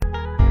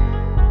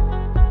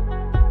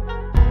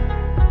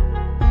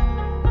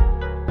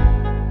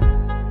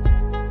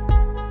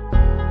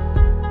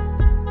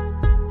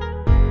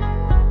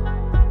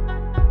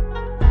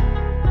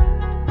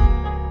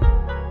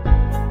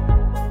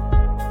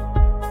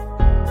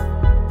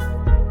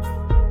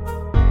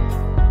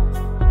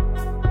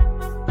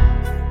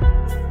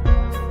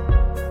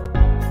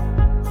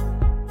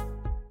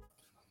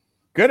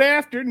Good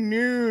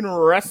afternoon,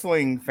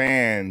 wrestling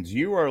fans.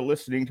 You are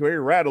listening to a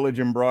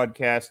Rattlegion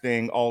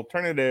Broadcasting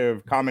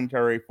alternative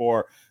commentary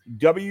for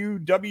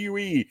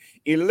WWE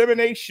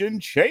Elimination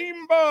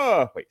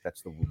Chamber. Wait,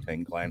 that's the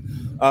Wu-Tang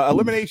Clan.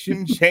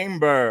 Elimination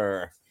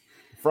Chamber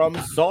from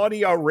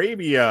Saudi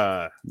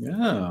Arabia.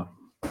 Yeah.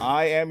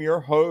 I am your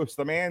host,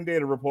 the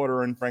mandated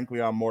reporter, and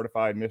frankly, I'm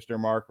mortified, Mr.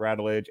 Mark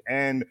Rattledge.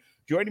 And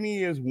joining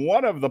me is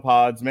one of the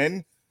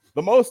podsmen,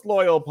 the most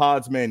loyal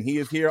podsman. He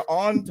is here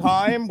on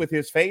time with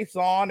his face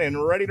on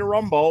and ready to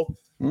rumble.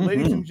 Mm-hmm.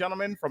 Ladies and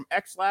gentlemen, from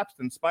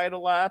X-Lapsed and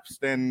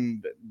Spider-Lapsed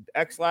and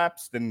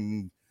X-Lapsed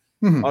and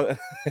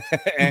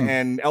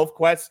and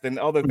ElfQuest and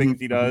other things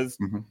he does,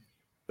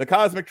 the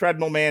Cosmic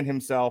Treadmill Man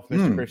himself,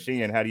 Mr. Chris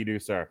Sheehan. How do you do,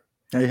 sir?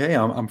 Hey,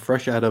 I'm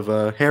fresh out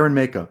of hair and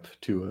makeup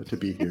to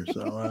be here.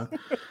 So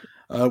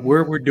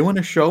we're doing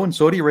a show in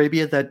Saudi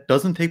Arabia that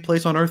doesn't take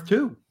place on Earth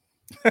 2.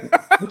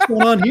 What's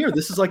going on here?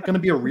 This is like going to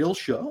be a real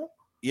show?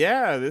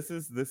 Yeah, this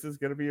is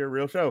going to be a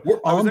real show.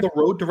 We're on the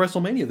road to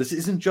WrestleMania. This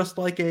isn't just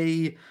like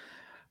a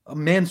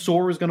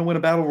Mansoor is going to win a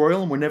battle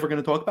royal and we're never going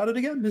to talk about it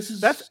again. This is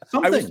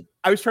something.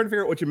 I was trying to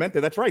figure out what you meant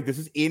there. That's right.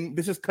 This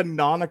is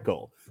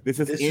canonical. This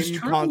is in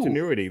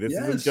continuity. This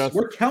isn't just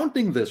we're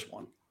counting this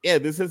one. Yeah,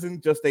 this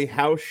isn't just a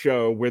house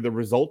show where the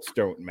results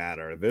don't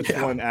matter. This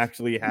one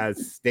actually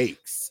has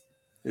stakes.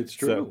 It's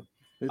true.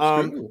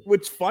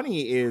 What's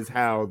funny is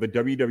how the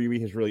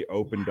WWE has really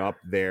opened up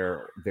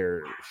their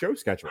show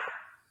schedule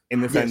in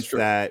the sense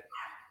that,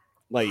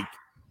 like,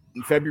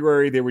 in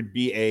February there would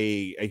be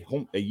a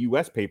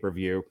US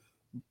pay-per-view,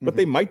 but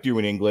they might do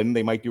in England,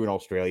 they might do in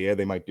Australia,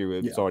 they might do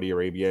in Saudi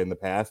Arabia in the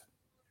past.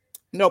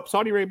 Nope,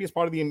 Saudi Arabia is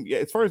part of the,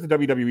 as far as the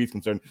WWE is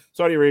concerned,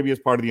 Saudi Arabia is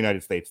part of the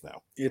United States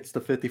now. It's the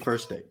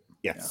 51st state.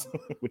 Yes,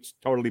 which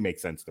totally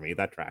makes sense to me.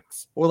 That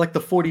tracks. Or like the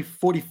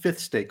 45th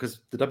state, because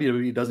the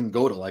WWE doesn't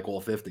go to like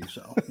all 50.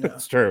 So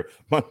that's true.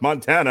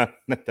 Montana,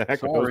 what the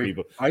heck with those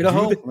people?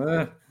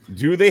 Idaho.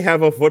 Do they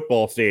have a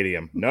football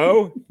stadium?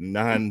 No,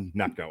 none.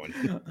 Not going.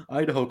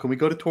 Idaho. Can we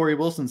go to Tori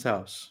Wilson's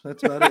house?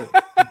 That's about it.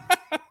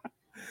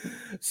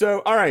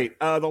 So, all right,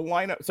 the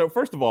lineup. So,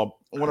 first of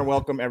all, I want to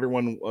welcome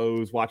everyone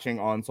who's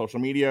watching on social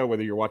media,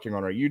 whether you're watching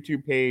on our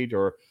YouTube page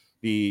or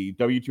the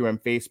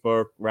W2M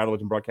Facebook,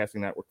 Rattlegion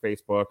Broadcasting Network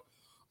Facebook,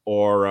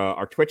 or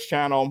our Twitch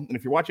channel. And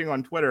if you're watching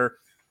on Twitter,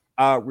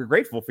 we're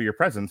grateful for your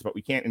presence, but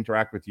we can't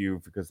interact with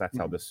you because that's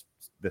how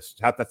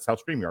that's how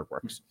StreamYard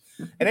works.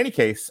 In any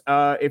case,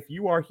 if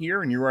you are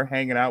here and you are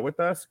hanging out with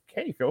us,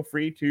 okay, feel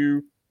free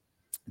to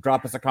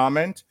drop us a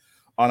comment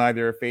on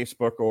either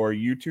Facebook or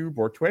YouTube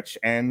or Twitch,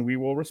 and we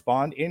will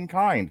respond in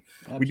kind.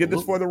 Absolutely. We did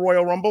this for the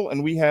Royal Rumble,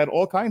 and we had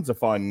all kinds of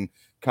fun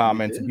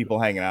comments and people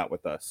hanging out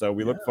with us. So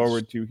we look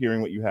forward to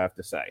hearing what you have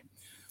to say.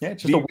 Yeah,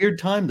 it's just a weird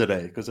time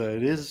today because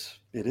it is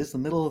the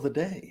middle of the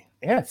day.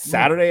 Yeah,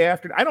 Saturday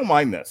afternoon. I don't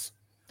mind this.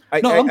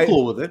 I'm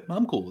cool with it.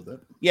 I'm cool with it.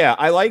 Yeah,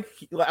 I want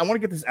to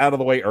get this out of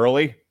the way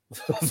early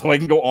so I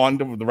can go on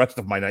to the rest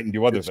of my night and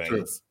do other things.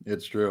 True.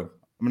 It's true.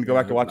 I'm gonna go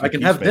back to watch. I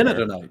can have dinner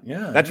tonight.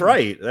 Yeah, that's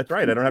right. That's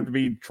right. I don't have to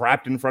be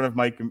trapped in front of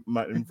my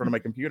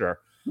computer.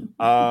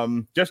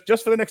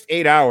 Just for the next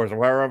 8 hours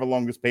or however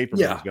long this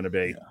pay-per-view is going to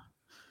be.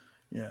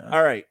 Yeah.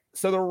 All right.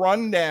 So the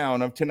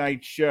rundown of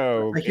tonight's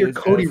show. I hear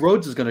Cody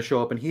Rhodes is going to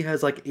show up, and he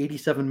has like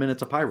 87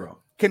 minutes of pyro.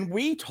 Can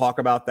we talk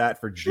about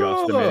that for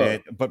just a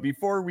minute? But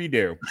before we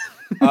do,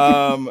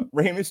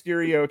 Rey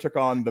Mysterio took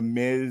on The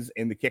Miz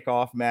in the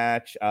kickoff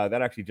match. That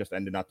actually just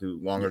ended not too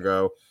long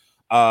ago.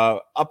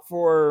 Up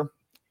for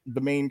the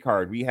main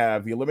card, we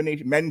have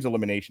the men's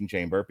elimination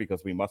chamber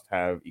because we must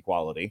have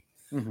equality.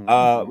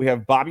 We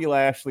have Bobby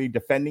Lashley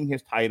defending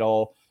his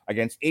title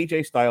against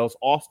AJ Styles,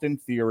 Austin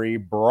Theory,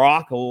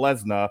 Brock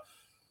Lesnar,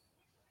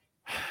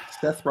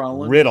 Seth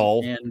Rollins,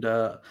 Riddle,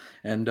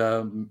 and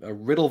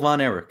Riddle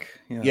Von Erich.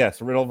 Yeah.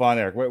 Yes, Riddle Von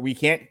Erich. We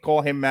can't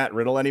call him Matt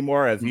Riddle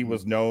anymore, as he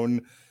was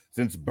known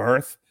since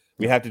birth.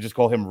 We have to just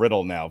call him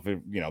Riddle now,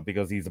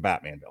 because he's a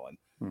Batman villain.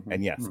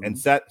 And yes, and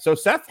Seth. So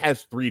Seth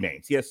has three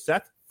names. He has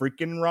Seth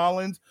freaking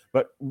Rollins,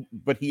 but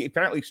he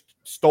apparently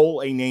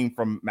stole a name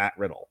from Matt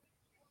Riddle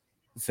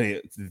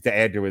to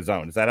add to his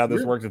own. Is that how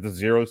this works? It's a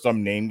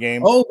zero-sum name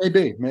game? Oh,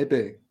 maybe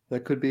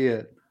that could be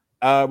it.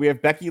 We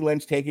have Becky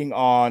Lynch taking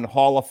on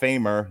Hall of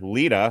Famer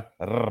Lita.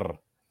 It's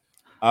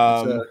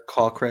a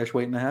car crash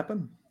waiting to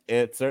happen.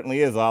 It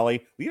certainly is,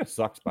 Ollie. Lita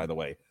sucks, by the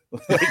way.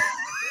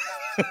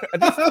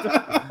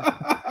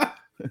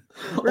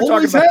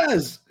 Always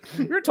has.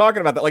 We were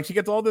talking about that. Like, she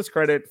gets all this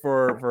credit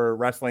for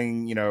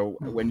wrestling,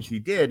 when she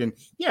did. And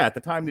yeah, at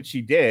the time that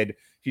she did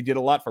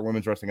a lot for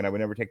women's wrestling, and I would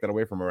never take that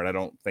away from her. And I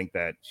don't think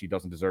that she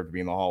doesn't deserve to be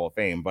in the Hall of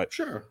Fame, but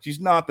sure, she's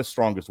not the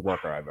strongest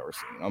worker I've ever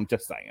seen. I'm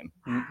just saying.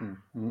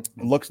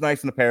 Looks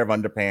nice in a pair of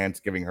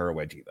underpants, giving her a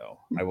wedgie, though.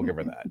 I will give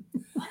her that.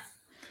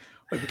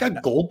 Wait, we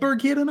got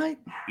Goldberg here tonight?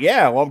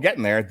 Yeah, well, I'm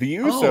getting there. The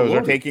Usos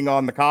are taking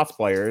on the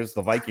cosplayers,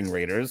 the Viking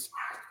Raiders.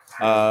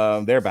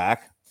 They're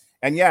back.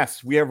 And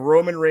yes, we have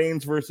Roman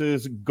Reigns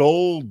versus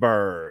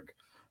Goldberg.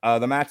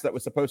 The match that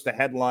was supposed to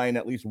headline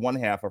at least one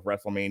half of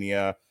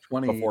WrestleMania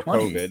before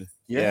COVID.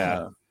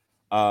 Yeah.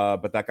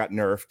 But that got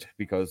nerfed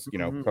because,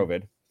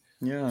 COVID.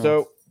 Yeah.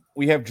 So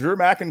we have Drew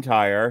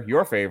McIntyre,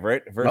 your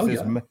favorite, versus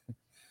I'm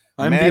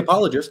the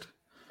apologist.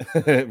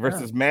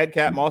 versus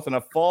Madcap Moss in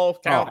a Fall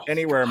Count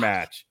Anywhere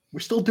match. We're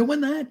still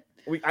doing that?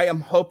 I am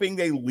hoping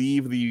they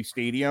leave the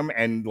stadium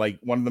and like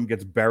one of them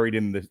gets buried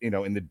in the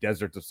in the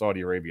deserts of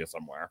Saudi Arabia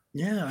somewhere.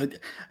 Yeah,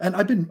 and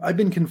I've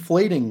been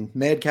conflating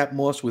Madcap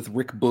Moss with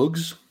Rick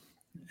Boogs,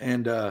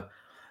 and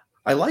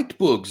I liked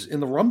Boogs in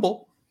the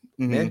Rumble.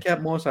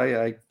 Madcap Moss,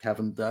 I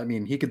haven't. I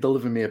mean, he could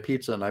deliver me a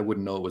pizza and I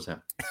wouldn't know it was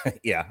him.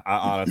 Yeah,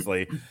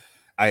 honestly.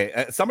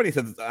 Somebody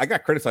said I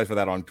got criticized for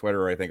that on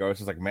Twitter. I think I was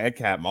just like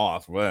Madcap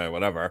Moss,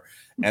 whatever,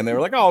 and they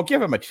were like, "Oh,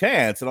 give him a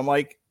chance," and I'm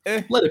like,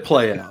 "Let it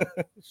play out."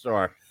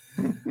 Sure.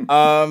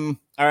 All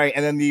right,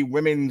 and then the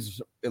women's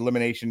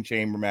elimination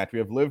chamber match. We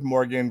have Liv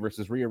Morgan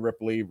versus Rhea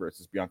Ripley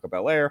versus Bianca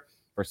Belair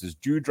versus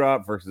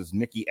Doudrop versus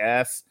Nikki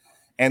S,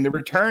 and the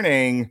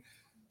returning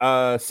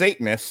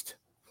Satanist,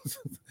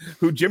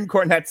 who Jim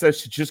Cornette says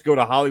should just go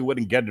to Hollywood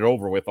and get it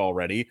over with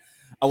already.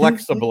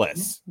 Alexa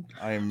Bliss.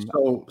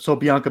 So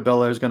Bianca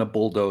Belair is going to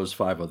bulldoze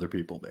 5 other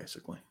people,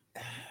 basically.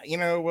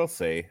 We'll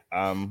see.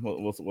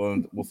 We'll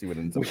see what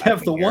ends up. We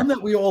have the one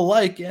that we all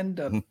like,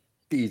 and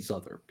these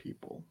other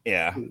people.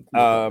 Yeah.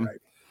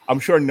 I'm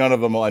sure none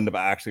of them will end up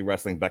actually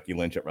wrestling Becky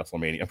Lynch at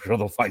WrestleMania. I'm sure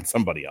they'll find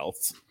somebody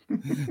else.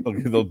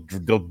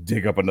 they'll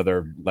dig up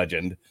another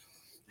legend.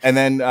 And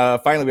then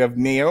finally, we have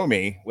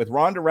Naomi with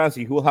Ronda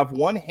Rousey, who will have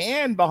one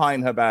hand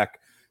behind her back.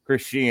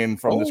 Christian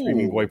from the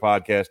Screaming Boy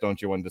podcast,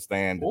 don't you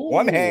understand?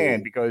 One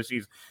hand, because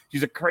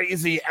she's a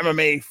crazy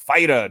MMA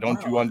fighter. Don't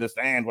you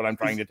understand what I'm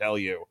trying to tell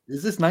you?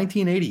 Is this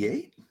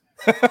 1988?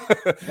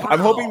 I'm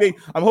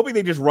hoping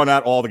they just run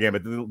out all the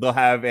gamut. They'll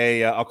have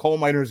a coal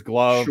miner's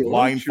glove,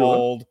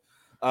 blindfold,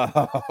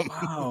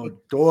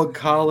 dog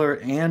collar,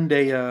 and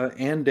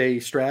a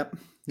strap.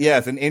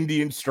 Yes, an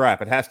Indian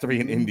strap. It has to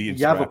be an Indian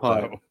strap.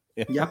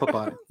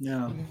 Yapapie.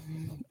 Yeah.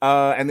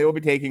 And they will be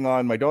taking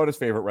on my daughter's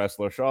favorite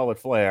wrestler, Charlotte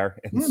Flair,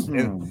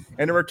 and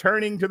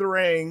returning to the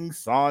ring,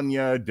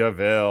 Sonya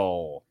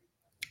Deville.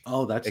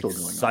 Oh, that's still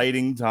going on.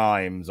 Exciting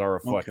times are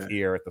afoot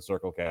here at the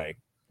Circle K.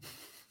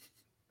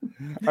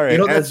 All right,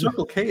 that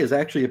Circle K is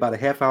actually about a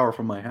half hour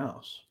from my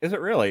house. Is it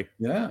really?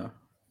 Yeah.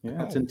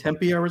 It's in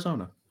Tempe,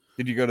 Arizona.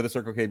 Did you go to the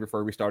Circle K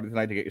before we started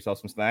tonight to get yourself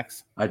some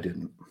snacks? I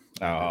didn't.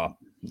 Oh,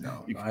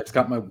 no, I just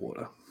got my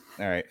water.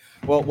 All right.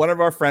 Well, one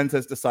of our friends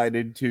has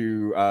decided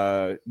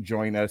to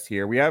join us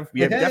here. We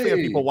definitely have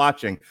people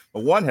watching,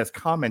 but one has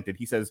commented.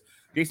 He says,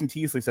 Jason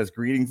Teasley says,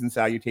 greetings and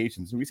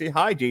salutations. And we say,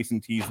 hi, Jason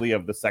Teasley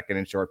of the Second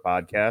and Short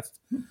podcast.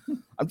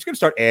 I'm just going to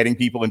start adding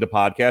people into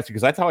podcasts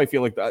because that's how I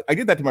feel like. I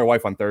did that to my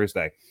wife on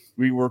Thursday.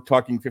 We were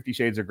talking 50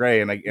 Shades of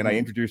Grey, and I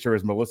introduced her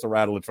as Melissa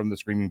Rattledge from the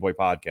Screaming Boy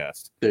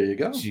podcast. There you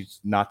go.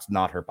 She's not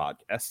her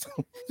podcast.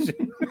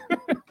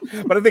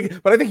 But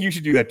I think you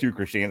should do that too,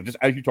 Christian. Just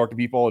as you talk to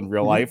people in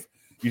real life,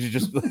 you should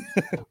just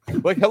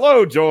like,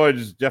 hello,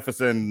 George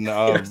Jefferson.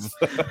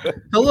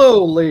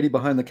 Hello, lady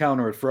behind the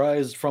counter at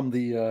Fry's from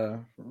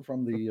the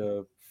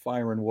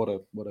Fire and Water,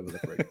 whatever the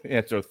break.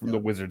 Yeah, so from the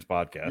Wizards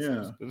podcast.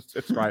 Yeah.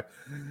 It's right.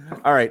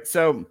 All right,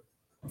 so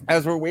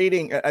as we're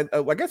waiting, I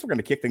guess we're going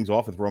to kick things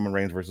off with Roman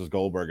Reigns versus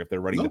Goldberg if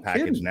they're running the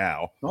package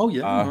now. Oh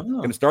yeah,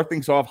 going to start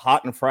things off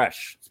hot and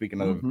fresh.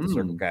 Speaking of the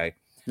Circle K,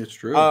 it's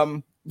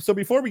true. So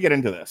before we get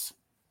into this,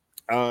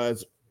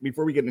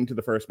 before we get into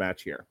the first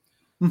match here.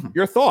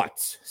 Your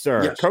thoughts,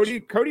 sir? Yes.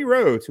 Cody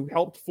Rhodes, who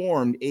helped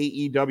form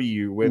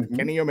AEW with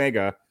Kenny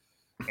Omega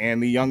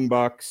and the Young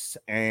Bucks,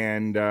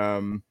 and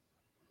I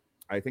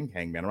think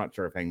Hangman. I'm not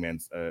sure if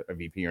Hangman's a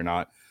VP or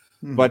not,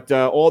 but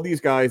all these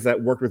guys that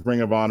worked with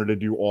Ring of Honor to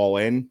do All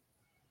In,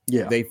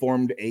 they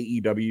formed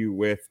AEW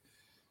with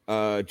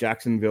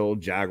Jacksonville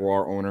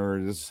Jaguar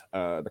owners,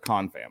 the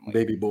Khan family,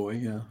 Baby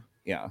Boy,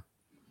 yeah.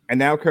 And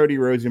now Cody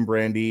Rhodes and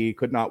Brandy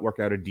could not work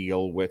out a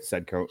deal with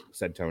said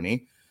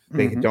Tony.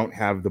 They don't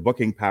have the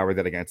booking power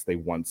that they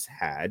once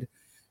had.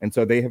 And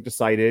so they have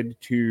decided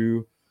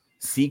to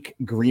seek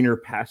greener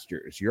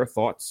pastures. Your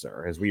thoughts,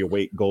 sir, as we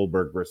await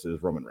Goldberg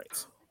versus Roman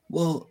Reigns?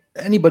 Well,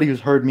 anybody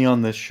who's heard me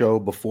on this show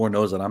before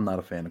knows that I'm not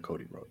a fan of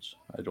Cody Rhodes.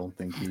 I don't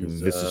think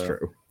he's... This is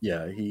true.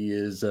 Yeah, he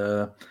is...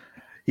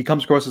 he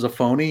comes across as a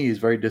phony. He's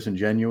very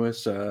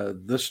disingenuous. I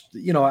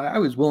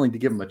was willing to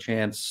give him a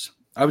chance.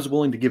 I was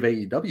willing to give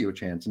AEW a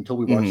chance until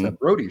we watched that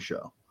Brody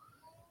show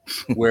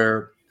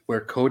where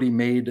Cody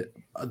made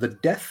the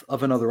death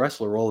of another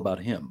wrestler all about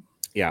him.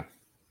 Yeah.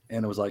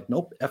 And it was like,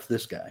 nope, F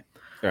this guy.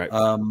 All right.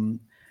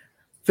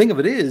 Thing of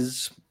it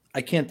is,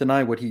 I can't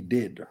deny what he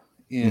did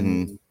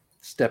in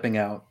stepping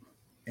out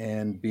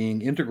and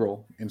being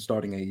integral in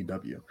starting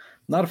AEW.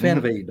 Not a fan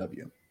of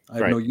AEW. I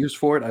have no use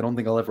for it. I don't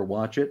think I'll ever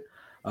watch it.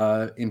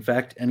 In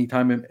fact,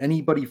 anytime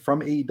anybody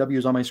from AEW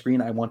is on my screen,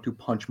 I want to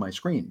punch my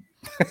screen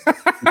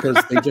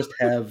because they just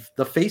have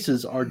the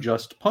faces are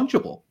just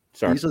punchable.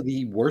 Sorry. These are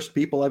the worst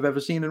people I've ever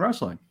seen in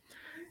wrestling.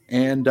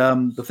 And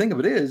the thing of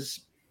it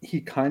is, he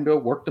kind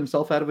of worked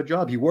himself out of a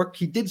job.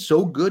 He did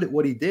so good at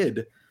what he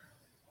did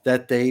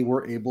that they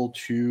were able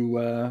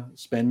to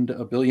spend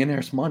a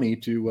billionaire's money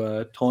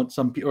to taunt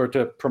some or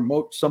to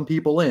promote some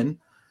people in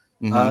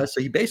So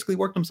he basically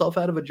worked himself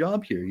out of a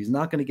job here. He's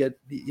not going to get,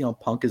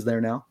 Punk is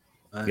there now.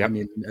 I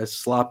mean, as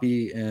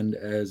sloppy and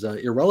as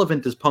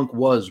irrelevant as Punk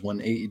was when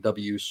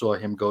AEW saw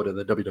him go to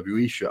the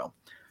WWE show,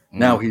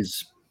 now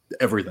he's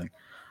everything.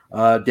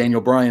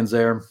 Daniel Bryan's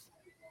there.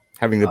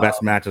 Having the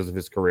best matches of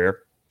his career.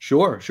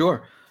 Sure.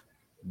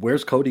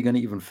 Where's Cody going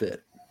to even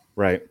fit?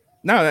 Right.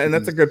 No, and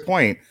that's a good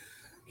point.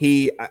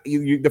 The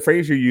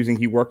phrase you're using,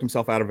 he worked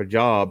himself out of a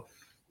job.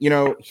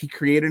 He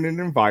created an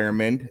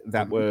environment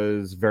that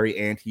was very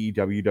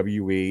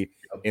anti-WWE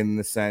in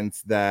the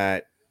sense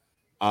that,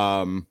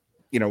 where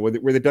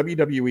the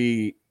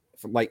WWE,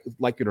 like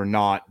it or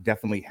not,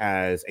 definitely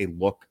has a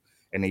look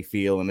and a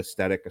feel, an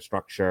aesthetic, a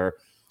structure.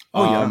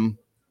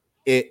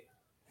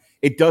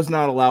 It does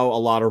not allow a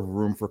lot of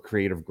room for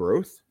creative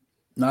growth.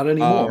 Not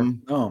anymore.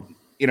 No.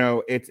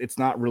 It's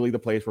not really the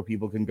place where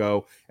people can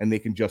go and they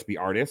can just be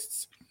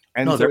artists.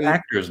 And no, they're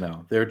actors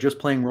now. They're just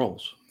playing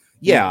roles.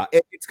 Yeah,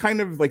 it's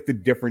kind of like the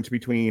difference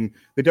between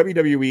the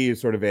WWE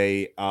is sort of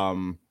a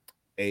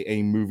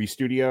movie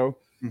studio,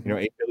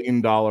 $1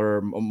 billion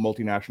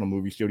multinational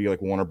movie studio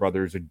like Warner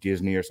Brothers or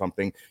Disney or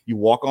something. You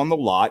walk on the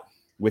lot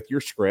with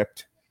your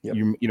script. Yep.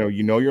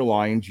 You know your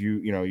lines.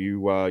 You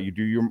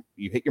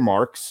hit your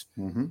marks,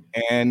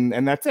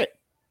 and that's it.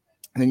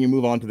 And then you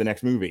move on to the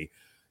next movie.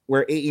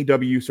 Where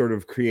AEW sort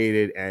of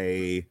created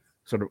a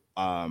sort of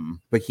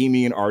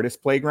bohemian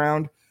artist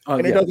playground.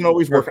 And it doesn't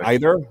always work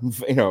either.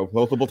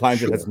 Multiple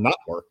times it has not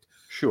worked.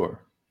 Sure.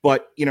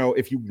 But,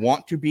 if you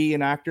want to be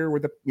an actor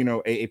with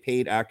a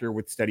paid actor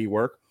with steady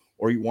work,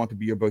 or you want to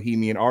be a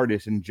bohemian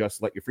artist and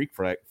just let your freak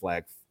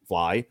flag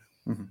fly,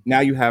 now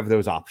you have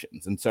those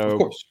options. And so, of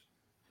course.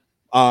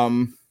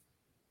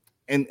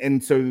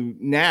 And so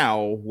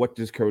now what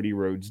does Cody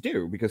Rhodes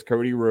do? Because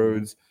Cody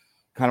Rhodes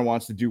kind of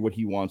wants to do what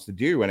he wants to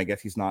do. And I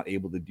guess he's not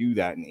able to do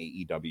that in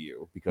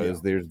AEW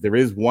because there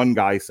is one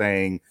guy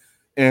saying,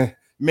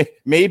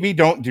 maybe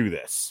don't do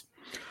this.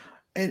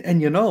 And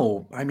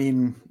I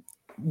mean,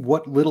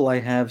 what little I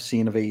have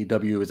seen of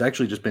AEW has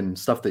actually just been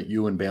stuff that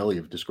you and Bailey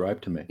have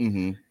described to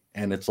me.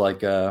 And it's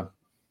like,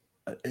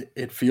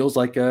 it feels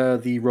like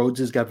the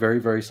Rhodeses got very,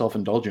 very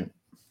self-indulgent.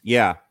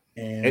 Yeah.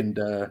 And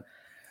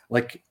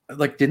like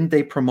didn't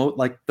they promote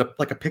like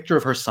a picture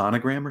of her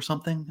sonogram or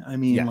something? I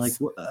mean, yes.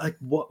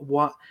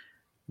 what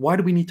why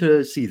do we need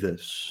to see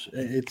this?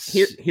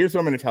 Here's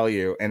what I'm going to tell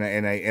you, and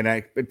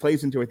it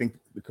plays into, I think,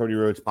 Cody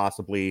Rhodes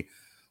possibly.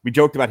 We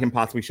joked about him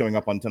possibly showing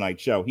up on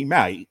tonight's show. He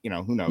might,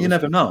 who knows? You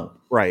never know,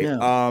 right?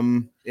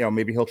 Yeah.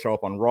 Maybe he'll show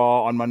up on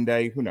Raw on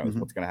Monday. Who knows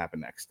what's going to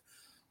happen next?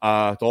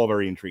 It's all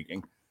very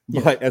intriguing.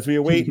 Yeah. But as we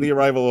await the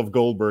arrival of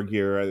Goldberg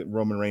here,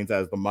 Roman Reigns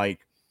as the mic.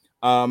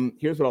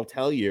 Here's what I'll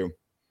tell you.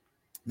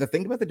 The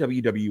thing about the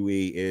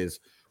WWE is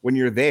when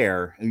you're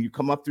there and you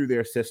come up through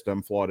their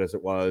system, flawed as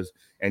it was,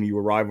 and you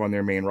arrive on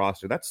their main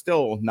roster, that's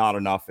still not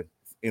enough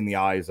in the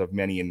eyes of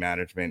many in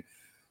management.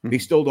 They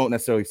still don't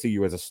necessarily see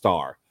you as a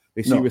star.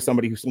 They see you as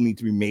somebody who still needs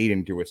to be made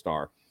into a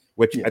star,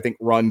 which I think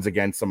runs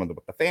against some of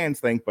what the fans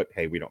think, but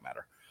hey, we don't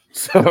matter.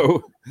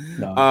 So,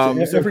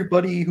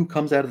 everybody who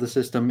comes out of the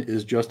system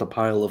is just a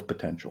pile of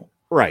potential.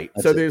 Right.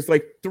 That's there's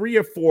like 3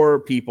 or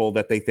 4 people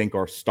that they think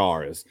are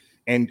stars,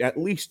 and at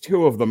least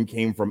 2 of them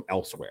came from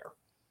elsewhere,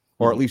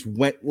 or at least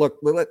went.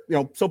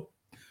 So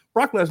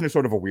Brock Lesnar is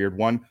sort of a weird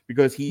one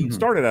because he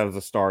started out as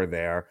a star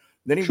there.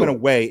 Then he went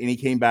away and he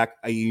came back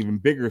an even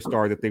bigger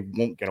star that they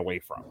won't get away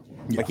from.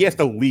 Like he has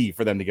to leave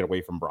for them to get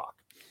away from Brock.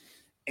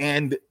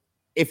 And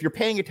if you're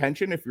paying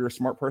attention, if you're a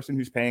smart person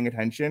who's paying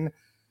attention,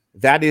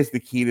 that is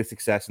the key to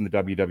success in the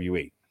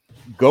WWE.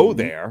 Go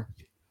there,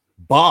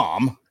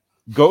 bomb,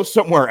 go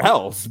somewhere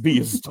else, be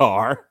a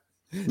star.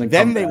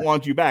 Then they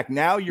want you back.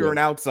 Now you're an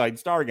outside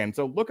star again.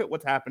 So look at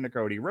what's happened to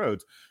Cody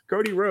Rhodes.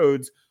 Cody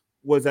Rhodes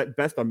was at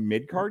best a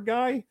mid-card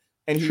guy,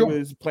 and he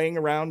was playing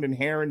around in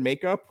hair and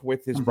makeup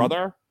with his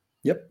brother.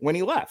 When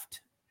he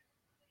left.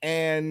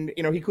 And,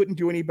 he couldn't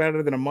do any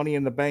better than a Money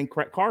in the Bank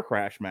car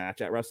crash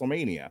match at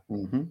WrestleMania.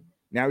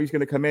 Now he's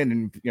going to come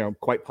in and,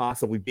 quite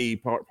possibly be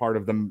part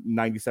of the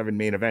 97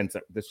 main events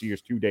at this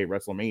year's 2-day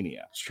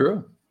WrestleMania. It's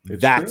true.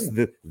 That's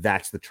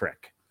the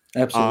trick.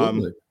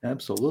 Absolutely.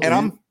 Absolutely.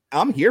 And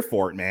I'm here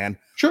for it, man.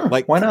 Sure.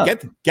 Like, why not?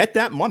 Get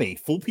that money.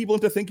 Fool people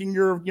into thinking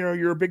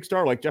you're a big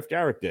star like Jeff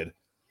Jarrett did.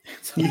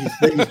 He's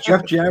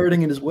Jeff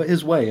Jarretting in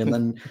his way, and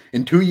then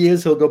in 2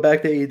 years he'll go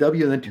back to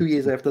AEW, and then 2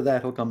 years after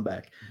that he'll come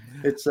back.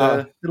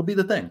 It'll be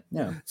the thing.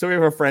 Yeah. So we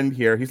have a friend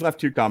here. He's left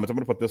 2 comments. I'm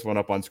going to put this one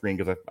up on screen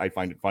because I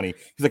find it funny.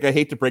 He's like, I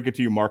hate to break it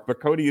to you, Mark, but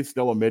Cody is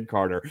still a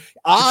mid-carder.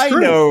 I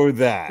know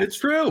that. It's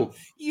true.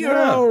 You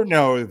don't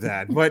know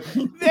that, but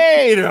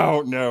they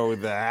don't know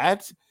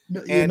that.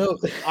 No,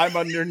 I'm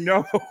under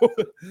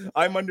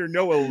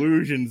no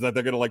illusions that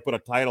they're gonna put a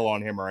title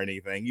on him or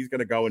anything. He's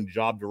gonna go and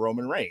job to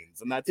Roman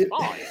Reigns, and that's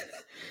fine.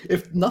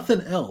 If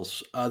nothing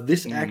else,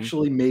 this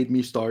actually made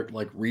me start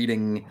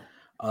reading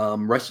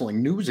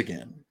wrestling news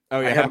again.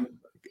 Oh yeah,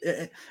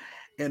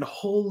 and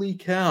holy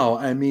cow!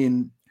 I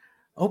mean,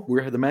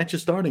 the match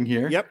is starting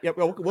here. Yep.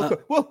 We'll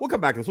come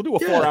back to this. We'll do a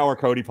 4-hour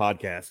Cody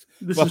podcast.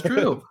 This is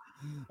true.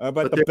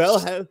 But the bell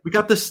has. We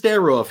got the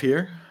stare off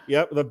here.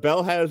 Yep, the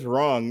bell has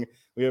rung.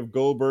 We have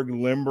Goldberg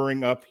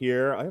limbering up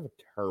here. I have a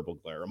terrible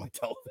glare on my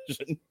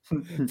television.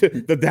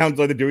 The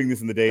downside of doing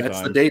this in the daytime.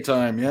 That's the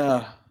daytime,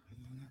 yeah.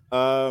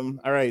 All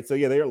right, so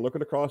yeah, they are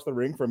looking across the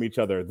ring from each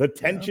other. The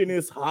tension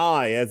is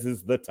high, as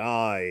is the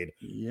tide.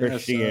 Yes,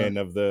 Christian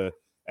of the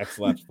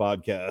X-Laps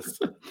podcast.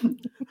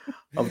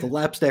 Of the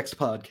Lapstacks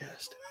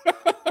podcast.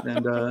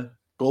 And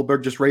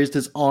Goldberg just raised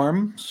his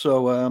arm,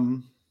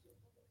 so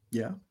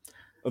yeah.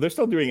 Oh, they're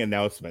still doing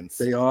announcements.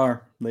 They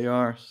are.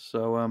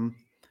 So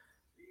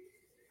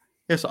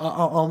yes,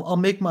 I'll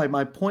make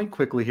my point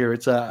quickly here.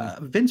 It's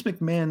Vince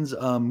McMahon's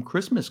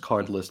Christmas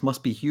card list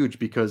must be huge,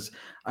 because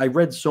I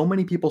read so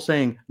many people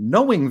saying,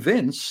 knowing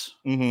Vince,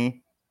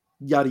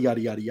 yada yada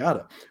yada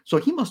yada. So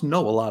he must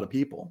know a lot of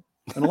people,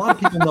 and a lot of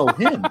people know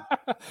him.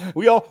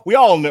 We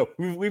all know.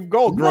 We've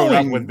all grown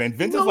up with Vince.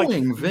 Vince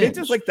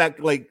is like that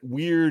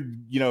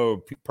weird,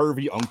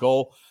 pervy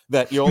uncle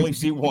that you only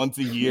see once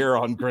a year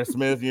on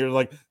Christmas, and you're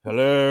like,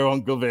 "Hello,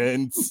 Uncle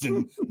Vince,"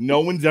 and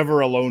no one's ever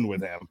alone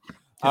with him.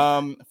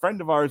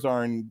 Friend of ours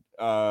on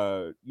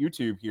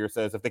YouTube here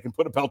says if they can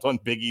put a belt on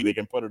Biggie, they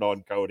can put it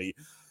on Cody.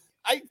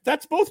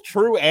 That's both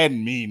true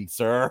and mean,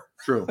 sir.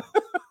 True.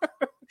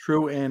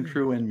 True and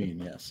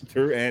mean, yes.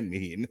 True and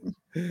mean.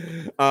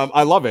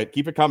 I love it.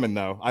 Keep it coming,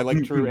 though. I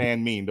like true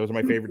and mean. Those are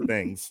my favorite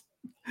things.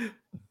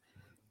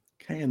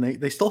 Okay, and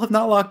they still have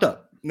not locked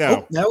up.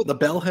 No. No, the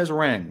bell has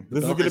rang.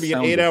 This is going to be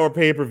an 8-hour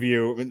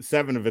pay-per-view, and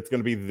 7 of it's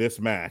going to be this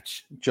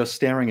match. Just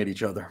staring at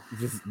each other.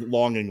 Just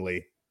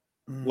longingly.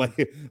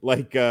 Like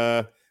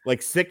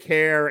sick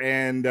hair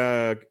and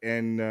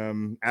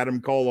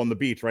Adam Cole on the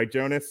beach, right,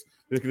 Jonas?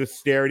 They're going to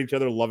stare at each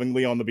other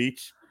lovingly on the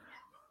beach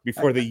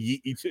before they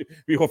yeet each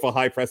off a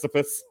high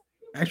precipice.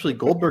 Actually,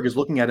 Goldberg is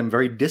looking at him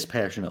very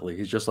dispassionately.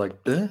 He's just like,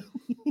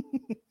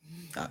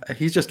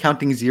 he's just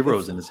counting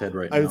zeros in his head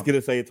right now. I was going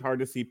to say, it's hard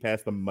to see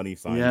past the money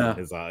sign in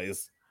his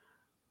eyes.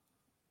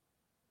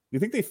 Do you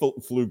think they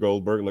flew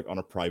Goldberg on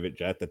a private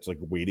jet that's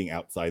waiting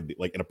outside,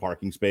 in a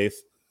parking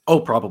space? Oh,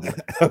 probably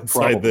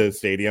outside the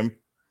stadium.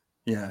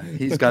 Yeah,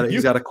 he's got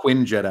a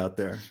Quinjet out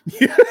there.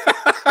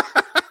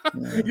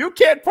 You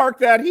can't park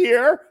that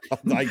here.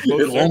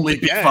 It'll only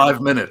be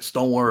 5 minutes.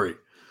 Don't worry.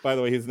 By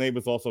the way, his name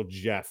was also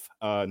Jeff,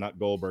 not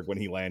Goldberg, when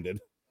he landed.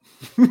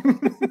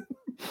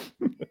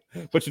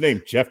 What's your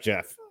name? Jeff.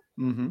 Now,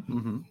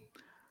 when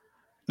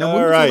was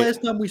the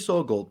last time we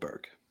saw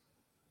Goldberg?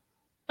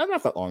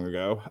 Not that long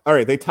ago. All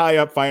right, they tie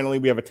up finally.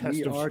 We have a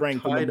test of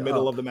strength in the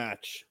middle of the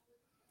match.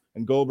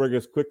 And Goldberg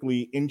is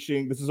quickly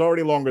inching. This is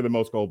already longer than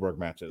most Goldberg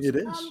matches. It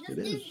is.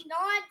 This is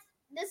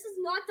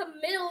not the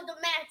middle of the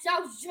match.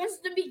 That was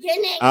just the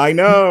beginning. I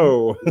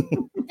know. Then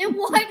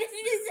why did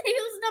you say it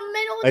was the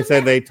middle of the match? I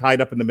said they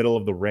tied up in the middle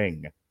of the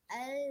ring.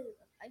 Oh,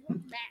 I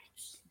don't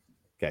match.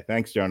 Okay,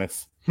 thanks,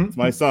 Jonas. It's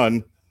my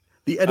son.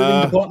 The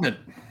editing department.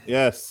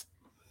 Yes.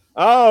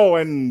 Oh,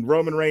 and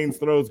Roman Reigns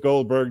throws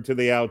Goldberg to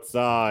the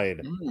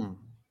outside.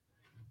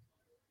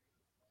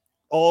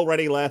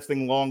 Already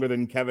lasting longer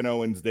than Kevin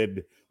Owens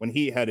did when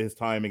he had his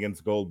time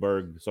against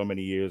Goldberg so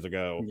many years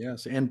ago.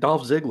 Yes, and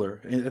Dolph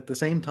Ziggler at the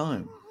same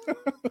time.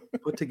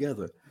 Put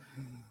together.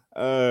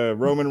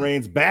 Roman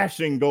Reigns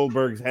bashing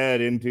Goldberg's head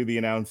into the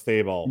announce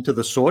table. Into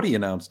the Saudi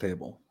announce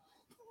table.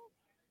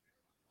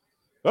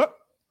 Oh,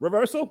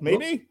 reversal,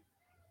 maybe?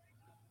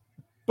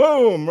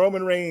 Boom!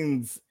 Roman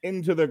Reigns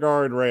into the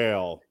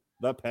guardrail.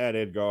 The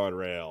padded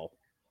guardrail.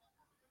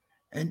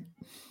 And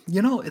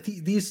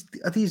these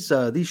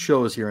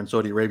shows here in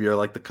Saudi Arabia are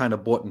like the kind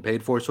of bought and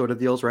paid for sort of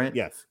deals, right?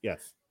 Yes.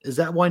 Is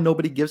that why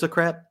nobody gives a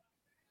crap?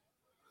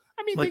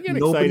 I mean, they get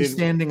nobody's excited.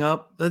 Standing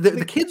up.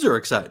 The kids are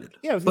excited.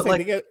 Yeah, I was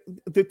gonna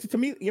say, to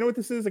me, you know what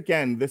this is?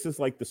 Again, this is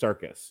like the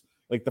circus.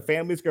 Like the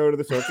families go to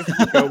the circus,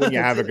 you go when you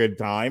have a good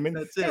time, and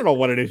you don't know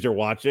what it is you're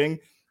watching.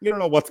 You don't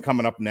know what's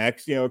coming up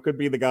next. It could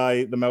be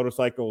the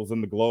motorcycles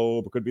and the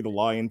globe. It could be the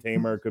lion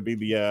tamer. It could be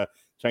the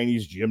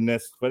Chinese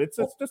gymnast. But it's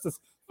just a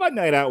fun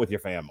night out with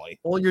your family.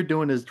 All you're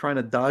doing is trying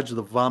to dodge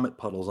the vomit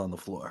puddles on the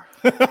floor.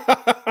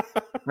 I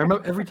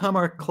remember every time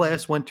our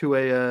class went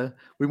to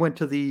we went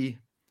to the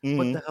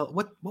what the hell?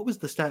 What was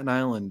the Staten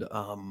Island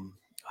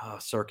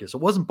circus?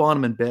 It wasn't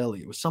Bonham and Bailey.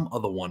 It was some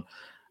other one.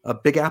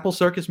 Big Apple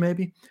Circus,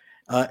 maybe.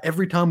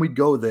 Every time we'd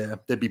go there,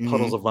 there'd be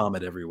puddles of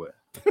vomit everywhere.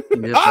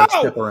 And you have to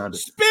step around it.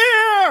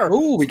 Spear!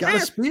 Oh, we got a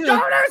spear.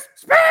 Jonas,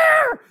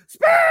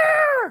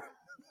 spear!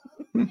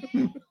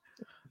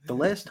 The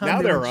last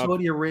time they were in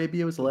Saudi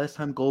Arabia was the last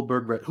time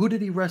Goldberg. Who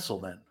did he wrestle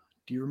then?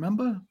 Do you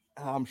remember?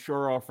 I'm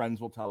sure our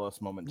friends will tell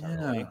us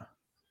momentarily. Yeah.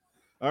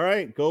 All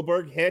right,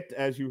 Goldberg hit,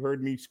 as you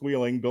heard me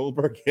squealing.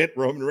 Goldberg hit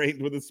Roman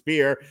Reigns with a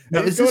spear.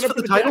 Now, is this for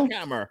the title?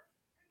 Jackhammer,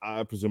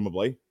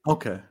 presumably.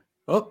 Okay.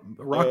 Oh,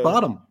 rock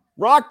bottom.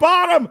 Rock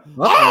bottom.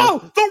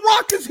 Uh-oh. Oh, the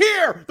Rock is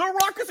here. The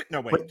Rock is.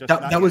 No, wait.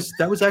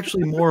 That was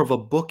actually more of a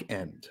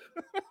bookend.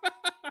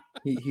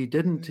 He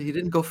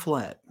didn't go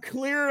flat.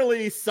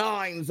 Clearly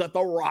signs that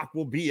the Rock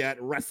will be at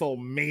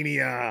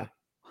WrestleMania.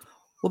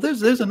 Well,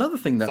 there's another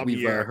thing that Some we've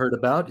year. heard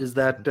about is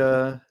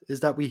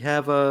that we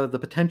have the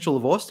potential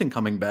of Austin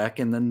coming back,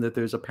 and then that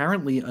there's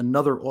apparently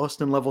another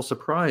Austin level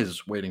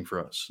surprise waiting for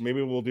us.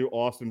 Maybe we'll do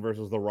Austin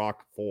versus The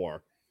Rock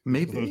 4.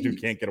 Maybe those two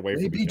can't get away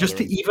from maybe each just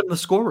other. to even the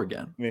score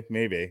again.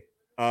 Maybe.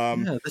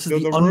 Yeah, this is so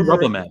the rumor,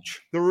 unrubber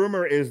match. The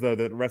rumor is though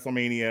that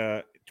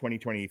WrestleMania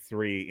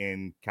 2023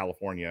 in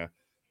California,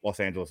 Los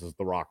Angeles, is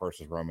The Rock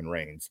versus Roman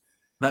Reigns.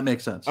 That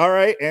makes sense. All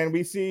right, and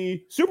we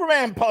see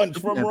Superman punch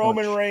from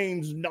Roman punch.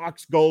 Reigns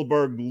knocks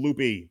Goldberg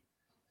loopy.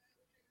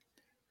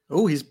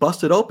 Oh, he's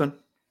busted open.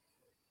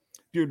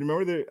 Dude,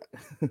 remember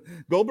the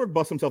Goldberg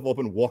busts himself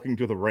open walking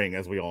to the ring,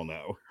 as we all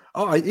know.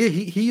 Oh,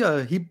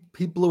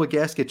 he blew a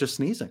gasket just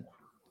sneezing.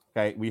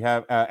 Okay, we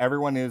have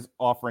everyone is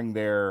offering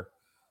their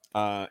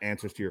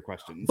answers to your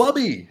questions.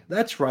 Bobby,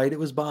 that's right. It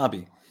was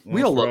Bobby.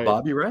 We all love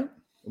Bobby, right?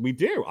 We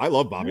do. I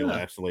love Bobby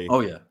Lashley. Oh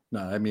yeah. No,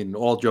 I mean,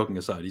 all joking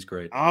aside, he's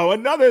great. Oh,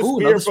 another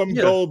spear from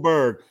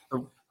Goldberg.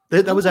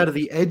 That was out of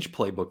the Edge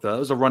playbook, though. That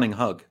was a running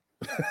hug.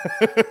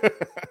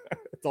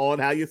 It's all in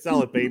how you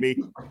sell it,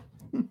 baby.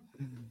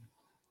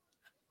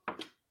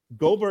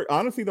 Goldberg,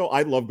 honestly, though,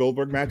 I love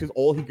Goldberg matches.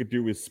 All he could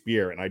do is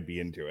spear, and I'd be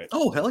into it.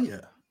 Oh, hell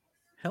yeah.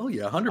 Hell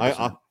yeah,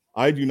 100%.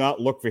 I do not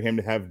look for him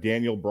to have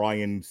Daniel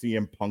Bryan,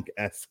 CM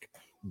Punk-esque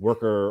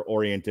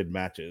worker-oriented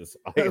matches.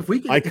 If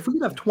we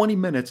could have 20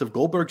 minutes of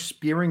Goldberg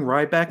spearing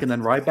Ryback and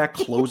then Ryback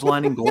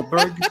clotheslining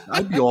Goldberg,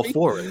 I'd be all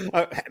for it.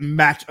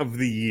 Match of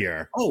the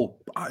year. Oh,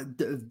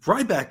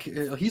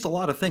 Ryback, he's a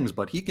lot of things,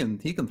 but he can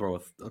throw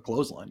a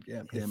clothesline.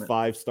 Yeah, damn it.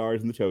 5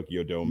 stars in the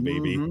Tokyo Dome,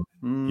 baby.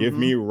 Give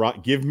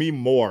me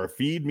more.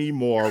 Feed me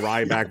more.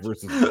 Ryback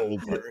versus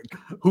Goldberg.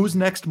 Who's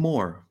next?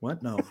 More?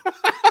 What? No.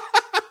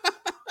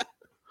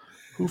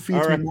 Who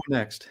feeds me more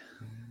next?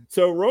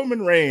 So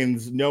Roman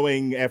Reigns,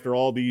 knowing after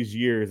all these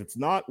years, it's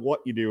not what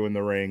you do in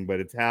the ring, but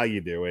it's how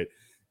you do it.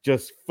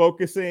 Just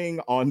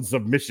focusing on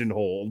submission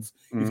holds.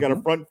 He's got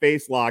a front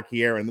face lock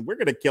here, and we're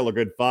going to kill a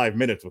good 5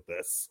 minutes with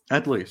this.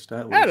 At least.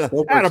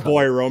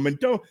 Attaboy, Roman.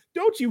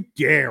 Don't you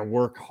dare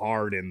work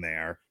hard in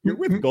there. You're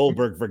with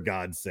Goldberg, for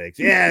God's sakes.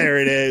 Yeah, there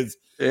it is.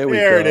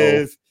 There it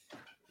is.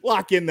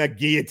 Lock in that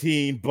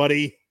guillotine,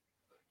 buddy.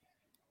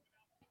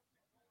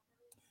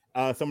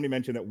 Somebody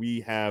mentioned that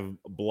we have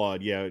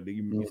blood. Yeah,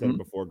 you said it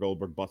before.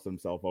 Goldberg busted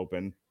himself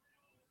open.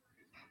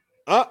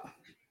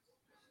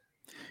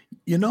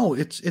 You know,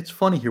 it's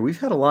funny here. We've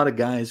had a lot of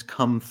guys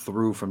come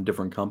through from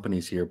different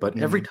companies here, but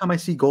every time I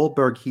see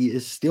Goldberg, he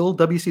is still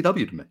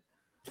WCW to me.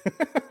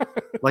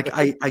 Like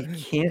I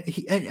can't.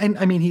 And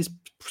I mean, he's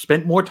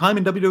spent more time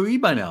in WWE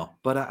by now.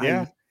 But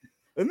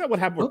isn't that what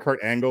happened with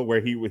Kurt Angle,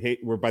 where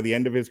where by the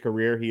end of his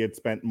career he had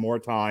spent more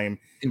time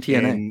in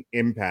TNA, in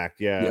Impact?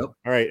 Yeah. Yep.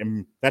 All right,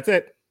 and that's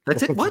it.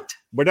 That's it. What?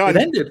 We're done. It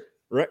ended.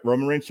 Right.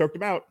 Roman Reigns choked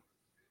him out.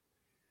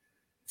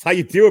 That's how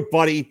you do it,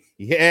 buddy.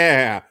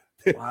 Yeah.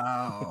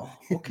 Wow.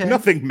 Okay.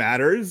 Nothing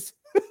matters.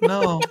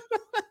 No.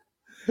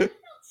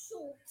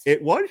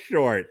 It was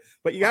short,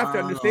 but you have to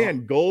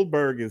understand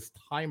Goldberg is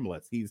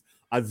timeless. He's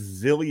a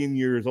zillion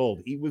years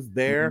old. He was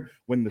there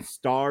when the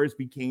stars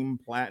became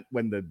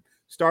when the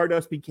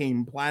Stardust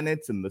became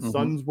planets and the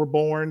suns were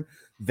born.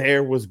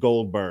 There was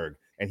Goldberg,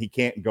 and he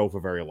can't go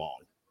for very long.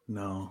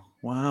 No.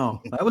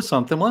 Wow. That was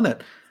something, wasn't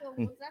it?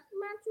 Was that the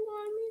match you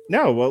wanted me?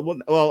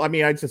 No, well, I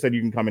mean, I just said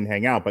you can come and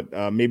hang out, but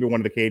maybe one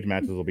of the cage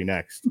matches will be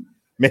next.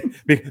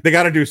 They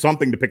got to do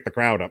something to pick the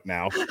crowd up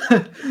now.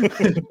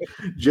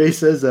 Jay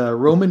says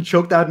Roman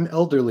choked out an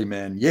elderly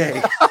man.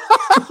 Yay.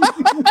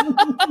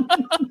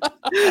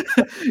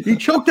 He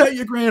choked out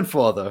your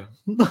grandfather.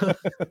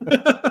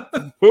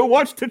 Who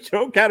wants to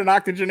choke out an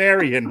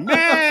octogenarian? Me!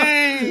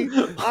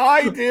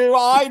 I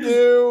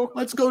do.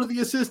 Let's go to the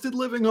assisted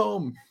living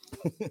home.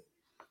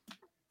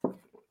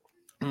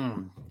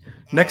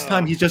 Next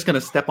time he's just going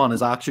to step on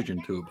his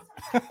oxygen tube.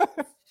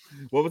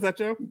 What was that,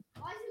 Joe?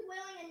 Why is he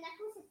wearing a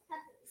necklace of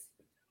peppers?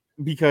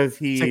 Because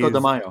he Cinco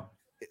de Mayo.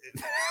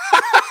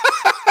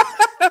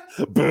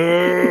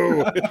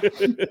 Boo!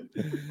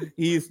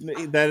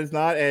 That is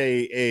not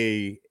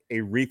a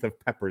wreath of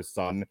peppers,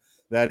 son.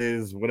 That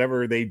is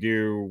whatever they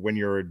do when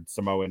you're a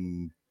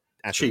Samoan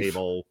at the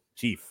table.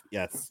 Chief,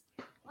 yes.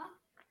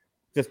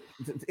 Just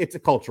it's a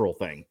cultural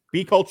thing.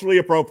 Be culturally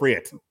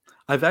appropriate.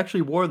 I've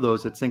actually wore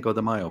those at Cinco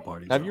de Mayo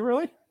parties. Have you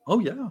really? Oh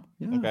yeah.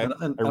 Okay.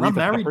 And I'm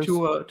married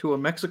to a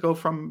Mexican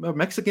from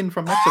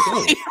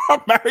Mexico.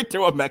 You're married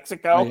to a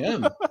Mexico?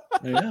 I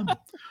am.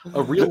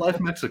 A real life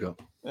Mexico.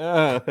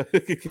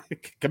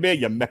 Come here,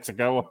 you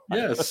Mexico.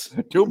 Yes.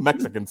 Do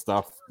Mexican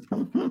stuff.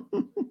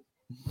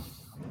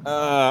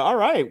 All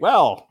right.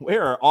 Well,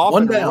 we're off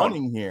and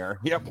running here.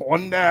 Yep,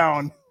 one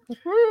down.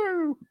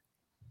 Woo.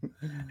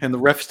 And the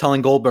ref's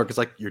telling Goldberg, it's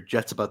like, your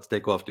jet's about to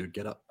take off, dude.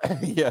 Get up.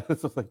 Yeah,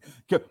 this is like,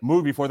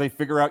 move before they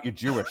figure out you're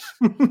Jewish.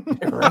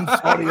 You're in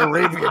Saudi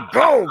Arabia.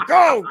 Go.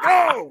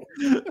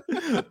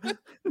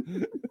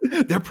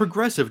 They're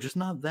progressive, just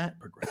not that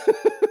progressive.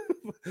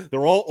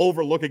 They're all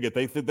overlooking it.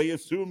 They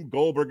assume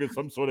Goldberg is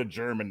some sort of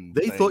German.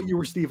 They thought you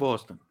were Steve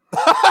Austin.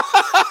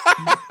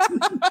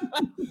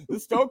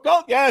 It's Stone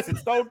Cold? Yes, it's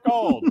Stone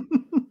Cold.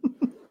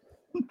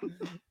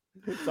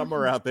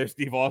 Somewhere out there,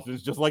 Steve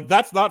Austin's just like,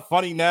 that's not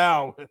funny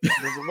now.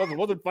 It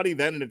wasn't funny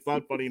then, and it's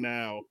not funny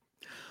now.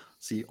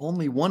 See,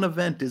 only one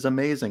event is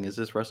amazing. Is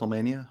this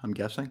WrestleMania? I'm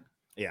guessing.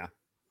 Yeah.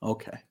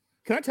 Okay.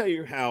 Can I tell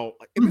you how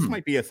this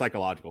might be a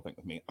psychological thing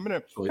with me? Can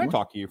I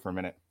talk to you for a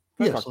minute?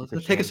 Yes.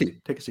 Take a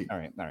seat. Take a seat. All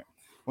right. I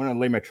want to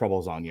lay my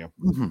troubles on you.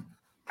 Mm-hmm.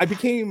 I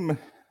became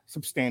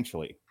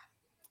substantially,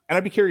 and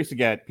I'd be curious to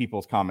get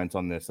people's comments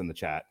on this in the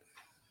chat.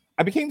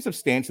 I became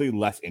substantially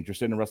less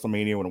interested in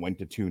WrestleMania when it went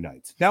to 2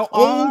 nights. Now,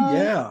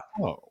 I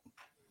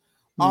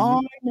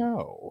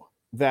know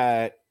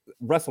that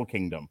Wrestle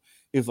Kingdom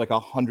is like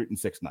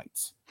 106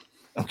 nights.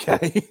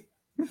 Okay.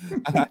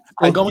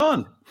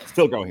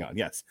 Still going on.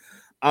 Yes.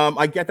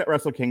 I get that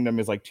Wrestle Kingdom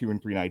is like 2 and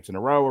 3 nights in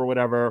a row or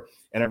whatever,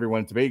 and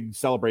it's a big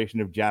celebration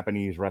of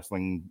Japanese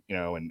wrestling,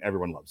 and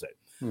everyone loves it.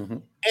 Mm-hmm.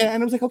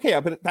 And I was like, okay,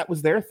 but that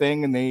was their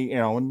thing, and they,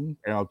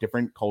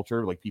 different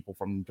culture, like people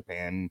from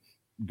Japan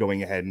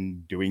going ahead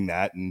and doing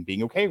that and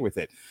being okay with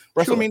it.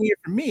 WrestleMania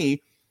for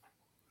me,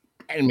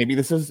 and maybe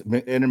this is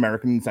an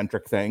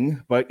American-centric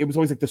thing, but it was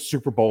always like the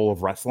Super Bowl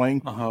of wrestling.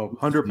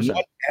 100%.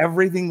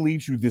 Everything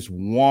leaves you this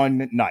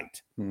one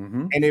night.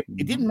 Mm-hmm. And it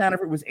didn't matter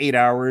if it was 8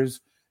 hours.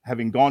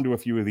 Having gone to a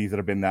few of these that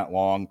have been that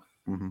long,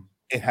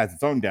 it has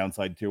its own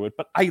downside to it,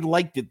 but I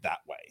liked it that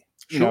way.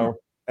 You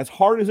as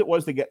hard as it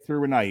was to get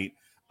through a night,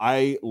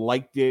 I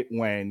liked it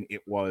when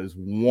it was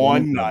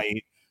one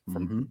night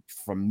from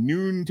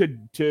noon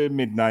to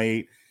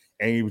midnight,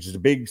 and it was just a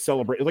big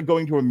celebration, like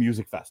going to a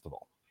music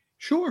festival.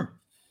 Sure.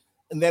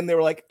 And then they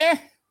were like,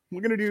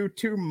 we're going to do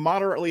 2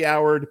 moderately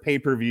houred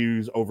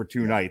pay-per-views over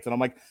 2 nights. And I'm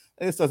like,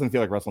 this doesn't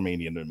feel like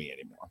WrestleMania to me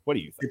anymore. What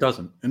do you think? It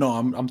doesn't. No,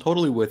 I'm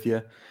totally with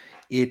you.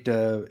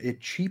 It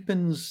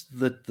cheapens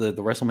the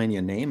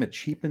WrestleMania name. It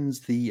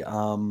cheapens the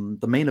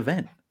main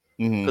event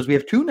because we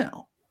have 2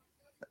 now.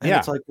 And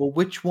it's like, well,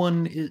 which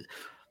one is?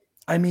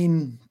 I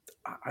mean,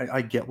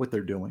 I get what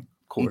they're doing.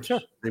 Of course,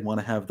 they want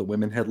to have the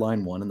women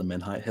headline one and the men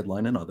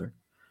headline another.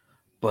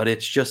 But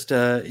it's just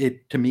to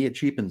me it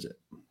cheapens it.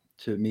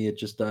 To me, it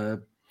just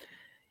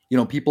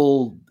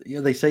people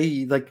they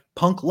say like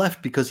Punk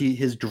left because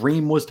his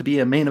dream was to be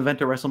a main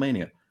event at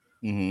WrestleMania.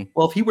 Mm-hmm.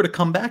 Well, if he were to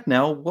come back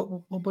now,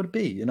 what would it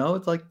be?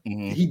 It's like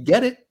he'd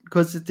get it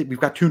because we've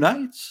got 2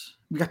 nights,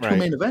 we got 2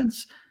 main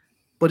events.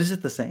 But is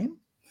it the same?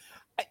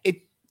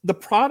 The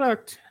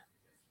product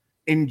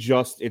in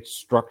just its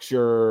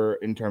structure,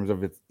 in terms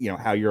of its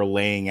how you're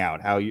laying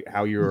out, how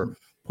you're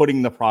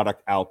putting the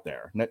product out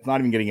there. That's not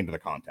even getting into the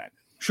content.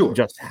 Sure.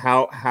 Just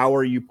how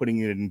are you putting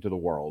it into the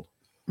world?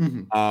 It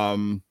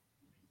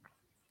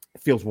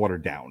feels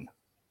watered down.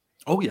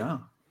 Oh yeah.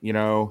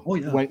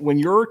 When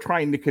you're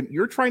trying to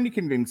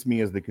convince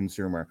me as the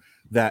consumer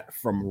that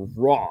from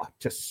Raw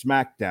to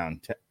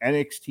SmackDown to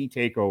NXT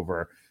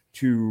TakeOver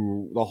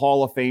to the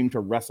Hall of Fame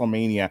to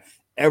WrestleMania,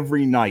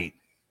 every night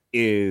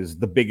is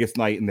the biggest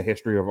night in the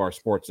history of our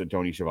sports at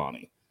Tony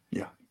Schiavone.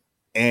 Yeah.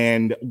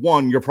 And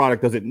your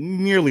product doesn't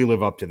nearly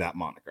live up to that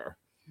moniker.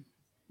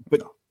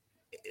 But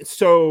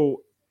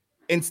so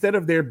instead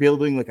of there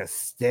building like a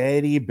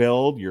steady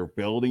build, you're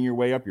building your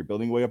way up,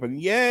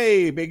 and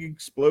yay, big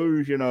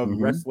explosion of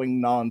wrestling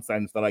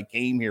nonsense that I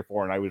came here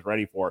for and I was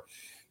ready for.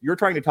 You're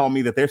trying to tell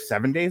me that there's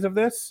 7 days of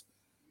this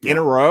in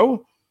a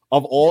row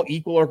of all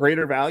equal or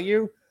greater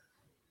value,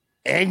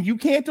 and you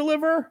can't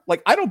deliver?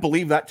 Like, I don't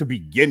believe that to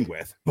begin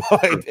with.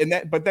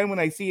 But then when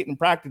I see it in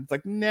practice, it's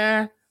like,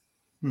 nah,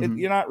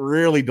 you're not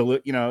really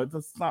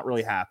it's not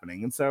really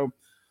happening. And so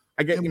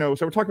I get, so we're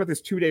talking about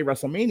this 2-day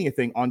WrestleMania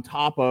thing on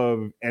top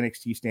of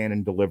NXT Stand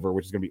and Deliver,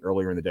 which is going to be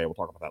earlier in the day. We'll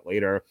talk about that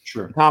later.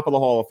 Sure. On top of the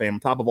Hall of Fame, on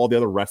top of all the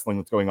other wrestling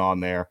that's going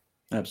on there.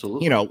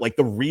 Absolutely. Like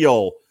the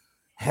real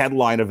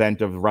headline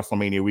event of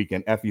WrestleMania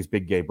weekend, Effie's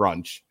Big Gay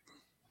Brunch.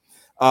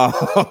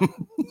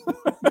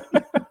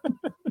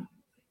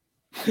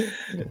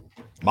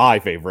 My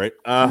favorite.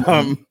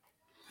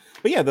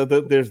 But yeah,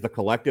 there's the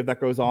collective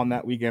that goes on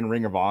that weekend.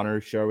 Ring of Honor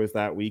show is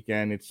that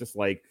weekend. It's just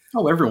like,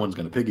 everyone's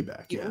going to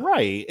piggyback,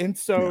 right? And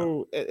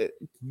so,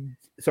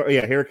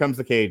 here comes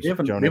the cage. We have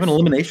an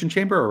elimination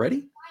chamber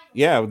already.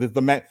 Yeah,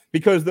 the men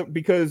because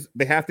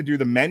they have to do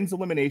the men's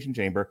elimination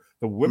chamber,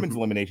 the women's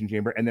elimination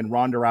chamber, and then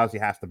Ronda Rousey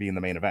has to be in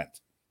the main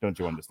event. Don't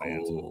you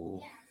understand?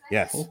 Oh,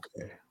 yes.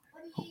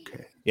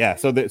 Okay. Yeah.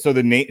 So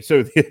the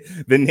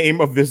name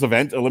of this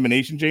event,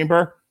 Elimination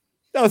Chamber,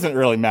 doesn't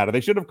really matter. They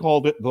should have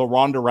called it the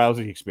Ronda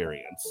Rousey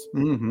Experience.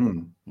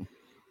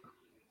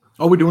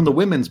 Oh, we're doing the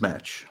women's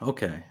match.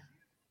 Okay.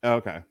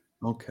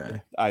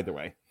 Either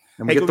way,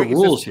 and we get the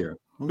rules here.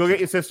 Go get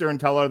your sister and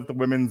tell her that the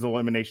women's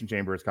elimination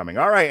chamber is coming.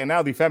 All right, and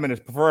now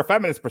for a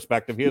feminist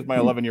perspective, here's my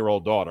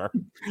 11-year-old daughter.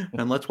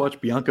 And let's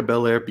watch Bianca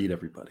Belair beat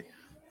everybody.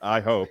 I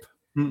hope.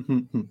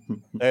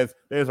 There's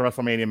a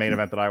WrestleMania main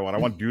event that I want. I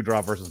want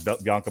Doudrop versus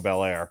Bianca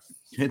Belair.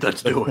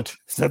 Let's do it.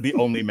 Said the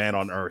only man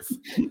on earth.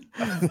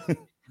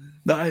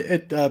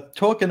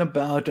 Talking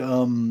about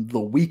the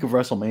week of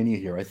WrestleMania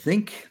here, I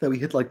think that we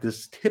hit like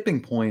this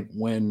tipping point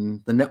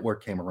when the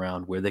network came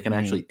around where they can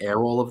actually air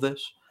all of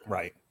this.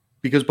 Right.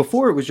 Because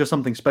before it was just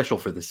something special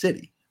for the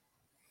city.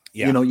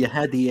 Yeah. You know, you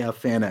had the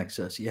fan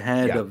access. You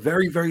had a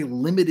very, very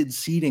limited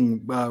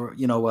seating,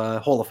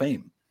 Hall of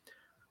Fame.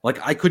 Like,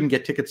 I couldn't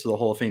get tickets to the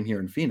Hall of Fame here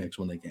in Phoenix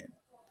when they came,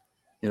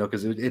 you know,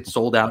 because it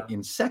sold out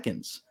in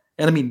seconds.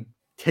 And I mean,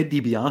 Ted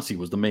DiBiase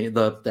was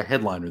the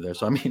headliner there.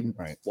 So, I mean,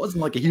 it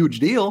wasn't like a huge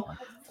deal,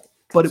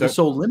 but it was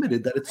so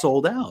limited that it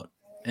sold out.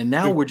 And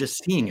now we're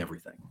just seeing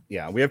everything.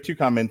 Yeah, we have 2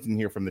 comments in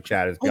here from the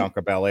chat as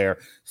Bianca Belair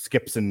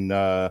skips and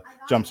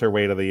jumps her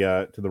way to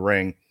the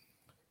ring.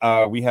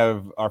 We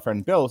have our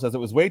friend Bill says it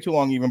was way too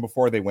long even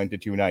before they went to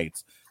 2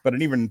 nights, but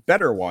an even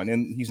better one,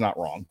 and he's not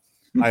wrong.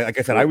 Like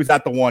I said, I was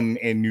at the one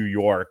in New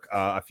York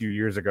a few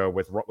years ago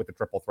with the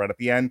triple threat at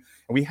the end,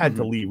 and we had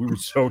to leave. We were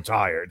so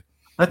tired.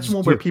 That's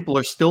one where people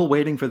are still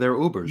waiting for their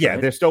Ubers. Yeah,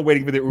 right? They're still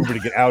waiting for their Uber to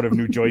get out of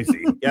New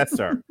Jersey. Yes,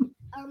 sir.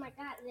 Oh my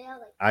God, really?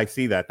 I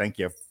see that. Thank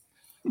you.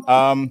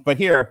 But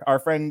here, our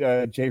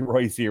friend Jay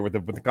Royce here with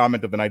the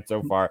comment of the night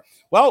so far.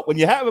 Well, when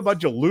you have a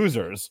bunch of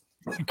losers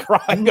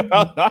crying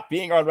about not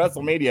being on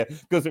WrestleMania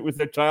because it was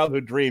their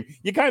childhood dream,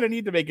 you kind of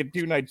need to make it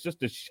 2 nights just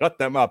to shut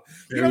them up.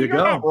 You're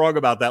not wrong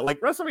about that.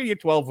 Like, WrestleMania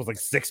 12 was like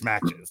 6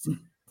 matches.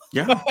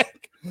 Yeah.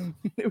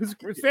 It was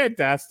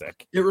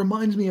fantastic. It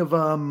reminds me of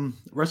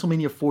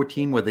WrestleMania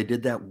 14 where they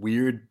did that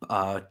weird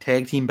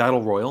tag team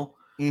battle royal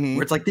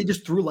where it's like they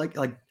just threw like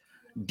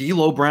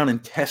D'Lo Brown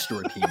and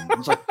Tester a team.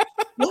 It's like,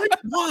 what?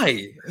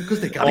 Why? Because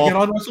they got to get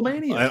on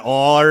WrestleMania. And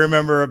all I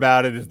remember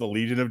about it is the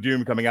Legion of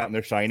Doom coming out in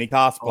their shiny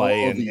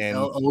cosplay and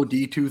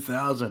LOD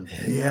 2000.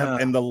 Yeah,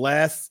 and the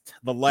last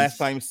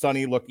time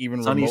Sonny looked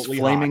even Sonny's remotely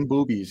flaming hot.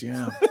 boobies.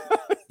 Yeah.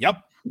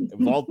 Yep. It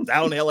was all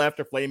downhill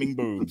after flaming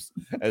boobs,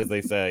 as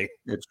they say.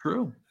 It's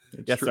true.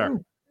 Yes, sir.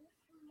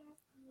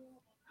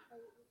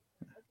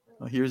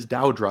 Well, here's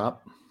Dow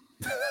Drop.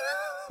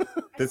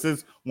 This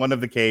is one of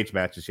the cage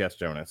matches. Yes,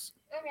 Jonas.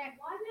 Okay.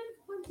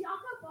 When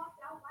Bianca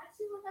walked out, why did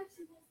she look like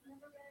she was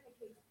never been in a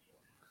cage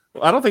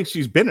before? Well, I don't think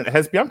she's been in.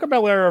 Has Bianca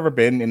Belair ever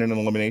been in an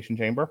elimination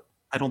chamber?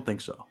 I don't think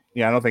so.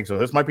 Yeah, I don't think so.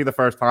 This might be the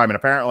first time, and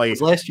apparently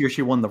last year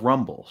she won the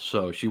Rumble,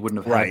 so she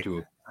wouldn't have had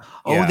to.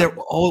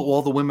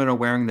 All the women are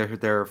wearing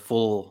their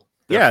full.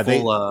 They have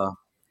to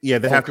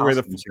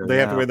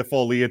wear the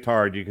full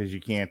leotard because you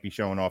can't be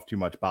showing off too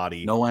much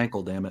body. No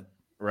ankle, damn it.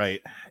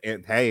 Right.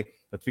 Hey,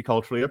 let's be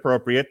culturally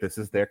appropriate. This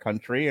is their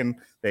country, and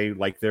they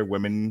like their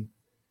women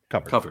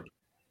covered.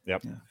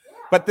 Yep. Yeah.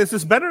 But this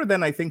is better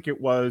than I think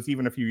it was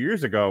even a few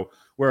years ago,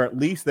 where at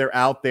least they're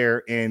out there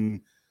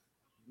in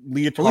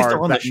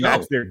leotard that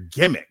match their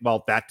gimmick.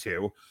 Well, that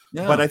too.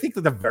 Yeah. But I think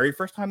that the very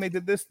first time they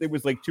did this, there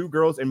was like 2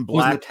 girls in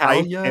black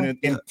tights and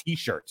in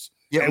t-shirts.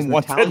 Yeah, and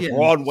one said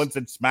Raw and one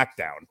said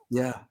SmackDown.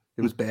 Yeah,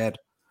 it was bad.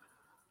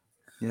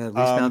 Yeah, at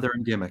least now they're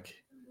in gimmick.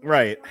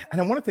 Right. And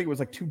I want to think it was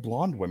like 2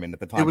 blonde women at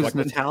the time. It was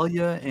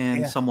Natalia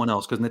and someone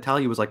else, because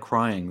Natalia was like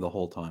crying the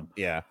whole time.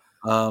 Yeah.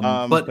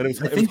 But I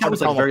think that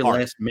was like very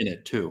last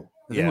minute too.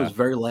 I think it was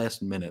very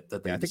last minute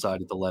that they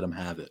decided to let him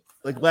have it.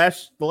 Like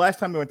the last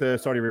time we went to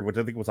Saudi Arabia, which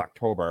I think was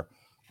October,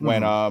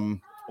 when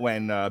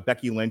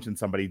Becky Lynch and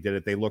somebody did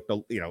it, they looked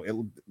it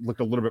looked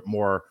a little bit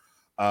more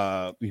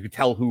you could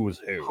tell who was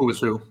who. Who was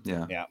who?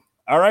 Yeah. Yeah.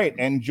 All right.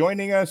 And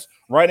joining us,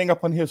 riding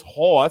up on his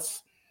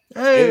horse,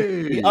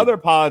 is the other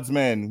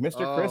podsman,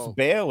 Mr. Chris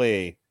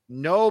Bailey.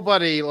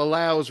 Nobody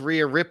allows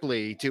Rhea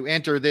Ripley to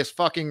enter this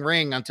fucking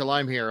ring until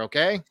I'm here,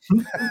 okay?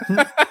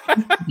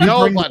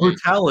 Nobody.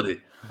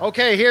 Brutality.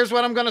 Okay, here's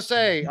what I'm going to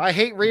say. I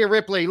hate Rhea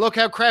Ripley. Look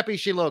how crappy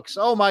she looks.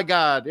 Oh, my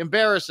God.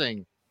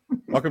 Embarrassing.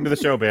 Welcome to the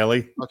show,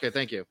 Bailey. Okay,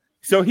 thank you.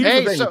 So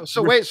wait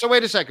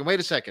a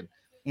second.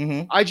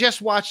 Mm-hmm. I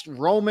just watched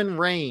Roman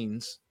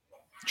Reigns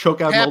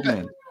choke out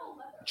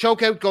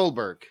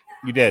Goldberg.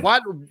 You did.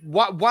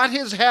 What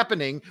is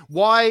happening?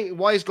 Why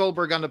is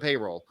Goldberg on the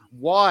payroll?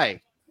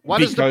 Why?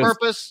 What is the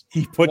purpose?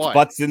 He puts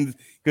butts in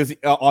because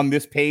on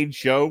this paid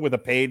show with a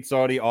paid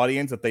Saudi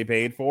audience that they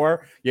paid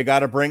for, you got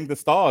to bring the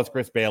stars,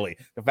 Chris Bailey.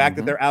 The fact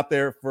that they're out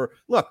there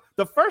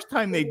the first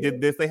time they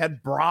did this, they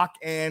had Brock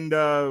and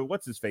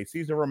what's his face,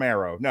 Cesar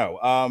Romero.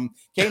 No,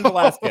 Cain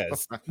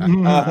Velasquez,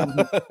 and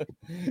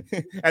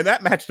that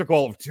match took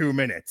all of 2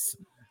 minutes.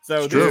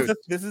 So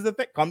this is the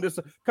thing. Come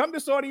to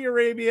Saudi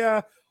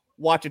Arabia,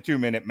 watch a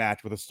 2-minute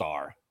match with a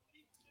star.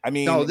 I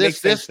mean, no,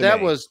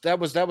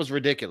 that was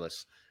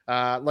ridiculous.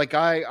 Like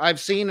I've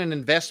seen an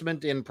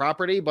investment in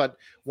property, but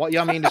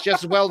it's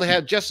just as well to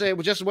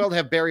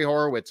have Barry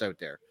Horowitz out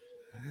there.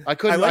 I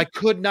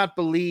could not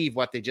believe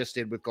what they just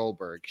did with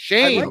Goldberg.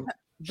 Shame.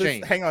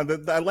 Hang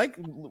on. I like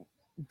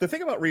the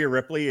thing about Rhea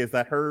Ripley is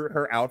that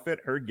her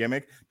outfit, her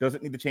gimmick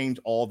doesn't need to change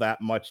all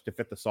that much to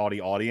fit the Saudi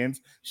audience.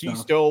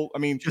 Just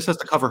has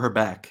to cover her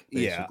back.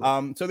 Basically.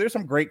 Yeah. So there's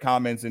some great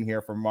comments in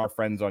here from our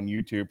friends on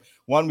YouTube.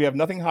 One, we have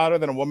nothing hotter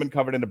than a woman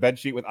covered in a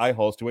bedsheet with eye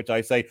holes, to which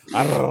I say,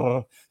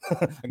 but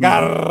you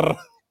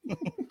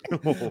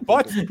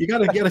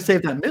gotta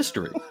save that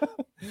mystery.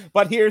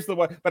 But here's the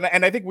one.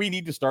 And I think we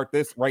need to start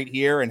this right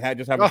here and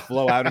just have it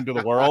flow out into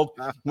the world.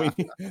 The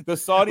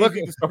Saudis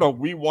need to start a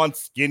 "We Want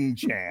Skin"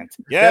 chant.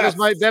 Yeah,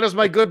 that is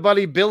my good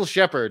buddy Bill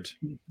Shepard,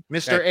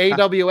 Mr.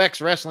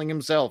 AWX Wrestling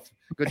himself.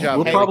 Good job.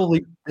 We'll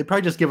Haley. they'd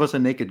probably just give us a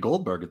naked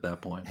Goldberg at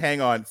that point.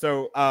 Hang on.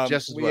 So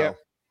Just as we, well.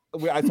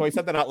 so I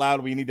said that out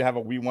loud. We need to have a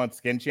 "We Want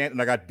Skin" chant,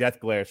 and I got death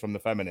glares from the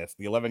feminist,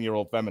 the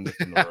 11-year-old feminist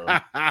in the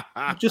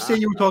room. Just say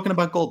you were talking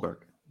about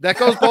Goldberg. That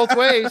goes both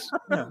ways.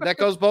 That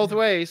goes both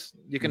ways.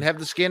 You can have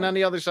the skin on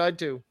the other side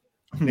too.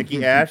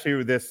 Nikki Ash,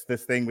 who this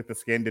thing with the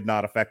skin did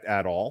not affect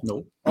at all.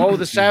 Nope. Oh,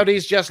 the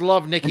Saudis just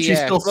love And Nikki she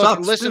Ash. still Look,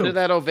 sucks, listen too. to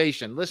that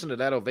ovation. Listen to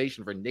that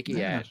ovation for Nikki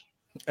Yeah.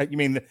 Ash. You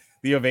mean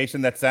the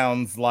ovation that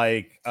sounds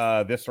like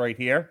this right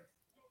here?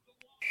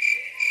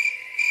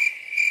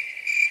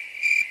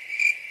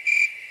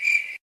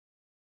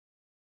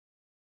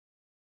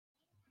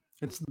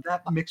 It's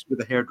that mixed with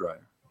a hairdryer.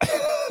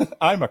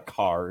 I'm a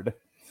card.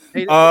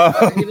 Hey, Uh,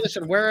 hey,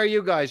 listen, where are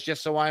you guys?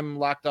 Just so I'm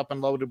locked up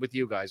and loaded with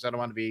you guys. I don't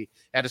want to be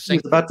at a He's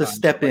sink. about to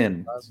step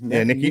in.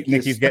 Yeah,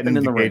 Nikki's getting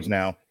in the cage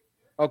now.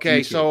 Okay,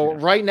 Nikki, so yeah.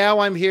 right now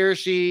I'm here.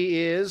 She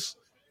is.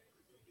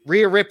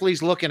 Rhea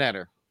Ripley's looking at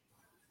her.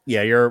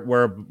 Yeah,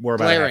 we're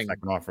about a half Glaring.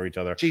 second off for each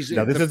other. She's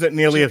No, this isn't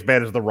nearly as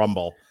bad as the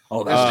Rumble.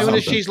 Oh, As that's soon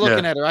as something. she's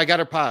looking Yeah. at her, I got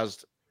her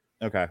paused.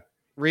 Okay.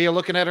 Rhea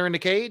looking at her in the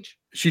cage.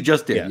 She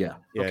just did, yeah.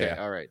 Yeah, Okay,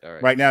 yeah. all right.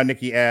 Right now,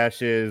 Nikki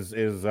Ash is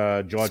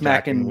jaw jacking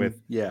Smacking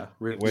with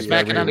with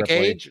Smacking Rhea on the Ripley.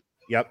 cage.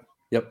 Yep.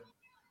 Yep.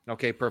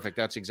 Okay, perfect.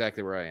 That's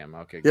exactly where I am.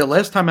 Okay. Yeah,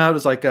 last time out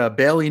is like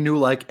Bailey knew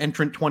like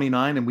entrant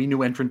 29 and we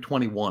knew entrant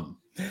 21.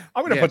 I'm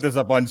going to Yes. put this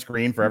up on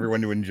screen for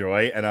everyone to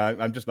enjoy, and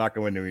I'm just not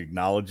going to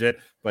acknowledge it,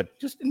 but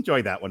just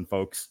enjoy that one,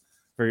 folks,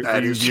 for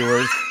you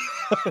viewers.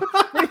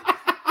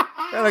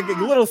 Gotta give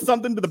a little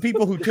something to the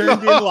people who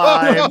tuned in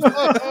live.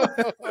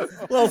 A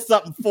little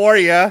something for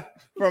you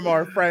from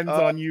our friends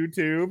on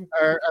YouTube.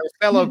 Our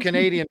fellow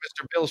Canadian,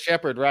 Mr. Bill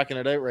Shepard, rocking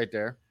it out right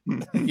there.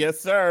 Yes,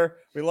 sir.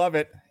 We love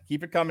it.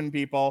 Keep it coming,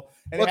 people.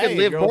 And Look hey, at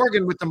Liv go-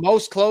 Morgan with the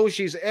most clothes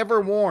she's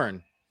ever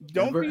worn.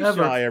 Don't Never, be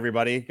ever. shy,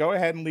 everybody. Go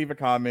ahead and leave a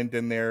comment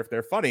in there if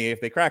they're funny. If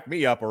they crack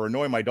me up or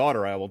annoy my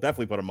daughter, I will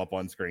definitely put them up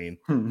on screen.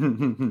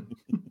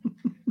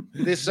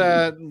 This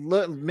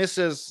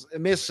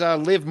Miss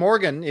Liv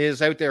Morgan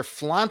is out there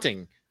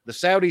flaunting. The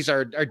Saudis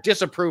are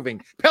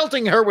disapproving,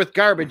 pelting her with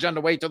garbage on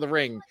the way to the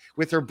ring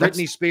with her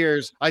Britney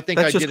Spears. I think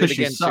I That's just did it because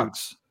she again.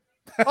 sucks. Suits.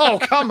 Oh,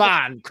 come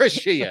on, Chris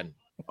Sheehan.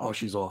 Oh,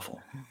 she's awful.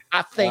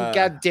 I think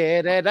I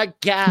did it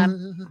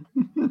again.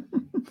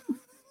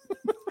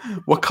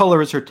 What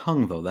color is her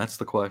tongue, though? That's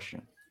the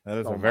question. That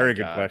is Oh a my very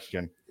good God.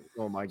 question.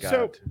 Oh my God.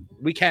 So-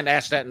 We can't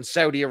ask that in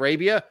Saudi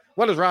Arabia.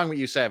 What is wrong with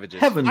you savages?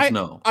 Heavens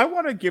no. I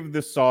want to give the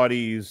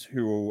Saudis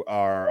who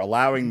are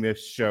allowing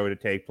this show to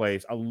take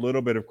place a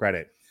little bit of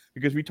credit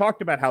because we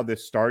talked about how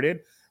this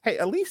started. Hey,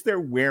 at least they're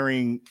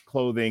wearing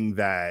clothing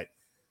that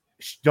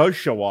does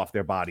show off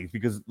their bodies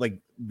because like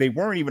they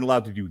weren't even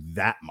allowed to do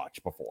that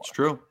much before. It's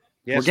true.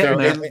 Yes, We're getting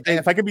so there. And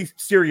if I could be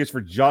serious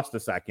for just a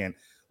second,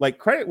 like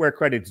credit where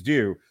credit's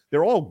due,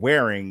 they're all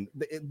wearing,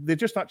 they're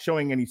just not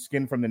showing any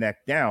skin from the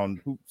neck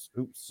down.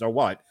 So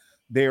what?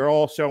 They're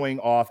all showing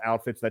off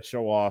outfits that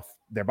show off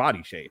their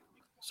body shape,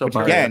 So which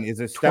by again is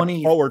a step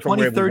forward from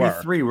where we were.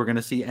 2033, we're going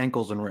to see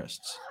ankles and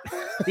wrists.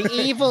 the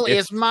evil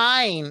is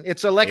mine.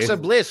 It's Alexa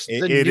Bliss. The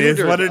It is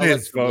neutered what it is,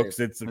 Alexa folks.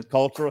 Bliss. It's a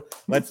cultural.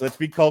 Let's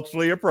be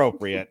culturally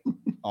appropriate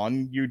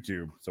on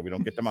YouTube so we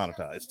don't get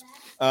demonetized.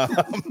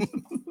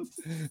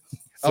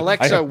 So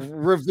Alexa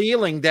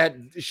revealing that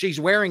she's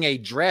wearing a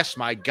dress.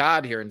 My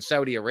God, here in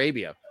Saudi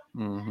Arabia.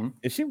 Mm-hmm.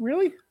 is she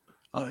really?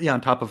 Yeah, on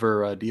top of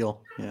her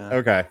deal. Yeah.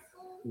 Okay.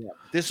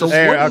 This So is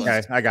There, what is-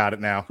 okay, I got it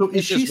now. So is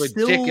this she is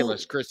still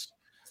ridiculous, Chris.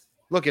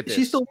 Look at Is this.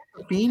 she still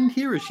a fiend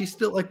here? Is she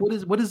still like what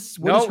is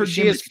No, her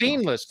she is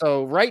gimmick? fiendless.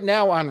 So right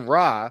now on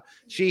Raw,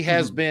 she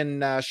has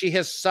she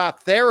has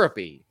sought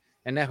therapy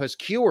and now has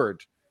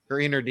cured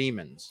her inner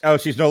demons. Oh,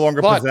 she's no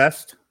longer But-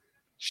 possessed.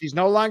 She's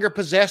no longer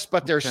possessed,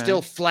 but there's Okay. still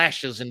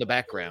flashes in the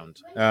background.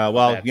 Well,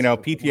 That's- you know,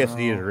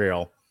 PTSD is Wow.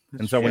 real,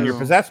 and That's so when you're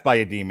true. possessed by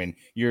a demon,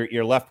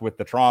 you're left with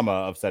the trauma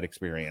of said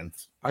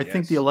experience. I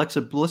think the Yes.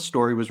 Alexa Bliss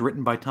story was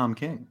written by Tom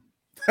King.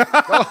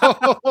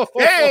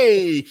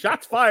 Hey,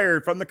 shots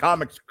fired from the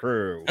comics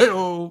crew.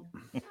 Hey-oh.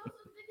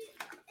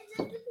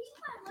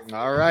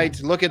 All right,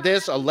 look at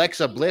this.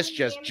 Alexa Bliss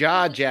just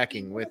jaw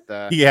jacking with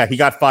Yeah, he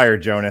got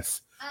fired,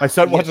 Jonas. My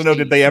son wants to know: Yes,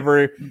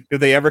 did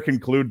they ever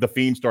conclude the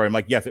Fiend story? I'm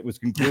like, yes, it was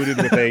concluded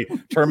with a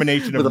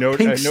termination With of a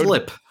pink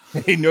slip.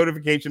 a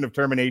notification of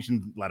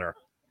termination letter.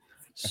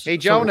 Hey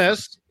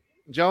Jonas.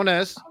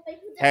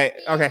 Hey,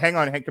 okay, hang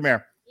on. Hey, come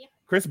here.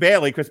 Chris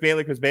Bailey. Do from the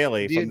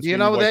you Screaming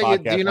know Boy that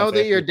podcast do you know wants to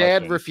that ask your you a dad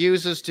question.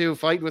 refuses to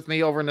fight with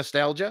me over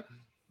nostalgia?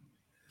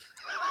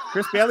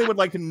 Chris Bailey would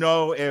like to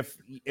know if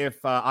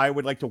I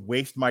would like to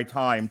waste my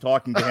time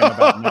talking to him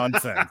about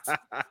nonsense.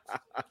 The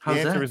How's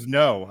answer that? is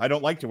no. I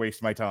don't like to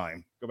waste my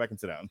time. Go back and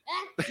sit down.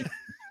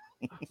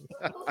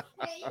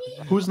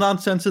 Whose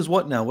nonsense is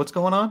what now? What's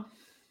going on?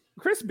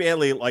 Chris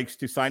Bailey likes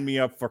to sign me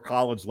up for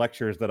college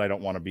lectures that I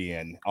don't want to be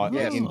in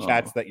Yes.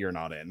 chats that you're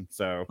not in.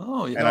 So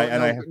Oh, yeah.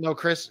 And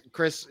Chris,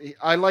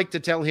 I like to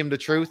tell him the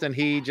truth and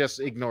he just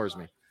ignores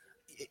me.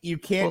 you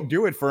can't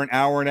do it for an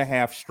hour and a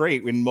half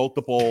straight in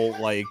multiple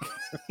like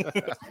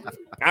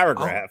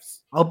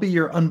paragraphs. I'll be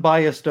your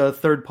unbiased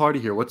third party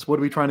here. What are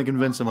we trying to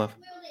convince him of?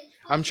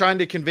 I'm trying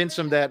to convince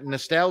him that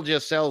nostalgia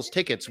sells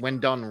tickets when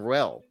done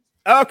well.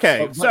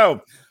 Okay, so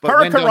But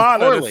when done Hurricane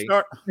to poorly,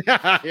 start.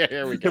 yeah,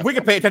 here we go. If we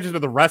can pay attention to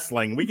the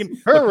wrestling, we can.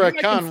 Hurricane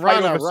we can fight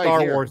Rana over right Star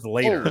here. Wars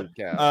later. Holy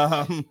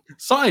cow.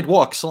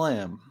 Sidewalk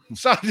slam.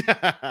 So,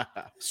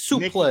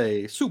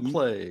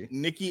 Suplex.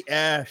 Nikki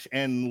Ash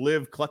and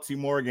Liv Clutzy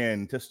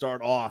Morgan to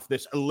start off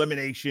this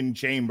Elimination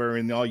Chamber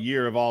in the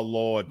year of our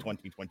Lord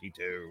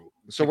 2022.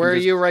 so where are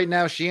you right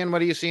now, Sheehan?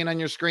 What are you seeing on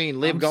your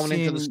screen? Liv going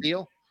into the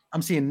steel?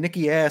 I'm seeing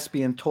Nikki Ash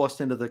being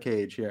tossed into the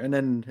cage here. And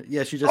then,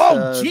 she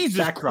just. Jesus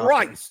backdropped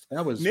Christ. her.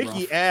 That was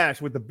Nikki rough.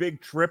 Ash with the big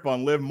trip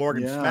on Liv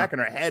Morgan, smacking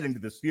her head into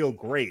the steel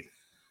grate.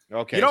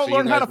 Okay. You don't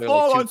learn how to guys are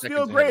fall like 2 on steel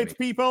seconds ahead of grates,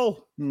 me.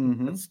 people.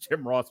 Mhm. That's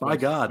Jim Ross. My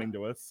God. listening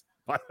to us.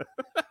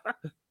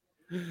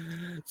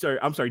 Sorry,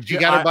 I'm sorry. You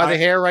got her by the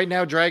hair right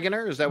now, dragging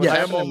her? Is that what Yeah,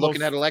 happened? I'm And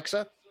looking at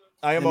Alexa?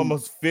 I am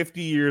almost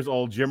 50 years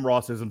old. Jim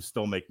Rossism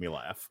still make me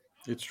laugh.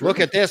 It's true. Look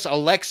at this.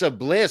 Alexa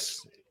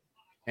Bliss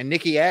and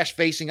Nikki Ash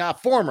facing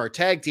off. Former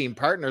tag team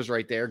partners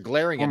right there,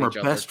 glaring former at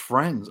each best other.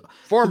 friends.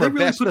 Former Did they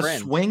really best put a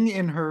friends. swing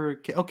in her.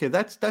 Okay,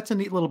 that's a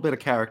neat little bit of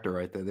character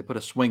right there. They put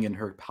a swing in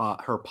her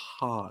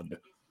pod,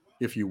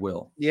 if you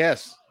will.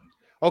 Yes.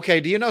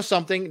 Okay. Do you know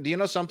something?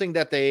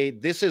 That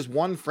this is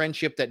one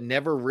friendship that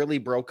never really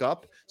broke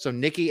up. So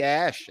Nikki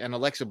Ash and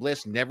Alexa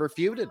Bliss never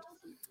feuded.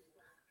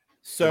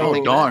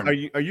 So darn.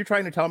 Are you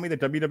trying to tell me that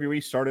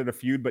WWE started a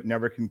feud but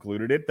never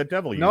concluded it? The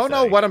devil.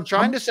 No. What I'm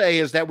trying to say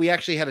is that we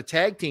actually had a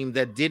tag team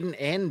that didn't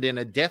end in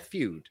a death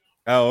feud.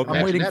 Oh, okay.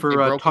 I'm waiting that, they for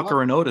broke them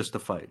Tucker and Otis to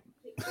fight.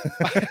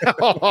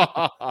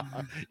 All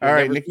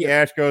right. Nikki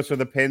Ash goes for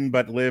the pin,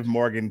 but Liv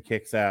Morgan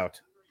kicks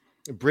out.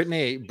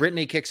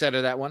 Brittany kicks out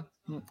of that one.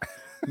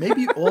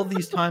 Maybe all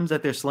these times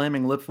that they're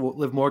slamming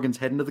Liv Morgan's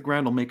head into the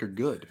ground will make her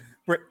good.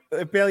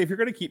 Bailey, if you're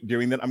going to keep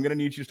doing that, I'm going to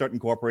need you to start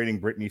incorporating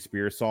Britney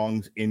Spears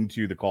songs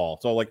into the call.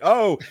 So like,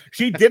 oh,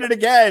 she did it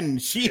again.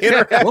 She hit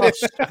her head.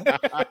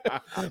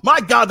 My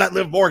God, that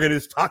Liv Morgan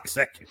is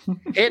toxic.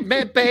 Hit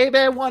me,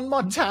 baby, one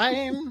more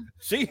time.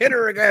 She hit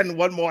her again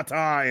one more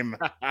time.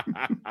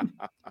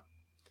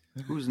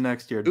 Who's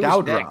next here? Who's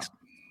Dowdrop.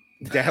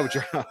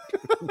 Dowdrop.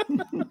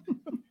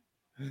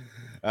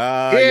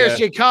 Here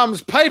she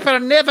comes, Piper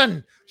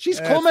Niven. She's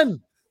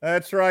coming.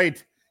 That's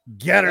right.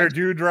 Get her,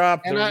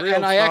 Dewdrop. And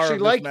I actually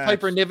like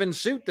Piper Niven's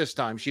suit this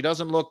time. She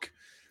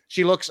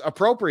looks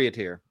appropriate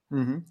here.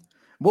 Mm-hmm.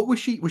 What was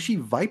she? Was she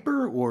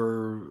Viper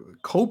or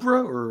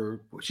Cobra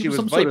or she was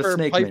some Viper, sort of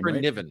snake Piper name,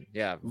 right? Niven.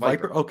 Yeah,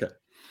 Viper. Okay.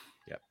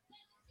 Yep.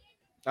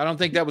 I don't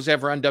think that was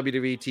ever on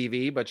WWE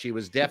TV, but she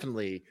was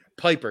definitely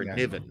Piper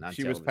Niven.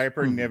 She was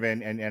Piper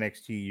Niven and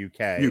NXT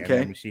UK. And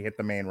then when she hit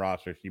the main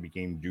roster, she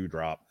became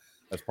Dewdrop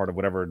as part of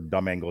whatever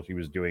dumb angle she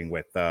was doing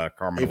with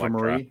Carmen Ava Electra.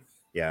 Marie.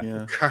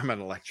 Yeah. Carmen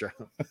Electra.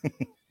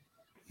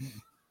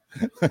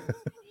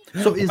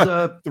 So is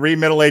 3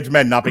 middle-aged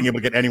men not being able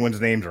to get anyone's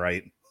names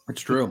right.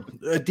 It's true.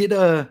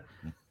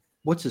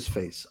 What's his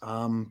face?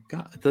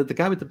 God, the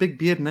guy with the big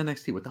beard in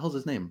NXT. What the hell's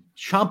his name?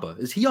 Ciampa.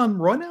 Is he on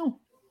Raw now?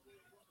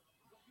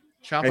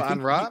 Ciampa on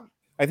Raw?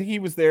 I think he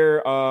was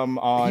there on.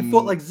 He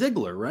fought like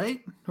Ziggler, right?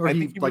 Or I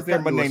think he was there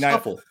got into Monday a night.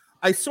 scuffle.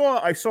 I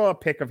saw a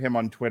pic of him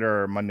on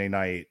Twitter Monday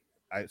night.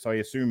 So I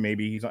assume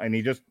maybe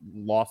he just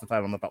lost the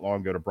title not that long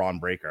ago to Braun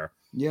Breaker.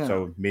 Yeah.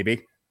 So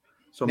maybe.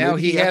 So now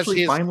maybe he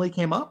actually finally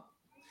came up.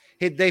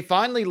 They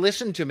finally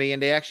listened to me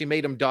and they actually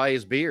made him dye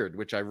his beard,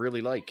 which I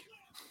really like.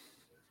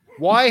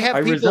 Why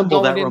have people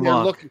going in there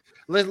looking?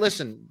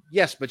 Listen,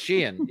 yes, but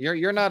Sheehan,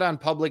 you're not on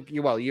public.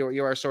 You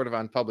are sort of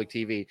on public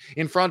TV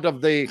in front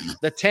of the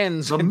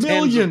tens and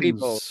tens of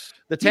people,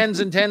 the tens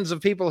and tens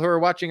of people who are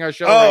watching our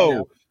show. Right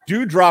now.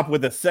 Dewdrop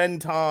with a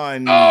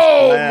senton.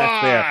 Oh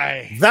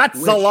my!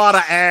 That's a lot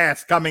of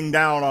ass coming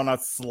down on a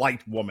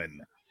slight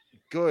woman.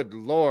 Good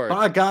Lord!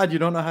 By God, you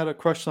don't know how to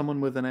crush someone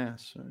with an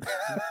ass.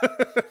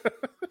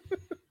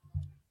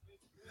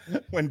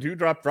 When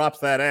Dewdrop drops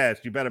that ass,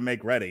 you better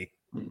make ready.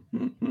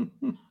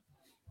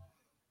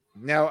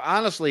 Now,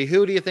 honestly,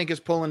 who do you think is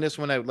pulling this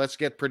one out? Let's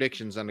get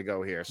predictions on the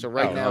go here. So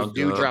right now,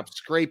 Dewdrop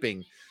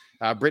scraping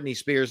Britney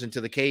Spears into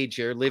the cage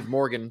here. Liv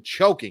Morgan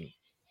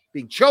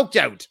being choked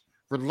out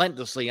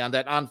relentlessly on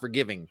that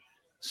unforgiving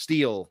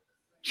steel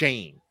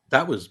chain.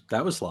 That was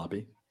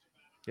sloppy.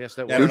 Yes,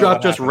 that was.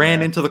 Dewdrop just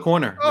ran into the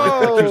corner. Oh,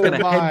 like she was going to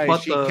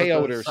headbutt she the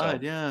KO'd herself.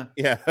 side. Yeah.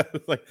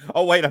 It's like,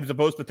 oh wait, I'm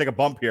supposed to take a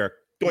bump here.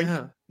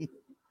 Yeah.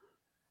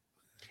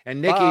 And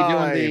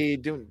Nikki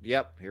doing.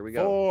 Yep, here we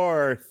go.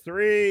 4,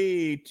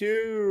 3,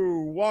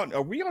 2, 1.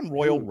 Are we on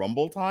Royal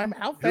Rumble time?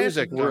 How fast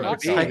Music is it?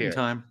 It's Titan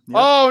time. Yep.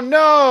 Oh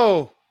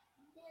no!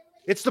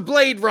 It's the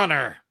Blade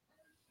Runner.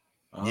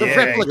 The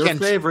replicant. Your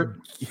favorite.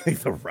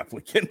 The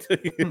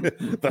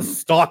replicant. The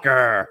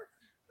stalker.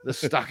 The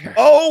stalker.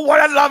 Oh,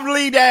 what a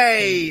lovely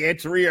day!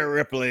 It's Rhea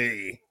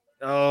Ripley.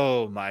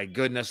 Oh my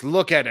goodness!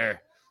 Look at her.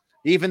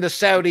 Even the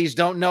Saudis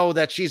don't know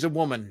that she's a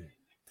woman.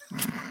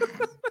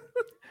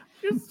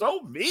 You're so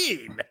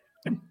mean.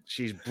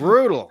 She's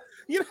brutal.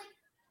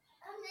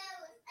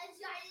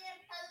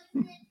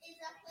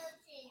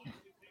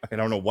 I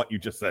don't know what you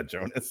just said,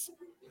 Jonas.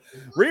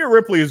 Rhea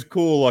Ripley is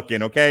cool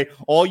looking, okay?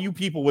 All you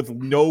people with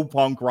no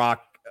punk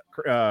rock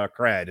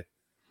cred.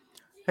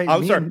 Hey,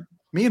 I'm sorry.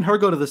 me and her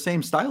go to the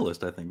same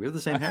stylist. I think we have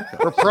the same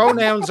haircut. Her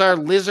pronouns are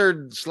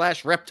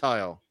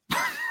lizard/reptile.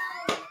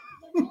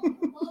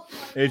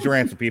 Here's your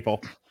answer,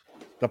 people.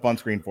 It's up on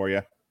screen for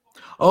you.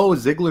 Oh,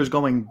 Ziggler's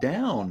going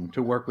down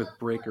to work with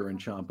Breaker and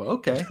Ciampa.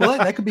 Okay, well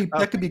that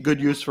could be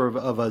good use of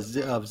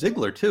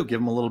Ziggler too.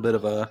 Give him a little bit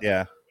of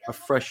a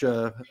fresh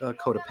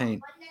coat of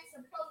paint.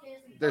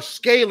 They're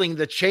scaling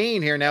the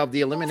chain here now of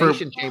the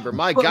Elimination Chamber.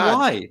 My but God,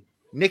 why?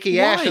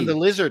 Nikki Ash and the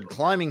Lizard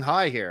climbing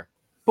high here.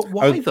 But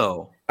why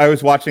though? I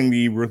was watching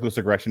the Ruthless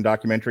Aggression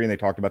documentary, and they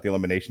talked about the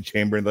Elimination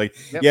Chamber, and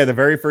the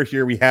very first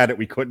year we had it,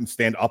 we couldn't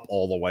stand up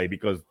all the way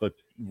because the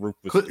roof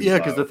was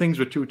because the things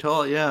were too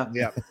tall. Yeah.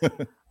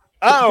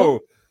 Oh,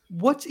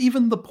 what's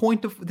even the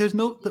point of?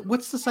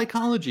 What's the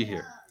psychology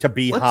here? To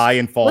be high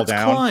and fall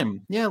down. Let's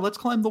climb. Yeah, let's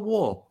climb the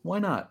wall. Why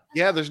not?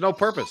 Yeah, there's no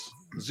purpose.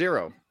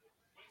 Zero.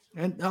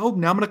 And now I'm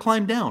going to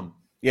climb down.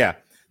 Yeah,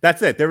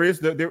 that's it. There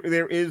is.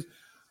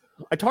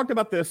 I talked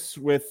about this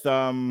with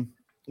the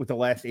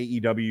last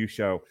AEW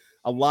show.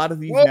 A lot of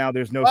these now,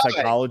 there's no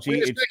psychology.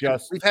 It's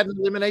just we've had an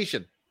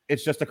elimination.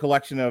 It's just a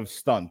collection of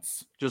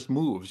stunts, just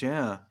moves.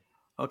 Yeah.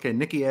 Okay,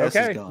 Nikki Ash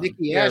is gone.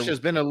 Nikki Ash has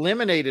been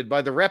eliminated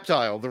by the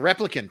reptile, the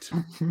replicant.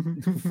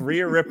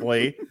 Rhea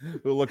Ripley,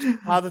 who looks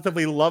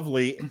positively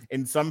lovely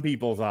in some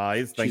people's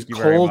eyes. Thank you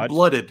very much.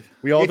 Cold-blooded.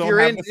 We all don't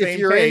have the same If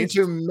you're taste.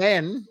 into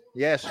men,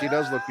 yes, she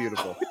does look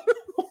beautiful.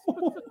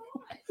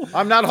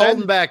 I'm not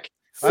holding back.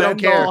 I don't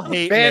care.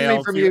 Ban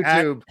me from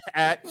YouTube.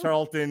 At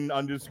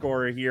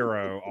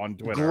Charlton_hero on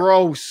Twitter.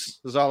 Gross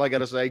is all I got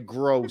to say.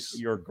 Gross.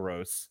 You're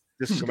gross.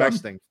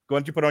 Disgusting. Why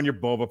don't you put on your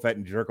Boba Fett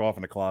and jerk off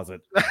in the closet?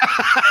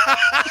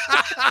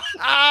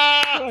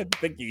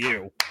 Thank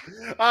you.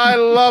 I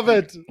love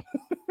it.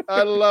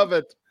 I love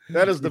it.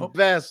 That is the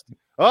best.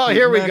 Oh,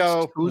 here we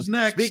go. Who's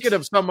next? Speaking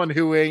of someone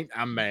who ain't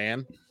a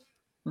man,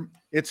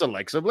 it's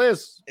Alexa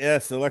Bliss.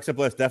 Yes, Alexa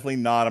Bliss, definitely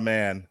not a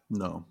man.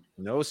 No,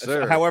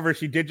 sir. However,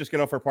 she did just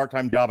get off her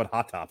part-time job at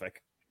Hot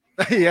Topic.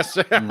 Yes,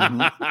 sir.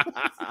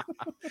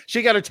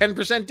 She got a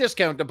 10%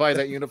 discount to buy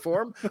that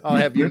uniform. I'll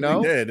have you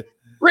know. Did.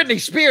 Britney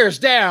Spears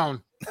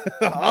down.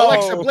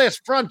 Alexa Bliss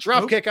front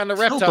drop kick on the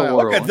reptile.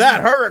 Look at that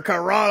hurricane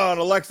on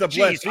Alexa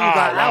Bliss. She's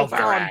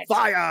on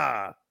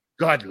fire.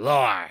 Good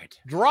Lord.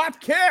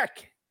 Drop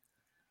kick.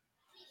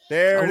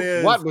 There it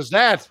is. What was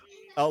that?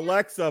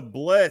 Alexa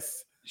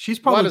Bliss. She's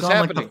probably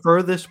gone like the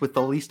furthest with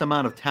the least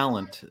amount of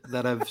talent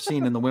that I've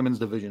seen in the women's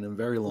division in a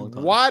very long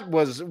time. What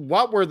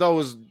were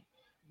those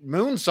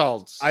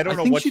moonsaults? I don't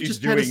know what she's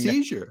just doing. Had a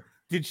seizure.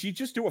 Did she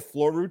just do a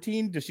floor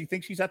routine? Does she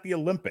think she's at the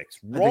Olympics?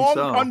 Wrong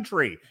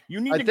country.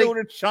 You need to go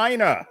to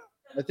China.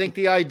 I think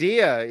the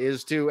idea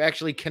is to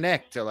actually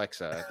connect,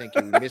 Alexa. I think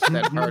you missed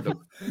that part of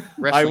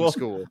wrestling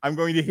school. I'm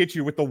going to hit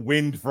you with the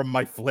wind from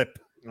my flip.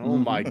 Oh,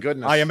 my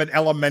goodness. I am an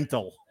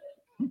elemental.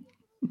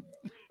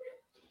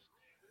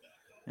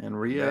 And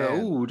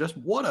Rhea, just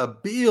what a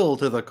Beal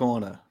to the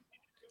corner.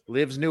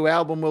 Liv's new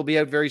album will be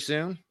out very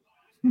soon.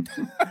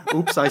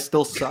 Oops, I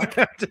still suck.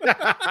 Wait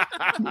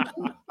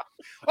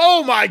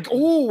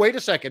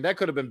a second. That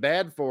could have been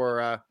bad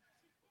for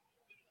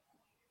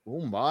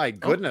oh my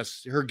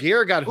goodness. Her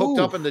gear got hooked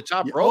up in the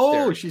top rope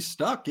there. She's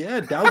stuck.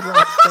 Yeah, Dow got her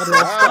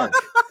all stuck.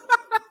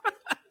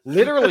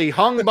 Literally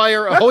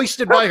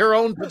hoisted by her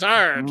own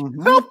petard.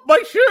 Help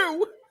my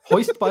shoe.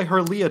 Hoisted by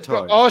her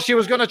leotard. Oh, she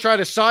was going to try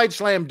to side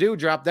slam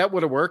Dewdrop. That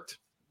would have worked.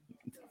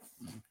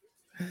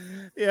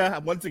 Yeah,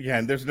 once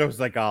again, there's no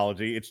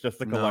psychology. It's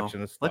just a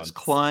collection of stunts. Let's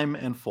climb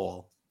and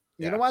fall.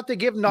 You know what? They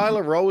give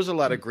Nyla Rose a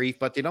lot of grief,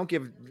 but they don't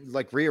give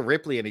like Rhea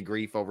Ripley any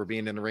grief over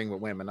being in the ring with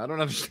women. I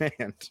don't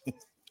understand.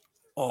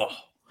 Oh.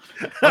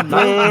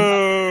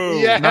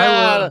 Yeah,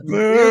 Nyla,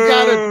 you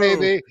got it,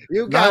 baby.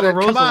 You got it.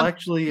 Come on.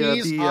 Actually,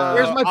 where's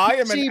my I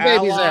am PC an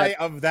babies ally at?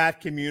 of that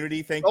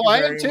community. Thank you I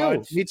very am too.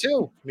 much. Me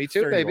too,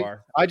 Sure baby. you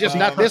are. I just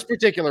not this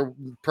particular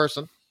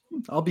person.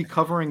 I'll be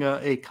covering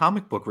a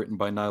comic book written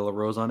by Nyla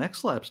Rose on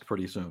X-Lapsed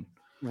pretty soon.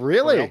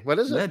 Really? What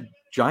is it?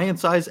 Giant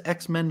size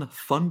X-Men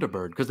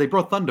Thunderbird, because they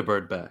brought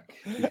Thunderbird back.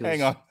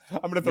 Hang on.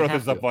 I'm going to throw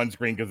this up on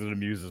screen because it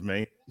amuses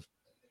me.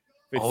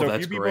 So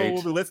that's few people great.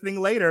 will be listening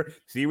later.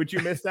 See what you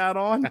missed out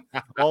on?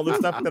 All the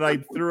stuff that I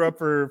threw up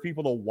for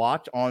people to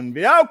watch on.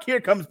 Oh, here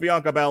comes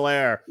Bianca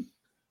Belair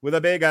with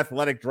a big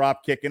athletic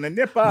drop kick and a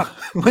nip up.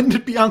 When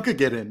did Bianca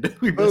get in?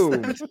 Did we miss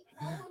that?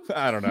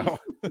 I don't know.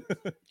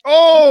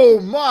 Oh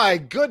my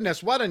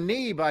goodness! What a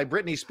knee by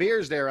Britney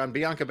Spears there on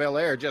Bianca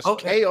Belair. Just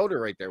KO'd her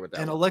right there with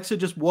that. And Alexa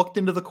just walked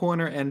into the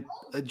corner and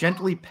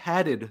gently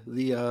patted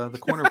the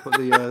corner,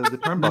 the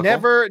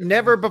turnbuckle.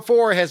 Never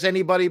before has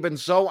anybody been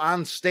so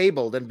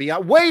unstable than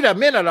Bianca. Wait a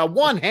minute! A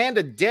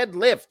one-handed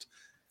deadlift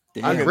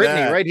on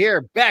Britney right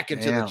here, back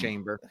into the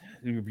chamber.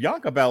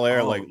 Bianca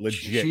Belair, like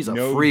legit, she's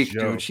a freak,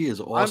 dude. She is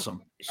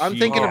awesome. I'm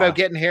thinking about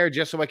getting hair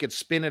just so I could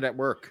spin it at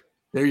work.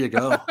 There you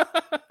go.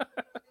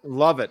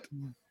 Love it.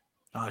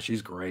 Oh,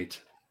 she's great.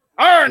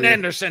 Arn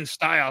Anderson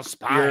style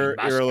spine.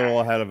 You're a little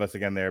ahead of us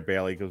again there,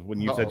 Bailey, because when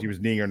you said she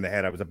was kneeing her in the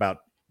head, I was about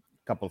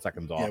couple of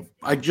seconds off. Yeah,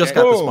 I just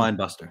got the spine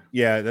buster.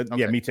 Yeah,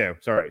 yeah, me too.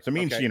 Sorry. So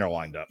me and Sheen are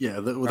lined up. Yeah,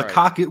 the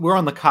cock. We're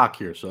on the cock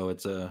here, so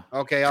it's a.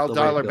 Okay, I'll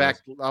dial her back.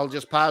 I'll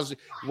just pause.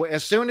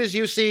 As soon as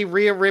you see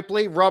Rhea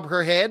Ripley rub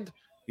her head,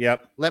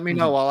 let me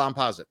know while I'm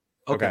pause it.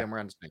 Okay, and we're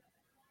on the thing.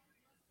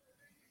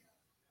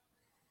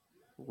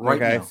 Right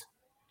now. Okay,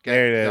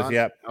 there it is. Done.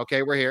 Yep.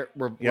 Okay, we're here.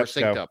 We're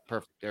synced up.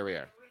 Perfect. There we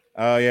are.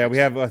 Oh yeah, we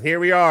have. Here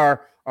we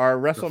are. Our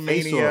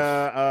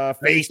WrestleMania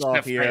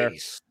face-off here.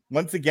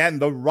 Once again,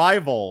 the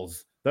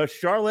rivals, the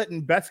Charlotte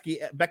and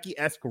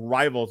Becky-esque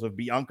rivals of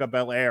Bianca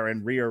Belair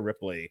and Rhea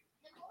Ripley.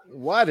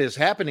 What is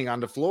happening on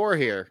the floor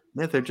here?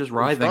 Yeah, they're just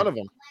writhing. In front of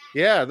them.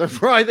 Yeah, they're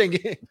writhing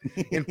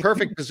in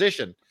perfect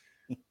position.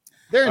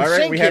 They're in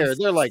sync here.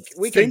 They're like,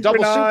 we can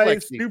double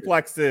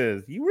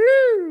suplexes.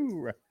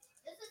 Woo!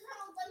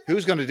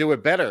 Who's going to do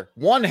it better?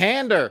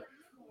 One-hander.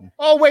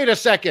 Oh, wait a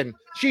second.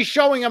 She's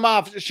showing him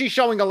off. She's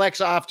showing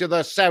Alexa off to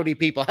the Saudi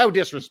people. How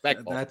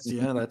disrespectful. That's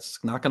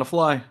not going to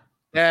fly.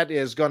 That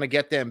is going to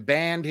get them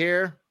banned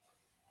here.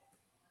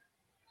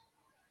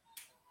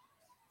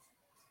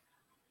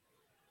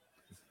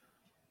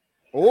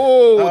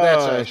 Oh,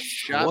 that's a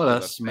shot. What to a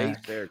the smack.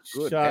 face there.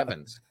 Good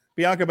heavens.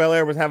 Bianca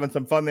Belair was having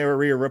some fun there with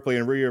Rhea Ripley,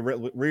 and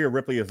Rhea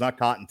Ripley is not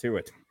caught into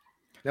it.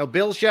 Now,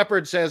 Bill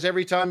Shepard says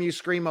every time you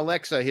scream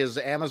Alexa, his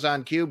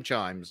Amazon Cube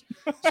chimes.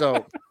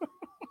 So,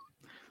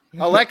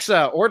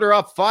 Alexa, order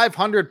up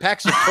 500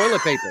 packs of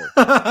toilet paper.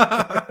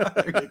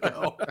 There you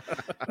go.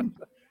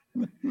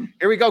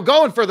 Here we go.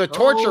 Going for the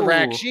torture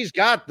rack. She's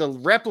got the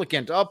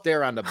replicant up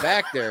there on the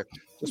back there.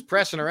 Just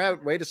pressing her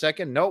out. Wait a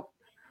second. Nope.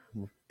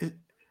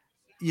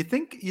 You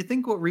think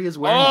what Rhea's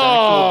wearing is actual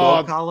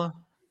dog collar?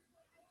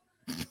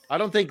 I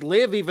don't think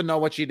Liv even know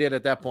what she did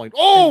at that point.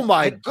 Oh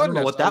my goodness! I don't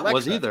know what that Alexa.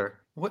 was either.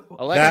 What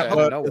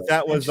Alexa,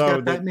 that was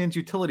Batman's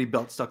utility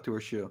belt stuck to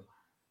her shoe.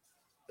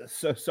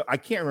 So I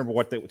can't remember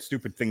what the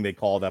stupid thing they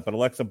call that, but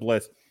Alexa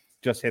Bliss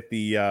just hit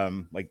the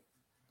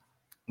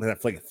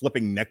that's like a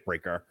flipping neck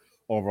breaker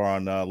over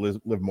on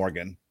Liv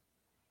Morgan.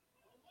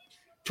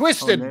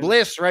 Twisted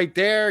Bliss right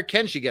there.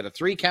 Can she get a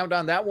 3 count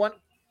on that one?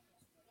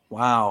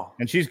 Wow.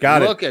 And she's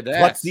got Look it. at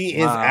that. Klutzy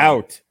is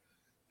out.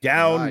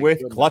 Down My with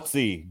goodness.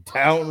 Klutzy.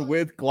 Down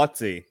with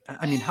Klutzy.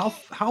 I mean,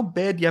 how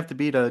bad do you have to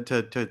be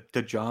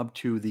to job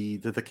to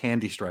the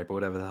candy stripe or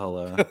whatever the hell?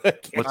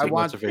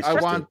 What's her face? I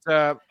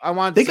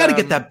want. They got to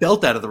get that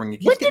belt out of the ring.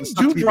 When did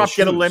Dewdrop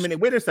get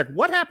eliminated? Wait a second.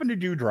 What happened to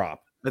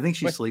Dewdrop? I think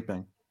she's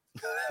sleeping.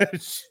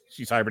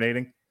 She's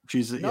hibernating.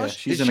 She's in a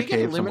she cave get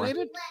eliminated?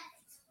 somewhere.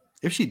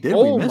 If she did,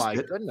 we missed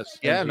it. Goodness.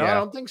 Yeah, no, I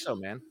don't think so,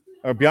 man.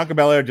 Bianca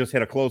Belair just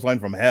hit a clothesline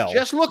from hell.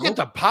 Just look at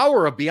the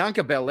power of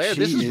Bianca Belair.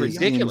 This is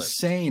ridiculous.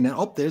 Insane.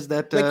 And there's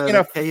that Like in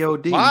a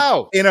KOD.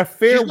 Wow. In a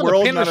fair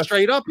world, pin her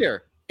straight up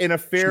here. In a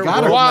fair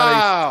got world, her.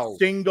 not a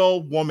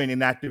single woman in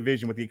that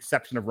division, with the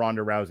exception of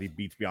Ronda Rousey,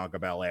 beats Bianca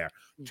Belair.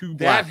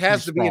 That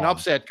has to be an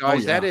upset,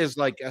 guys. Yeah. That is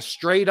like a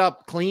straight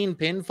up clean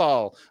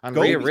pinfall on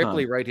Rhea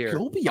Ripley right here.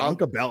 Go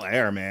Bianca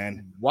Belair,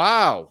 man.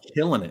 Wow.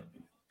 Killing it.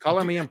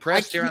 Color me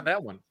impressed here on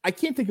that one. I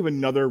can't think of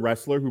another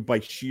wrestler who, by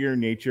sheer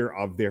nature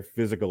of their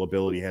physical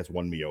ability, has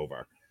won me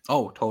over.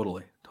 Oh,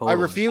 totally. I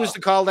refuse to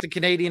call that the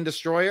Canadian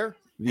Destroyer.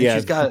 Yeah,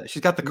 she's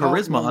got the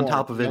charisma on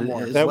top of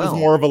it. That was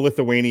more of a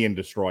Lithuanian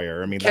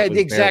destroyer. I mean, that was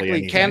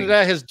exactly.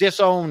 Canada has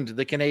disowned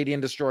the Canadian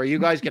Destroyer. You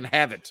guys can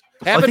have it.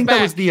 I think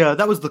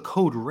that was the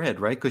code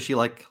red, right? Because she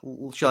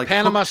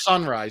Panama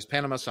Sunrise.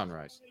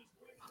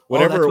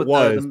 Whatever it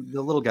was,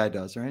 the little guy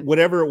does, right?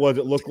 Whatever it was,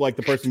 it looked like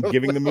the person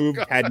giving the move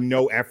had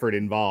no effort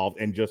involved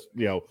and just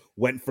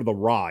went for the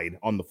ride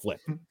on the flip.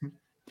 It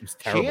was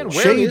terrible.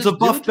 Shades of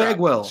Buff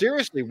Bagwell.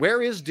 Seriously,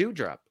 where is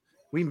Dewdrop?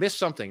 We missed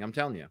something. I'm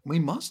telling you. We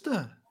must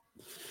have.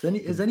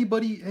 Is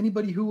anybody in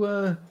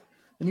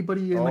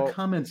the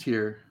comments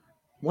here?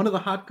 One of the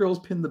hot girls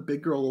pinned the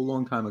big girl a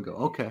long time ago.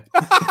 Okay.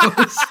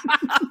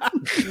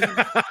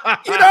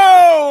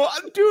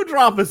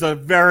 Dewdrop is a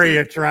very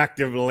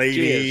attractive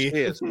lady. She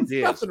is.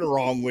 Nothing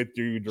wrong with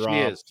Dewdrop. She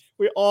is.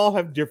 We all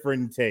have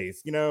different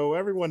tastes.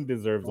 Everyone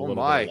deserves a little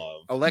bit of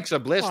love. Alexa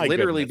Bliss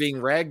literally being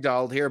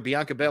ragdolled here.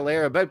 Bianca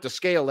Belair about to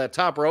scale that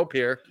top rope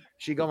here.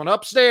 She going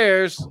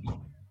upstairs.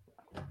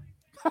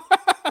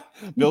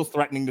 Bill's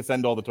threatening to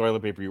send all the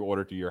toilet paper you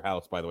order to your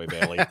house, by the way,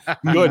 Bailey.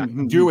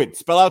 Good. Do it.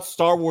 Spell out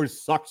Star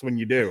Wars sucks when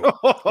you do.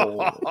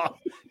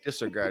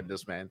 Disregard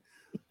this, man.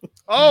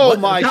 Oh,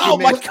 my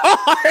God. What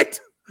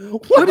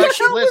the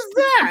hell was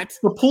that?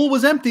 The pool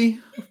was empty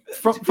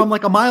from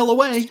like a mile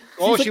away.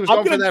 Oh, she was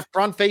going for that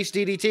front face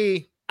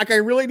DDT. Like, I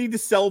really need to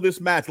sell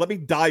this match. Let me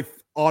die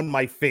on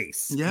my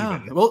face. Yeah.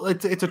 Even. Well,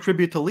 it's a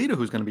tribute to Lita,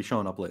 who's going to be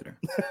showing up later.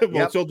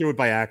 She'll do it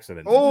by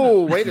accident.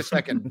 Oh, wait a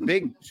second.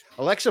 Big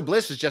Alexa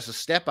Bliss is just a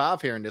step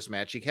off here in this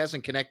match. She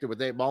hasn't connected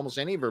with almost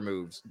any of her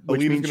moves.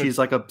 Which means she's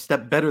like a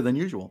step better than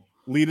usual.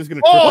 Lita's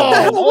going to trip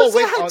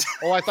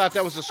I thought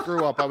that was a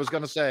screw up. I was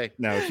going to say.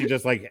 No,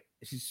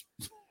 she's.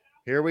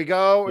 Here we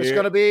go. It's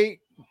going to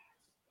be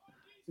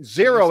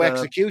zero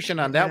execution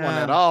on that one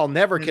at all.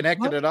 Never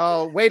connected at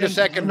all. Wait a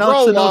second.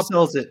 Roll up.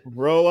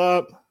 Roll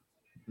up.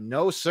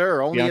 No,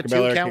 sir. Only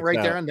Bianca a 2 count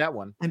right there on that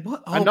one. And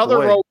another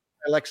roll.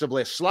 Alexa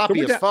Bliss. Sloppy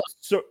we're as down, fuck.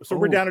 so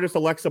we're down to just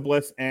Alexa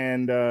Bliss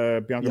and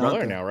Bianca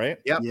Belair now, right?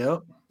 Yep.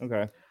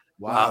 Okay.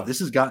 Wow, this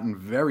has gotten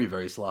very,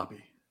 very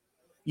sloppy.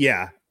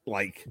 Yeah,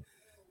 like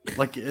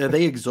are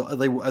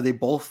they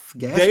both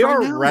gassed they right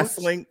are now?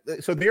 wrestling.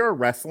 So they are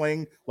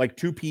wrestling like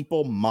two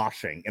people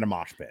moshing in a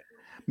mosh pit.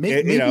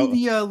 Maybe the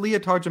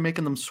leotards are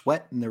making them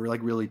sweat and they're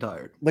like really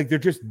tired. Like they're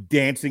just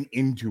dancing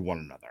into one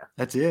another.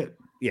 That's it.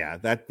 Yeah,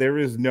 that there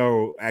is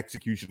no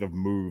execution of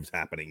moves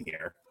happening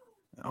here.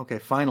 Okay,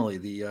 finally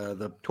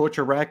the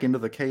torture rack into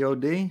the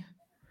KOD.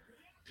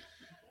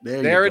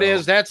 There it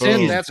is. That's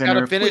Please, it. That's got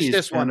to finish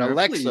this one. Spinner,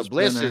 Alexa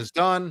Bliss Spinner. is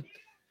done.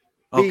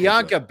 Okay,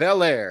 Bianca good.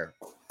 Belair.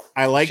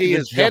 I like She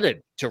is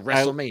headed to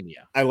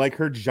WrestleMania. I like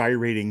her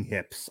gyrating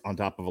hips on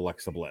top of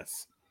Alexa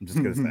Bliss. I'm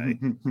just gonna say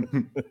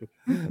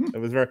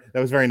that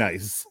was very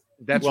nice.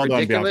 That's well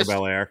ridiculous. done, Bianca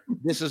Belair.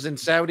 This is in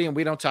Saudi, and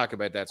we don't talk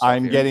about that stuff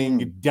I'm here.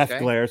 getting death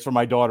glares from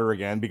my daughter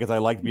again because I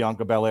like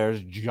Bianca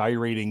Belair's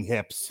gyrating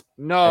hips.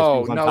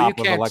 No, you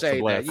can't say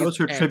Bliss. that. That was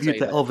her tribute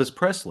to Elvis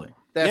Presley.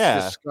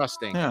 That's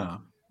disgusting. Yeah,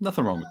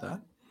 nothing wrong with that.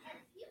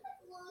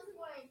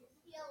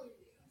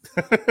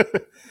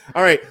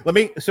 All right,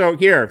 so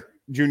here,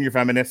 junior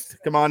feminist,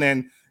 come on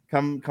in.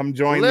 Come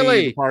join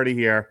the party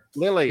here.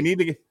 Lily. You need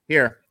to get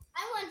here.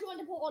 I want to join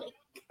the party.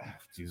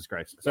 Jesus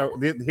Christ. So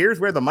here's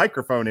where the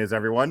microphone is,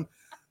 everyone.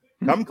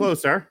 Come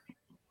closer.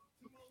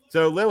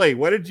 So, Lily,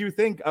 what did you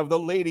think of the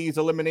ladies'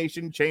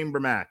 elimination chamber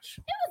match?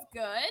 It was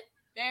good.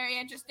 Very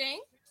interesting.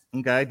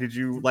 Okay. Did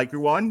you like who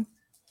won?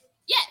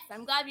 Yes,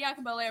 I'm glad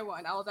Bianca Belair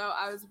won. Although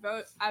I was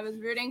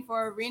rooting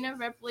for Rhea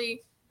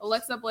Ripley,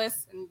 Alexa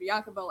Bliss, and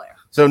Bianca Belair.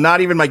 So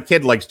not even my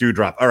kid likes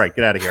Dewdrop. All right,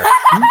 get out of here.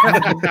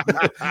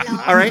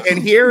 All right, and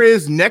here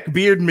is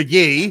Neckbeard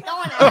McGee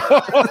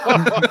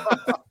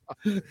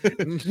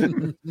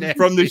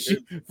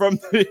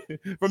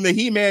from the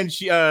He-Man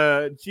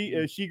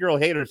She-Girl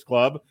Haters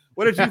Club.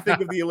 What did you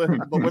think of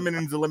the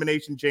women's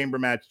elimination chamber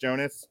match,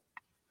 Jonas?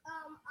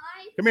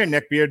 Come here,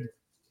 Neckbeard.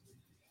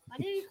 Why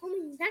did you call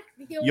me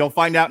Neckbeard? You'll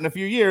find out in a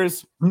few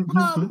years. So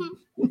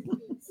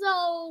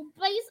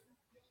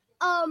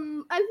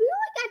I feel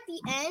like at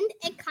the end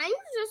it kind of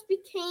just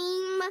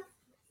became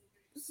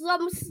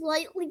some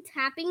slightly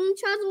tapping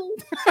each other.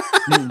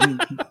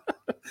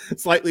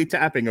 Slightly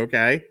tapping,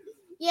 okay.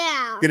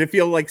 Yeah. Did it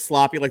feel like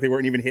sloppy, like they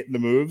weren't even hitting the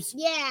moves?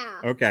 Yeah.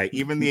 Okay,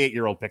 even the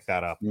 8-year-old picked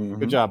that up.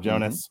 Good job,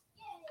 Jonas.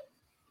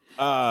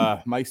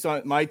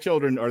 My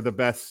children are the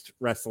best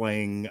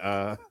wrestling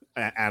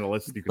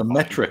analysts you can find.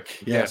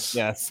 Metric.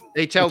 Yes.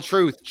 They tell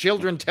truth.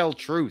 Children tell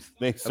truth.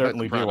 They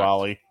certainly do,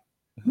 Ollie.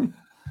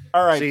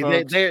 All right, see,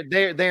 folks.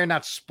 they're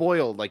not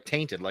spoiled, like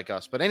tainted like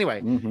us. But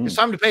anyway, it's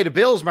time to pay the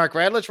bills, Mark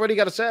Radlich. What do you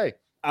got to say?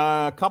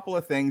 A couple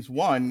of things.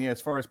 One,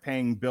 as far as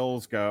paying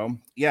bills go,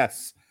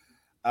 yes.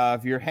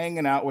 If you're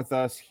hanging out with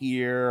us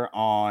here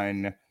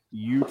on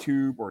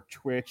YouTube or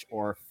Twitch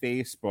or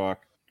Facebook,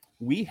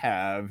 we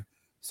have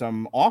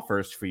some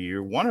offers for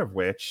you. One of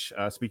which,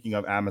 speaking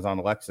of Amazon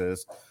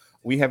Alexas,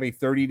 we have a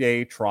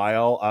 30-day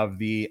trial of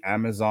the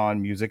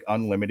Amazon Music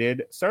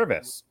Unlimited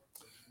service.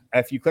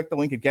 If you click the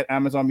link at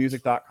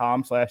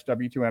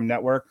getamazonmusic.com/W2M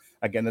network,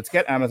 again, that's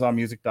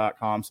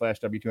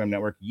getamazonmusic.com/W2M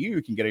network, you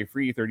can get a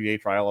free 30-day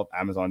trial of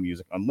Amazon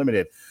Music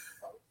Unlimited.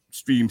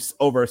 Streams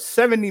over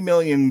 70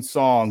 million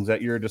songs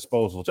at your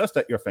disposal, just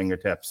at your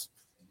fingertips,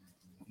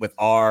 with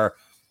the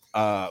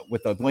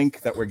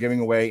link that we're giving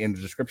away in the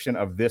description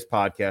of this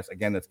podcast.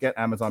 Again, that's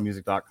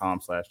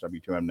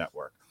getamazonmusic.com/W2M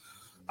network.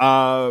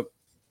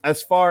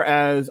 As far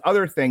as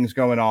other things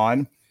going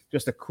on,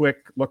 just a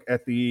quick look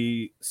at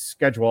the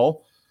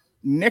schedule.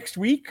 Next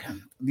week,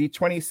 the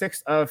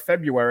 26th of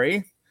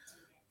February,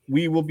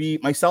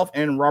 myself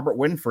and Robert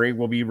Winfrey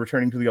will be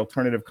returning to the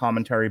alternative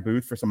commentary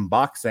booth for some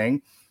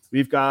boxing.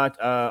 We've got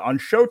on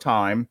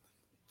Showtime,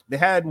 they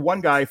had one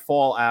guy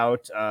fall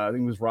out. I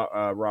think it was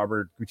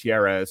Robert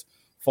Gutierrez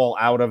fall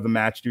out of the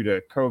match due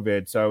to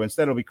COVID. So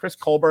instead, it'll be Chris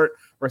Colbert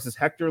versus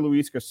Hector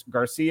Luis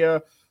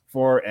Garcia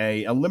for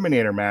a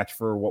eliminator match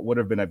for what would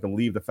have been, I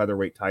believe, the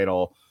featherweight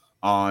title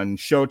on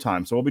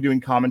Showtime. So we'll be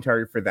doing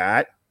commentary for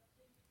that.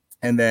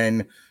 And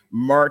then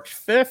March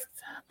 5th,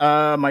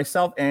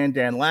 myself and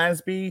Dan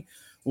Lasby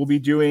will be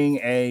doing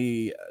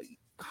a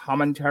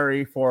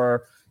commentary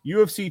for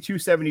UFC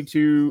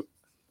 272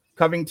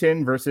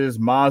 Covington versus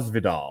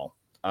Masvidal.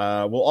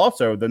 We'll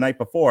also, the night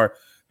before,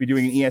 be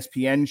doing an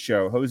ESPN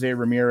show, Jose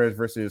Ramirez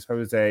versus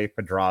Jose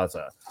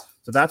Pedraza.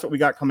 So that's what we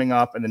got coming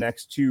up in the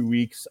next 2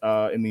 weeks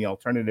in the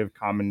alternative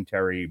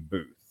commentary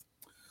booth.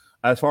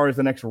 As far as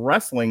the next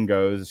wrestling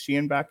goes, is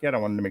Sheehan back yet? I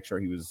wanted to make sure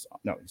he's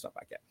not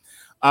back yet.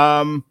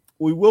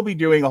 We will be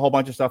doing a whole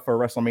bunch of stuff for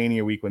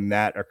WrestleMania week when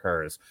that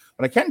occurs.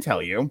 But I can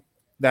tell you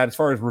that as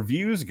far as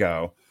reviews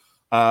go,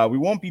 we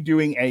won't be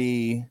doing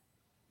a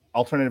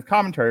alternative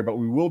commentary, but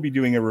we will be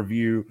doing a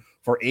review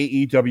for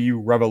AEW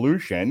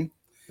Revolution.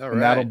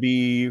 And that'll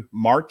be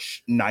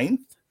March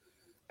 9th.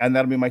 And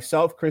that'll be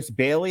myself, Chris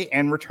Bailey,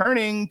 and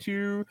returning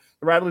to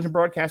the Radiovision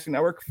Broadcasting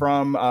Network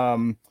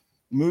from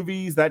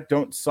movies that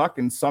don't suck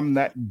and some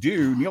that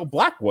do, Neil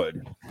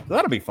Blackwood. So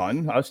that'll be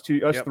fun. Us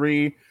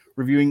three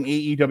reviewing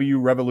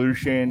AEW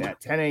Revolution at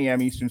 10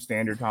 a.m. Eastern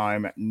Standard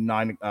Time at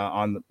 9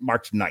 on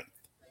March 9th.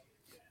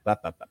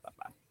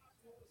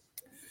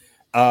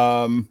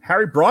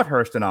 Harry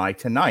Broadhurst and I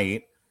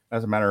tonight,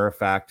 as a matter of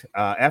fact,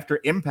 after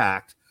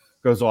Impact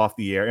goes off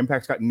the air,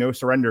 Impact's got No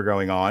Surrender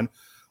going on.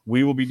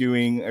 We will be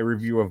doing a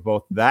review of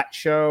both that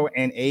show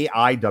and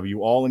AIW,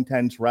 All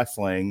Intense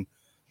Wrestling.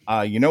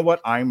 You know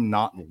what? I'm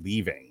not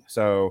leaving.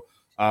 So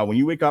when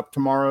you wake up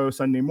tomorrow,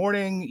 Sunday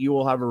morning, you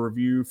will have a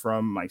review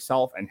from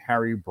myself and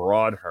Harry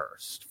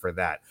Broadhurst for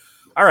that.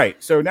 All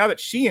right. So now that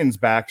Sheehan's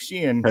back,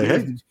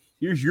 Sheehan,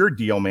 here's your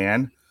deal,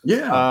 man.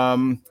 Yeah.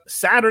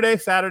 Saturday.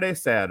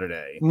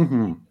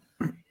 Mm-hmm.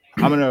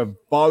 I'm going to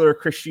bother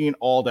Chris Sheehan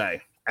all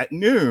day. At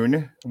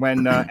noon, when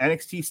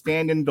NXT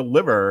Stand and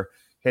Deliver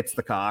hits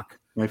the cock.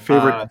 My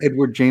favorite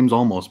Edward James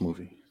Olmos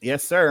movie.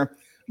 Yes, sir.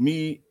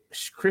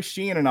 Chris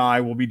Sheehan and I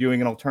will be doing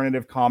an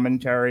alternative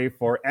commentary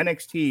for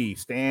NXT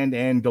Stand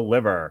and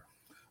Deliver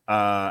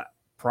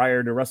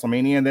prior to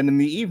WrestleMania. And then in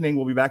the evening,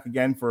 we'll be back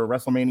again for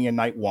WrestleMania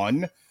Night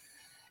 1.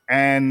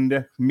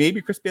 And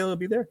maybe Chris Bailey will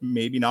be there.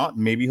 Maybe not.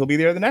 Maybe he'll be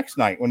there the next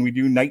night when we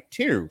do Night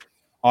 2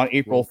 on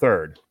April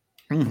 3rd.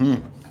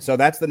 Mm-hmm. So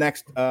that's the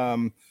next.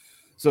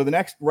 So the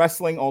next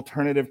wrestling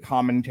alternative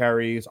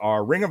commentaries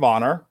are Ring of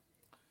Honor.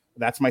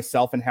 That's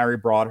myself and Harry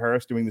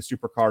Broadhurst doing the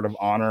Supercard of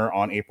Honor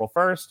on April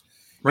 1st.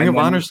 Ring of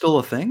Honor still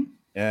a thing?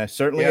 Yeah,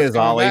 certainly is,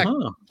 Ollie.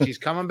 Huh. She's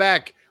coming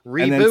back.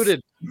 Rebooted.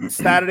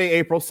 Saturday,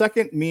 April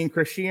 2nd, me and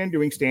Chris Sheehan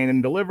doing Stand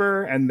and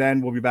Deliver. And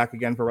then we'll be back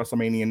again for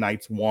WrestleMania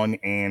Nights 1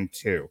 and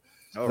 2.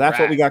 So that's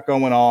what we got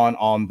going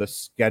on the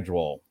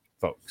schedule,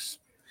 folks.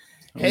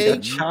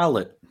 Hey,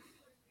 Charlotte.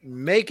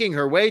 Making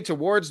her way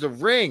towards the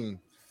ring.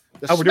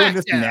 We're doing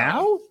this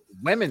now?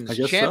 Women's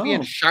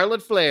champion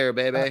Charlotte Flair,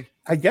 baby.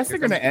 I guess they're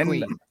going to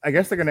end. I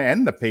guess they're going to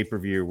end the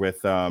pay-per-view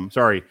with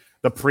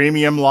the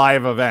premium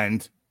live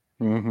event.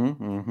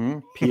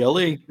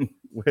 PLE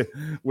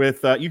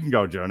with you can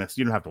go, Jonas.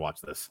 You don't have to watch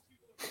this.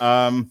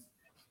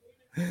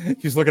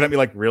 He's looking at me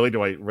like, really?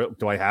 Do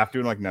I have to?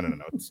 And I'm like,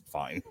 no, it's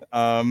fine.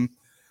 I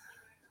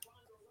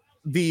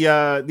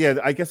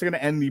guess they're going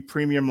to end the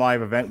premium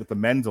live event with the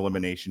men's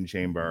elimination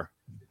chamber.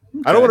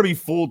 Okay. I don't want to be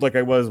fooled like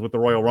I was with the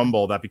Royal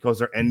Rumble that because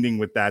they're ending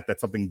with that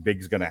something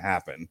big's going to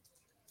happen.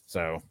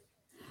 So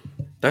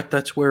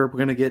that's where we're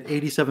going to get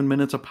 87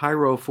 minutes of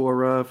pyro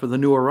for the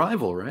new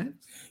arrival, right?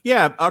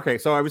 Yeah. Okay.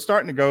 So I was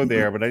starting to go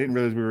there, but I didn't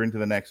realize we were into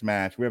the next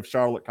match. We have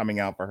Charlotte coming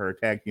out for her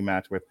tag team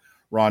match with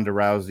Ronda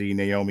Rousey,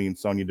 Naomi, and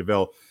Sonya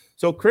Deville.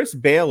 So Chris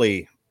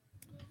Bailey,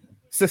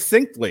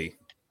 succinctly,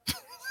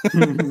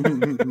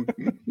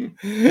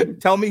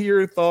 tell me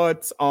your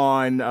thoughts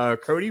on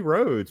Cody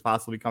Rhodes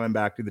possibly coming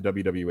back to the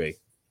WWE.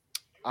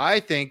 I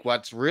think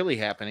what's really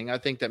happening, I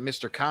think that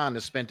Mr. Khan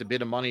has spent a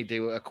bit of money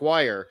to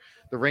acquire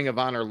the Ring of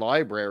Honor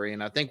library.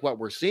 And I think what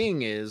we're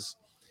seeing is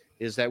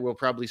that we'll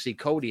probably see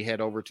Cody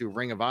head over to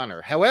Ring of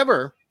Honor.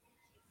 However,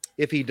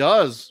 if he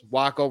does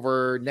walk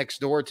over next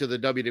door to the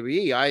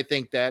WWE, I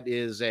think that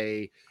is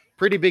a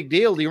pretty big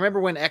deal. Do you remember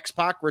when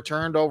X-Pac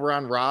returned over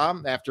on Raw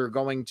after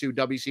going to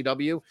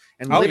WCW?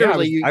 And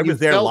literally, I was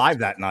there live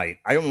that night.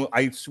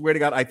 I swear to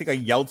God, I think I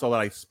yelled so that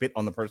I spit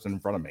on the person in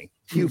front of me.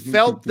 You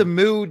felt the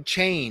mood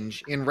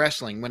change in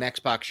wrestling when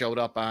X-Pac showed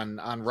up on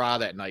Raw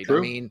that night. True.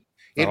 I mean,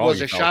 it was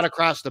a shot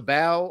across the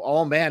bow.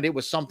 Oh man, it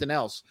was something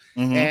else.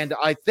 Mm-hmm. And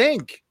I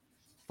think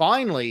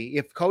finally,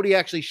 if Cody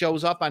actually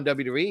shows up on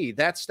WWE,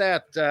 that's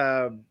that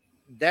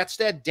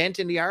dent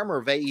in the armor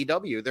of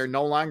AEW. They're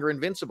no longer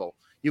invincible.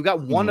 You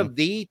got one of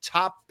the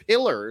top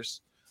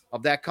pillars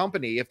of that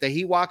company. If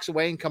he walks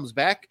away and comes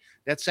back,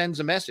 that sends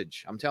a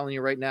message. I'm telling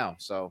you right now.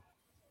 So,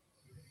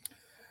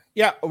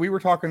 yeah, we were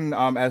talking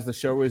as the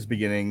show is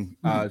beginning.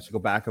 To go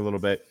back a little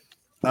bit,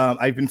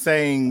 I've been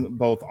saying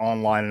both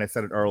online and I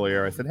said it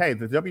earlier. I said, hey,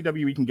 the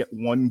WWE can get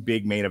one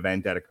big main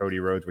event out of Cody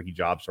Rhodes where he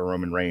jobs for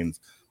Roman Reigns.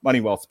 Money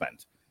well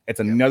spent.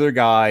 It's another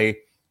guy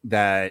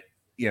that.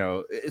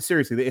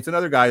 Seriously, it's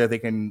another guy that they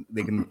can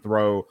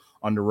throw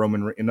under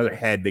another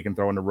head they can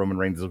throw under Roman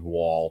Reigns'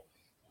 wall.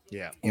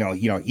 Yeah.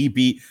 He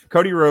beat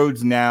Cody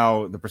Rhodes.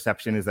 Now the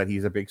perception is that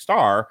he's a big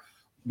star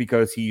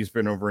because he's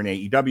been over in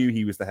AEW.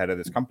 He was the head of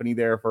this company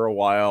there for a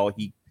while.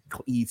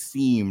 He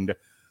seemed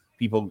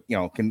people,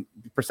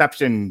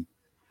 perception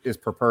is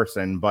per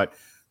person, but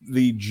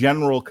the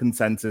general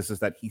consensus is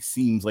that he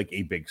seems like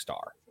a big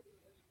star.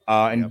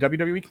 And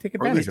WWE can take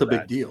advantage of that. Or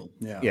at least a big deal.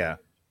 Yeah.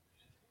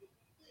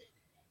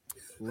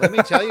 Let me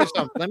tell you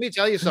something. Let me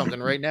tell you something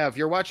right now. If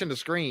you're watching the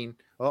screen,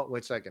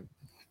 wait a second.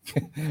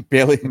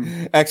 Bailey,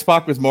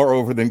 X-Pac was more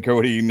over than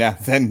Cody now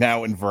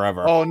and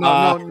forever. Oh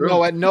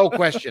no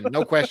question,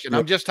 no question.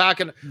 I'm just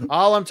talking.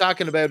 All I'm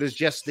talking about is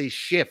just the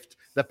shift,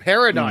 the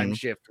paradigm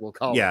shift. We'll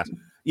call it.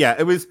 Yeah.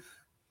 It was.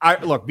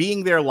 Look,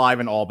 being there live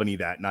in Albany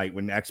that night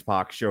when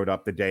X-Pac showed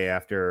up the day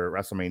after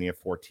WrestleMania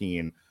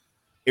 14,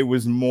 it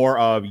was more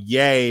of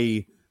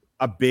yay,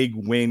 a big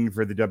win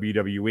for the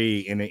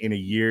WWE in a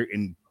year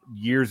in.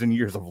 Years and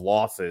years of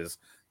losses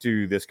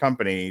to this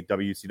company,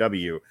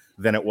 WCW,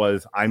 than it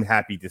was I'm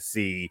happy to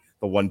see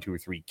the 1, 2,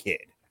 3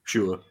 kid.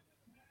 Sure.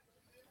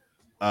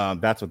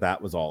 That's what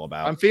that was all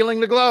about. I'm feeling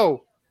the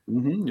glow.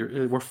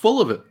 We're full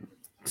of it.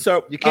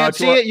 So You can't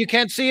see it. You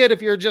can't see it if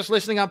you're just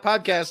listening on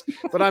podcast,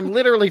 but I'm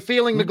literally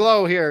feeling the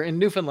glow here in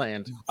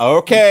Newfoundland.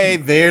 Okay,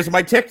 there's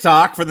my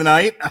TikTok for the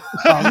night.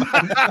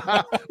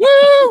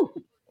 Woo!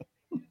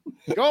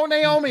 Go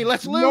Naomi,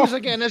 let's lose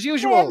again as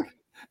usual.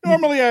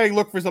 Normally I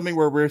look for something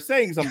where we're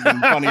saying something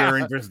funny or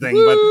interesting,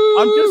 but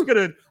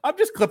I'm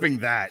just clipping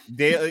that.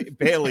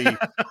 Bailey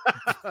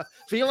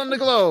feeling the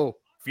glow.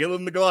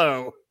 Feeling the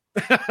glow.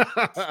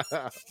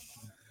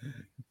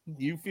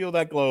 You feel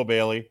that glow,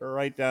 Bailey,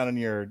 right down in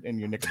your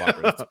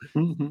knickerbockers.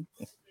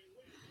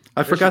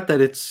 I forgot that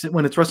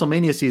when it's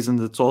WrestleMania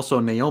season, it's also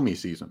Naomi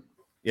season.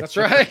 That's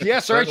right.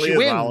 Yes, right. She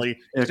wins. Yeah,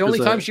 it's the only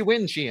time she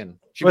wins, Sheehan.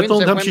 It's the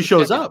only time she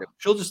shows up.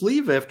 She'll just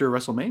leave after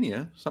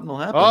WrestleMania. Something will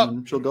happen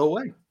and she'll go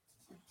away.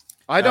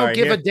 I don't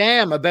give a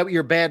damn about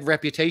your bad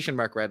reputation,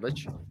 Mark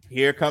Redledge.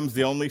 Here comes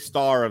the only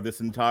star of this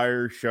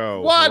entire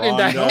show. What in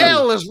the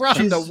hell is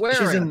Ronda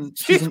wearing?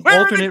 She's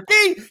wearing a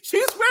gi.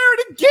 She's wearing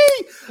a gi.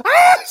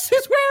 Ah,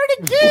 she's wearing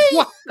a gi.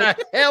 What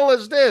the hell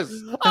is this?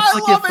 I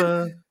love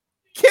it.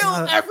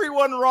 Kill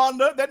everyone,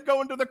 Ronda, then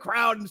go into the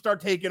crowd and start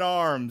taking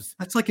arms.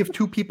 That's like if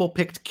two people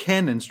picked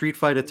Ken in Street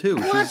Fighter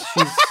 2.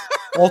 She's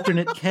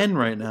alternate Ken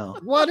right now.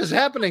 What is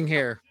happening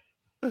here?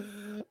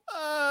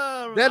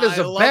 That is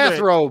a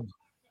bathrobe.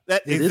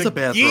 That is a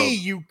bathrobe.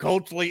 You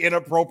culturally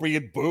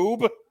inappropriate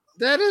boob.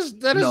 That is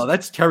no,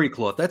 that's terry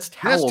cloth. That's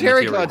towel. That's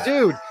terry cloth,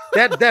 dude.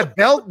 That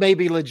belt may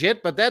be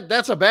legit, but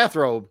that's a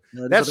bathrobe.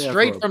 That's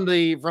straight from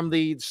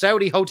the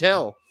Saudi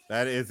hotel.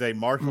 That is a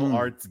martial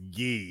arts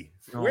gi.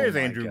 Where's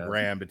Andrew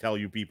Graham to tell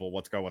you people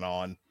what's going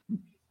on?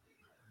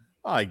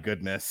 My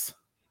goodness.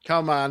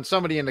 Come on,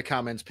 somebody in the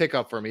comments, pick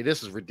up for me.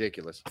 This is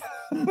ridiculous.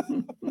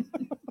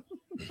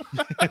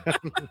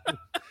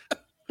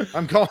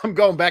 I'm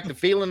going back to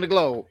feeling the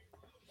glow.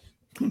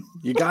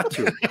 You got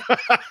to.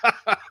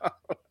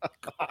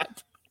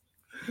 God.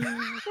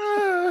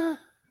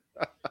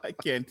 I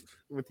can't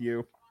with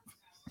you.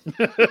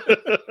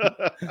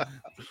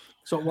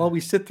 So while we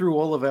sit through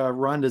all of our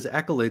Ronda's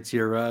accolades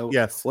here,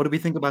 yes, what do we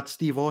think about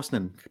Steve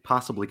Austin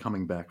possibly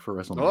coming back for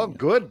WrestleMania? Oh,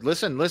 good.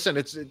 Listen.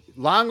 It's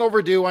long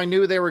overdue. I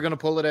knew they were going to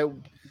pull it out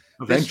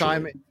this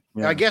time.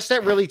 Yeah. I guess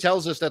that really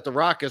tells us that The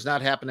Rock is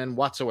not happening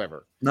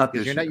whatsoever. Not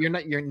this year.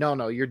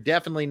 You're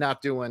definitely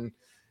not doing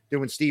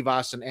Steve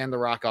Austin and The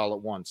Rock all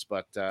at once.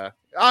 But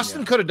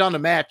Austin could have done a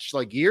match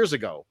like years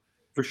ago.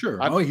 For sure.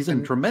 He's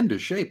in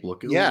tremendous shape.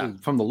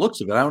 From the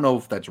looks of it. I don't know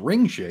if that's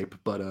ring shape,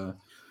 but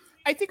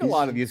I think a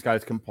lot of these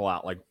guys can pull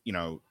out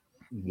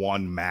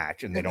one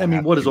match, and they don't. I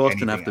mean, what does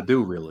Austin have to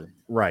do, really?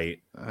 Right.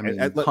 I mean,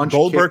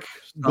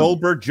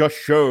 Goldberg just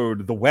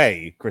showed the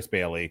way, Chris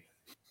Bailey,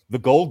 the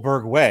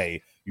Goldberg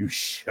way. You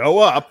show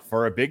up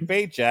for a big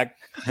paycheck,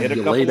 hit a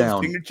couple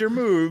of signature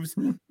moves,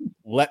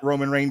 let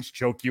Roman Reigns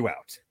choke you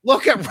out.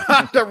 Look at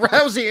Ronda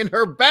Rousey in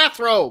her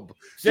bathrobe.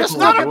 Just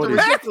not a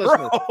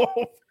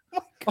bathrobe.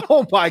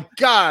 Oh my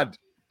God.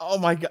 Oh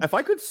my God. If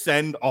I could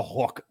send a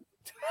hook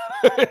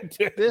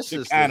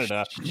to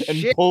Canada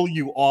and pull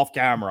you off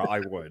camera,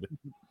 I would.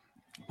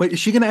 Wait, is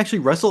she going to actually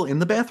wrestle in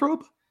the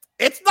bathrobe?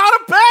 It's not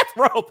a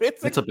bathrobe.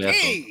 It's a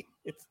bathrobe.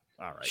 It's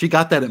all right. She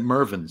got that at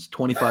Mervin's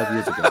 25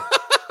 years ago.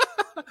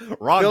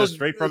 Ronda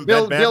straight from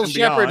Bill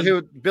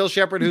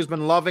Shepherd, who's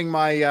been loving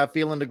my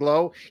feeling the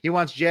glow. He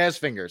wants jazz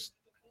fingers.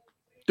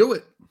 Do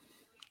it.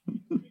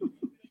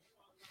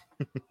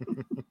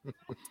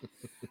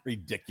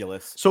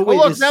 Ridiculous. So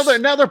wait,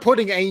 now they're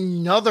putting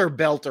another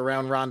belt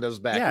around Ronda's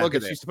back. Yeah, look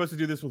at this. She's supposed to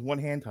do this with one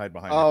hand tied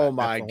behind. Oh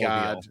my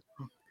God,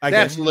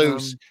 that's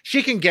loose.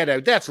 She can get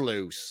out. That's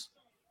loose.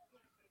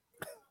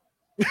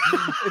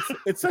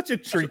 It's such a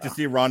treat to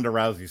see Ronda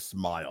Rousey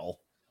smile.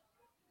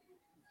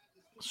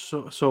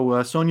 So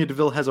Sonya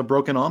Deville has a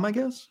broken arm, I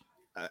guess,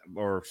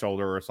 or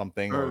shoulder or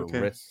something, or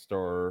wrist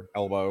or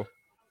elbow.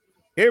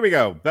 Here we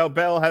go.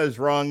 Bell has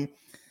rung.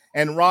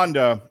 And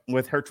Ronda,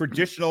 with her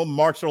traditional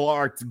martial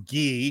arts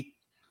gi.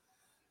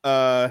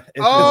 Look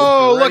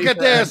at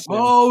this.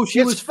 Oh,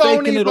 she was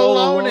faking it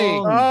all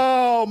along.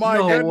 Oh, my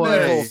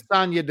goodness.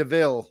 Sonya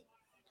Deville.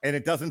 And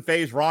it doesn't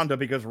phase Ronda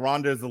because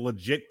Ronda is a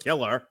legit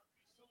killer.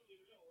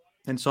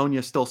 And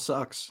Sonya still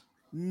sucks.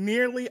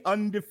 Nearly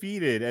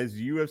undefeated as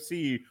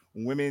UFC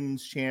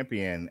women's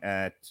champion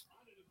at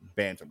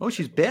bantamweight. Oh,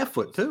 she's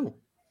barefoot, too.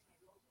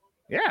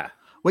 Yeah.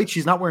 Wait,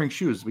 she's not wearing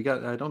shoes.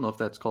 I don't know if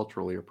that's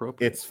culturally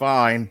appropriate. It's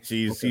fine.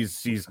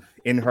 She's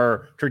in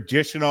her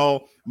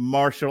traditional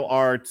martial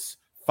arts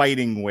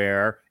fighting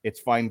wear. It's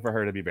fine for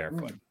her to be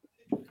barefoot.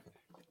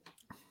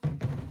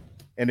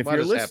 And if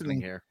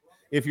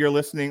you're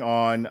watching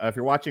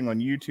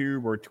on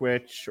YouTube or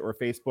Twitch or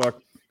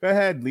Facebook, go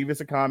ahead, leave us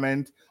a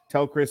comment.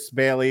 Tell Chris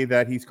Bailey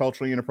that he's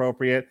culturally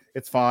inappropriate.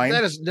 It's fine.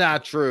 That is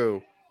not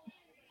true.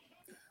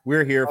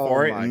 We're here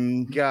for it. Oh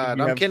my God,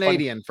 I'm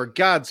Canadian, for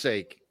God's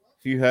sake.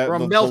 We're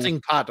a melting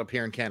pot up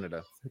here in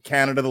Canada.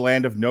 Canada, the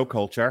land of no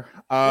culture.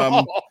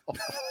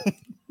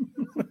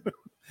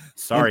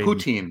 Sorry. And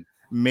poutine.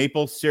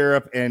 Maple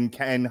syrup and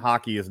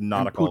hockey is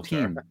not a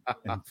culture.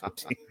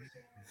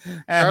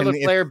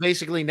 Charlotte Flair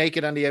basically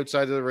naked on the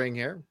outside of the ring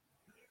here.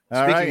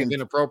 All Speaking right. of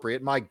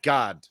inappropriate, my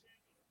God,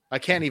 I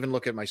can't even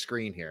look at my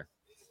screen here.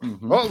 Mhm.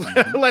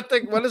 Oh, let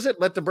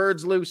the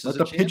birds loose. Let Is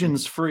the it Chan?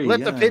 pigeons free. Let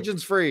yeah. the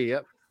pigeons free.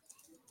 Yep.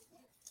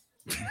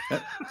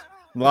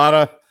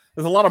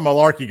 There's a lot of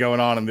malarkey going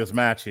on in this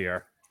match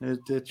here. It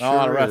A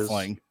lot of sure is.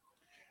 wrestling.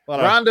 A lot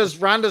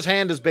of- Ronda's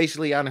hand is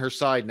basically on her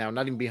side now,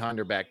 not even behind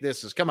her back.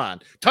 Come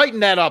on, tighten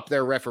that up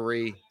there,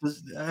 referee.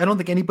 I don't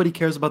think anybody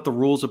cares about the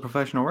rules of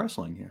professional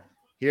wrestling here.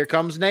 Here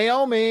comes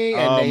Naomi,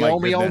 and Oh, my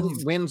Naomi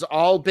goodness. wins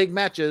all big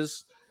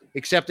matches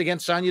except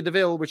against Sonya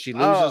Deville, which she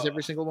loses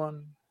every single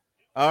one.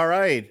 All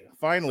right.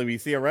 Finally, we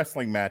see a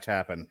wrestling match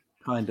happen.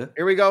 Kinda.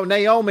 Here we go.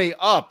 Naomi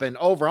up and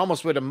over,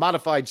 almost with a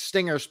modified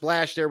stinger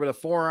splash there with a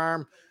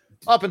forearm.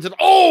 Up into the.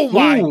 Oh,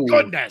 my Ooh,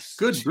 goodness.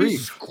 Good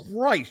Jesus grief.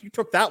 Christ, you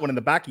took that one in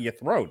the back of your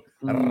throat.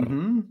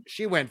 Mhm.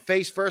 She went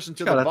face first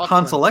into Got the a buckle.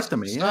 and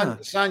tonsillectomy, yeah.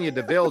 Sonya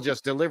Deville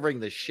just delivering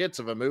the shits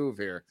of a move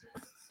here.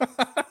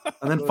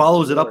 And then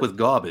follows it up with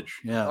garbage.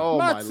 Yeah. Oh, I'm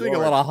my not seeing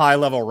Lord. a lot of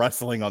high-level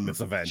wrestling on this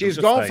event. She's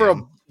I'm just going for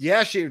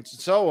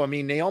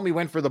saying. Naomi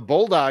went for the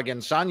bulldog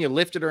and Sonya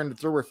lifted her and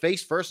threw her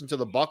face first into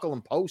the buckle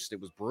and post. It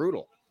was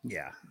brutal.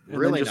 Yeah. And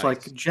really then just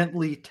nice. like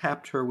gently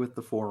tapped her with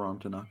the forearm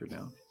to knock her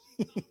down.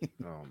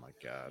 Oh my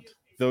God.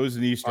 Those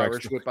knee strikes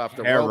Irish whip off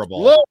the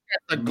terrible. ropes. Look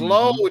at the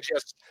glow Mhm.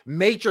 just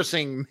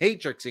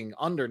matrixing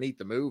underneath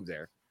the move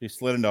there. She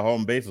slid into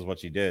home base is what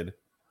she did.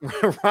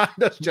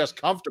 Ronda's just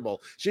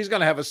comfortable. She's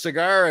gonna have a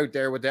cigar out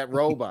there with that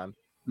robe on.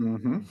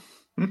 Mm-hmm.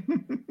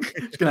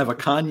 She's gonna have a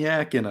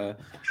cognac and a.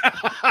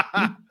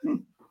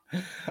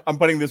 I'm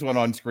putting this one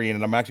on screen,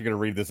 and I'm actually going to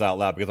read this out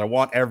loud because I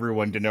want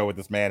everyone to know what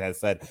this man has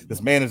said.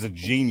 This man is a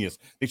genius.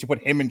 They should put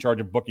him in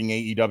charge of booking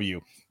AEW.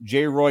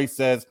 Jay Roy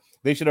says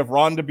they should have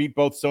Ronda beat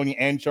both Sonya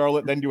and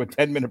Charlotte, then do a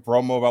 10-minute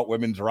promo about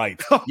women's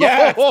rights.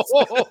 Yes,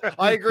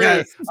 I agree.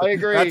 Yes. I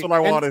agree. That's what I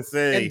want to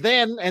see.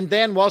 And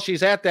then while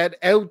she's at that,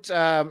 out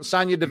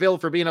Sonya Deville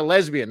for being a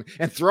lesbian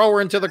and throw her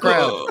into the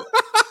crowd.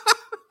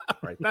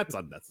 Right, that's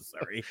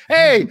unnecessary.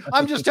 Hey,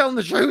 I'm just telling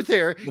the truth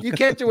here. You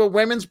can't do a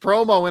women's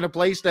promo in a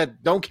place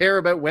that don't care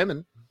about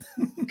women.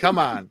 Come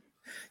on.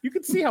 You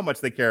can see how much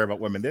they care about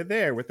women. They're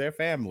there with their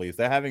families.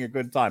 They're having a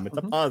good time. It's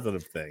a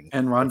positive thing.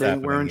 And Ronda What's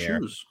ain't wearing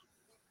happening here. shoes.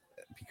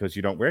 Because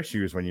you don't wear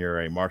shoes when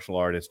you're a martial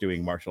artist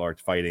doing martial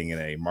arts fighting in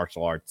a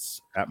martial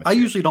arts I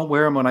atmosphere. usually don't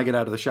wear them when I get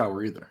out of the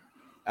shower either.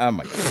 Oh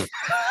my God.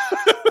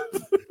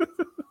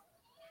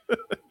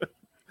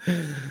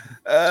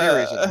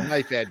 Seriously,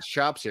 knife edge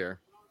chops here.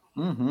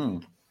 Mm-hmm.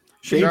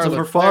 Shades of Charlotte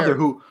her father, Flair.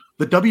 who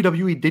the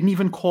WWE didn't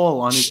even call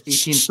on his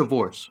 18th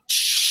divorce.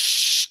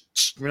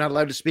 We're not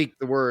allowed to speak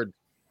the word.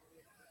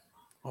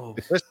 Oh,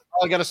 Listen,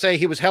 all I gotta say,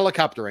 he was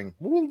helicoptering.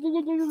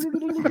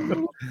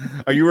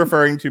 Are you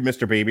referring to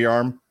Mr. Baby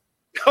Arm?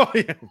 Oh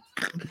yeah,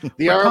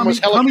 the arm was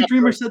Tommy helicoptering.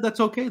 Dreamer said that's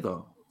okay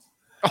though.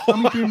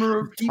 Tommy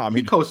Dreamer,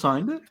 he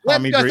co-signed it. I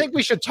think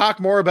we should talk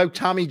more about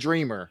Tommy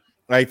Dreamer.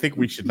 I think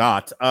we should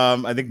not.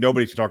 I think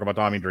nobody should talk about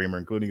Tommy Dreamer,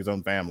 including his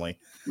own family.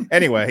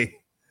 Anyway,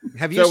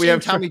 Have you So we seen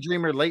have Tommy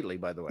Dreamer lately?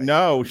 By the way,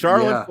 no,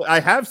 Charlotte. Yeah. I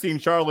have seen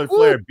Charlotte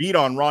Flair beat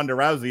on Ronda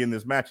Rousey in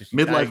this match. She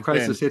Midlife tagged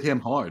crisis in hit him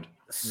hard.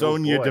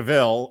 Sonya boy.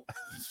 Deville.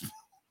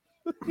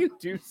 You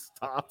do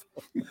stop.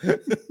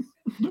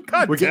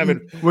 God We're damn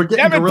getting, it. we're getting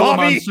Damn it, Gorilla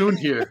Bobby! Monsoon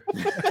here.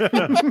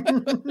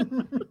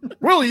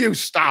 will you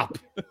stop?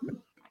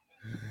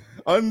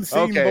 Unseen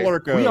Okay.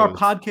 Bullerco. We are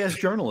podcast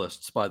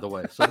journalists, by the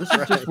way. So this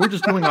is just we're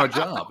just doing our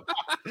job.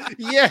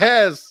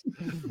 Yes,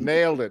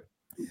 nailed it.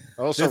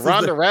 Oh, so This is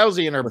Ronda the-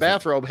 Rousey in her Listen.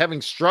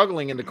 bathrobe,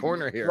 struggling in the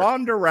corner here.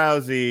 Ronda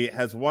Rousey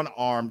has one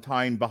arm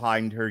tied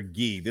behind her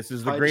gi. This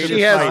is the Tied to greatest the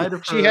She side sight.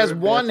 of she has her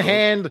one bathrobe.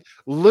 hand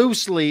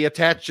loosely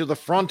attached to the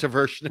front of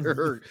her.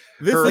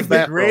 This her is the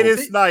bathrobe.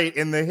 greatest night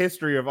in the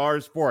history of our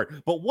sport.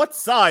 But what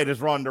side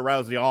is Ronda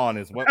Rousey on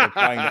is what we're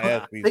trying to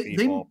ask these They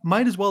people.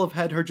 might as well have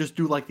had her just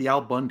do like the Al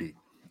Bundy,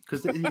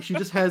 because she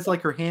just has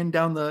like her hand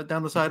down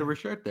the side of her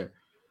shirt there.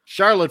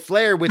 Charlotte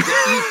Flair with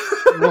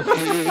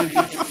the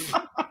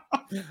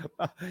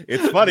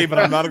It's funny, but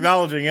I'm not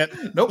acknowledging it.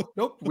 Nope.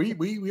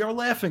 We are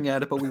laughing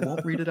at it, but we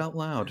won't read it out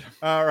loud.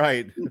 All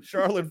right.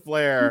 Charlotte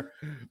Flair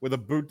with a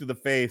boot to the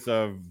face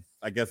of,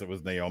 I guess it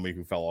was Naomi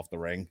who fell off the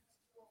ring.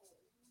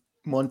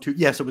 1, 2.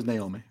 Yes, it was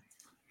Naomi.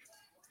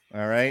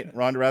 All right.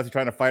 Ronda Rousey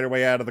trying to fight her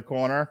way out of the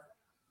corner.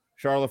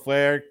 Charlotte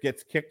Flair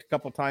gets kicked a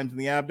couple times in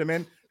the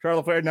abdomen.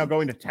 Charlotte Flair now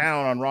going to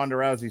town on Ronda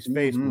Rousey's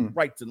face with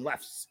rights and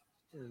lefts.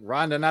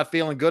 Ronda not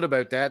feeling good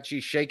about that.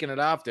 She's shaking it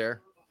off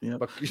there. Yeah.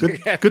 But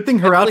Good thing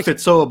her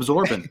outfit's so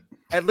absorbent.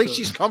 at least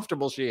she's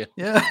comfortable. She is.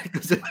 Yeah,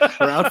 because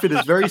her outfit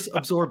is very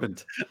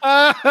absorbent.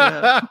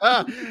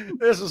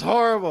 This is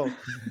horrible.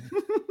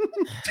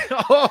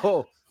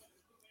 Oh,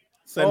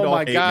 Send oh all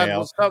my hate God! mail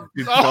What's up?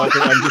 to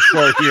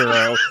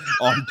Stalker_hero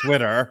on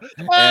Twitter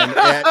and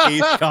at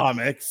Ace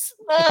Comics.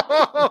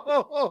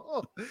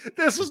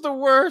 This is the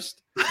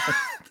worst.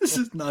 This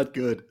is not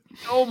good.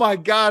 Oh my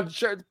God.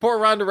 Poor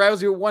Ronda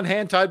Rousey with one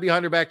hand tied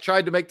behind her back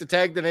tried to make the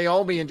tag to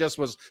Naomi and just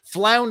was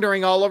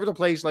floundering all over the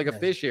place like a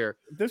fish here.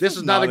 This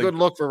is not a good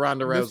look for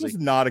Ronda This Rousey. is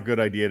not a good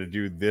idea to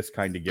do this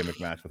kind of gimmick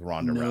match with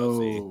Ronda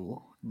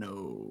Rousey.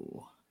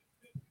 No.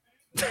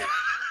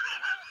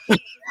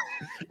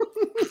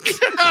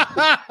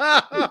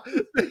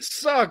 This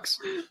sucks.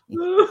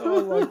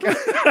 Oh my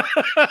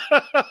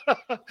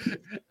god.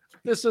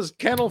 This is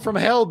Kennel from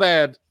Hell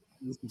bad.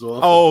 This is awful.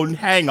 Oh,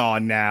 hang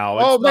on now.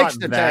 Oh, It's makes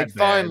not the that tag. bad.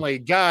 Finally.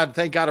 God,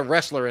 thank God a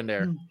wrestler in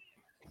there.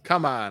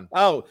 Come on.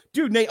 Oh,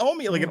 dude,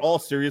 Naomi, like in all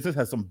seriousness,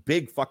 has some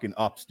big fucking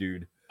ups,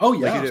 dude. Oh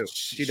Like yeah. you do.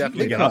 She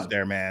definitely can get does. up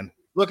there, man.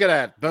 Look at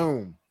that.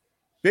 Boom.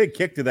 Big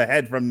kick to the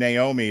head from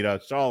Naomi to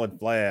Charlotte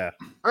Flair.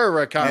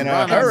 Hurricane And,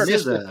 Rana Hurricane-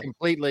 missed it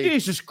completely.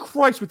 Jesus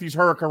Christ with these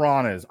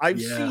Hurricanranas. I've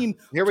Yeah. seen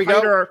Here we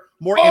tighter, go.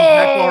 more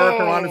impactful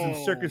Hurricanranas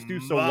than Circus du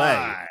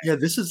Soleil. Yeah,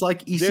 this is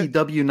like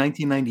ECW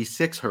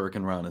 1996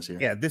 Hurricane Ranas here.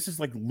 Yeah, this is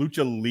like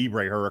Lucha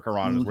Libre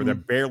Hurricanranas where they're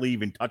barely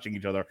even touching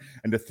each other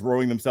and they're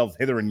throwing themselves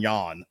hither and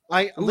yon. Ooh,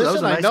 that was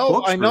Listen, a I nice know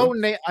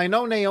corkscrew. I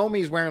know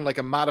Naomi's wearing like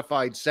a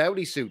modified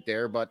Saudi suit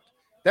there, but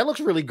that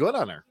looks really good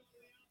on her.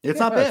 It's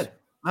Yeah, not it does. bad.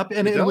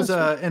 And It it was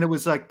does. and it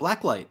was like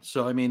blacklight.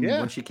 So I mean, Yeah.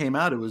 when she came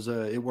out,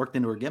 it worked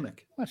into her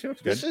gimmick. Oh, she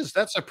looks good.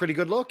 That's a pretty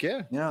good look,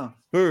 yeah. Yeah.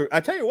 Ooh,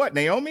 I tell you what,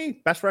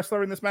 Naomi, best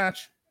wrestler in this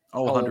match.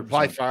 Oh, Oh, 100%.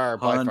 by far.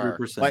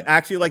 100%. Like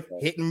actually like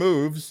hitting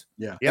moves.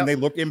 Yeah. Yep. And they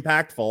look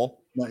impactful.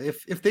 Now,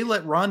 if they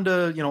let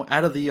Ronda,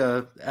 out of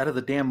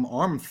the damn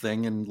arm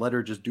thing and let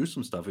her just do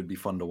some stuff, it'd be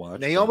fun to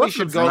watch. Naomi But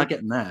should they're go- not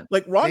getting that.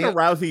 Like Ronda Yeah.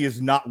 Rousey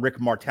is not Rick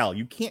Martel.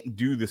 You can't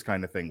do this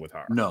kind of thing with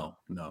her. No,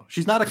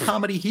 she's not a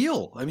comedy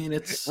heel. I mean,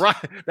 it's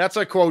That's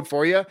a quote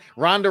for you.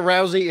 Ronda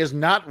Rousey is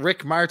not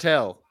Rick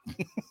Martel.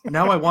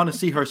 now I want to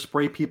see her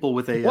spray people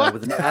with a What?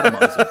 with an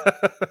atomizer.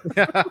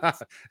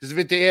 Just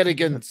with the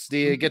arrogance. Do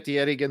you get the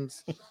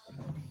arrogance?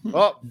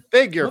 Oh,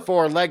 figure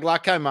 4 leg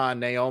lock. Come on,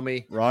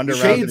 Naomi. Ronda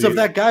Shades Rousey. of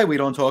that guy we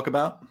don't talk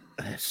about,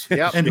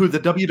 Yep. and who the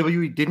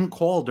WWE didn't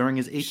call during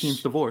his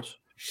 18th divorce.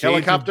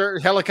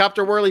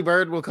 Helicopter whirly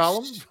bird, we'll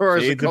call him. For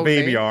his Shades of code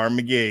Baby name. Arm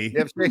McGee.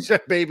 Yep, shades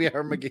of Baby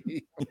Arm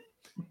McGee.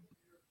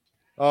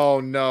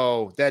 Oh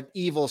no, that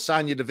evil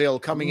Sonya Deville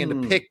coming in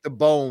to pick the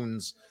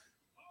bones.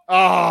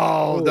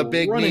 Oh, the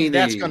big running knee.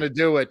 That's knee. going to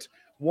do it.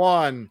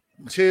 1,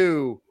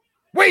 2.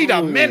 Wait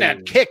a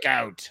minute. Kick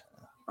out.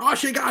 Oh,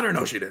 she got her.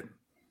 No, she didn't.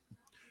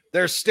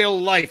 There's still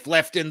life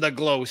left in the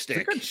glow It's a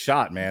stick. good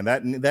shot, man.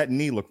 That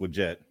knee looked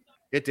legit.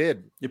 It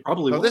did. It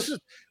probably No, was.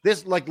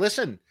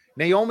 listen,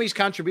 Naomi's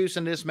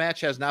contribution to this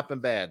match has not been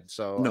bad.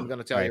 So No. I'm going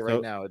to tell Right, you right so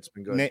now, it's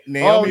been good.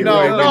 Naomi, oh, who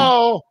I've been-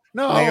 no.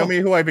 Naomi,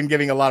 who I've been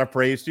giving a lot of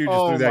praise to, just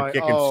Oh threw that my-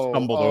 kick and oh,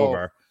 stumbled oh.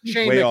 over.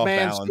 Shane Way off McMahon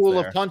balance school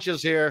there. of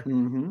punches here.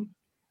 Mhm.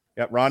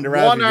 Yep, Ronda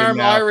Rousey. One did arm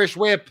now. Irish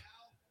whip.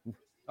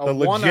 The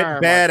legit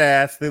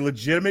badass, the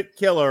legitimate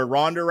killer,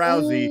 Ronda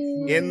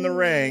Rousey in the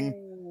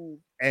ring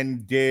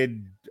and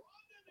did.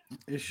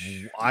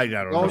 Ish. I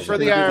don't Going know. for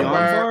the With arm the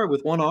bar. bar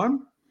with one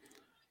arm.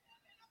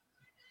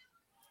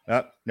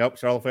 Nope,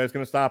 Charlotte Flair's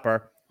going to stop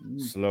her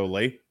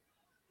slowly.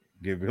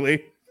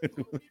 Gibbily.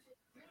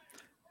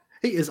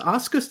 Hey, is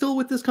Asuka still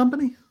with this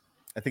company?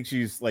 I think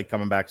she's like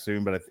coming back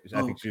soon, but I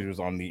think okay. she was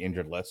on the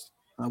injured list.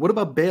 What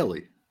about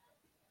Bailey?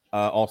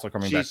 Also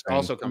coming back She's soon.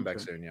 also come back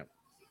Okay. soon. Yeah.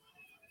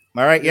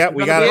 All right, yeah, This is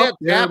we gonna got be it. it.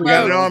 Yeah, Tap we We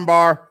got out. an arm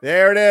bar.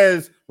 There it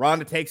is.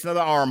 Ronda takes another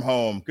arm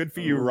home. Good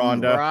for you,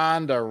 Ronda.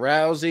 Ronda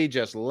Rousey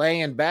just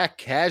laying back,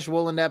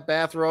 casual in that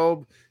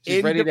bathrobe.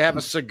 She's ready to have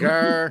a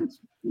cigar.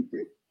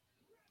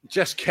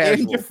 Just In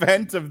casual.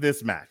 defense of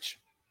this match,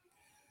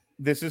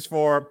 this is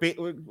for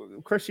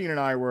Christine and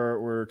I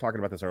were talking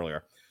about this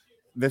earlier.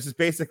 This is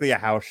basically a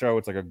house show.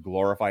 It's like a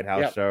glorified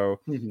house Yep. show.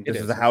 Mhm. This It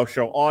is is. a house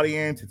show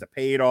audience. It's a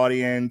paid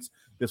audience.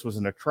 This was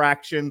an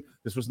attraction.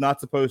 This was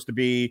not supposed to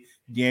be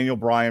Daniel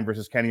Bryan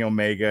versus Kenny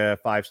Omega,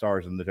 5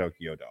 stars in the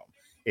Tokyo Dome.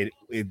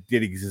 It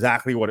did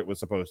exactly what it was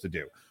supposed to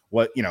do.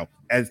 What,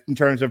 as in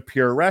terms of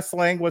pure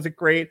wrestling, was it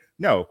great?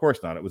 No, of course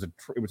not. It was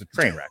a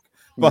train wreck.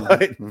 But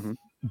Mhm.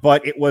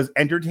 but it was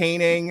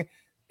entertaining.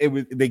 It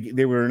was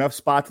there were enough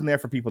spots in there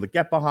for people to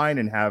get behind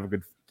and have a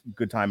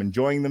good time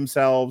enjoying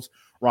themselves.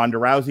 Ronda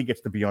Rousey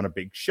gets to be on a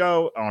big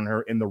show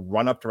in the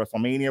run up to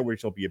WrestleMania, where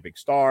she'll be a big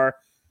star.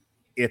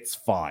 It's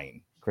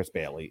fine, Chris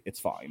Bailey. It's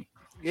fine.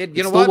 You It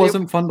know still what?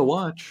 wasn't fun to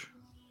watch.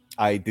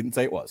 I didn't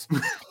say it was.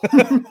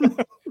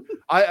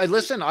 I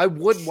listen. I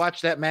would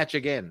watch that match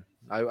again.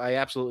 I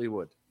absolutely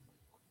would.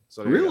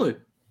 So there you go. Really?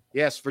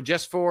 Yes, for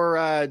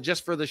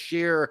the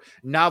sheer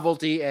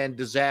novelty and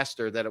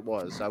disaster that it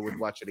was, I would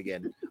watch it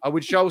again. I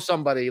would show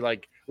somebody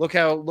like, look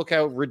how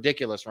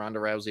ridiculous Ronda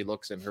Rousey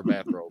looks in her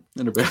bathrobe.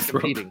 In a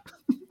bathrobe. Competing.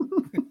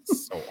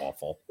 It's so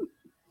awful.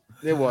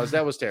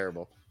 That was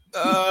terrible.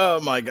 Oh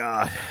my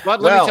god.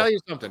 But let me tell you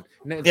something.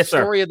 The Yes,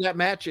 sir. story of that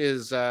match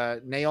is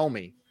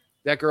Naomi.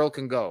 That girl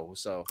can go.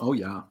 So Oh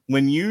yeah.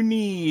 When you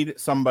need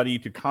somebody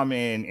to come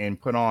in and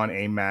put on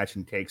a match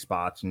and take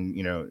spots and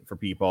for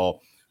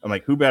people, I'm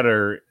like, who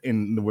better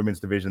in the women's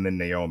division than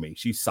Naomi?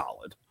 She's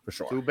solid for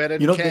sure. who better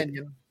You than know,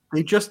 Canyon?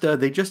 They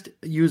just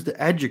used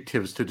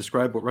adjectives to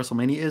describe what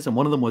WrestleMania is, and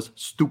one of them was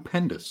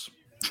stupendous.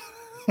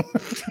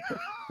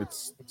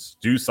 It's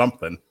do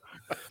something.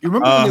 You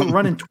remember when they were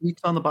running tweets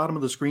on the bottom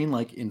of the screen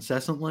like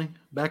incessantly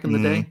back in the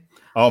day?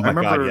 Oh my god,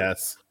 remember-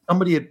 yes.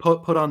 Somebody had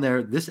put on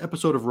there, this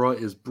episode of Raw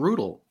is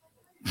brutal.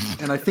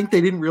 And I think they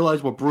didn't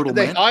realize what brutal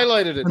They meant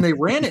highlighted it. when they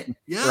ran it.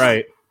 Yeah.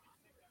 Right.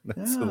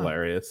 That's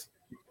hilarious.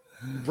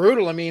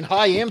 Brutal. I mean,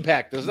 high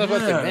impact. That's what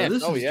they meant.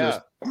 This is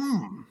just,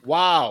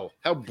 wow.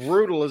 How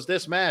brutal is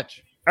this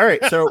match? All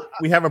right, so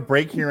we have a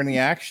break here in the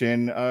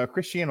action.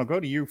 Christian, I'll go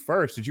to you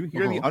first. Did you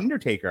hear the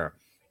Undertaker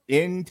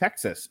in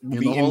Texas in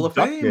the Hall of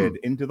Fame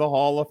into the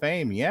Hall of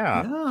Fame?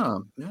 Yeah.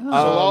 So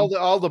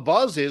all the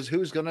buzz is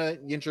who's going to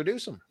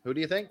introduce him? Who do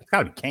you think? It's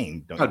got to be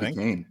Kane. Don't you think?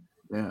 Kane.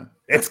 Yeah,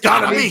 it's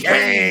got to be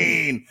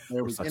Kane.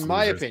 In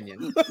my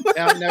opinion.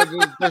 Now,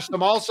 there's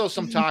also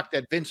some talk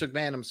that Vince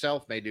McMahon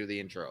himself may do the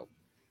intro.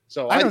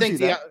 So I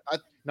think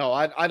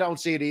I don't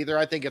see it either.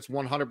 I think it's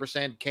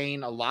 100%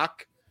 Kane a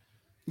lock.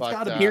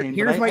 But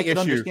here's my issue.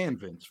 Understand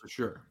Vince for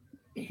sure.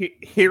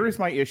 Here is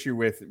my issue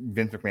with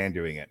Vince McMahon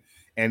doing it,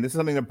 and this is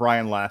something that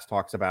Brian Last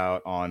talks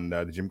about on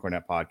the Jim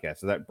Cornette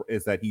podcast.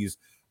 Is that he's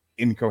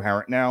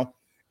incoherent now,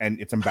 and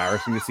it's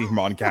embarrassing to see him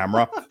on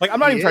camera. Like, I'm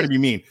not even trying to be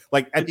mean.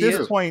 Like, at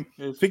this point,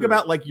 think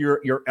about like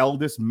your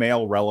eldest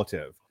male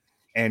relative,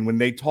 and when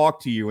they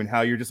talk to you and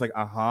how you're just like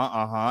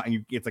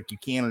and it's like you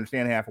can't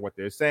understand half of what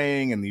they're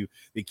saying, and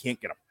they can't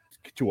get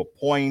to a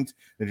point.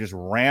 They're just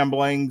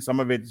rambling. Some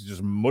of it's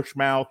just mush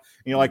mouth.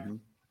 And you're like,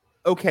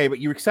 okay, but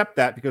you accept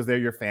that because they're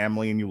your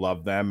family and you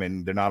love them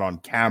and they're not on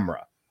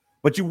camera.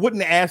 But you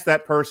wouldn't ask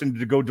that person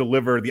to go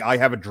deliver the "I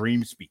have a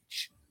dream"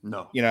 speech.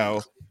 No,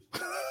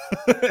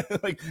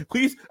 like,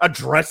 please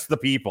address the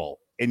people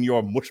in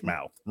your mush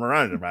mouth.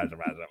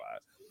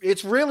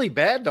 It's really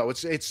bad though.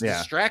 It's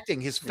distracting.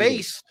 His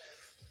face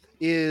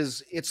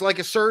it's like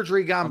a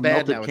surgery gone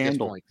bad now at this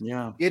point.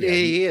 Yeah,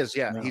 he is.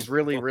 Yeah, he's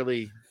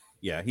really.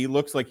 Yeah, he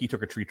looks like he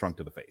took a tree trunk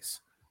to the face.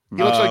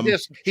 He looks like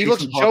this. He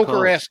looks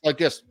Joker-esque like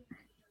this.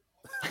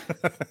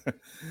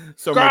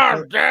 So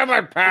God damn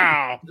it,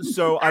 pal.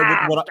 So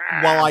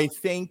while I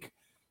think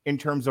in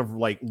terms of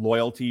like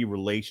loyalty,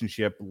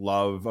 relationship,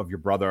 love of your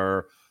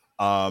brother,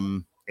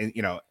 and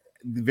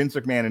Vince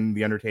McMahon and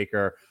The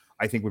Undertaker,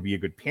 I think would be a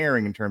good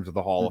pairing in terms of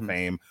the Hall of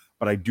Fame.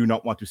 But I do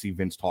not want to see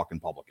Vince talk in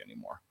public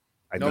anymore.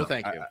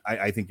 Thank you.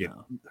 I think it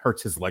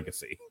hurts his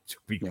legacy, to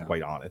be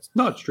quite honest.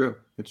 No, it's true.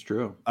 It's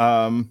true.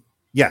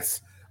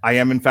 Yes, I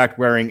am in fact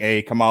wearing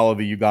a Kamala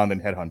the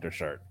Ugandan Headhunter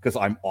shirt because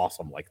I'm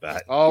awesome like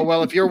that. Oh,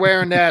 well, if you're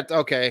wearing that,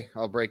 okay,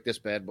 I'll break this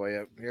bad boy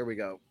up. Here we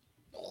go.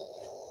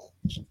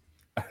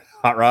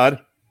 Hot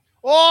Rod?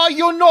 Oh,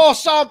 you know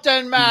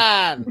something,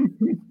 man.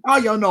 Oh,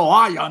 you know.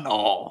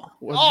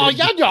 Oh,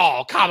 you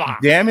know. Come on.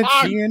 Damn it,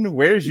 Sheehan.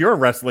 Where's your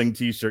wrestling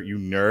t-shirt, you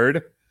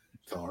nerd?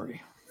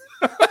 Sorry.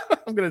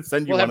 I'm going to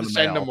send you one. We'll have to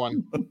send him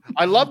one.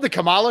 I love the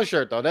Kamala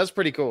shirt, though. That's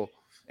pretty cool.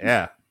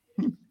 Yeah.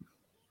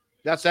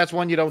 That's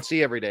one you don't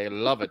see every day.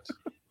 Love it.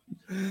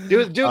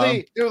 Do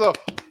the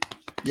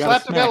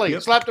slap the belly.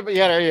 Slap the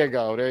yeah.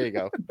 There you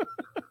go.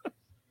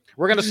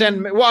 We're gonna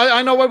send. Well,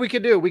 I know what we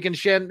could do. We can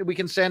send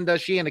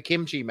Sheehan a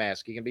kimchi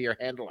mask. He can be your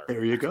handler.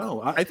 There you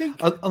go. I think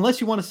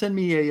unless you want to send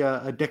me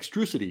a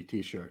Dextrosity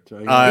T-shirt.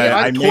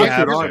 I may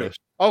have artist.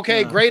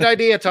 Okay, great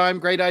idea time.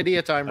 Ready?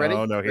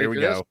 Oh no, here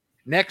we go. This?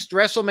 Next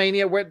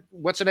WrestleMania.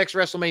 What's the next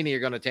WrestleMania you're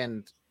going to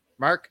attend,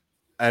 Mark?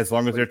 As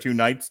long as there are 2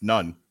 nights,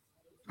 none.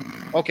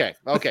 Okay.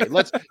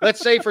 Let's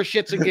say for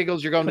shits and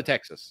giggles you're going to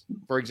Texas,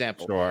 for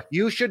example. Sure.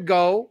 You should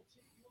go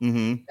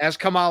as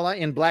Kamala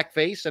in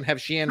blackface and have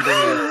Sheehan bring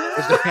you.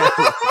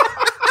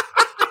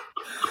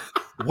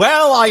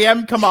 Well, I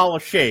am Kamala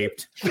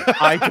shaped.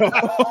 I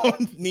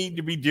don't need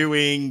to be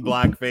doing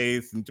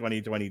blackface in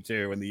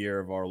 2022 in the year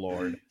of our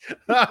Lord.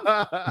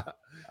 I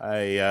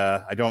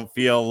don't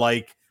feel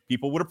like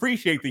people would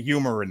appreciate the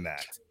humor in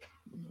that.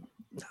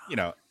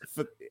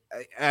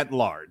 At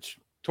large.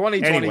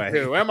 2022.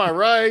 Anyway. Am I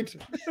right?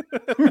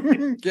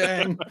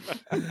 Gang.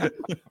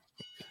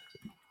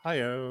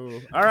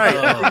 Hi-yo. All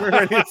right. We're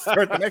ready to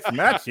start the next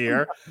match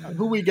here.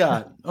 Who we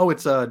got? Oh,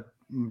 it's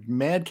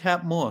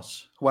Madcap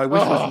Moss, who I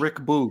wish was Rick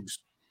Boogs.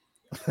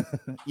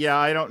 Yeah,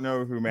 I don't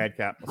know who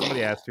Madcap.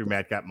 Somebody asked who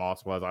Madcap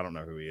Moss was. I don't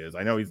know who he is.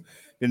 I know he's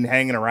been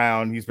hanging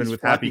around. He's been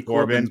with Happy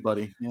Corbin,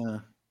 buddy. Yeah.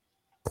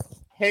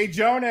 Hey,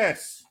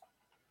 Jonas,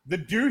 the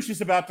douche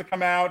is about to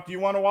come out. Do you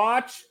want to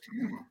watch?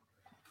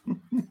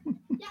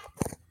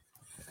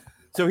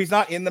 So he's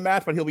not in the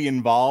match, but he'll be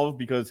involved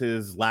because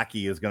his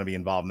lackey is going to be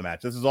involved in the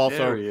match. This is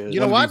also, you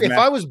know what? If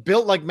I was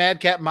built like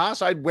Madcap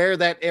Moss, I'd wear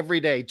that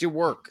every day to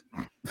work.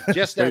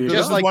 Just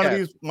like one that. Of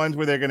these ones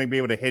where they're going to be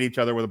able to hit each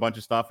other with a bunch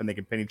of stuff and they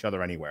can pin each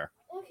other anywhere.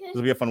 Okay. This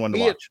will be a fun one to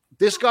watch.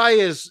 This guy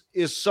is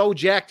so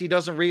jacked he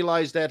doesn't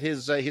realize that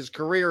his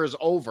career is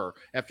over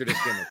after this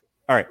gimmick.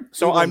 All right,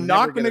 so I'm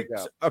not going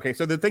to. Okay,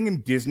 so the thing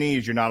in Disney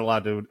is you're not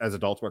allowed to, as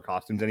adults, wear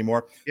costumes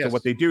anymore. Yes. So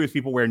what they do is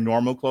people wear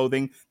normal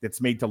clothing that's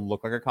made to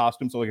look like a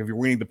costume. So like if you're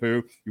Winnie the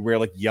Pooh, you wear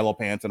like yellow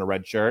pants and a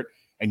red shirt,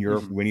 and you're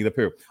Winnie the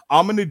Pooh.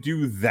 I'm going to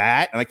do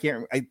that, and I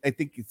can't. I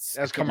think it's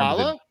as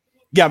Kamala.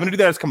 Yeah, I'm going to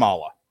do that as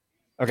Kamala.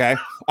 Okay,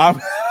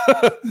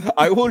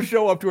 I will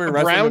show up to a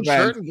wrestling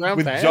event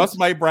with pants? Just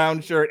my brown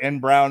shirt and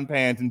brown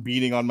pants and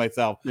beating on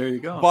myself. There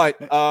you go.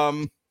 But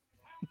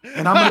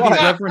and I'm going to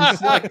be Reverend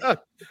Slick.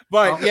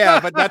 But yeah,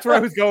 but that's where I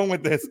was going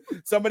with this.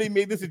 Somebody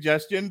made the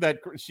suggestion that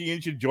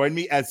Sheehan should join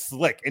me as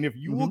Slick. And if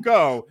you will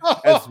go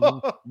as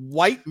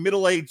white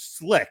middle-aged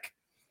Slick,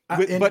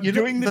 but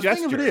doing the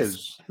thing of it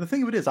gestures.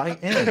 is, I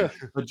am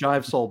a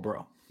jive soul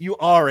bro. You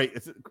are.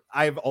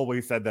 I've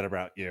always said that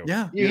about you.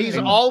 Yeah, He's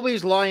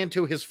always lying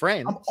to his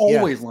friends. I'm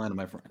always lying to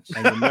my friends.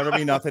 And you'll never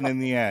be nothing in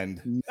the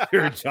end.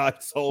 You're a John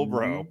Soul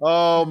bro.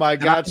 Oh my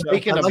God!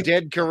 Speaking of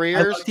dead I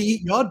careers, like to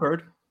eat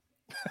Yardbird.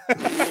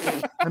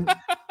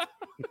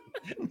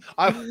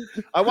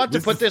 I want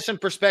to put this in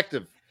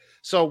perspective.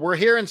 So we're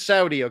here in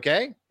Saudi,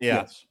 okay? Yeah.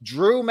 Yes.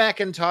 Drew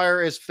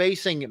McIntyre is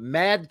facing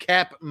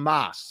Madcap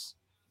Moss.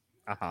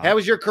 Uh-huh. How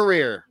was your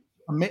career?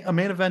 A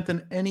main event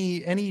in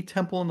any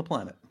temple on the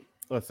planet.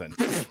 Listen,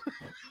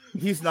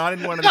 he's not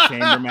in one of the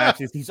chamber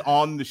matches. He's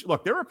on the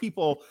look. There are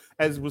people,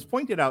 as was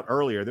pointed out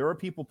earlier, there are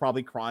people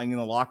probably crying in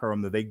the locker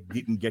room that they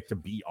didn't get to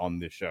be on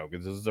this show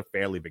because this is a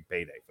fairly big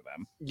payday for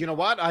them. You know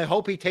what? I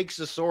hope he takes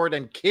the sword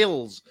and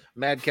kills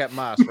Madcap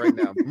Moss right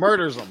now.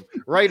 Murders him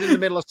right in the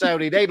middle of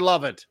Saudi. They'd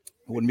love it.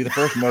 It wouldn't be the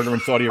first murder in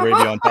Saudi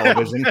Arabia on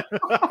television.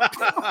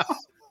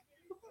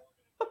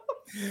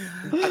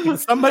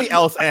 Somebody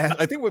else asked,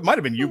 I think it might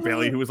have been you,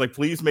 Bailey, who was like,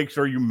 please make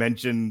sure you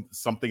mention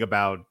something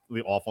about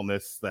the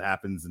awfulness that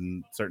happens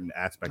in certain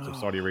aspects of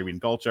Saudi Arabian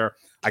culture.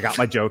 I got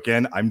my joke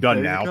in. I'm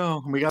done now.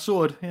 Go. We got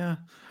sword. Yeah.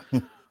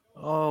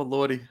 Oh,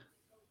 Lordy.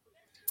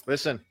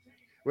 Listen,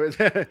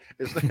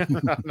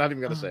 I'm not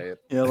even going to say it.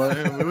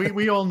 Yeah,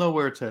 we all know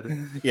where it's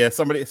headed. Yeah,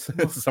 somebody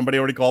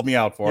already called me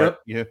out for it.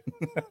 Yeah,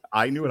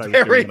 I knew what I was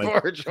Very doing.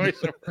 poor choice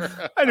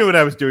of I knew what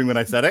I was doing when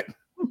I said it,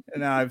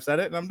 and now I've said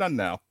it, and I'm done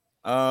now.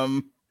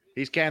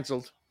 He's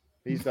canceled.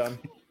 He's done.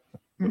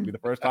 Wouldn't be the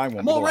first time.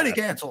 I'm already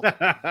canceled.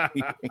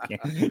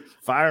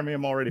 Fire me!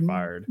 I'm already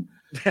fired.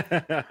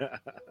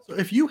 So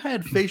if you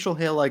had facial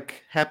hair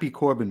like Happy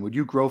Corbin, would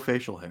you grow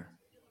facial hair?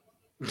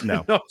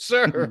 No, No,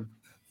 sir.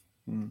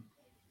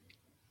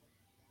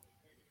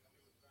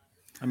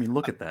 I mean,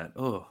 look at that.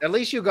 Oh, At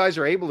least you guys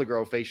are able to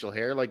grow facial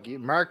hair. Like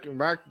Mark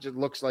just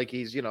looks like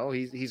he's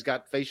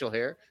got facial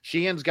hair.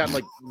 Sheehan's got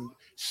like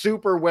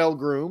super well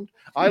groomed.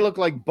 I look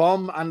like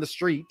bum on the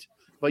street,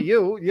 but he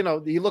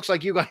looks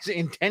like you guys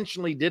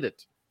intentionally did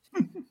it.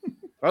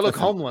 I look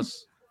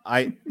homeless.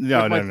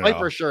 No. My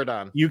Piper shirt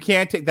on. You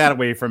can't take that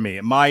away from me.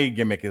 My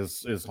gimmick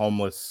is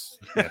homeless.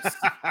 Yes.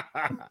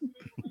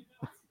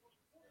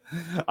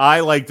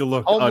 I like to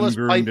look Homeless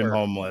ungroomed Piper. and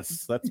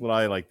homeless. That's what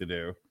I like to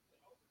do.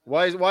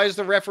 Why is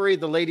the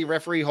lady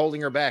referee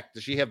holding her back?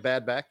 Does she have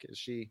bad back? Is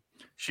she?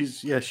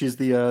 she's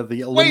the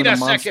aluminum Wait a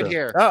monster. second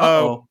here.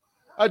 Uh-oh.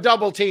 A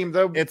double team.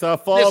 It's a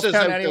false This is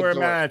count out the anywhere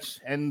door. match.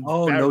 And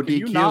Oh, Barrett, no can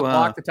you DQ, not huh?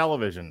 block the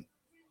television?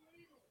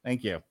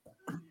 Thank you.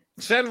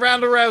 Send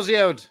Ronda Rousey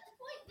out.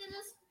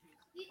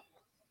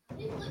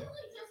 He literally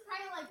just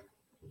kind of like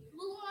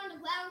flew on the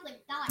ground,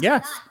 like die.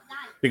 Yes.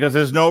 Because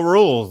there's no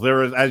rules.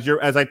 There is,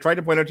 as I tried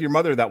to point out to your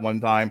mother that one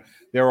time,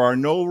 there are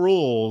no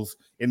rules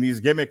in these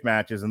gimmick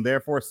matches, and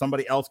therefore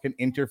somebody else can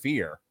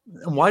interfere.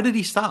 And why did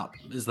he stop?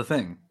 Is the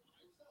thing.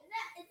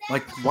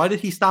 Like, why did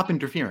he stop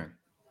interfering?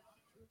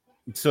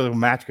 So the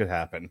match could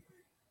happen.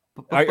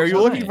 But Are you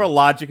looking for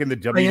logic in the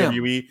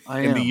WWE I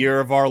in the am. year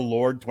of our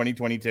Lord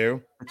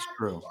 2022? It's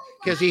true.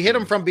 Because he hit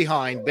him from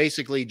behind.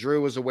 Basically,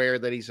 Drew is aware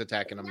that he's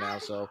attacking him now,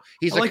 so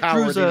he's I a like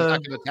coward. Drew's, He's not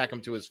going to attack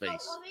him to his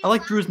face. I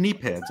like Drew's knee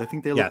pads. I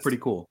think they look Yes. pretty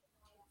cool.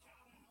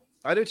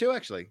 I do too,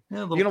 actually.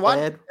 Yeah, You know what?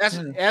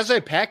 plaid. As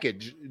a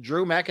package,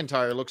 Drew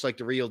McIntyre looks like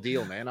the real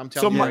deal, man. I'm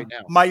So telling you right now.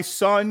 my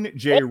son,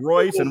 Jay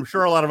Royce, and I'm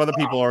sure a lot of other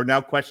people are now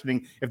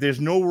questioning if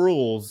there's no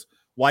rules,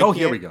 why Oh, can't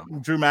here we go.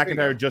 Drew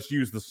McIntyre just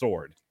use the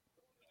sword?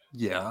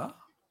 Yeah,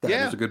 that is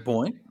Yeah. a good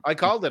point. I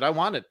called it. I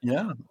want it,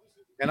 Yeah,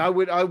 and I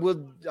would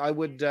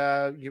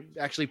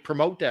actually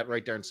promote that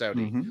right there in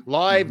Saudi. Mhm.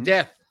 Live Mhm.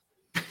 death.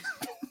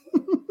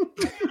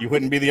 You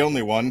wouldn't be the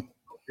only one.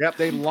 Yep,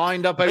 they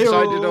lined up outside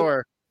the Hey-o.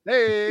 door.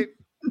 Hey.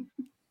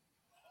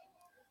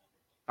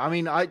 I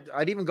mean,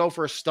 I'd even go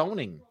for a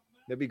stoning.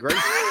 That'd be great.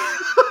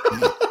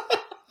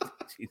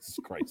 Jesus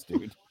Christ,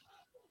 dude.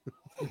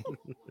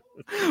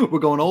 we're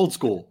going old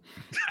school.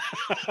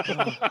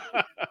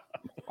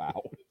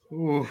 Wow.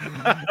 Ooh.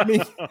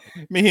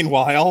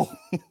 Meanwhile,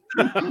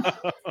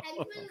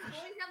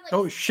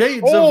 Oh,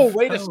 shades Oh, of.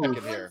 wait a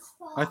second here.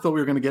 I thought we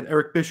were going to get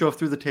Eric Bischoff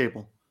through the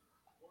table.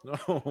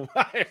 Oh,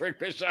 Eric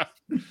Bischoff.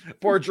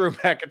 Poor Drew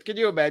McIntyre. Can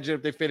you imagine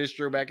if they finished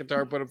Drew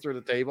McIntyre and put him through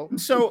the table?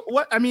 so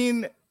what? I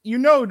mean, Drew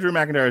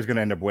McIntyre is going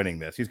to end up winning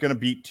this. He's going to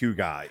beat two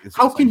guys.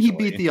 How can he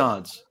essentially, beat the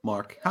odds,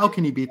 Mark? How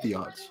can he beat the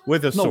odds?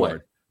 with a No way.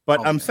 sword?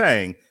 But I'm Okay.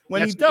 saying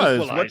when That's he does,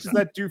 what equalizer. does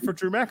that do for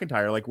Drew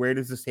McIntyre? Like, where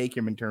does this take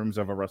him in terms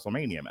of a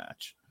WrestleMania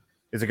match?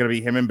 Is it going to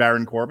be him and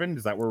Baron Corbin?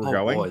 Is that where we're Oh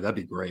going? boy, that'd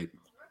be great.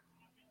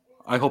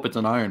 I hope it's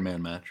an Iron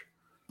Man match.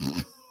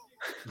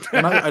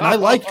 and I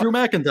like Drew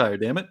McIntyre.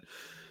 Damn it.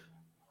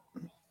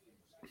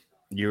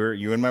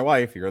 You and my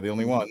wife, you're the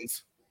only Mm-hmm.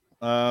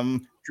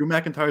 ones. Drew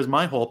McIntyre is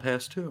my hall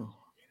pass too.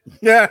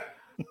 Yeah.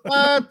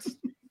 What?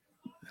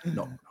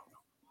 No.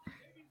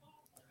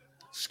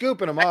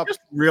 Scooping him up.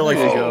 Realize,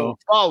 There you Oh, go.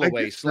 fall I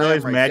away. just Slam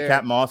realized right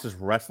Madcap there. Moss is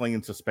wrestling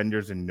in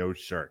suspenders and no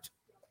shirt.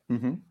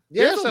 Mm-hmm.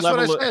 Yes, There's a that's what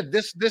I level of- said.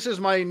 This is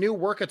my new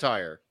work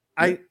attire.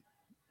 There's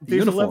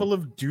Uniform. a level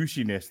of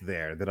douchiness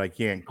there that I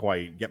can't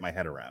quite get my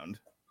head around.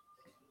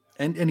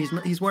 and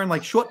he's wearing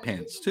like short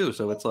pants too,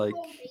 so it's like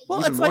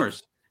even it's like-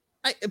 worse.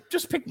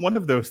 Just pick one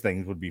of those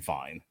things would be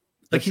fine.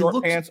 The Like, he short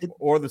looks- pants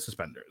or the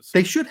suspenders.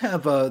 They should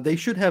have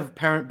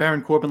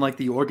Baron Corbin like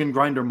the organ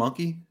grinder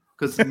monkey,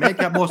 because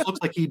Madcap Moss looks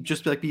like he'd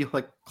just be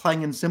like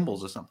clanging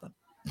cymbals or something.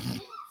 Say that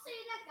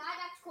guy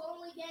that's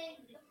currently getting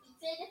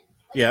defeated.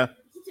 Yeah.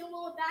 He's still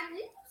going back. It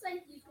looks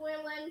like he's going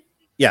to win.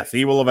 Yes,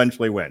 he will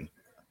eventually win.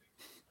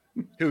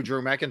 Who,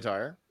 Drew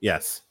McIntyre?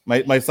 Yes.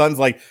 My son's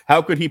like,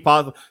 how could he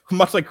possibly,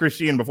 much like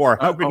Christian before,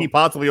 how could he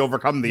possibly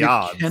overcome the You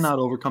odds? cannot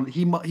overcome.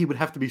 He would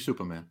have to be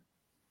Superman.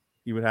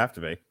 He would have to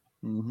be.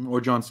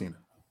 Or John Cena.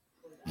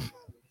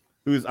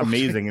 Who's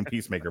amazing in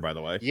Peacemaker, by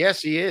the way.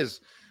 Yes, he is.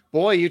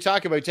 Boy, you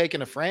talk about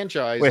taking a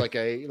franchise like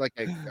a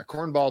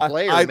cornball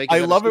player. I and making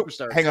it a love it.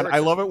 superstar Hang on, I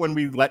character. love it when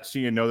we let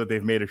Sheehan know that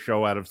they've made a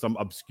show out of some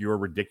obscure,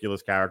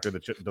 ridiculous character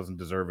that doesn't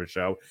deserve a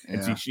show,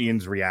 and see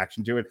Sheehan's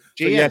reaction to it.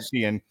 So Sheehan, yes,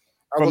 Sheehan,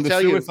 I will from the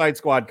tell you- Suicide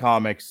Squad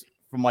comics,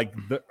 from like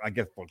the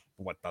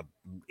what the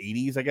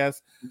 80s, I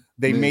guess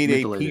they made a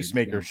Mid-to-late 80s,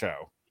 Peacemaker yeah.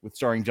 show with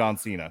starring John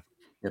Cena.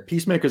 Yeah,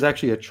 Peacemaker's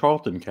actually a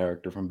Charlton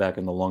character from back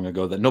in the long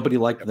ago that nobody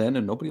liked then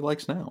and nobody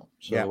likes now.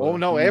 So, Yeah. Oh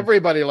no,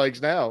 everybody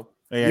likes now.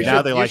 Yeah, You now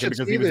should- they you like it should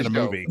because see he was in this a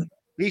show. movie.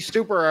 He's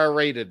super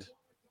R-rated.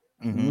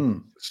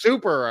 Mhm.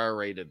 Super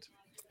R-rated.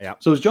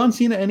 So is John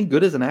Cena any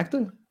good as an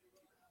actor?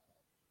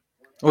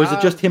 Or is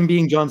it just him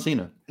being John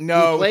Cena?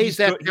 No, He plays he's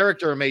that good.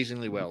 character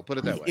amazingly well. Put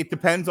it that way. It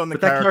depends on the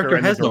But that character character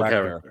and has the no director.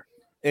 character.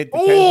 It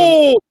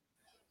depends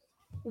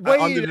Wait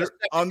under a the, second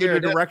under here.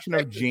 the That- direction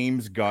of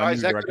James Gunn, Guys,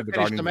 who that directed the could've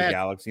finished Guardians the of the match.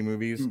 Galaxy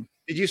movies.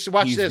 Did you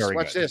watch He's this? very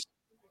Watch good. this.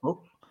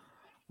 Oh,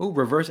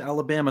 reverse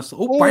Alabama.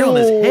 Oh, right on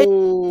his head.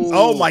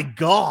 Oh my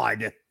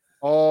God!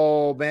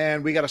 Oh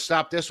man, we got to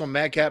stop this one.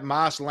 Madcap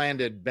Moss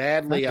landed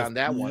badly Not on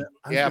that one.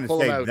 I was Yeah, gonna pull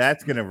say, him out.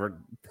 that's gonna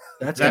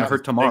That's gonna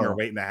hurt tomorrow.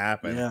 waiting to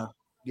happen. Yeah.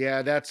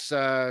 Yeah, that's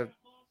ouch.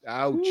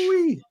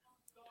 Ooh-wee.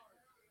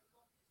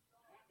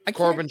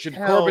 Corbin should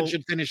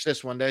finish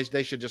this one. They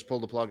should just pull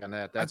the plug on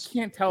that. That's I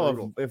can't tell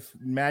brutal. if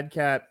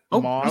Madcap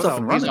Oh, Moss he's up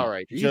and he's running. all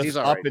right. just He's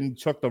all up right. and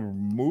took the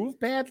move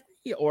badly,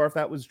 or if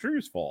that was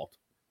Drew's fault.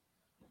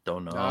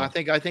 Don't know. No, I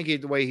think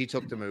the way he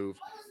took the move,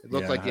 it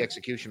looked like the Yeah.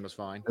 execution was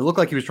fine. It looked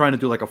like he was trying to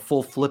do like a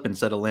full flip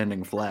instead of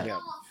landing flat. Yeah.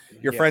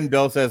 Your Yeah. friend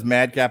Bill says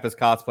Madcap is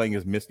cosplaying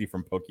as Misty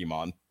from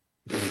Pokemon.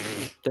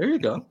 There you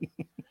go.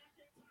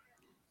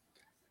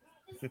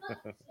 It's the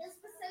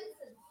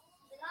Simpsons.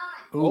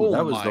 Ooh, Oh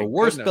that was my the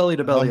worst goodness. belly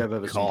to belly Oh, I've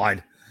ever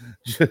God.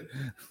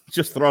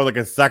 Just throw like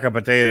a sack of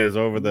potatoes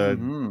over the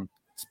seen.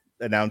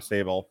 announce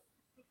table.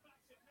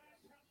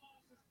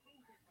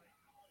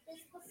 His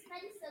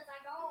suspenders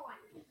are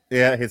gone.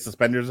 Yeah, his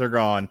suspenders are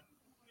gone.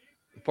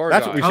 Poor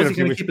That's guy. what we How's should he have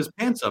going seen. to keep his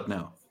pants up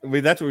now?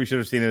 That's what we should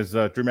have seen is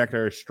Drew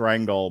McIntyre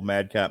strangle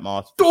Madcap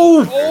Moss.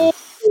 Oh,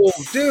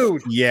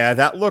 dude. Yeah,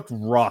 that looked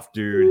rough,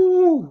 dude.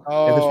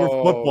 Oh, If this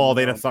were football,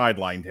 they'd no. have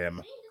sidelined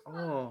him.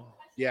 Oh,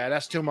 Yeah,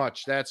 that's too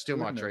much. That's too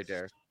much Goodness. right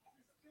there.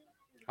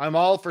 I'm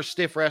all for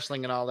stiff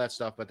wrestling and all that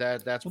stuff, but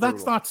that's Well, that's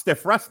brutal. not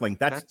stiff wrestling.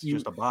 that's you,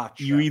 just a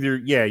botch.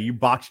 you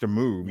botched a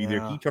move. Either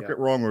Yeah. he took Yeah. it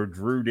wrong or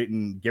Drew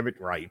didn't give it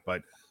right.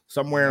 But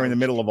somewhere in the Ouch.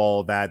 middle of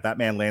all of that, that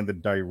man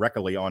landed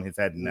directly on his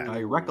head and neck.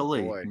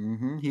 Directly. boy.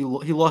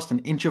 Mhm. He lost an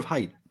inch of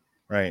height.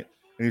 Right.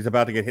 And he's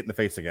about to get hit in the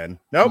face again.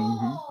 Nope.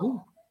 Mhm.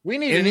 Ooh. We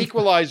need an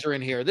equalizer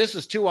in here. This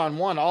is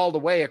 2-on-1 all the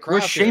way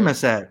across. Where's here.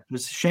 Sheamus at?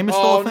 Was Sheamus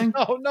still Oh a thing?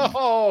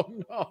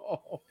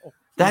 no!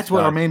 That's what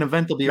done. our main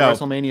event will be No. at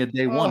WrestleMania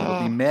Day 1. It'll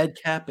be Oh.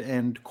 Madcap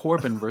and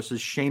Corbin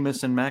versus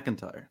Sheamus and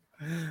McIntyre.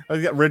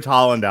 We got Rich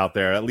Holland out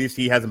there. At least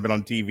he hasn't been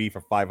on TV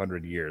for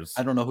 500 years.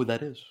 I don't know who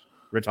that is.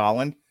 Rich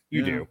Holland? You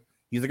Yeah. do.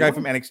 He's the guy What?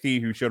 from NXT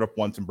who showed up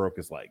once and broke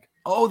his leg.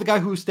 Oh, the guy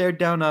who stared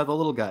down the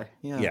little guy.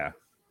 Yeah. Yeah.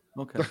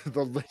 Okay.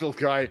 The little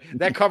guy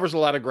that covers a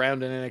lot of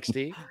ground in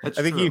NXT. That's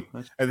I think true. he-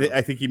 That's I, true.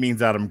 I think he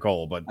means Adam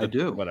Cole, but I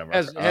do. Whatever.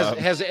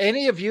 Has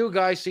any of you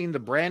guys seen the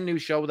brand new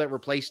show that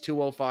replaced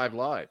 205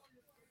 Live?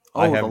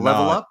 I Oh, the have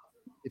level not. up?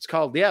 It's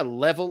called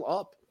Level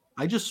Up.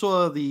 I just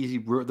saw the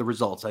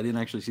results. I didn't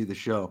actually see the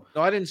show.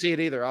 No, I didn't see it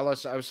either. I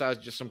saw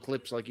just some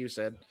clips, like you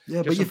said.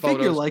 Yeah, Just but you some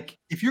figure photos. like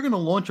if you're going to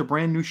launch a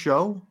brand new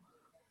show,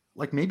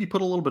 like maybe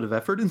put a little bit of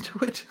effort into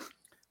it.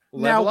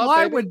 Now, Level Up,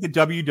 why baby. would the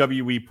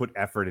WWE put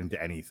effort into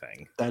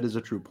anything? That is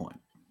a true point.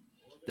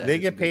 That They is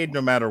a get good paid point.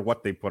 no matter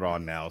what they put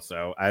on now.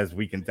 So, as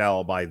we can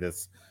tell by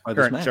this By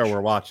this current show match.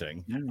 we're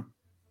watching, Yeah.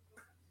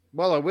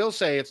 Well, I will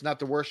say it's not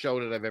the worst show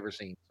that I've ever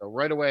seen. So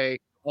right away,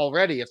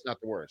 already, it's not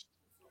the worst.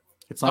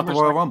 It's not the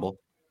SummerSlam. Royal Rumble.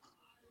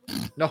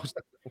 No,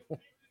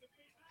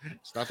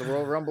 it's not the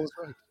Royal Rumble.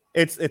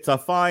 It's right. it's a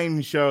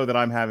fine show that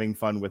I'm having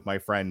fun with my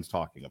friends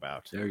talking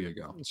about. There you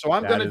go. So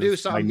I'm That going to do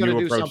is something. my I'm going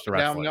new to do approach to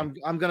something. Now.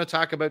 wrestling. I'm going to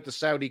talk about the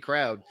Saudi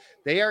crowd.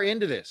 They are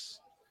into this.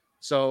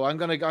 So I'm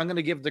going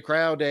to give the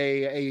crowd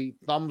a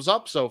thumbs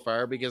up so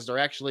far because they're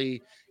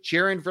actually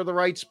cheering for the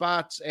right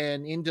spots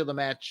and into the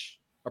match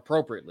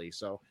appropriately.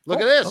 So look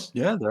at this.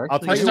 Yeah, they're I'll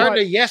actually tell They you started what.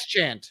 a yes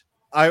chant.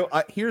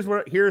 I here's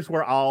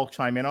where I'll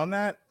chime in on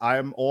that.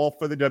 I'm all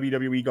for the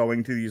WWE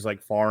going to these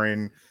like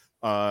foreign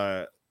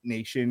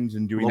nations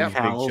and doing these big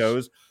Locales.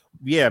 shows.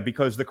 Yeah,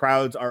 because the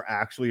crowds are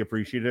actually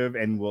appreciative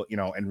and will,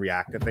 and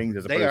react to things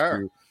as opposed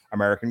to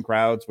American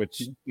crowds,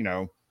 which,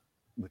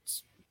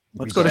 let's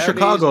go to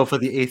Chicago for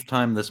the 8th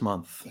time this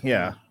month.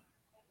 Yeah.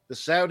 The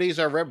Saudis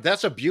are.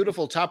 That's a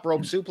beautiful top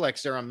rope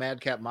suplex there on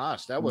Madcap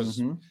Moss. That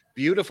was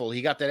beautiful.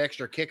 He got that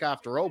extra kick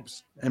off the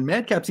ropes. And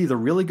Madcap's either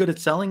really good at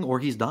selling or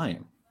he's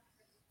dying.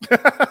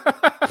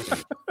 A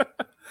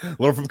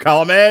little from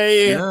column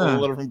A, a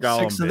little from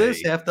column 6 of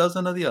this, half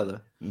dozen of the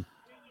other.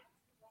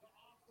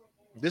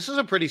 This is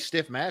a pretty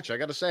stiff match, I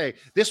got to say.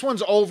 This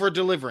one's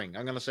over-delivering.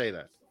 I'm going to say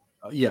that.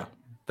 Yeah,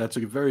 that's a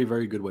very,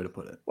 very good way to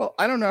put it. Well,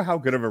 I don't know how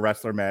good of a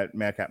wrestler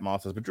Madcap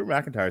Moss is, but Drew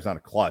McIntyre is not a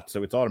klutz,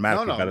 so it's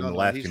automatically better than the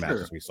last 2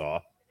 matches we saw.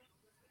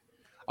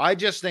 I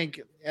just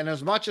think, and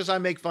as much as I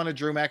make fun of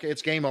Drew McIntyre,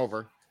 it's game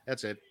over.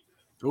 That's it.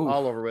 Ooh.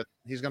 All over with.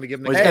 He's going to give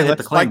him the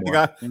let's spike the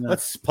guy. Yeah.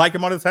 Let's spike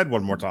him on his head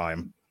one more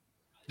time.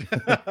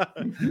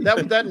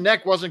 that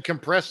neck wasn't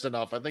compressed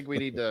enough. I think we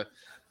need to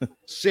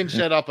cinch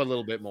that up a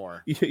little bit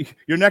more.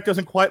 Your neck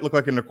doesn't quite look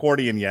like an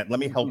accordion yet. Let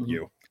me help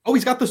you. Oh,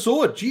 he's got the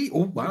sword. Gee,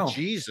 oh wow,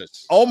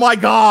 Jesus! Oh my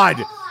God!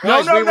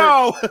 Guys,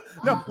 no!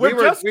 We're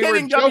just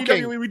kidding.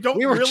 WWE. We don't.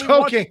 We were really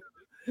joking.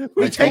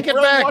 We take it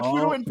back. Want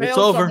you to impale it's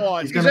over.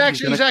 Someone.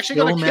 He's actually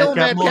going to kill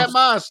Madcap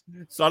Moss.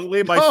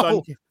 Suddenly,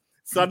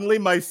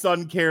 my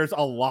son cares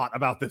a lot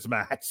about this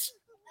match.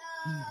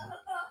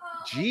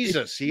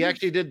 Jesus, he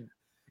actually did.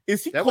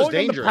 Is he that was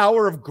calling dangerous. The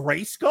power of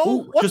Grayskull?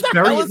 Ooh, what just the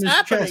bury hell it is in his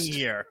happening chest.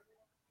 here?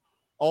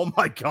 Oh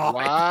my God!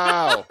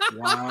 Wow!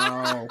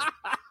 Wow!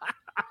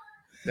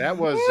 That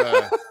was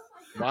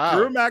wow.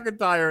 Drew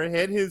McIntyre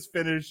hit his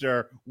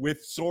finisher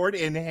with sword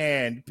in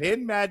hand,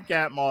 pinned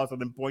Madcap Moss,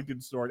 and then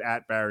pointed sword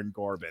at Baron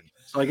Corbin.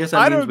 So I guess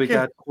that means we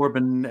got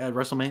Corbin at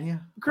WrestleMania.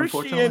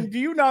 Christian, do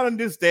you not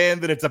understand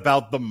that it's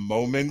about the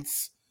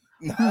moments?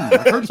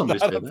 I've heard somebody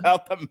say that.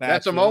 About the matches.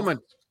 That's a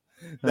moment.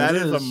 That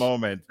is a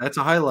moment. That's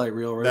a highlight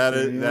reel, right? That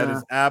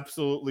is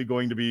absolutely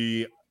going to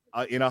be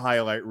in a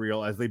highlight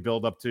reel as they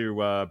build up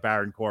to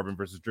Baron Corbin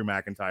versus Drew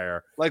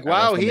McIntyre. Like,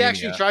 wow, he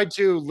actually tried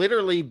to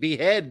literally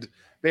behead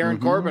Baron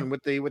Corbin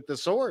with the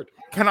sword.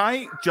 Can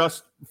I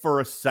just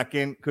for a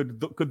second could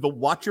the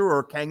Watcher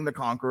or Kang the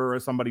Conqueror or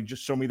somebody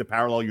just show me the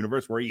parallel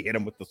universe where he hit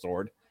him with the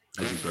sword?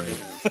 That'd be great.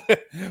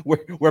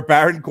 where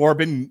Baron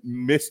Corbin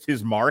missed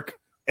his mark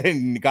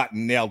and got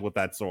nailed with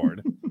that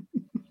sword.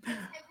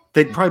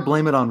 They'd probably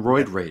blame it on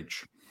roid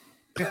rage.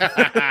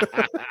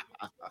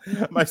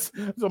 My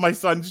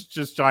son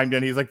just chimed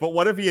in. He's like, "But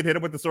what if he had hit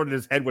him with the sword and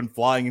his head went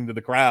flying into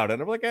the crowd?"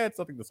 And I'm like, "It's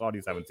something the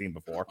Saudis haven't seen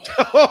before."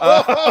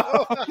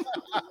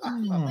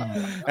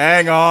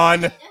 Hang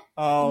on.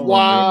 Oh,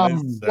 wow,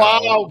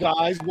 wow,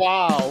 guys,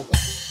 wow.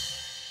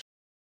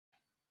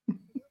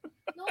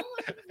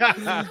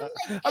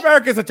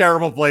 America's a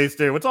terrible place,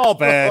 too. It's all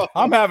bad.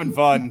 I'm having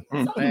fun.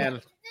 Man.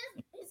 His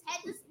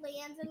head just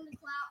lands in the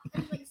cloud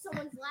and like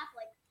someone's lap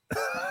like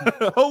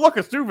oh, look,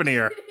 a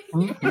souvenir.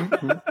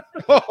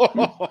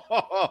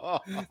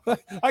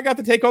 I got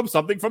to take home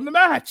something from the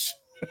match.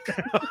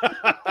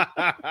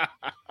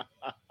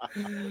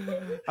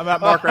 I'm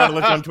at Mark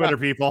Radulich on Twitter,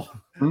 people.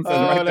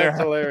 Right that's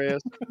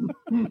hilarious.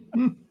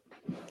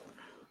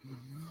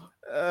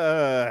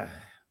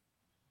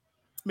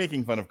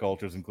 Making fun of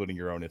cultures, including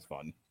your own, is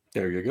fun.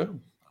 There you go.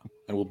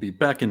 I will be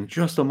back in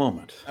just a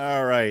moment.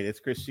 All right.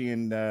 It's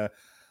Christian.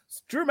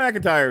 Drew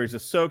McIntyre is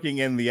just soaking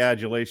in the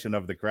adulation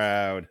of the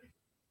crowd.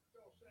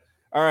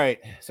 All right.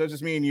 So it's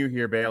just me and you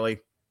here, Bailey.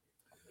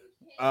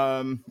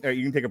 All right,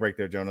 you can take a break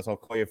there, Jonas. I'll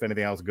call you if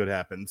anything else good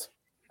happens.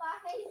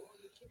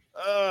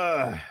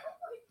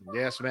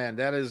 Yes, man.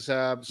 That is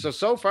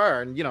so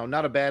far, and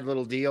not a bad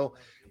little deal.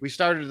 We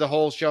started the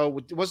whole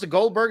show. Was the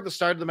Goldberg the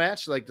start of the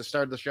match, like the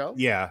start of the show?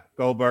 Yeah,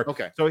 Goldberg.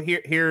 Okay. So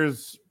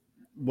here's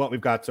what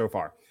we've got so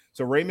far.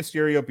 So Rey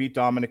Mysterio beat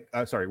Dominic.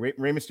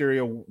 Rey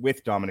Mysterio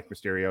with Dominic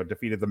Mysterio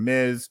defeated The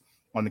Miz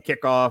on the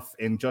kickoff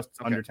in just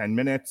under 10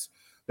 minutes.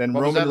 Then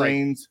Roman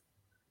Reigns.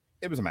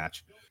 It was a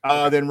match.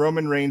 Then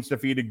Roman Reigns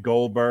defeated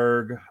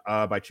Goldberg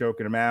by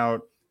choking him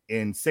out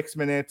in 6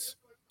 minutes.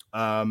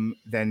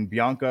 Then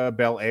Bianca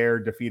Belair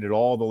defeated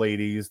all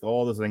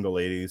the single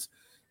ladies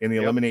in the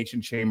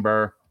Elimination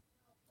Chamber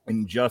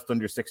in just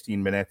under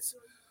 16 minutes.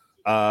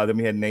 Then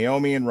we had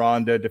Naomi and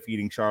Ronda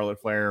defeating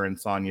Charlotte Flair and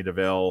Sonya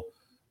Deville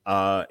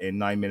in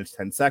 9 minutes,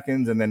 10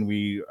 seconds. And then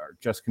we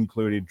just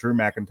concluded Drew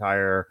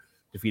McIntyre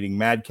defeating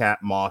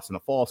Madcap Moss in a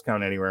Falls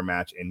Count Anywhere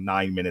match in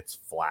 9 minutes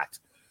flat.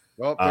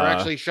 Well, they're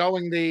actually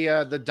showing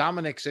the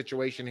Dominic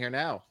situation here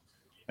now.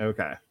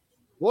 Okay.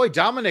 Boy,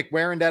 Dominic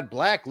wearing that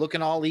black,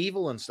 looking all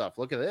evil and stuff.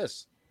 Look at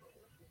this.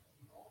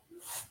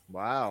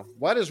 Wow.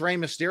 What is Rey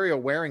Mysterio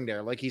wearing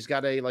there? Like he's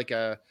got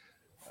a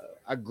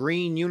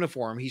green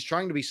uniform. He's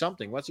trying to be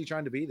something. What's he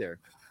trying to be there?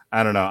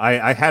 I don't know.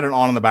 I had it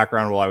on in the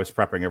background while I was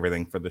prepping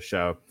everything for the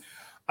show.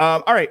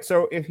 All right.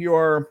 So if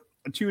you're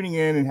tuning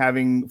in and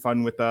having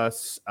fun with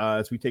us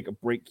as we take a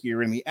break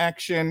here in the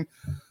action,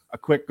 a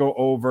quick go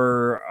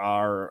over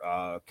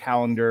our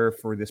calendar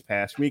for this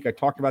past week. I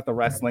talked about the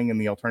wrestling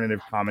and the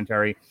alternative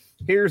commentary.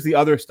 Here's the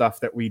other stuff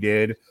that we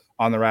did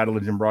on the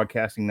Radulich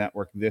Broadcasting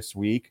Network this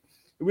week.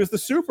 It was the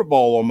Super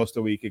Bowl almost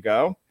a week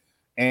ago.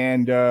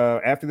 And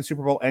after the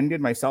Super Bowl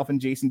ended, myself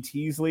and Jason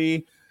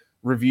Teasley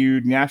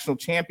reviewed National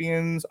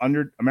Champions,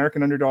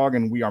 American Underdog,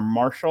 and We Are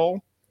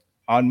Marshall.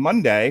 On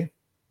Monday,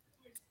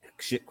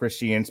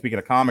 Christian, speaking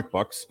of comic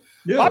books,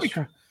 Yes.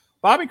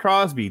 Bobby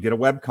Crosby did a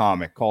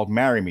webcomic called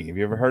Marry Me. Have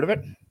you ever heard of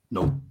it?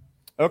 No.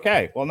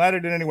 Okay, well, neither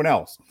did anyone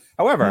else.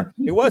 However,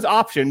 it was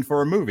optioned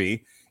for a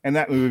movie, and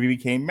that movie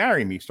became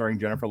Marry Me, starring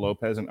Jennifer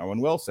Lopez and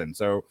Owen Wilson.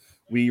 So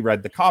we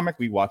read the comic,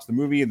 we watched the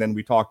movie, and then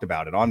we talked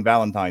about it on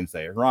Valentine's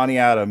Day. Ronnie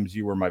Adams,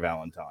 you were my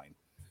Valentine.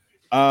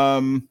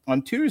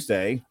 On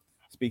Tuesday,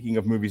 speaking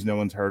of movies no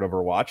one's heard of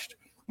or watched,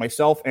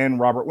 myself and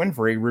Robert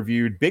Winfrey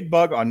reviewed Big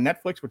Bug on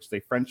Netflix, which is a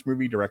French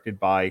movie directed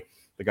by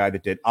the guy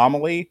that did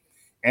Amelie,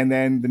 and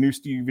then the new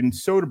Steven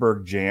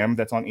Soderbergh jam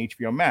that's on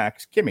HBO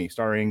Max, Kimmy,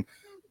 starring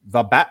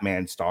the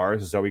Batman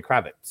stars Zoe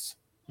Kravitz.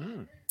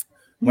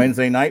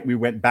 Wednesday night, we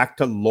went back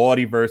to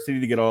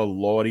Lawdiversity to get a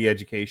Lawdy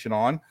education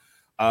on.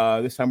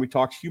 This time we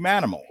talked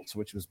Humanimals,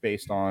 which was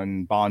based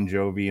on Bon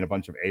Jovi and a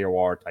bunch of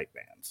AOR type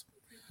bands.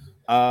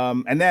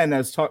 And then,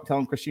 as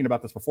telling Christine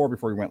about this before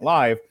we went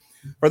live,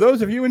 for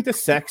those of you into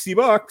sexy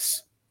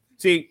books,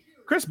 see,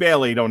 Chris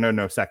Bailey don't know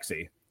no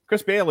sexy.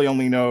 Chris Bailey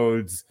only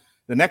knows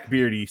the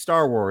neckbeardy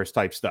Star Wars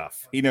type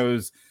stuff. He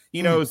knows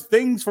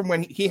things from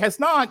when he has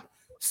not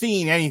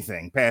seen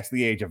anything past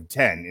the age of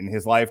 10 in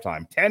his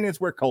lifetime. 10 is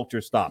where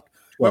culture stopped.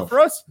 12. But for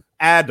us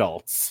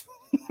adults,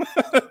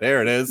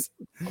 there it is.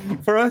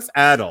 For us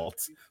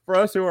adults, for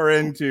us who are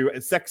into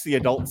sexy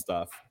adult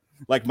stuff,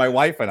 like my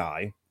wife and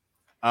I.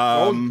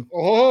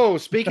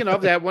 Speaking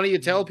of that, why don't you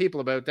tell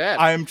people about that?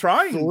 I'm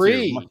trying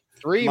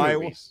Three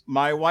movies.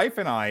 My wife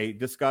and I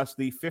discussed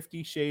the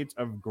 50 Shades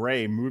of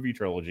Grey movie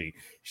trilogy.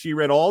 She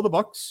read all the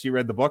books. She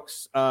read the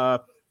books,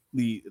 the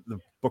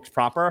books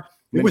proper.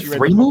 There were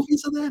 3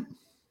 movies of that?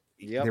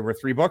 Yep. There were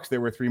 3 books. There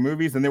were 3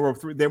 movies, and there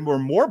were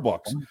more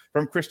books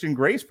from Christian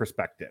Grey's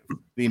perspective.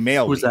 The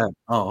male. Who's that?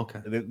 Oh, okay.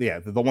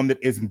 The one that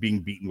isn't being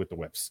beaten with the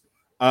whips.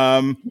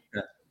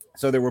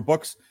 So there were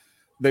books.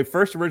 The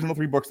first original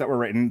 3 books that were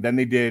written. Then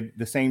they did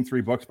the same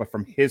 3 books, but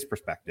from his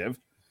perspective.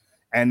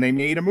 And they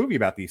made a movie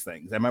about these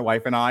things. And my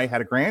wife and I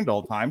had a grand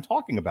old time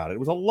talking about it. It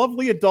was a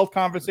lovely adult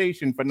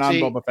conversation for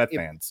non-Boba Fett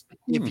fans.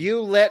 If you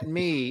let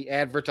me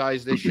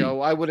advertise this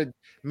show, I would have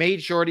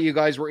made sure that you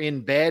guys were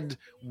in bed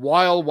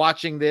while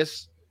watching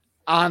this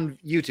on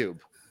YouTube.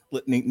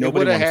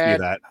 Nobody wants to see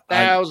that.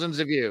 Thousands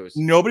of views.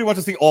 Nobody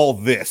wants to see all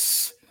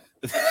this.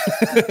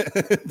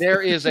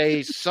 There is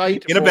a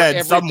site in a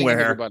bed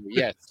somewhere.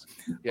 Yes.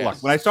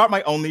 Look, when I start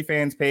my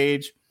OnlyFans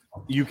page,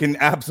 you can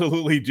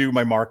absolutely do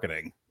my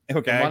marketing.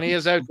 Okay. The money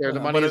is out there.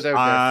 The money is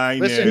out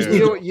there.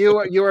 Listen,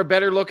 you are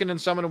better looking than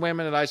some of the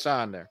women that I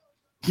saw in there.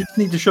 You just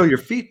need to show your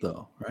feet,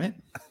 though, right?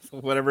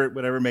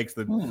 whatever makes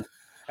the,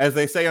 as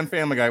they say on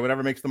Family Guy,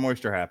 whatever makes the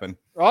moisture happen.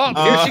 Oh,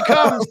 here she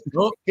comes.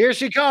 Here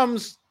she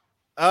comes.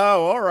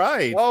 Oh, all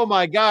right. Oh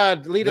my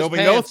God, Lita's There'll be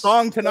no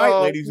song tonight,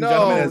 ladies and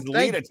gentlemen, as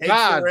Lita takes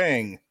the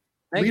ring.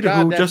 Lita,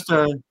 who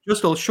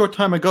just a short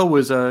time ago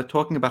was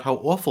talking about how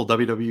awful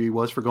WWE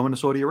was for going to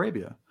Saudi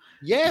Arabia.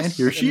 Yes, and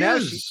here she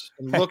is.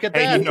 Look at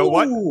that. You know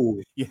what?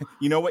 You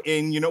know what?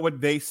 And you know what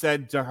they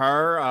said to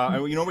her?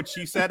 You know what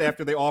she said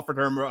after they offered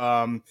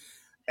her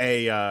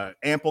a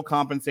ample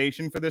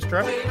compensation for this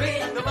trip? We're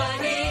in the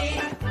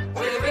money.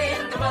 We're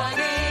in the money.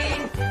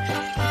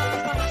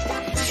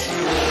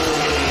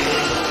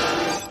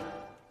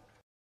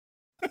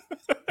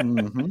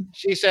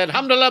 She said,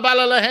 "Hamdulillah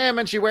balalahem,"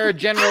 and she wear a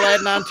General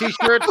Adnan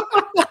t-shirt.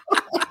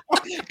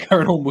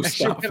 Colonel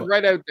Mustafa. She went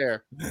right out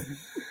there.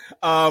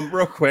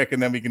 Real quick,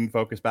 and then we can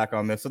focus back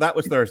on this. So that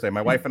was Thursday.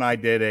 My wife and I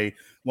did a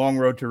long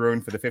road to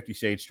ruin for the 50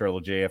 Shades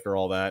trilogy after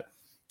all that.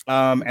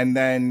 And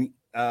then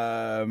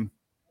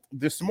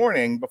this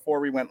morning, before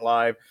we went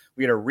live,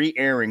 we had a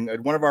re-airing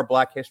at one of our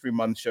Black History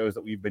Month shows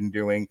that we've been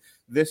doing.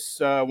 This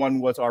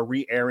one was our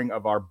re-airing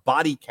of our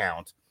Body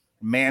Count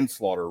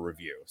Manslaughter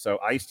review. So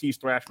Ice-T's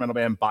thrash metal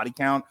band Body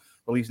Count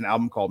released an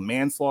album called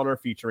Manslaughter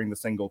featuring the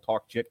single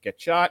Talk Shit, Get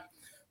Shot.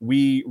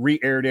 We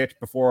re-aired it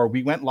before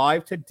we went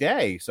live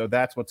today. So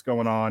that's what's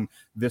going on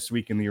this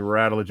week in the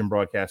Rattlegion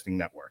Broadcasting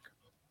Network.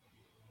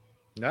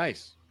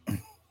 Nice.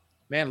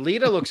 Man,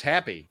 Lita looks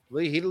happy.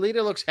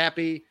 Lita looks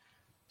happy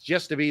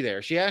just to be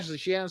there. She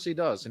honestly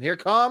does. And here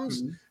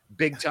comes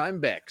Big Time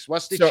Bex.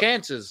 What's the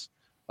chances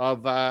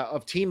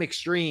of Team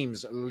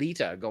Extreme's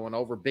Lita going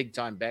over Big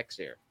Time Bex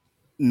here?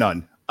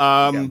 None.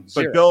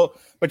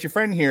 But your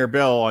friend here,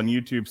 Bill, on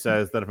YouTube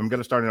says that if I'm going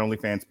to start an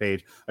OnlyFans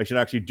page, I should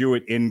actually do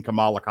it in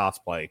Kamala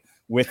cosplay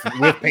with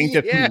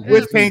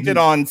painted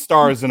on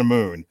stars and a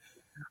moon.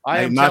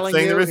 I am not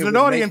saying there isn't an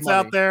audience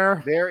out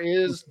there. There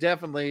is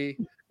definitely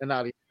an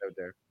audience out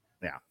there.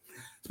 Yeah.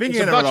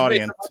 Speaking of an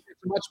audience,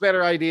 it's a much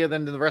better idea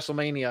than the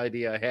WrestleMania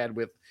idea I had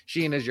with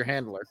Sheen as your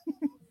handler.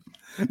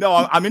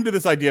 No, I'm into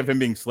this idea of him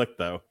being slick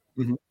though.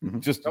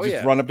 Just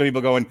run up to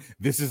people going,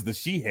 "This is the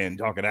Sheehan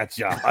talking at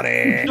you,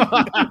 honey."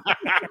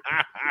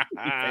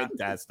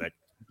 Fantastic.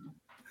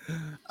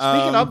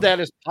 Speaking of that,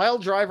 is Pile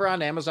Driver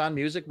on Amazon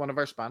Music one of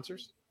our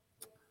sponsors?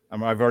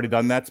 I've already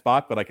done that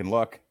spot, but I can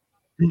look.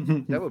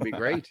 That would be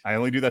great. I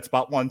only do that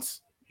spot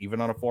once. even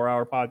on a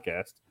 4-hour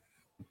podcast.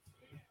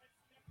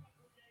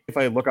 If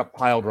I look up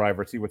pile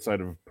driver, see what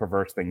sort of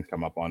perverse things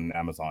come up on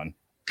Amazon.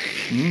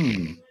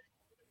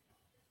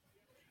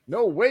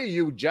 No way,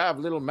 you jive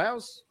little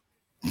mouse.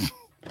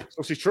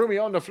 So she threw me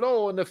on the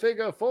floor in the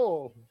figure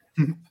 4.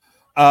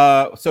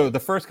 So the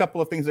first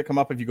couple of things that come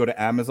up if you go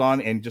to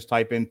Amazon and just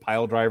type in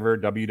pile driver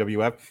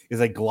WWF is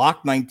a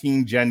Glock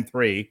 19 Gen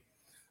 3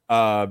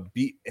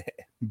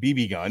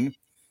 BB gun.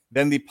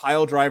 Then the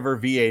pile driver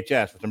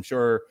VHS, which I'm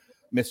sure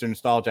Mr.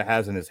 Nostalgia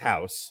has in his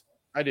house.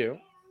 I do.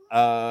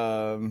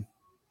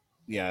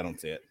 Yeah, I don't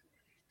see it.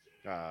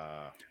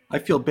 I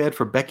feel bad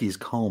for Becky's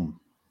comb.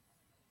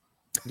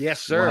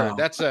 Yes, sir. Wow.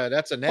 That's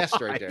a nest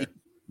right there.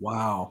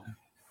 Wow.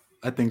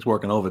 That thing's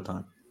working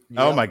overtime.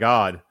 Oh Yep. my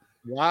God.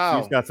 Wow.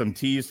 She's got some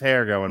teased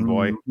hair going,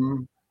 boy.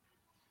 Mhm.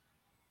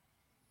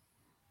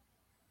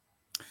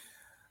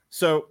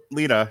 So,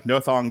 Lita, no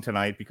thong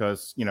tonight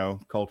because,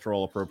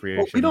 cultural appropriation.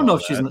 Well, we don't know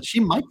if all that. she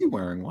might be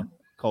wearing one.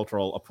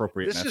 Cultural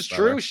appropriateness. This is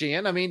rather. true,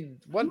 Sheehan. I mean,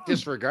 what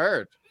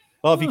disregard?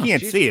 Well, if you can't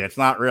she's- see it, it's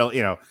not real.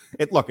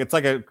 It's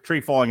like a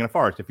tree falling in a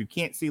forest. If you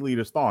can't see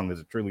Lita's thong, is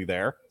it truly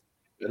there?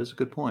 That is a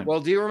good point.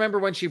 Well, do you remember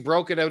when she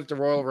broke it out at the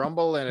Royal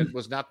Rumble and it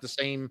was not the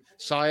same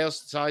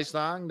size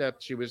thong that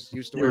she was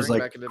used to it was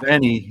wearing like back in the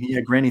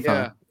day? granny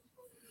Yeah. thong.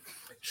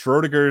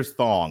 Schrodinger's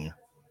thong.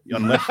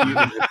 Unless you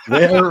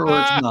There or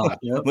it's not.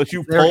 Yep. unless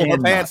you There pull her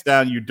and pants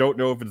down, you don't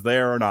know if it's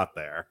there or not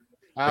there.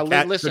 The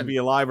cat Listen, could be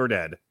alive or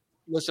dead.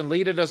 listen.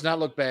 Lita does not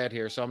look bad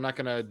here, so I'm not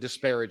going to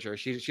disparage her.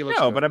 She looks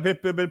No, good. but a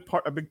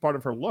big part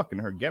of her look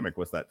and her gimmick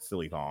was that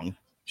silly thong.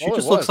 She Oh, it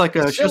just looks was. like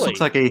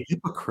It's a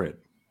hypocrite.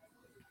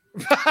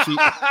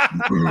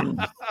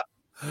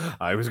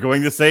 I was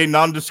going to say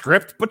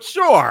nondescript, but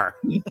sure.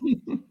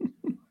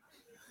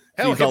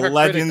 Hell, She's a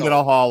legend and a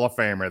hypocritical. Hall of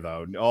Famer,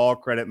 though. All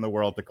credit in the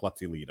world to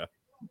Klutzy Lita.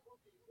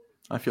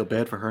 I feel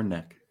bad for her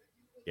neck.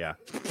 Yeah.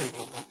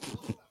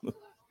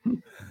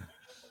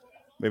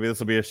 Maybe this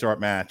will be a short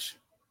match.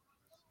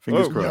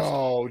 Fingers Oh, crossed.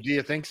 No, do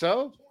you think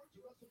so?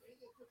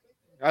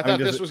 I mean, thought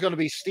does this it- was going to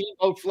be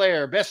Steamboat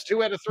Flair, best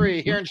 2 out of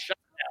 3 here in China,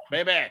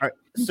 baby. All right,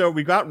 so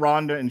we got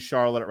Ronda and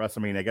Charlotte at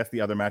WrestleMania. I guess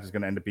the other match is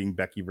going to end up being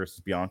Becky versus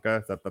Bianca.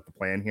 Is that the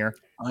plan here?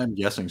 I'm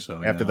guessing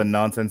so. After the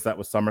nonsense that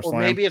was SummerSlam? Or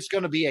maybe it's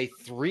going to be a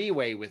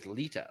 3-way with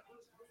Lita.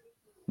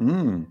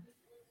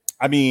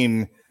 I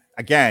mean,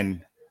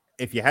 again,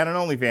 if you had an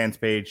OnlyFans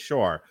page,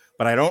 sure.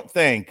 But I don't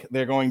think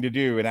they're going to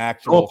do an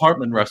actual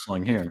apartment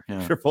wrestling here.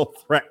 Yeah. triple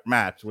threat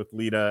match with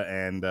Lita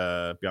and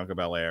Bianca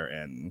Belair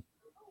and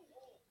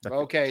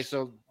Okay,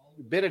 so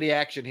a bit of the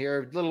action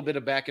here, a little bit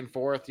of back and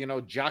forth,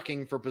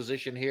 jockeying for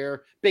position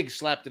here. Big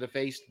slap to the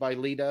face by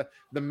Lita.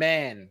 The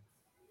man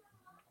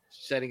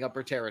setting up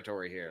her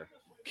territory here.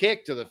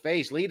 Kick to the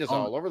face. Lita's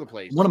all over the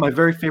place. One of my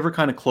very favorite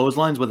kind of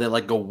clotheslines where they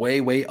like go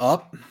way, way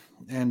up,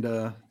 and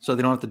so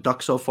they don't have to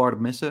duck so far to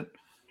miss it.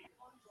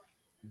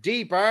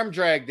 Deep arm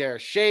drag there.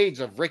 Shades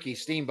of Ricky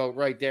Steamboat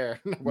right there.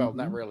 Well,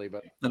 not really,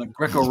 but. Then a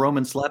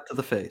Greco-Roman slap to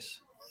the face.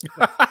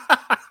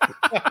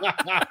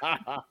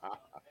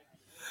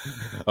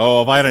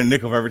 oh, if I had a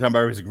nickel for every time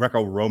I was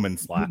Greco-Roman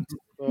slapped.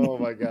 Oh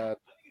my God.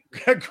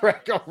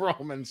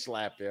 Greco-Roman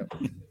slap, yeah.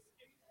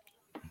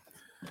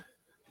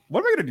 What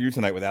am I going to do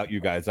tonight without you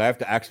guys? I have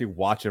to actually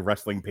watch a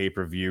wrestling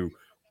pay-per-view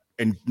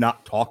and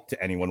not talk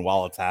to anyone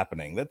while it's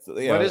happening. That's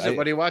What is it?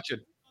 What are you watching?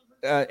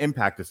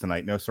 Impact is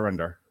tonight. No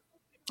surrender.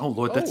 Oh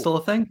Lord, that's still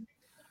a thing.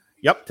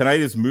 Yep, tonight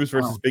is Moose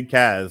versus Big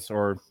Kaz,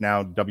 or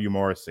now W.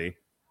 Morrissey.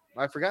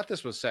 I forgot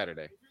this was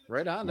Saturday.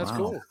 Right on. That's Wow.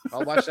 cool.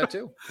 I'll watch that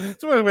too.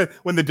 So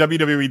when the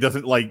WWE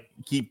doesn't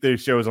keep their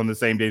shows on the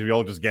same days, we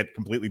all just get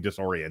completely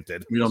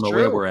disoriented. We don't It's know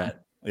where true. we're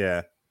at.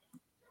 Yeah.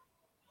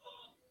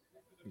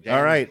 Damn.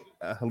 All right.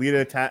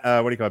 Lita,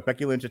 what do you call it?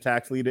 Becky Lynch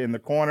attacks Lita in the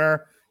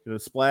corner.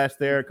 There's a splash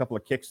there, a couple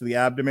of kicks to the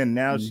abdomen.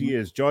 Now she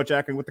is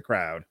jaw-jacking with the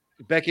crowd.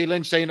 Becky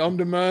Lynch saying, I'm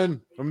the man.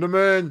 I'm the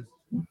man.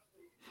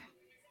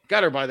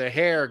 Got her by the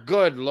hair.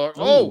 Good Lord.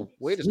 Oh,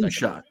 wait a second.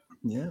 Slingshot.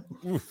 Yeah.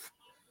 Oof.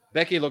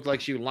 Becky looked like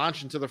she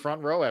launched into the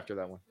front row after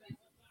that one.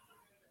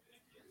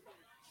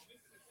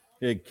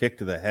 Big kick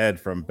to the head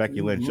from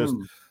Becky Lynch. Just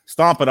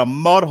stomping a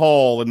mud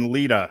hole in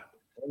Lita.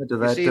 To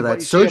that, see- to you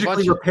that see a bunch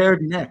surgically of-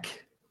 repaired neck.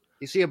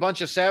 You see a bunch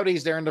of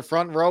Saudis there in the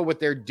front row with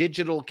their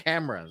digital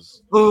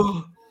cameras.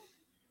 Oh,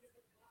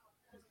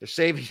 They're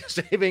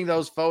saving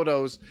those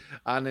photos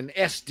on an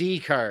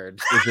SD card.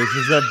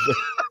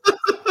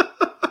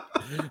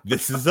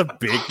 This is a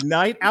big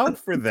night out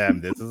for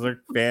them. This is a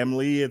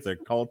family. It's a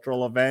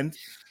cultural event.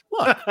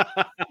 Look,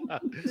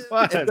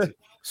 What?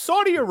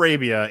 Saudi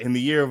Arabia in the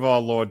year of our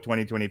Lord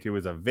 2022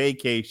 is a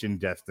vacation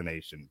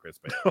destination, Chris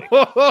Bailey.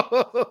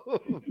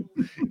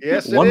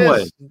 Yes, it One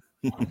is.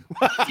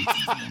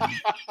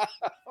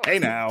 Hey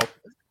now.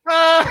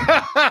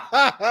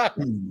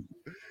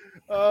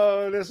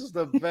 Oh, this is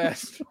the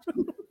best.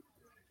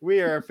 We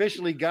are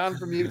officially gone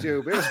from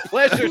YouTube. It was a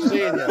pleasure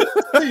seeing you.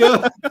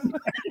 yeah.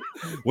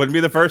 Wouldn't be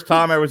the first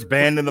time I was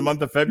banned in the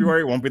month of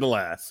February. Won't be the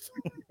last.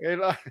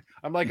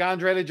 I'm like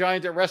Andre the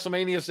Giant at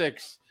WrestleMania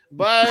 6.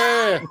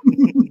 Bye.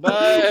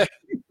 Bye.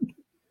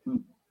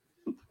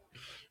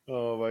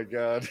 Oh my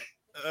God.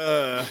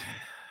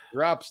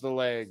 Drops the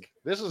leg.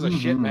 This is a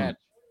shit match.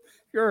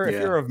 If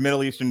you're of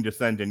Middle Eastern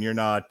descent and you're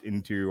not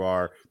into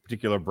our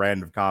particular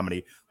brand of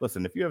comedy,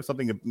 listen, if you have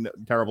something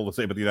terrible to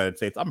say about the United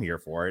States, I'm here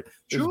for it.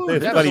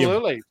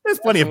 There's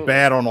plenty of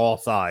bad on all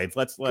sides.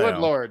 Good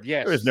Lord,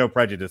 yes. There is no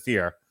prejudice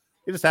here.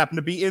 It just happened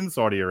to be in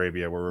Saudi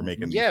Arabia where we're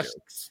making these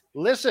jokes.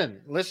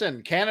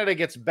 Listen, Canada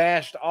gets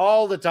bashed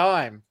all the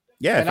time.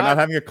 Yeah, for not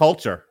having a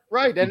culture.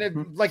 Right, and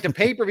the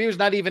pay-per-view is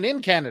not even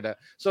in Canada.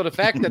 So the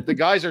fact that the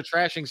guys are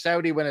trashing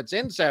Saudi when it's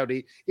in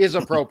Saudi is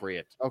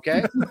appropriate,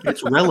 okay?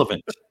 It's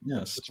relevant.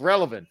 Yes. It's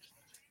relevant.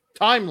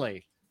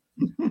 Timely.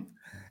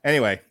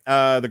 Anyway,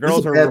 the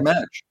girls are bad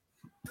match.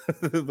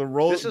 the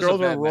girls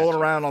are rolling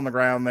around on the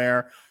ground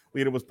there.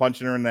 Lita was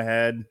punching her in the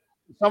head.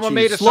 Someone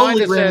made a sign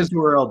that says to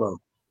her elbow.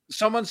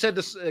 Someone said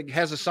this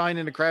has a sign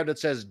in the crowd that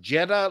says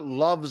Jeddah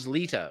loves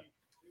Lita.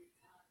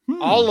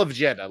 All of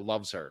Jeddah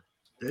loves her.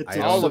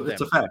 All of them.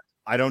 It's a fact.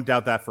 I don't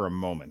doubt that for a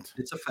moment.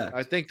 It's a fact.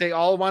 I think they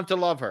all want to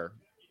love her.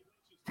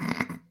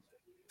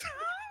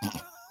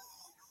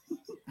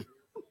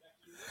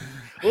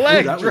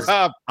 Leg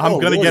drop. I am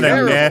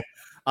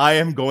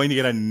going to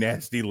get a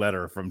nasty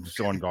letter from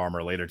Sean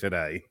Garmer later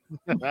today.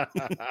 I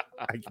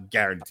can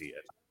guarantee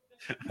it.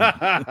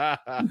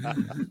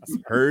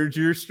 Heard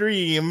your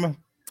stream.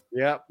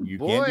 Yep. You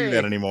can't do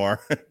that anymore.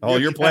 All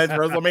your plans for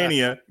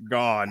WrestleMania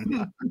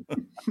gone.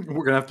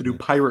 We're gonna have to do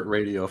pirate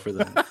radio for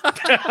that.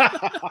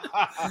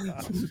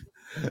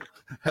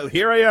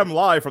 Here I am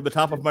live from the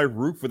top of my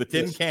roof with a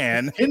tin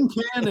can. Tin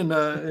can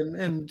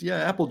and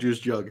apple juice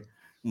jug.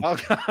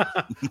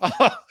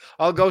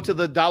 I'll go to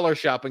the dollar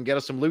shop and get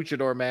us some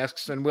luchador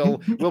masks, and we'll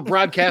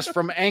broadcast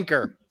from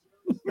Anchor.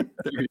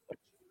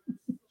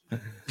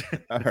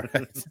 All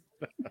right.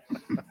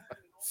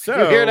 So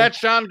you hear that,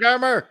 Sean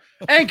Garmer?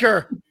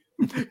 Anchor.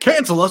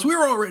 Cancel us. We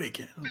were already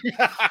canceled.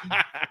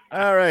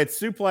 All right.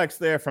 Suplex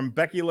there from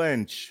Becky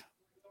Lynch.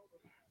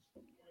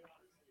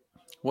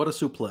 What a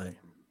suplex.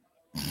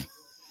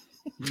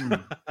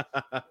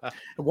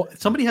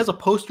 Somebody has a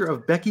poster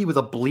of Becky with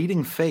a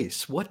bleeding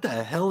face. What the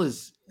hell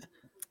is...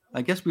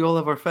 I guess we all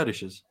have our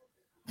fetishes.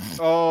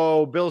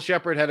 Oh, Bill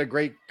Shepard had a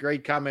great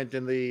comment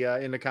in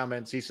the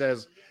comments. He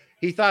says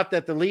he thought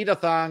that the Lita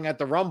thong at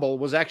the Rumble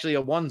was actually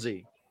a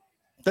onesie.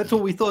 That's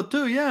what we thought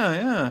too.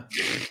 Yeah.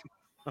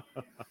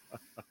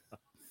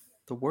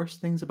 The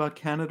worst things about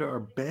Canada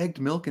are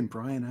bagged milk and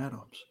Bryan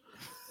Adams.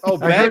 Oh,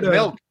 bagged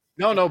milk.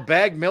 No,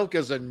 bagged milk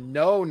is a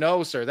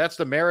no, sir. That's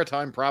the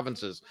maritime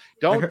provinces.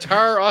 Don't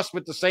tar us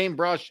with the same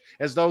brush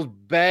as those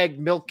bagged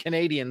milk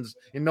Canadians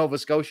in Nova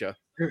Scotia.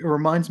 It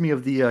reminds me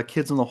of the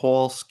Kids in the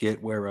Hall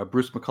skit where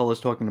Bruce McCullough is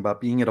talking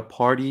about being at a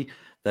party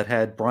that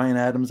had Bryan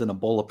Adams and a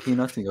bowl of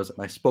peanuts. And he goes,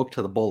 I spoke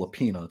to the bowl of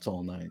peanuts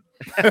all night.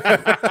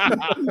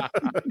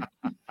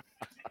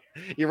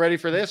 You ready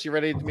for this? You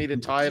ready for me to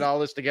tie all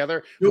this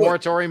together?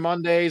 Moratory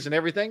Mondays and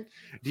everything.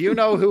 Do you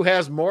know who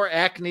has more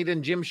acne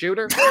than Jim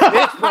Shooter?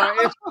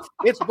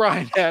 It's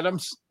Bryan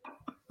Adams.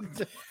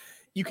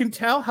 You can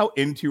tell how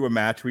into a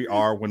match we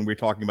are when we're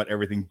talking about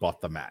everything but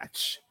the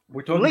match.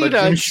 We're talking Lita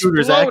about Jim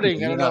Shooter's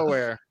exploding acne. out of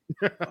nowhere.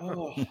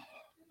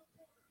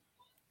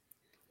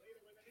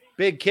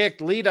 Big kick,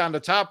 Lita on the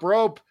top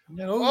rope.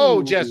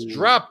 Oh, just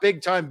drop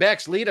big time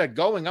Bex. Lita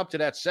going up to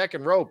that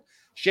second rope.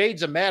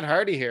 Shades of Matt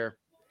Hardy here.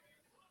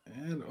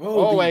 And,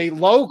 a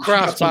low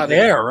crossbody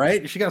there,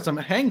 right? She got some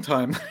hang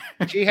time.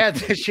 She had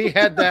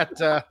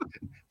that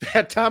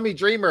Tommy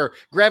Dreamer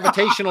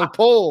gravitational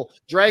pull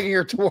dragging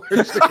her towards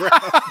the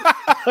ground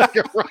like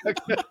a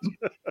rocket.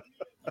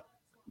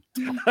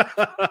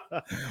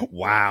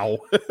 Wow.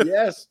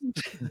 Yes.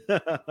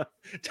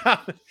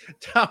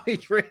 Tommy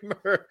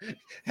Dreamer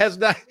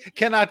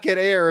cannot get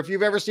air. If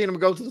you've ever seen him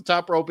go to the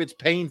top rope, it's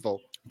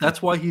painful.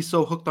 That's why he's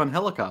so hooked on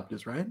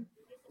helicopters, right?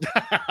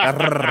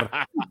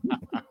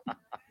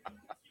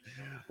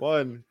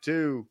 1,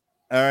 2.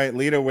 All right,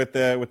 Lita with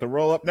the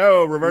roll up.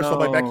 No, reversal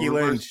by Becky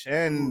Lynch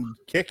and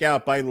kick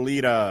out by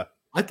Lita.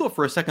 I thought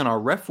for a second our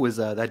ref was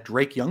that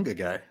Drake Younger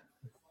guy.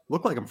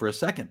 Looked like him for a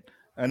second.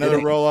 Another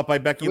roll up by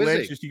Becky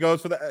Lynch. She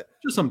goes for the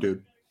just some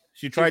dude.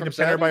 She tried to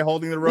pin her by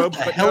holding the ropes,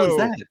 what the but hell no, is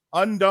that?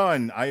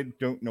 Undone. I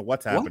don't know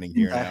what's happening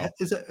here now.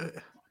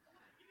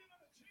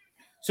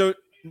 So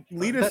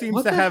Lita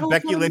seems to have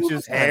Becky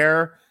Lynch's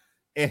hair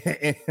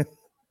in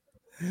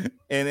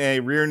a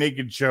rear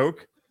naked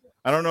choke.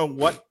 I don't know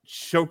what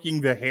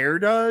choking the hair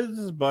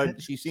does, but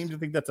she seems to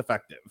think that's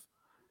effective.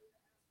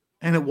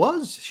 And it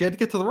was. She had to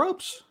get to the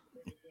ropes.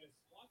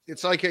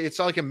 It's like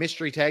a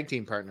mystery tag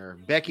team partner.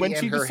 Becky When and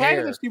she her decided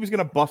hair. that she was going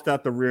to bust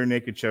out the rear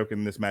naked choke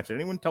in this match, did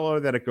anyone tell her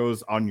that it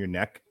goes on your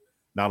neck,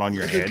 not on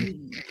your head?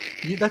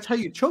 That's how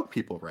you choke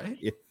people, right?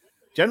 Yeah.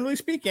 Generally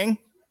speaking.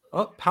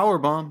 Oh, power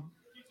bomb.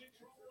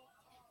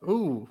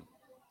 Ooh.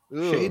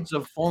 Shades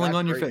of falling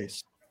on your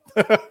face.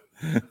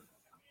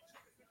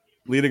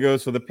 Lita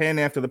goes for the pin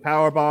after the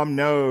power bomb.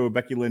 No,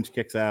 Becky Lynch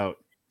kicks out.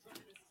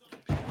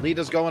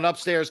 Lita's going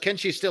upstairs. Can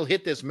she still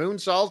hit this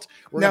moonsault?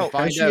 We're going to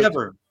find out.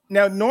 Ever?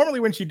 Now,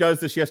 normally when she does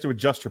this, she has to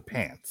adjust her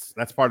pants.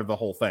 That's part of the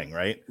whole thing,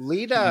 right?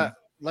 Lita,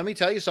 let me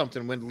tell you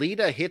something. When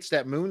Lita hits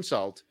that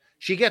moonsault,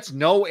 she gets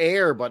no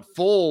air but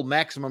full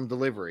maximum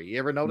delivery. You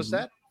ever notice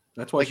that?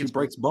 That's why Like she it's-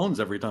 breaks bones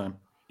every time.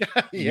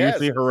 Yes,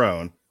 Usually her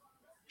own.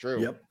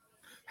 true. Yep.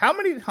 How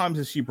many times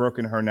has she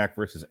broken her neck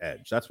versus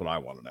Edge? That's what I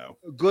want to know.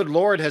 Good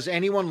Lord, has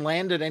anyone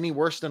landed any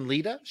worse than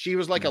Lita? She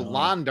was like a No.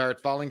 lawn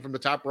dart falling from the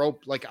top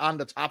rope, like on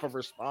the top of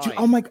her spine.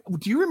 Oh my!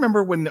 Do you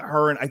remember when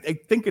her and I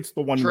think it's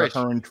the one Trish.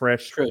 where her and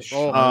Trish, Trish.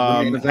 Oh,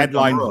 the main event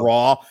headlined on Raw.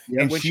 Raw,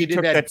 Yeah, and when she she did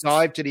took that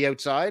dive to the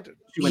outside?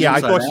 She went Yeah, I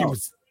inside thought she out.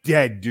 was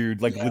dead,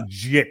 dude. Like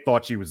legit,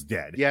 thought she was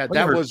dead. Yeah, Look at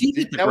that her was feet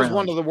hit the that was ground.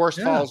 one of the worst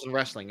Yeah. falls in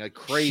wrestling. Like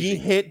crazy. She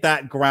hit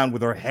that ground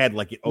with her head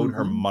like it owed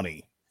her Mhm.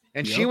 money.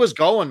 And Yep. she was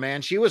going,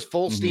 man. She was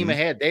full steam Mhm.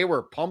 ahead. They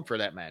were pumped for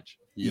that match.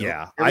 Yep.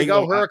 Yeah, Here we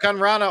go. I- Hurricane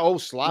Rana. Oh,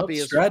 sloppy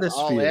Yep, as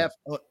all stratosphere.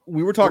 F.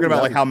 we were talking Oh, about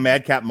that like was- how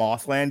Madcap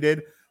Moss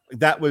landed.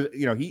 That was,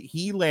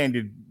 he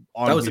landed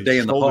on That was a his day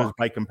in the shoulders park.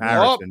 by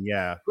comparison.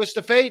 Yeah, Twist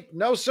of fate.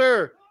 No,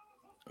 sir.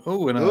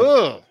 Oh, and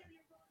Ugh.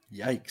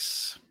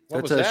 yikes. What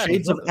That's was that?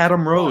 Shades of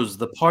Adam Rose,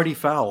 the party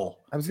foul.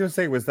 I was gonna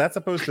say, was that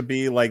supposed to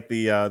be like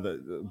the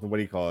what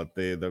do you call it?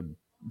 The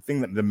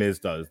thing that the Miz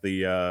does,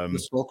 The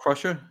skull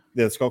crusher.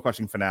 the skull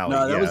crushing finale.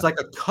 No, that yeah. was like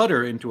a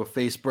cutter into a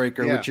face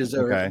breaker, Yeah. which is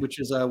Okay.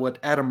 what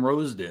Adam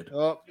Rose did.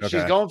 Oh, she's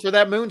Okay. going for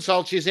that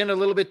moonsault. She's in a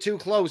little bit too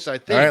close, I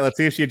think. All right, let's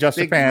see if she adjusts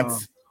her Big-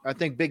 pants. I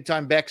think Big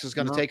Time Bex is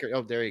going to No. take her.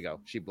 Oh, there you go.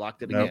 She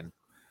blocked it Nope. again.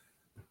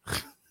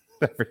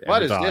 Every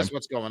What is time. this?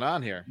 What's going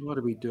on here? What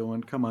are we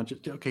doing? Come on,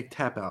 just okay.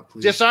 Tap out,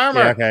 please. Disarm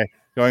her. Yeah, okay.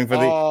 Going for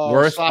the Oh,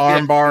 worst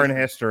sloppy armbar in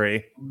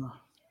history.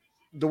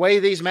 The way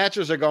these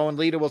matches are going,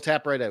 Lita will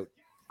tap right out.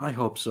 I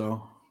hope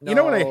so. You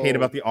know what I hate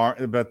No.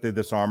 about the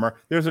disarmer?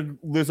 There's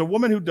a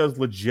woman who does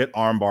legit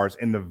arm bars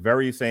in the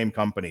very same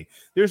company.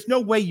 There's no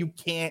way you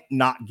can't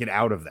not get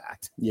out of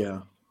that.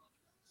 Yeah.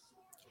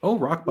 Oh,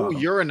 rock Ooh,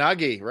 bottom.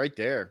 Uranagi right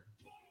there.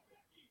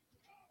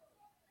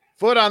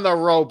 Foot on the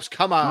ropes.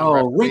 Come on. Oh,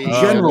 referee.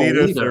 Ring General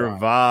Lita Lita.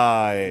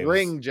 survives.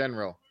 Ring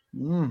general.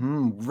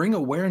 Ring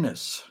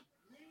awareness.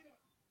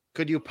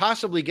 Could you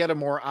possibly get a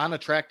more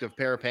unattractive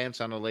pair of pants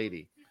on a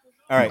lady?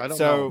 All I right, don't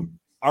so know.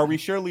 are we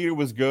sure Lita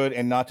was good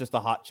and not just a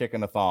hot chick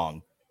in a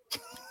thong?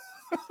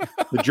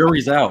 The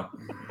jury's out.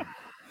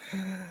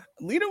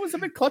 Lita was a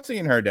bit klutzy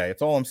in her day.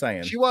 That's all I'm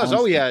saying. She was. Oh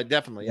Honestly. yeah,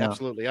 definitely, Yeah.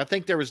 absolutely. I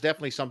think there was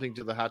definitely something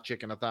to the hot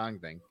chick and a thong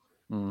thing.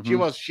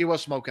 Mhm. She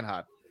was smoking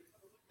hot.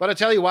 But I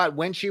tell you what,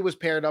 when she was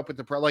paired up with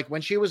the pro, like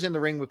when she was in the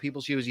ring with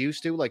people she was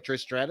used to, like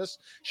Trish Stratus,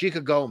 she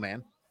could go,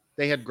 man.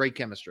 They had great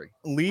chemistry.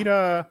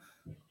 Lita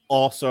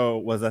also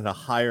was at a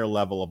higher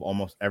level of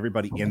almost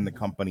everybody in the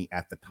company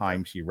at the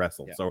time she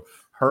wrestled. Yeah. So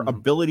her Mhm.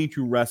 ability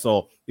to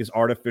wrestle is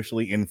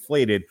artificially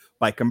inflated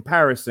by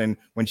comparison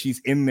when she's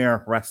in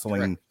there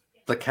wrestling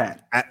The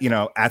cat. at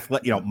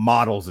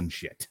models and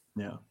shit.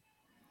 Yeah.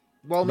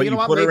 Well, But you know you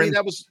what? put her Maybe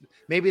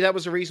in- that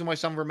was the reason why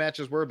some of her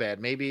matches were bad.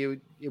 Maybe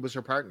it was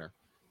her partner,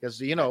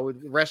 because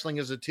wrestling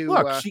is a two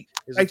Look,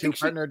 I think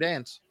partner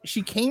dance.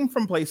 she came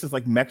from places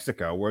like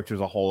Mexico, which is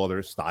a whole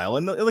other style,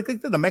 and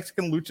the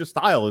Mexican lucha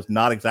style is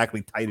not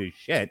exactly tight as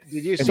shit.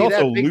 Did you It's see also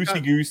that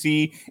loosey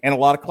goosey and a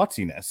lot of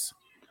klutziness.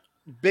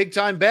 big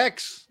time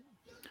Bex?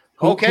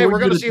 Who- Okay, who we're are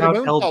gonna you see the to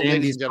moonsault, tell ladies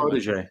Dandy's and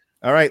gentlemen. protege?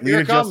 All right, Here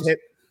Lita it comes.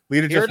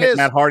 Lita Here just it hit is.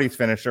 Matt Hardy's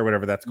finisher,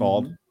 whatever that's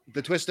called.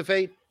 The twist of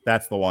fate.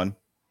 That's the one.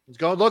 Let's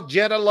go. Look,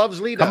 Jetta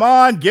loves Lita. Come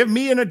on, give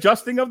me an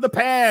adjusting of the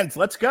pants.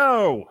 Let's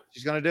go.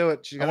 She's gonna do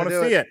it. She's I gonna want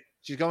to do see it.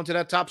 She's going to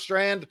that top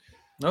strand.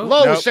 No.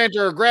 Low Nope.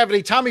 center of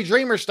gravity, Tommy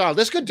Dreamer style.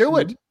 This could do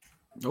it.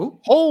 Oh,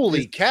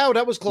 Holy cow,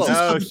 that was close. this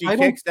No, for the she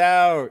title? kicks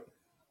out. Is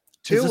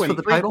this Two for and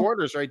the three title?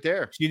 quarters right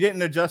there. She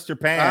didn't adjust her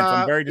pants.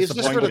 I'm very Is this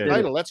disappointed. for the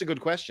title? That's a good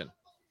question.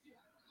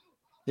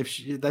 if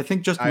she, I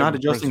think just I not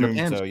adjusting the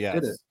presume pants so, she yes.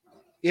 did it.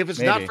 If it's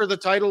Maybe. not for the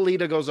title,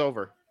 Lita goes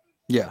over.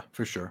 Yeah,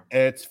 for sure.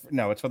 It's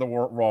for the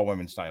Raw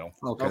Women's title.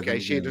 Okay,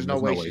 then, there's no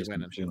way she's she's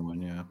winning. gonna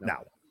win. Yeah. No.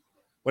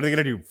 What are they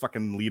gonna do?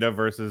 Fucking Lita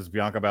versus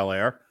Bianca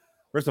Belair?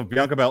 First of all,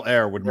 Bianca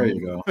Belair would There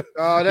you go.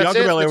 Oh, that's Bianca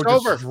it. Belair It's would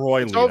over.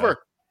 destroy It's Lita. over.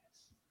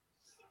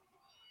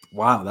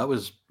 Wow, that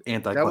was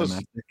That was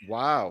anticlimactic.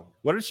 wow.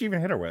 What did she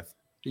even hit her with?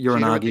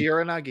 Uranagi.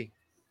 Uranagi.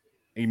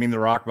 You mean the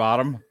rock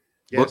bottom?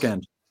 Yes.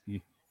 Bookend. You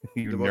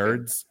The bookend.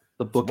 nerds.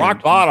 The bookend.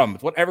 Rock bottom.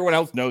 It's what everyone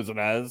else knows it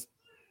as.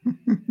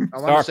 I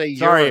want to say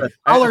sorry. Ura-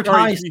 Collar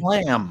Sorry, tie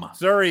slam.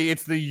 Sorry,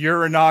 it's the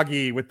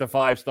Uranagi with the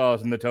 5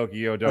 stars in the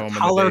Tokyo Dome. The and the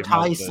collar Dave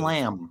tie Meltzers.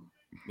 slam.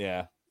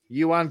 Yeah.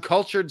 you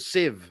uncultured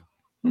sieve.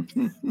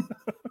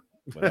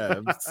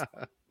 Whatevs.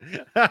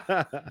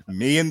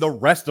 Me and the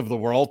rest of the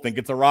world think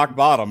it's a rock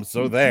bottom,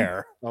 so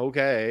there.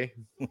 Okay.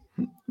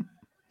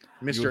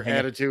 Mr. hang-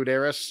 Attitude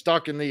Era,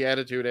 stuck in the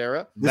Attitude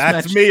Era. This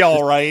That's match- me,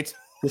 all right.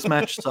 This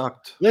match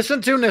sucked.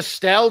 Listen to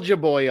Nostalgia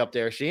Boy up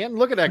there, Sheehan.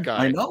 Look at that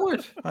guy. I know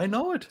it. I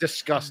know it.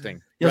 Disgusting.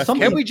 Yeah, Yes,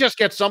 something, Can we just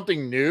get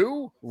something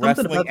new?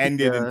 Wrestling about the,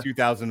 ended uh, in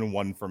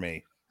 2001 for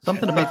me.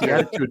 something about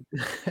the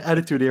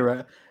attitude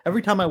era.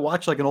 Every time I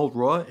watch like an old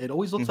Raw, it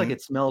always looks like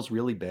it smells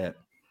really bad,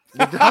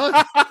 It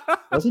does.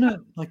 doesn't it?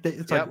 Like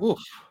it's Yep. like oof.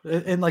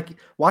 And like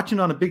watching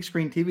on a big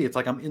screen TV, it's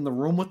like I'm in the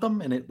room with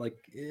them, and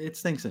it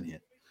stinks in here.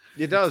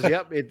 It does.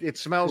 Yep. It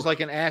smells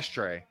like an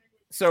ashtray.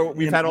 So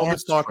we've An had all this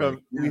ass talk tray,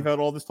 of yeah. we've had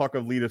all this talk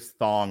of Lita's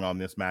thong on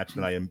this match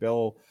tonight, and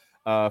Bill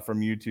from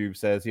YouTube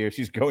says here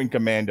she's going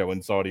commando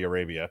in Saudi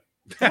Arabia.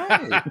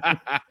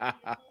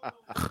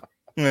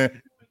 Eh.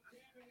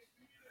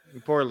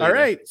 Poor Lita. All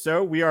right,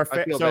 so we are.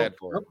 I feel so bad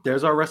for her. Oh,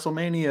 there's our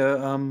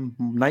WrestleMania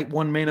night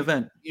one main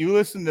event. you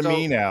listen to So-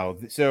 me now.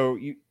 So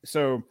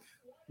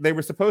they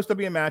were supposed to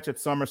be a match at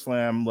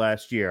SummerSlam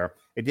last year.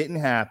 It didn't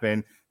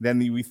happen. Then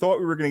we thought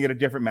we were going to get a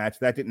different match.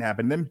 That didn't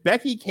happen. Then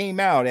Becky came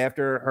out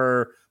after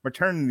her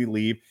maternity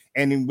leave,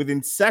 and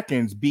within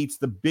seconds beats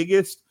the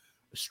biggest,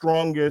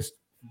 strongest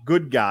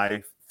good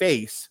guy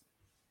face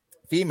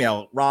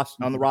female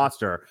on the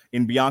roster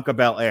in Bianca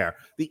Belair.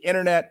 The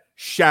internet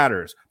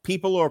shatters.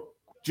 People are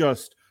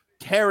just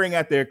tearing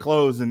at their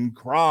clothes and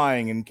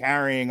crying and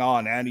carrying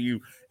on.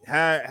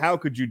 How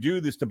could you do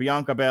this to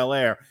Bianca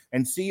Belair?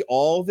 And see,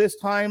 all this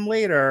time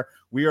later,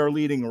 we are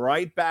leading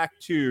right back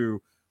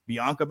to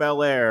Bianca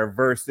Belair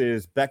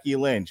versus Becky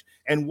Lynch.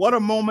 And what a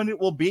moment it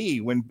will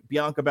be when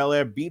Bianca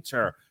Belair beats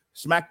her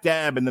smack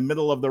dab in the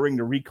middle of the ring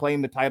to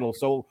reclaim the title.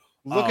 So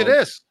Look at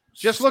this.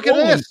 Just look at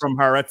stolen this. from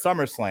her at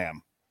SummerSlam.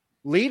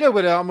 Lita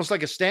with almost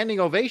like a standing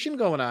ovation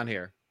going on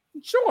here.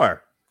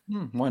 Sure.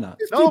 Why not?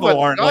 These No, people but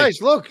aren't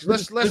guys, look.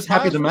 Let's Just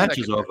happy pause the for a match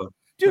is second. over.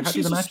 dude, Happy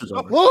she's the a match is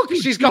over. Look,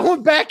 she's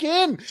going back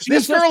in. This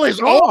She's a girl is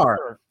star.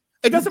 over.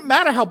 It doesn't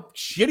matter how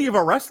shitty of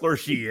a wrestler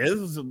she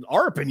is.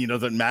 Our opinion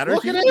doesn't matter.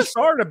 Look She's at the this.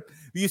 star of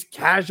these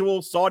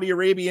casual Saudi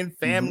Arabian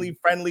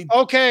family-friendly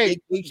Okay,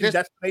 vacation this-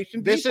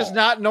 destination. this is people.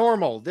 not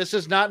normal. This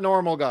is not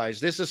normal, guys.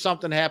 This is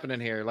something happening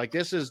here. Like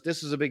this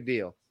is a big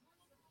deal.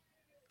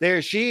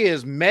 There, she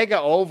is mega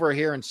over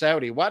here in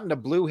Saudi. What in the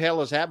blue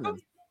hell is happening?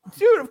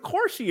 Dude, of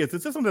course she is.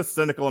 This isn't a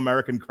cynical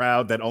American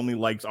crowd that only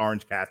likes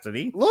Orange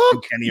Cassidy and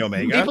Look, Kenny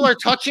Omega. people are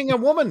touching a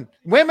woman.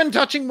 Women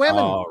touching women.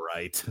 All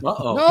right.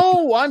 Uh-oh.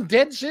 No, I'm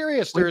dead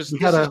serious. We This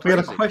had is a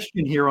crazy.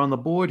 question here on the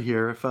board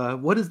here. If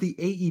what does the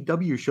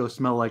AEW show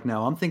smell like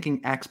now? I'm thinking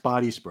Axe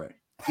body spray.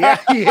 Yeah,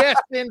 yes,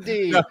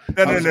 indeed. No,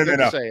 I was good to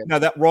no. say it. No,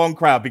 that wrong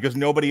crowd because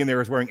nobody in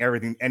there is wearing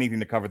anything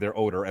to cover their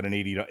odor at an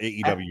AEW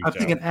I'm show.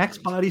 thinking Axe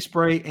body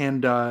spray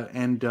and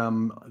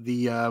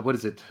the what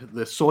is it?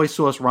 The soy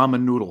sauce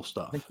ramen noodle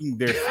stuff.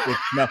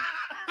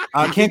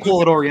 I can't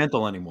call it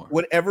Oriental anymore.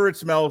 Whatever it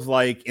smells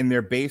like in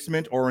their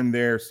basement or in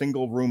their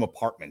single room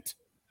apartment.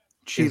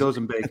 Cheetos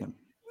and bacon.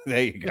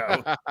 There you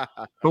go.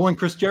 But when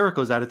Chris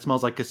Jericho's out, it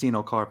smells like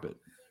casino carpet.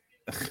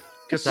 That dude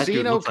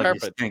Casino looks like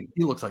carpet,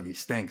 he looks like he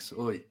stinks.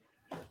 Oy.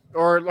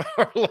 or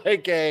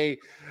like a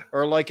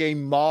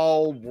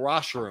mall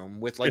washroom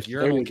with like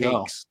There urinal you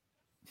go. cakes.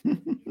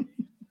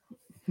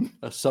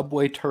 A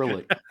Subway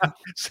turlet.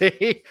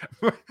 See,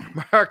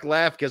 Mark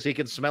laughed because he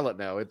can smell it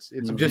now. It's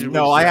Just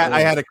no, I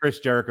had a Chris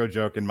Jericho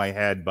joke in my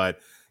head, but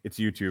it's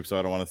YouTube, so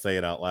I don't want to say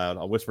it out loud.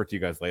 I'll whisper it to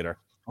you guys later.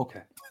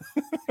 Okay.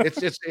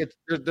 it's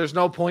there's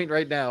no point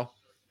right now.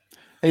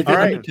 Hey, the All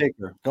right.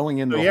 Undertaker going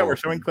in. So the yeah, Hall we're of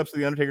showing Fame. clips of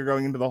the Undertaker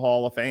going into the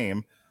Hall of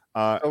Fame,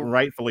 Oh,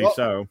 rightfully well,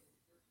 so.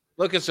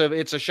 Look, it's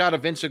a shot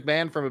of Vince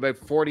McMahon from about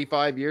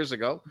 45 years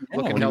ago. Yeah,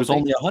 looking when he was healthy.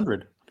 only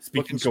 100.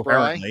 Speaking looking spry.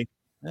 coherently,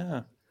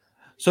 Yeah.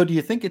 So do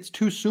you think it's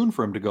too soon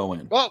for him to go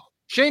in? Well,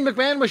 Shane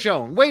McMahon was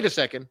shown. Wait a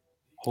second.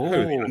 Who,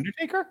 the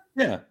Undertaker?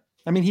 Yeah.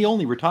 I mean, he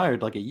only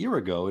retired like a year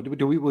ago.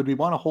 Would we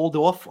want to hold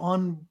off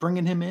on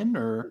bringing him in,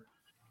 or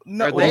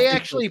No, Are well, they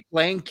actually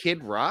playing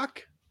Kid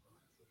Rock?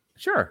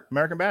 sure,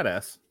 American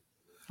Badass.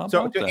 how So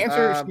about to that?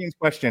 answer Steve's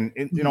question,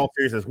 in all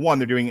seriousness, one,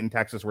 they're doing it in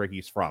Texas where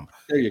he's from.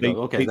 There you They,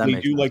 go. Okay, they, that they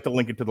makes do sense. like to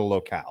link it to the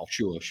locale.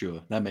 Sure.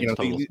 That makes You know,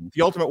 total the, sense.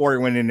 the Ultimate Warrior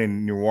went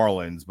in New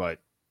Orleans, but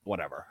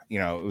whatever. You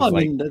know, it was I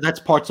like mean, that's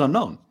parts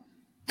unknown.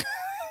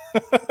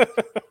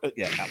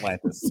 yeah,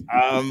 Atlantis.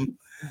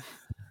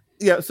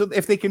 Yeah, so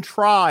if they can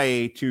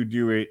try to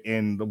do it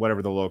in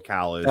whatever the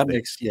locale is, That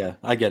makes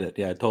I get it.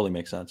 Yeah, it totally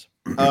makes sense.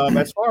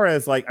 as far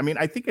as like, I mean,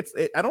 I think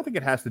I don't think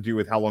it has to do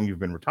with how long you've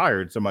been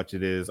retired so much.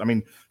 It is, I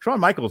mean,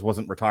 Shawn Michaels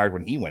wasn't retired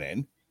when he went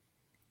in.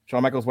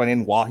 Shawn Michaels went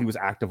in while he was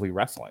actively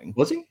wrestling.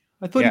 Was he?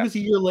 I thought Yeah. he was a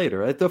year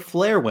later. The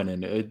Flair went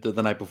in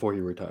the night before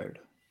he retired.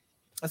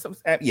 So,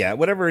 yeah,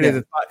 whatever it is,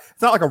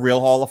 it's not like a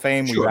real Hall of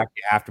Fame where you Sure.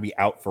 actually have to be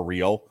out for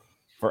real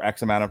for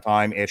X amount of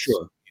time. It's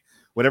Sure.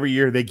 whatever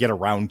year they get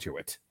around to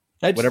it.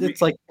 Whatever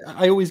It's like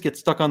I always get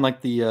stuck on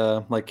like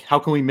the like how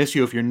can we miss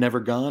you if you're never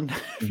gone,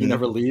 if you Mhm.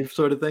 never leave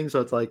sort of thing.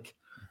 So it's like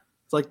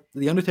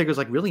the Undertaker's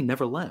like really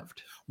never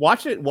left.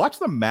 Watch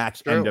the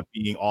match True. end up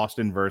being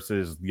Austin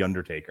versus the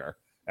Undertaker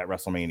at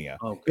WrestleMania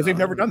Oh, because they've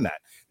never God. done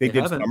that. They They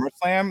did haven't.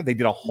 SummerSlam. They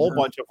did a whole Yeah.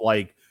 bunch of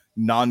like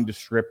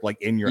nondescript, like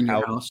in your In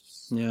your house,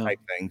 house. Yeah. type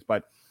things.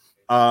 But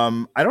I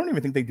don't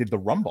even think they did the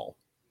Rumble.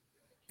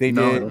 They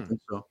No, I did. don't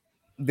think so.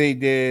 They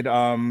did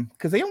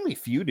because they only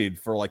feuded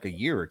for like a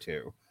year or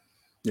two.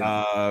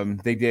 Yeah.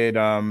 They did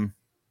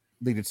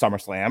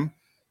SummerSlam.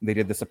 They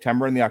did the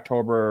September and the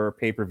October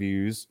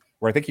pay-per-views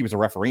where I think he was a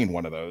referee in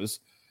one of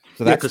those.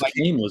 So Yeah, that's because like,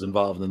 Kane was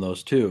involved in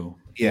those too.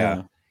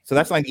 yeah. So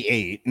that's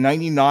 98.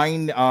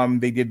 99,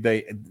 they did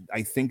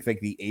I think like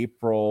the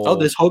April. Oh,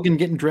 there's Hogan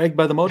getting dragged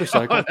by the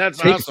motorcycle. Oh, that's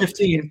Take awesome.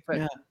 15.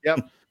 Yeah.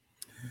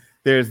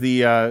 There's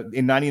the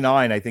in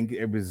 99, I think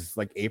it was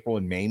like April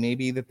and May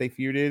maybe that they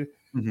feuded.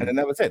 Mhm. And then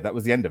that was it. That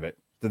was the end of it.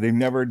 So they've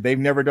never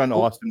done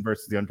Austin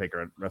versus the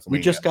Undertaker at WrestleMania. We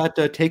just got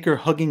Taker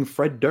hugging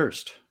Fred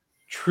Durst.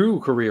 True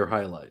career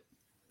highlight.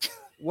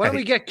 Why don't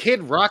we get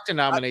Kid Rock to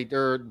nominate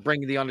or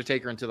bring the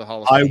Undertaker into the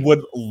Hall of I Fame?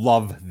 would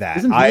love that.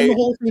 Isn't he in the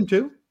Hall of Fame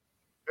too?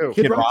 Who?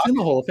 Kid Kid Rock's Rock? in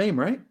the Hall of Fame,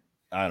 right?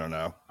 I don't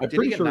know. I'm Did he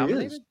pretty get sure he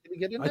nominated? is. Did he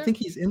get in I there? think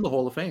he's in the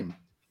Hall of Fame.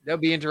 That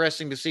would be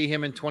interesting to see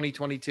him in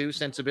 2022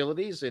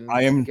 sensibilities and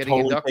I am getting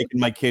totally inducted. taking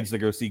my kids to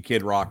go see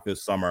Kid Rock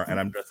this summer, and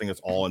I'm dressing us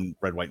all in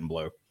red, white, and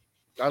blue.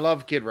 I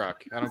love Kid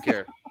Rock. I don't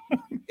care.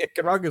 Yeah,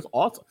 Kid Rock is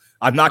awesome.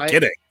 I'm not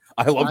kidding.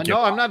 I love Kid No,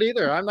 Rock. I'm not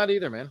either. I'm not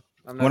either, man.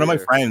 I'm not One of my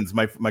either. friends,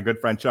 my good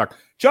friend Chuck.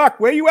 Chuck,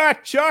 where you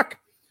at, Chuck?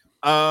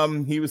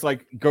 He was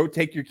like, go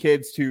take your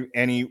kids to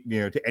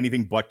to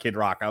anything but Kid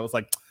Rock. I was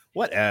like,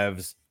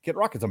 whatevs. Kid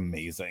Rock is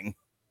amazing.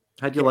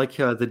 How'd you like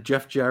the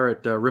Jeff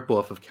Jarrett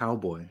ripoff of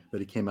Cowboy that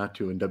he came out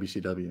to in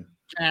WCW?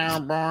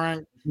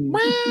 Cowboy.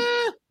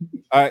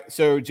 All right,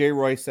 so Jay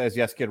Royce says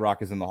yes, Kid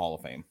Rock is in the Hall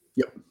of Fame.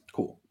 Yep,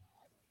 cool.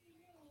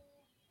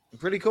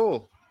 Pretty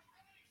cool.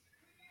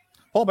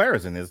 Paul Bear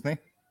is in, isn't he?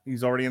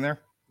 He's already in there.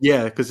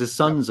 Yeah, because his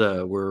sons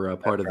were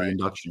part of the right.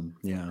 induction.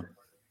 Yeah.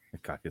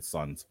 God, his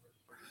sons.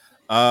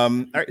 All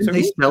right, Didn't so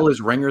they spell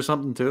his ring or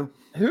something too?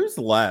 who's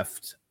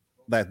left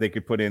that they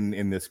could put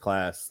in this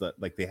class that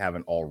like they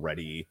haven't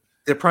already?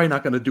 They're probably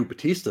not going to do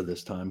Batista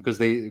this time because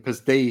they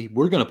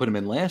were going to put him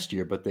in last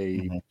year, but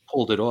they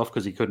pulled it off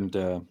because he couldn't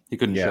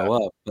show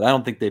up. But I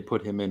don't think they'd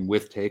put him in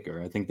with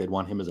Taker. I think they'd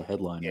want him as a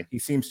headliner. Yeah, he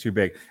seems too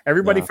big.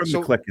 Everybody Yeah. from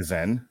the clique is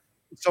in.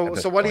 So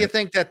this what do you point.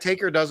 think that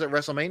Taker does at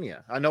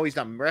WrestleMania? I know he's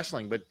not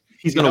wrestling, but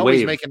He's going to he's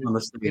wave making on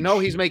the stage.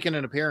 he's making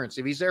an appearance.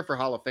 If he's there for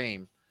Hall of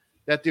Fame,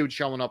 that dude's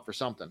showing up for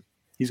something.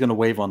 He's going to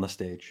wave on the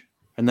stage,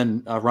 and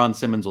then Ron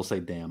Simmons will say,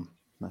 "Damn."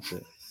 That's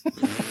it.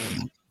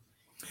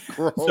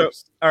 Gross. So,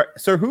 all right.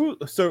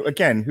 So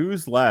again,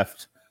 who's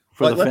left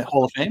For Like, the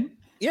Hall of Fame?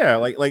 Yeah,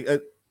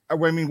 I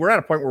mean, we're at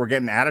a point where we're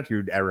getting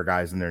attitude era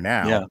guys in there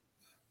now.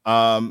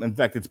 Yeah. In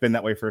fact, it's been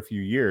that way for a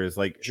few years.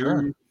 Like,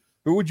 Sure.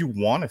 who would you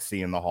want to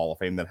see in the Hall of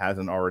Fame that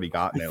hasn't already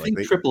gotten I there? think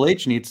Triple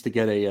H needs to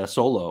get a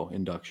solo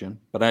induction,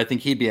 but I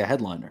think he'd be a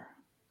headliner.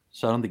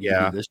 So I don't think he'd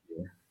Yeah. do this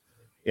year.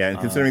 Yeah, and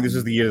considering this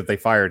is the year that they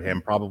fired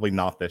him, probably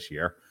not this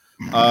year.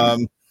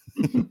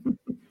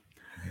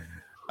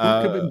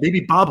 Maybe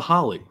Bob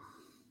Holly.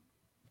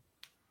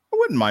 I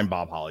wouldn't mind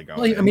Bob Holly going.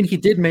 Well, I mean, he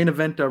did main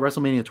event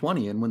WrestleMania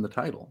 20 and win the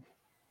title.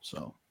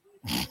 So,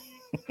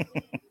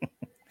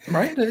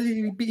 right?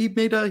 He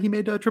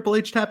made Triple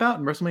H tap out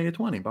in WrestleMania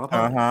 20. Bob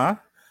Holly.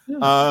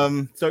 Yeah.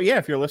 So yeah,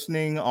 if you're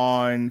listening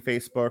on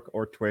Facebook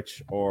or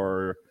Twitch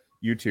or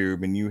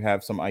YouTube and you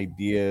have some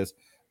ideas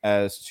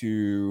as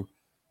to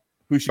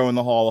who's showing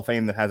the Hall of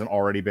Fame that hasn't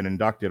already been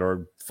inducted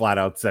or flat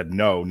out said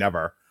no,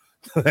 never,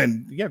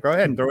 then yeah, go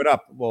ahead and throw it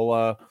up.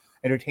 We'll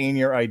entertain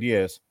your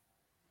ideas.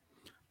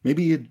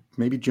 Maybe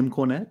Jim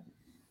Cornette.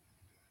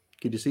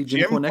 Could you see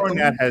Jim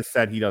Cornette has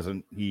said he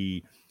doesn't.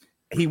 He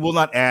will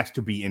not ask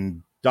to be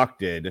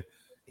inducted.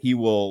 He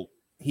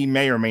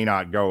may or may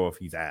not go if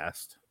he's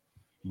asked.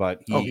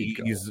 But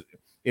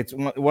it's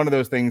one of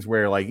those things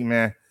where like,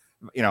 meh,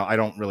 I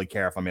don't really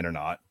care if I'm in or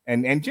not.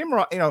 And Jim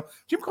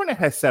Cornette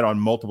has said on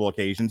multiple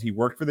occasions he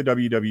worked for the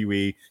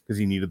WWE because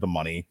he needed the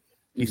money.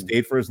 He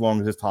stayed for as long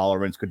as his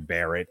tolerance could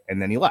bear it,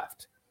 and then he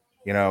left.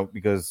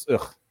 Because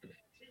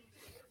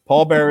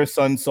Paul Bearer's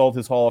son sold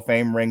his Hall of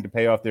Fame ring to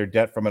pay off their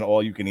debt from an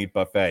all-you-can-eat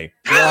buffet.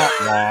 Wah,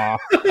 wah.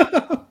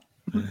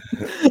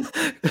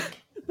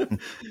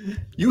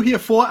 You here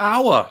for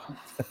hour?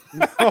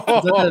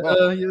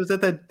 Was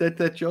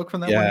that joke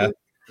from that one? Dude?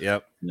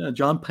 Yep. Yeah,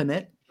 John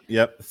Panette.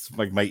 Yep. It's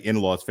like my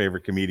in-laws'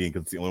 favorite comedian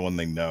because it's the only one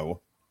they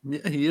know.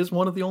 Yeah, he is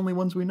one of the only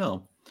ones we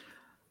know.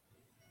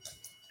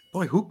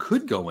 Boy, who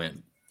could go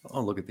in?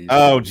 Oh, look at these.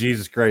 Oh,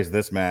 Jesus Christ,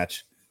 this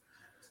match.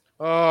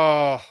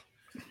 Oh,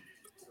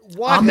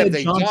 what Ahmed have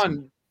they Johnson.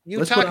 done?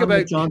 Let's Talk put about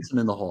Ahmed Johnson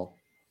in the Hall.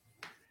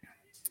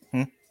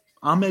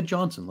 Ahmed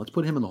Johnson. Let's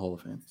put him in the Hall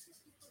of Fame.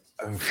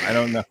 I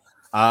don't know.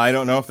 I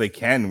don't know if they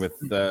can with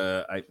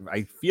the.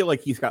 I feel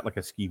like he's got like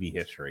a skeevy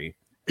history.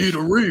 Eat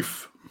a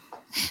reef.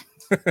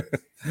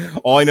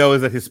 All I know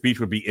is that his speech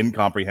would be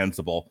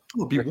incomprehensible. It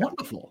would be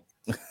wonderful.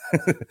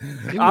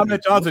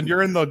 Ahmed Johnson,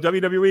 you're in the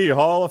WWE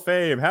Hall of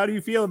Fame. How do you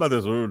feel about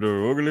this?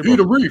 Eat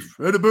a reef.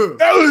 Eat a bird.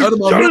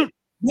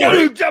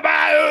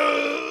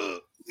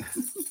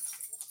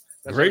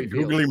 Great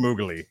googly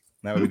moogly.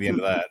 That would be the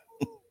end of that.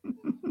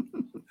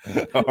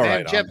 All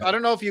right, Jeff. I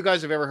don't know if you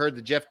guys have ever heard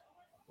the Jeff.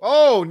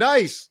 Oh,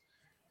 nice.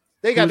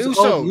 They got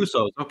Uso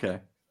Usos. Okay.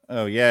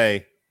 Oh,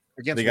 yay.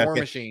 Against War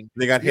Machine.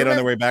 They got hit on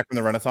their way back from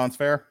the Renaissance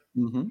Fair.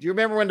 Mm-hmm. Do you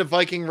remember when the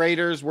Viking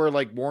Raiders were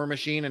like War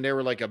Machine and they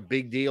were like a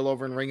big deal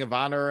over in Ring of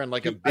Honor and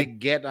like a big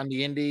get on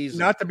the Indies?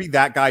 Not to be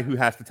that guy who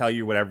has to tell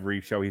you what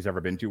every show he's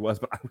ever been to was,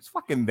 but I was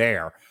fucking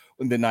there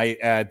when the night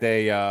that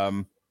they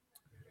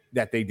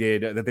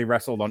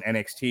wrestled on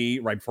NXT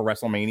right before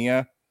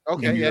WrestleMania.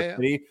 Okay, in New York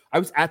City. I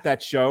was at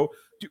that show.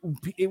 Dude,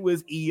 it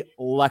was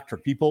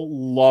electric.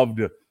 People loved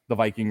the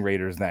Viking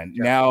Raiders then.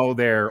 Yeah. Now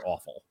they're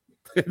awful.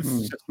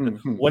 It's just,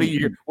 what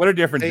a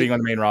difference being on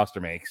the main roster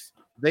makes.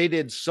 They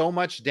did so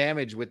much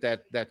damage with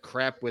that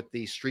crap with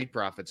the Street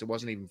Profits. It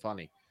wasn't even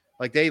funny.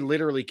 Like they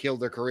literally killed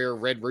their career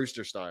Red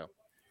Rooster style.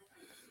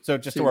 So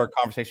just to our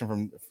conversation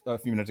from a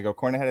few minutes ago,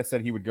 Cornette had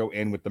said he would go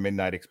in with the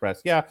Midnight Express.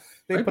 Yeah,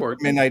 they put the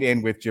Midnight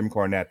in with Jim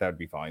Cornette. That would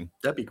be fine.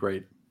 That'd be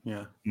great.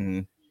 Yeah.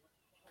 Mm-hmm.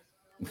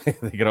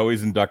 They could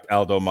always induct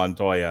Aldo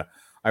Montoya.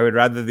 I would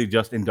rather they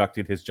just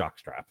inducted his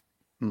jockstrap.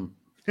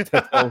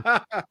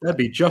 That'd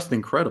be just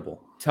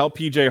incredible. Tell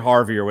PJ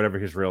Harvey or whatever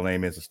his real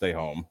name is to stay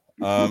home.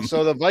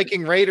 So the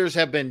Viking Raiders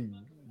have been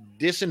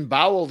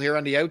disemboweled here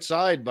on the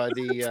outside by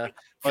the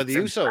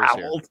Usos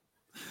here.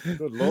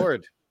 Good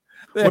Lord.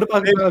 What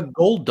about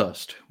Gold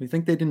Dust? We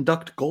think they'd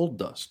induct Gold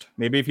Dust.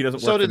 Maybe if he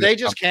doesn't. So did they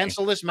just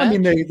cancel this match? I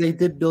mean, they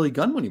did Billy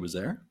Gunn when he was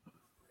there.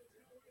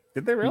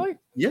 Did they really?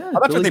 Yeah.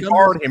 That's what they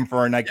borrowed him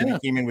for a night because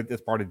he came in with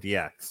this part of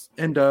DX.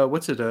 And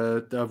what's it?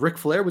 Ric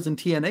Flair was in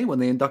TNA when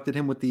they inducted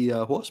him with the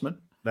Horsemen.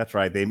 That's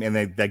right. They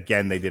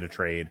did a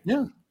trade.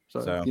 Yeah.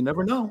 So you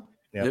never know.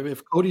 Yep.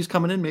 If Cody's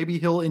coming in, maybe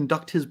he'll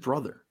induct his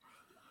brother.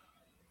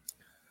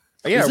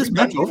 Yeah. Is this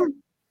match over?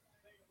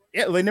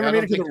 Yeah, they never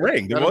made it to the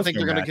ring. I don't think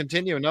they're going to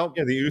continue. No.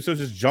 Yeah, the Usos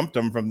just jumped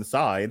them from the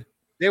side.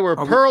 They were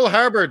Pearl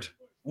Harbored.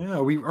 Yeah.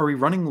 Are we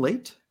running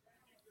late?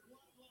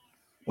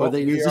 Or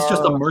is this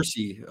just a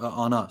mercy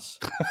on us?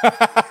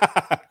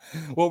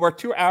 Well, we're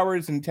 2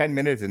 hours and 10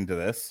 minutes into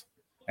this,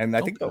 and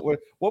I think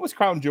what was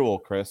Crown Jewel,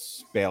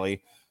 Chris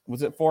Bailey?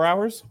 Was it 4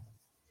 hours?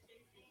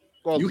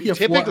 Well,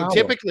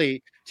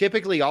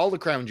 typically all the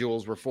Crown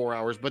Jewels were 4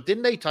 hours, but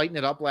didn't they tighten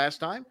it up last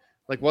time?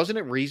 Like, wasn't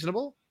it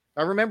reasonable?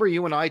 I remember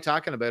you and I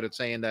talking about it,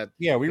 saying that.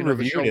 Yeah, we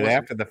reviewed it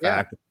after the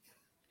fact.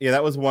 Yeah,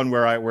 that was one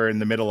where we're in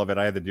the middle of it.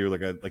 I had to do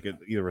like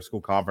either a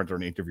school conference or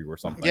an interview or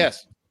something.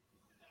 Yes.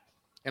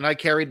 And I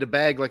carried the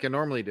bag like I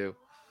normally do.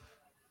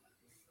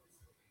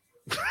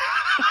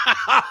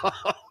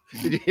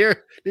 Did you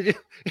hear?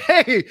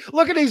 Hey,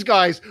 look at these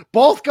guys.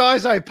 Both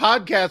guys I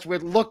podcast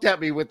with looked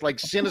at me with like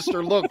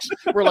sinister looks.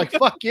 We're like,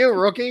 fuck you,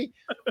 rookie.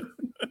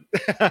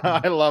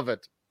 I love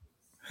it.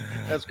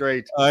 That's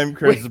great. I'm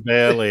Chris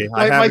Bailey.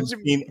 My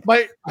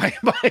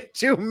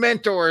two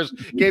mentors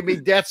gave me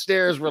death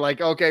stares. We're like,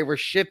 okay, we're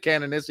shit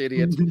canning this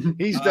idiot.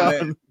 He's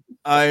done.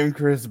 I'm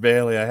Chris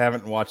Bailey. I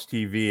haven't watched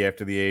TV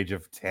after the age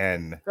of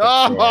 10.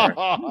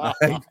 I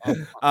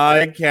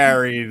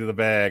carry the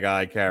bag.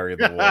 I carry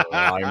the wool.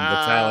 I'm the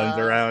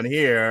talent around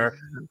here.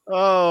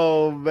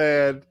 Oh,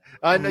 man.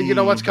 I know, you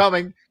know what's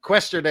coming?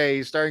 Quester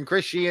Days starring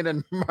Chris Sheehan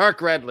and Mark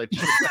Redlich.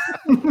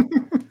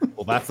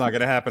 Well, that's not going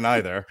to happen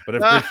either. But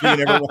if Chris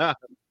Sheehan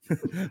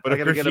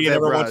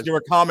ever wants to do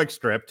a comic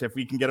strip, if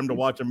we can get him to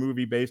watch a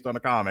movie based on a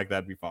comic,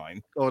 that'd be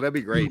fine. Oh, that'd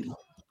be great.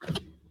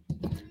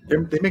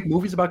 They make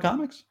movies about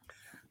comics?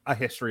 A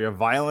History of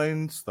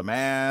Violence, The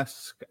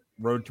Mask,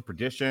 Road to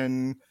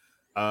Perdition,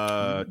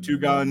 Two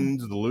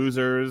Guns, The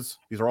Losers.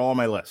 These are all on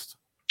my list.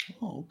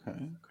 Oh,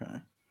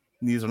 okay.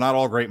 These are not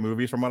all great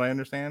movies from what I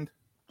understand.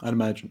 I'd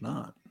imagine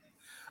not.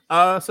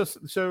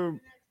 So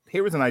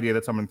here was an idea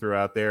that someone threw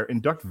out there.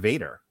 Induct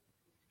Vader.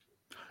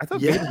 I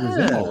thought Vader was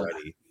in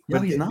already. No,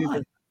 he's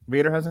not.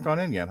 Vader hasn't gone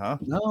in yet, huh?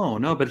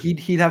 No, but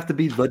he'd have to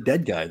be the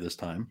dead guy this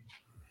time.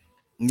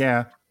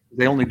 Yeah.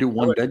 They only do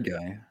one dead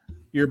guy.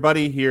 Your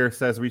buddy here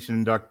says we should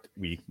induct.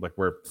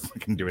 We're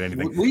fucking doing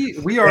anything.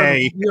 We are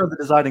the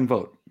deciding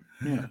vote.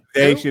 Yeah.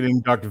 They should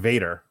induct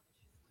Vader.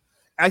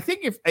 I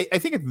think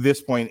at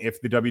this point,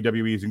 if the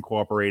WWE is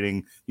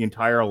incorporating the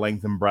entire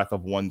length and breadth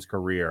of one's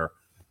career,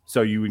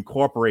 so you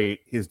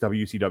incorporate his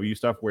WCW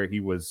stuff where he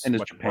was and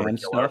his Japan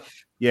stuff,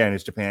 and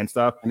his Japan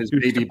stuff, and his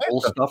Baby Bull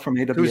stuff from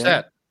AWA. Who's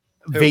that?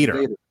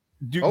 Vader.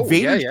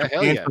 Vader's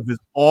Japan stuff is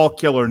all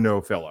killer,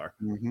 no filler.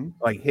 Mm-hmm.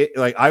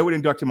 Like I would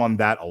induct him on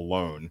that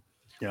alone.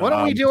 Yeah. Why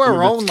don't we do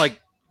our own like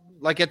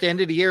at the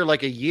end of the year,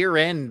 like a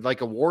year-end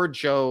like award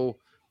show,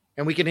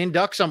 and we can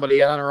induct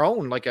somebody on our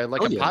own, like a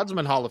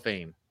Podsman Hall of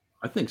Fame.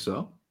 I think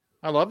so.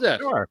 I love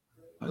that. Sure,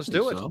 let's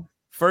do it. So.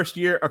 First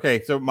year,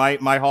 okay. So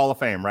my Hall of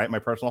Fame, right? My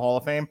personal Hall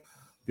of Fame: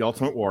 The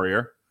Ultimate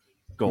Warrior,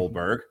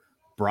 Goldberg,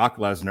 Brock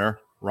Lesnar,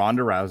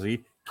 Ronda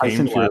Rousey,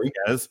 Cain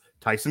Velasquez,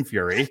 Tyson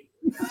Fury.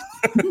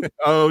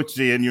 Oh,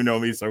 Gian, you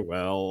know me so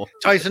well.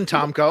 Tyson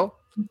Tomko.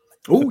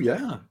 Oh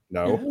yeah.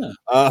 No.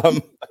 Yeah.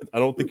 I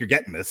don't think you're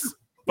getting this.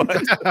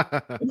 But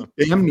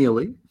Bam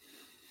Neely.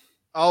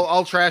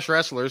 All trash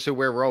wrestlers who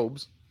wear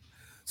robes.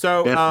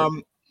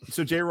 So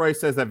so Jay Roy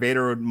says that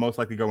Vader would most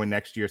likely go in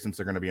next year since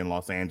they're going to be in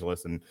Los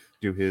Angeles and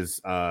do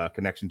his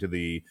connection to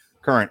the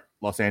current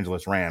Los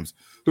Angeles Rams,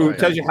 who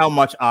tells you how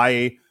much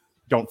I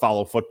don't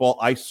follow football.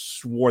 I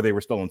swore they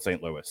were still in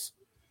St. Louis.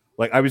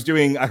 Like I was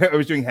doing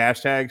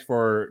hashtags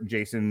for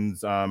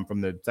Jason's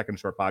from the Second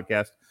Short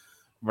podcast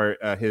for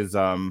his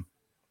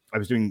I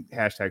was doing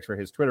hashtags for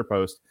his Twitter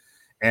post,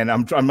 and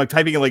I'm like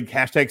typing in like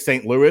hashtag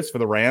St. Louis for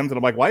the Rams, and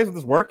I'm like, why isn't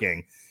this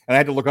working? And I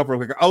had to look up real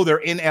quick. Oh, they're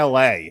in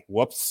LA.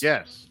 Whoops.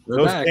 Yes.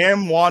 Those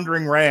damn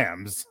wandering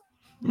Rams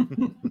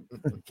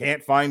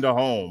can't find a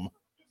home.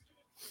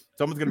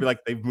 Someone's gonna be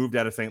like, they've moved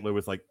out of St.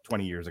 Louis like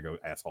 20 years ago,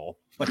 asshole.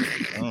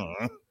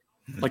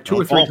 Like 2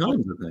 or 3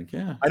 times, I think.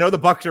 Yeah. I know the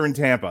Bucks are in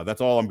Tampa. That's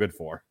all I'm good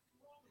for.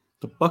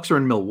 The Bucks are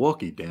in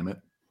Milwaukee. Damn it.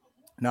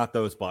 Not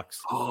those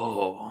Bucks.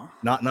 Oh.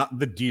 Not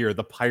the deer,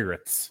 the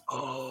Pirates.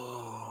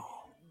 Oh.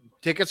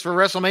 Tickets for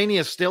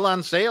WrestleMania still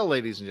on sale,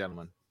 ladies and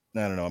gentlemen.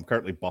 I don't know. I'm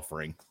currently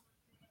buffering.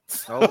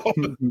 Oh,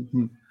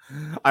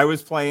 I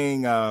was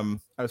playing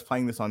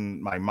this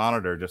on my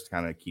monitor just to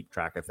kind of keep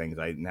track of things.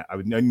 I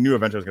knew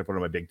eventually I was going to put it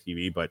on my big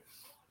TV, but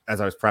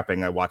as I was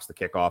prepping, I watched the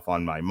kickoff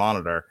on my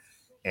monitor,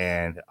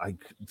 and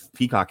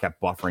Peacock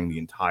kept buffering the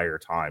entire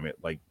time. It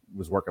like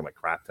was working like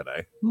crap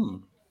today.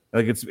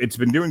 Like it's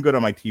been doing good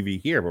on my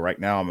TV here, but right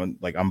now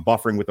I'm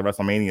buffering with the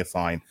WrestleMania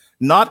sign,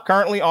 not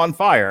currently on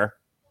fire.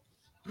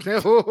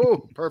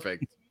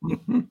 perfect.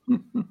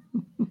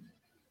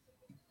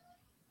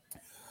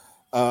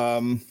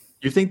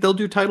 You think they'll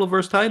do title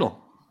versus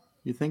title?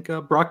 You think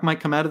Brock might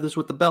come out of this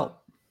with the belt?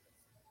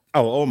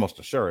 Oh, almost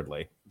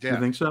assuredly. Yeah. You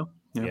think so?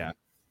 Yeah.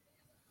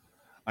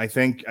 I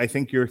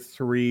think your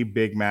three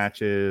big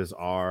matches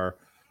are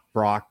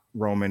Brock,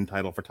 Roman,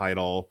 title for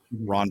title,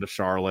 Ronda,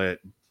 Charlotte,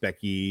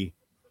 Becky,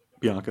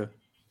 Bianca.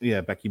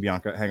 Yeah, Becky,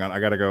 Bianca. Hang on, I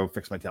gotta go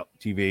fix my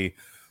TV.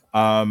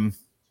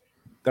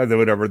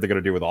 Whatever they're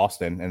gonna do with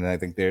Austin, and then I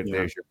think there's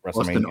your WrestleMania.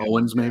 Austin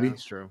Owens, maybe.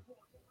 That's true.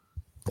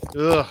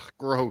 Ugh,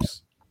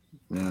 gross.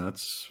 Yeah,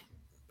 that's.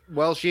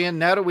 Well, Sheehan,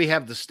 now that we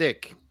have the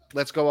stick,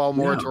 let's go all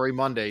Moratory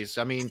Mondays.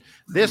 I mean,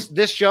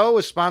 this show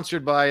is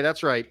sponsored by,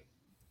 that's right,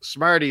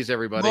 Smarties,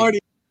 everybody.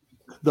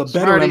 The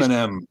better Smarties,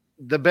 M&M.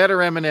 The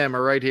better M&M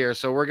are right here.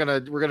 So we're gonna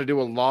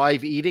do a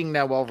live eating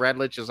now while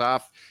Radlich is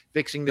off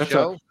fixing the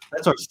show.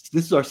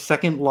 This is our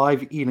second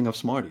live eating of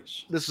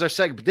Smarties. This is our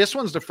second. This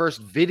one's the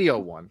first video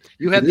one.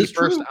 You had the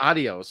first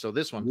audio, so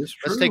this one.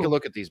 Let's take a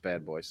look at these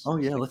bad boys. Oh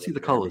yeah, let's see the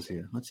colors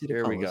here. Let's see the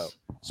colors. Here we go.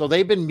 So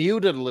they've been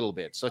muted a little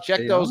bit. So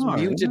check those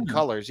muted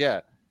colors.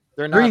 Yeah,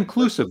 they're not very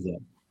inclusive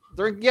though.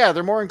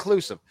 They're more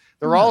inclusive.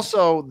 They're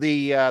also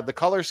the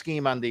color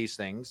scheme on these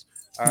things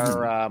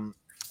are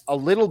a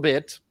little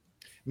bit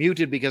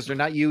muted because they're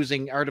not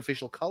using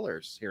artificial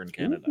colors here in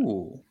Canada.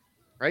 Ooh,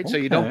 right? So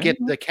you don't get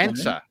the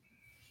Kensa.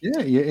 Yeah,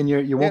 and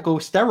you won't go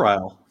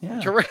sterile.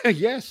 Yeah. Correct.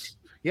 Yes.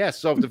 Yes.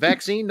 So if the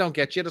vaccine don't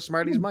get you, the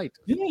Smarties might.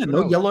 Yeah,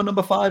 no yellow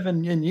number 5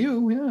 and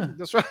you. Yeah.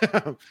 That's right.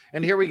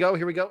 And here we go.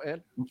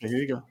 Ed. Okay, here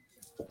you go.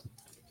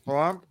 Hold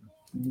on.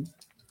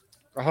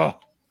 Oh.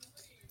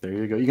 There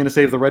you go. You gonna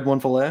save the red one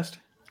for last?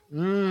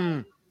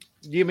 You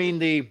mean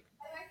the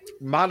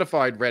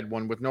modified red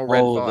one with no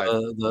red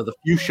vibe? The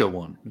fuchsia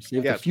one.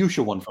 Save the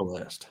fuchsia one for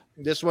last.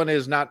 This one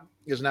is not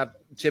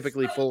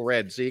typically full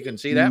red, so you can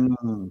see that.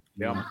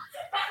 Yeah.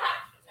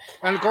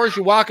 And of course,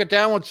 you walk it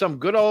down with some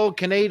good old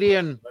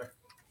Canadian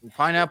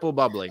pineapple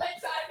bubbly.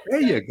 There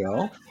you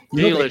go.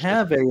 They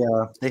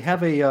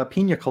have a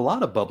pina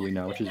colada bubbly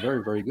now, which is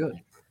very, very good.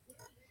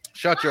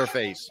 Shut your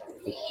face.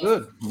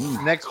 Good.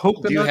 Next,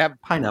 coconut do you have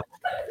pineapple?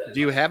 Do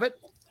you have it?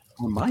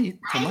 I might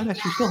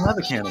actually still have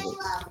a can of it.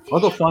 I'll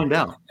go find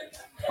out.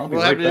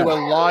 We'll have to do a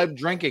live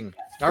drinking.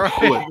 All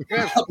right.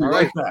 Yes. All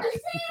right. Back.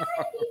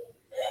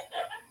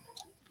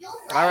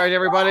 All right,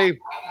 everybody.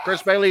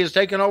 Chris Bailey is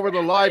taking over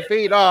the live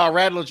feed. Oh,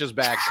 Radlich is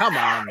back. Come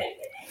on.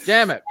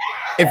 Damn it.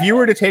 If you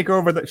were to take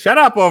over shut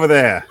up over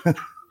there.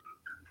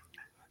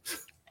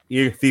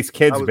 These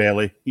kids,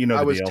 Bailey. You know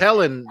the deal. I was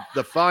telling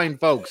the fine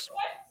folks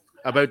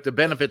about the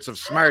benefits of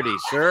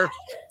Smarties, sir.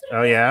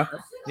 Oh, yeah?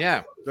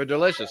 Yeah, they're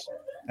delicious.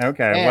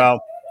 Okay,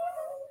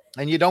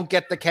 and you don't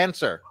get the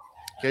cancer.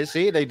 Okay,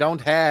 see, they don't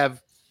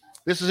have.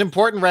 This is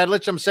important,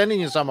 Radlich. I'm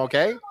sending you some,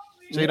 okay?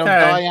 So you don't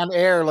die on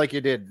air like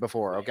you did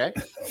before, okay?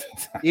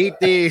 Eat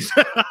these.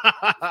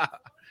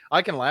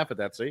 I can laugh at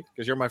that, see,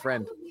 because you're my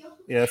friend.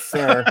 Yes,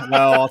 sir.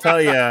 Well, I'll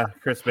tell you,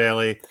 Chris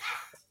Bailey,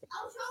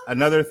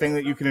 another thing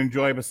that you can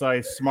enjoy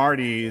besides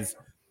Smarties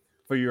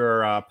for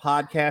your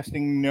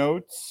podcasting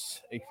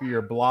notes, for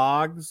your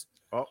blogs,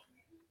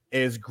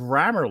 is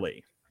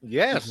Grammarly.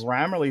 Yes.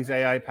 Grammarly's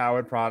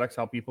AI-powered products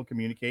help people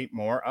communicate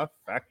more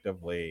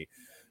effectively.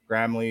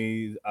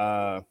 Grammarly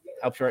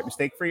helps you write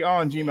mistake-free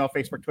on Gmail,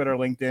 Facebook, Twitter,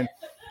 LinkedIn,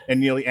 and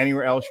nearly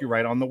anywhere else you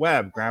write on the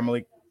web.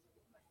 Grammarly,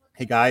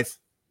 hey guys,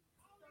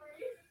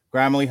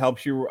 Grammarly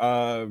helps you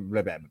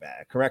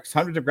corrects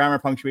hundreds of grammar,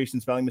 punctuation,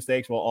 spelling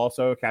mistakes while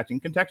also catching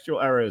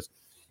contextual errors,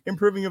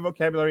 improving your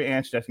vocabulary,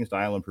 and suggesting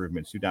style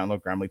improvements. To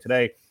download Grammarly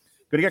today,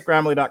 go to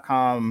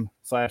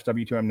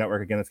getgrammarly.com/W2M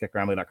network. Again, that's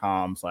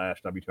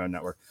getgrammarly.com/W2M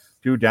network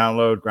to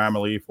download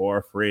Grammarly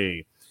for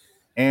free.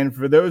 And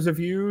for those of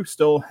you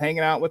still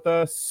hanging out with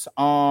us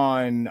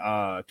on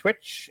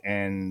Twitch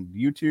and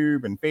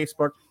YouTube and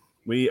Facebook,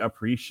 we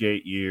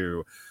appreciate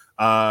you.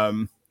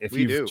 If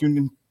you've tuned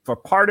in for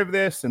part of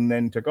this and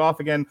then took off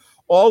again,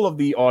 all of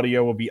the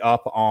audio will be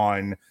up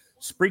on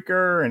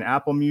Spreaker and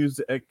Apple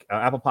Music,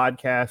 Apple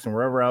Podcasts, and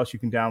wherever else you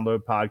can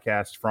download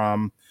podcasts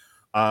from.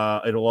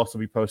 It'll also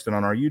be posted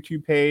on our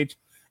YouTube page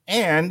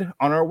and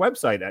on our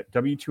website at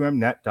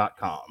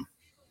w2mnet.com.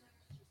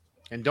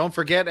 And don't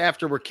forget,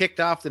 after we're kicked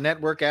off the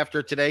network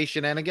after today's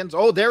shenanigans,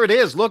 there it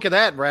is. Look at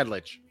that,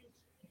 Radlich.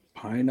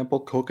 Pineapple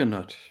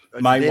coconut.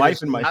 My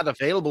wife and not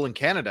available in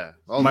Canada.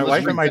 My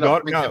wife and my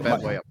daughter. I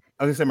was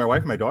gonna say my wife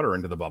and my daughter are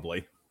into the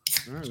bubbly.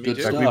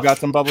 Good stuff. We've got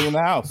some bubbly in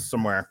the house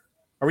somewhere.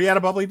 Are we out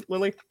of bubbly,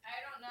 Lily? I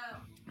don't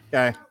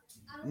know. Okay.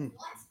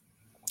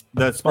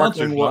 The sparkling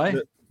Sponsored water, by?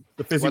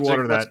 the fizzy What's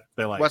water it- that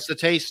they like. What's the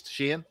taste,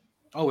 Sheehan?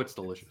 Oh, it's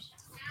delicious.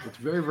 It's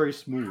very, very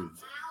smooth.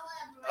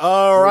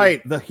 All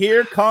right,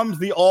 here comes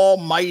the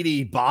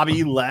almighty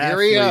Bobby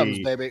Lashley. Here he comes,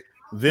 baby.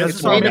 This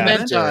This one is our main main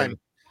event time.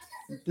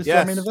 This Yes. is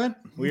our main event.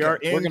 We Okay. are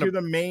We're into gonna-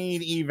 the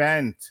main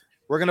event.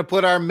 We're going to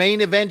put our main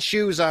event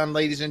shoes on,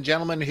 ladies and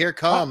gentlemen. Here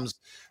comes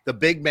the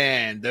big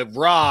man, the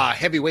Raw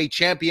heavyweight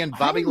champion,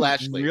 Bobby I'm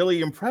Lashley.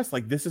 really impressed.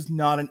 Like, this is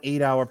not an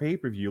 8-hour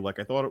pay-per-view like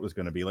I thought it was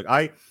going to be. Like,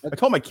 I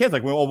told my kids,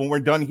 like, well, when we're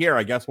done here,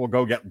 I guess we'll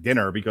go get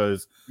dinner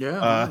because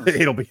Yeah.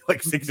 it'll be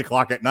like 6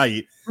 o'clock at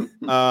night. And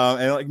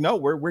like, no,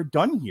 we're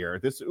done here.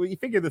 You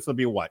figure this will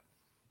be what,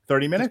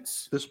 30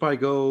 minutes? This probably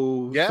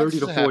go Yeah, 30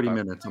 it's to a 40 half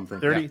hour. minutes, I'm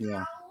thinking. 30? Yeah. How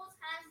long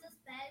has this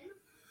been?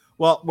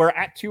 Well, we're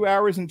at 2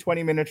 hours and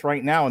 20 minutes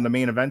right now, and the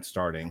main event's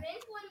starting.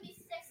 It's going to be 6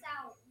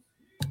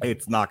 hours.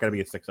 It's not going to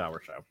be a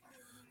 6-hour show.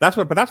 That's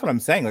what I'm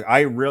saying. Like,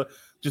 I really,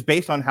 just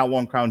based on how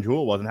long Crown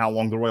Jewel was and how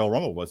long the Royal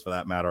Rumble was, for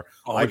that matter.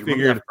 Oh, I I figured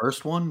figured that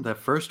first one, that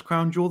first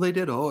Crown Jewel they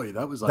did. Oh,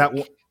 that was like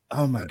that.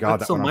 Oh my god,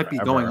 that still went on might be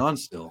forever. going on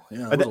still.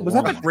 Yeah, Was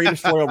that the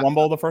greatest Royal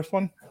Rumble? The first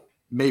one?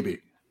 Maybe.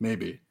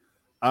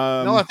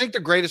 No, I think the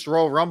greatest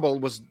Royal Rumble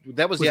was the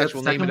that actual the name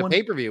of second the one?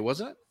 pay-per-view,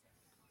 wasn't it?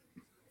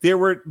 there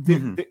were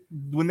Mhm.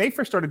 when they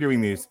first started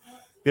doing these,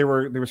 there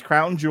was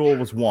Crown Jewel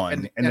was one,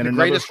 and then the another,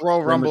 greatest Royal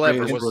Then the Rumble ever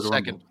greatest was the Royal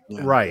second. Rumble.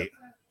 Yeah. right.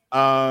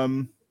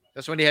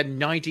 That's when he had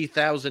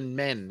 90,000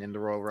 men in the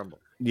Royal Rumble.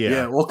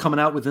 Yeah, all coming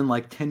out within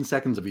like 10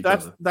 seconds of each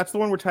other. That's the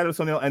one where Titus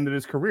O'Neil ended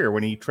his career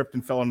when he tripped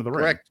and fell into the ring.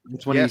 Correct.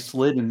 That's when Yes. he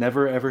slid and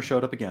never ever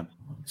showed up again.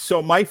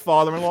 So my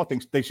father-in-law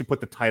thinks they should put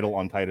the title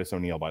on Titus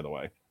O'Neil. By the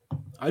way,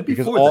 I'd be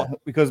because for that.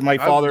 because my You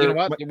father, know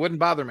what? It wouldn't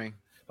bother me.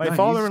 my No, he's-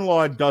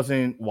 father-in-law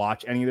doesn't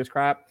watch any of this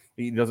crap.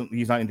 He's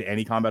not into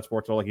any combat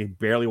sports at all. Like, he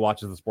barely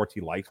watches the sports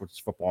he likes, which is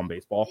football and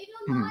baseball. They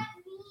don't Mhm. let me.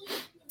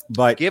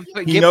 But Give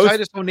he knows,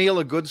 Titus O'Neil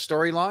a good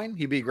storyline.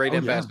 He'd be a great Oh, yeah.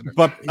 ambassador.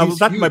 but He's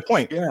that's my huge.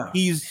 point. Yeah,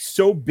 He's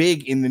so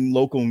big in the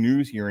local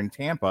news here in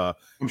Tampa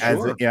I'm as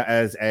sure.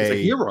 as He's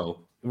a hero.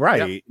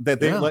 right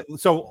that they Yeah.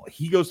 so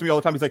he goes to me all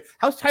the time. He's like,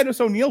 "How's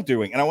Titus O'Neil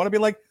doing?" And I want to be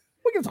like,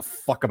 "Who gives a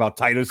fuck about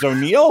Titus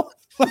O'Neil?"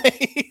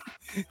 Like,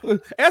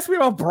 ask me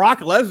about Brock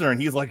Lesnar,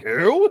 and he's like,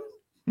 "Who?"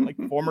 Like,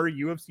 former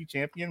UFC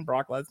champion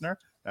Brock Lesnar.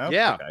 Oh,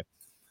 Yeah. Okay.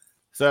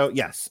 So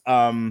yes,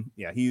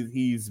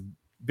 he's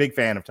big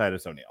fan of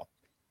Titus O'Neil.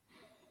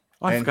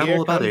 Oh, I And forgot here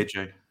all about comes-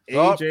 AJ.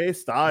 Oh, AJ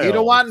Styles. You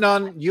don't want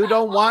none. You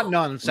don't want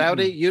none,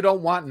 Saudi. You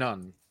don't want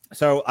none.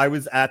 So I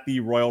was at the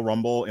Royal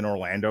Rumble in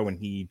Orlando when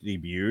he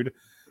debuted,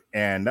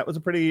 and that was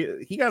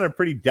he got a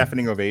pretty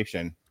deafening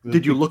ovation.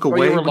 Did you look Oh,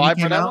 away you were when he live for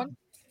came that out? one?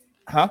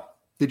 Huh?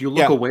 Did you look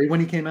Yeah. away when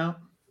he came out?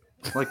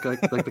 Like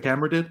the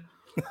camera did?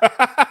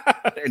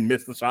 And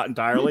missed the shot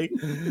entirely.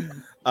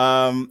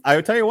 I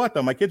would tell you what,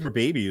 though, my kids were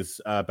babies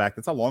back.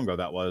 That's how long ago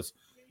that was.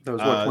 That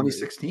was what,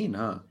 2016,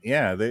 huh?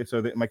 Yeah,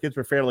 my kids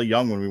were fairly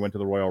young when we went to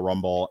the Royal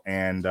Rumble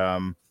and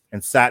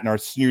sat in our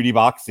snooty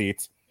box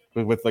seats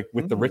with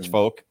the rich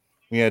folk.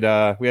 We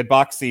had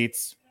box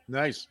seats,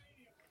 Nice.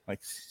 like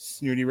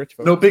snooty rich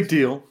folk. No big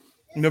deal.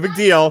 No big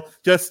deal.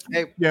 Just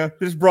Hey.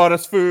 just brought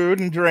us food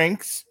and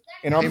drinks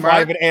in our Hey, Mark.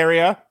 private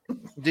area.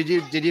 Did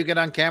you get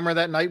on camera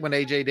that night when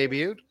AJ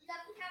debuted?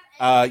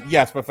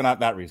 Yes, but for not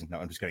that reason. No,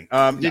 I'm just kidding.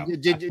 No.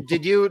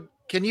 Did you?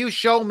 Can you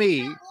show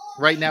me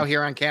right now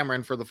here on camera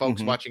and for the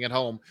folks Mhm. watching at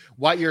home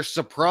what your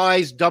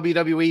surprised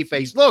WWE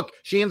face? Look,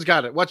 Sheehan's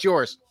got it. What's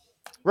yours?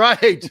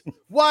 Right.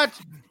 What?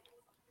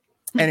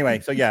 Anyway,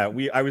 so yeah,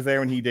 I was there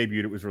when he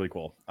debuted. It was really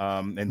cool.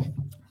 And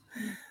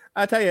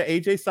I tell you,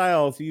 AJ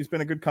Styles, he's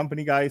been a good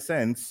company guy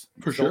since.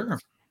 For So sure.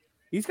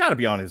 He's got to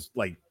be on his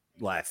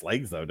last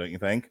legs, though, don't you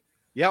think?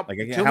 Yep. Like,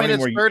 2 how many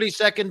minutes, more-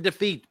 30-second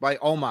defeat by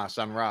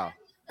Omos on Raw.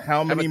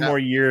 How many about more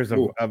that? years of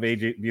Ooh. AJ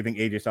do you think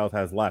AJ Styles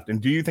has left?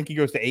 And do you think he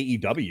goes to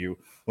AEW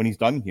when he's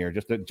done here,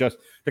 just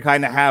to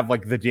kind of have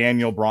like the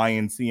Daniel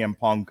Bryan, CM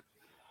Punk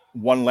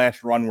one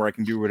last run where I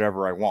can do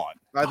whatever I want?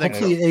 I think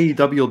so. Hopefully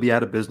AEW will be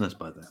out of business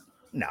by then.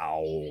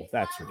 No,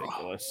 that's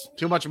ridiculous.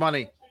 Too much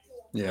money.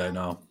 Yeah, I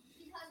know.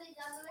 Because he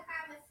doesn't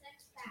have a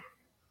six-pack.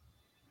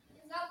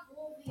 He's not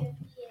Goldie and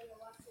being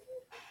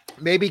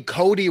elected. Maybe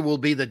Cody will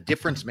be the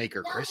difference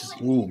maker, Chris.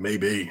 Ooh,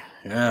 maybe.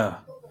 Yeah.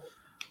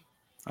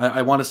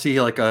 I want to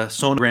see like a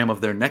sonogram of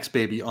their next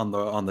baby on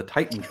the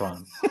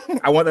Titantron.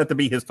 I want that to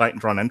be his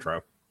Titantron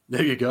intro.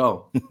 There you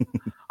go.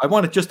 I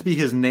want it just to be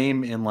his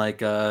name in like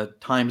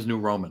Times New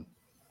Roman.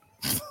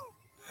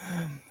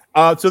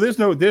 So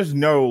there's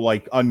no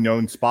like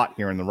unknown spot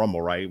here in the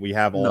Rumble, right? We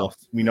have all No.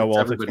 we know It's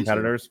all 6 everybody's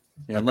competitors.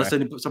 Yeah, unless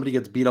somebody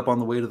gets beat up on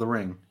the way to the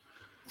ring.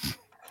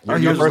 Your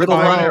Here's first little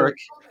time- Von Erich.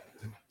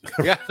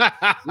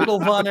 Yeah. Little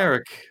Von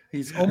Erich.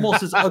 He's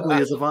almost as ugly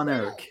as a Von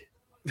Erich.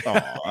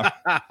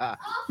 Aw.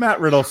 Matt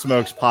Riddle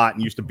smokes pot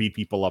and used to beat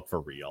people up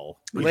for real.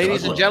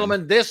 Ladies and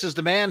gentlemen, this is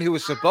the man who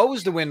was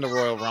supposed to win the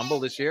Royal Rumble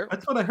this year,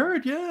 That's what I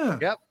heard. Yeah.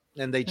 Yep.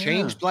 and they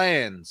changed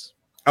plans.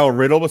 Oh,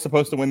 Riddle was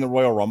supposed to win the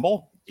Royal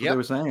Rumble? That's what they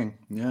were saying.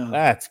 Yeah.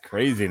 That's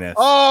craziness.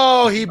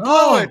 Oh, he blew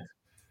Oh. it.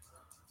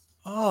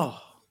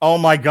 Oh. Oh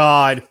my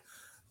God.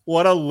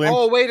 What a limp.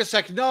 Oh, wait a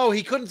second. No,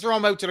 he couldn't throw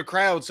him out to the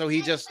crowd, so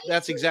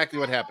that's exactly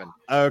what happened.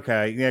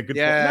 Okay, yeah, good.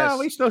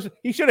 Yes. No,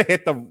 he should have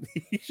hit the.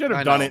 He should I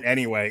have done know. it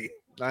anyway.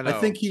 I know. I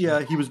think he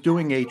was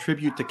doing a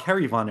tribute to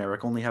Kerry Von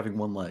Erich, only having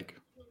one leg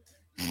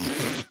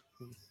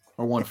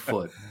or one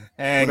foot.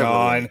 Hang Whatever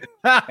on.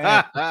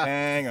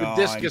 Hang the on.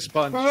 discus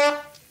punch.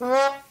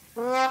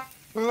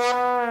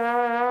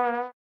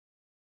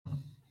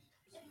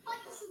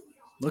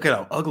 Look at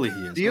how ugly he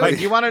is. Do you Like,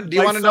 want to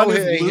My know son is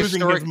a losing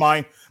historic? his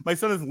mind. My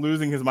son is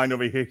losing his mind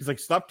over here. He's like,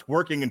 stop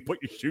twerking and put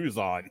your shoes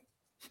on.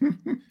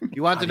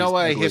 You want to He's know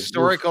a ugly.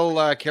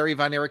 historical Kerry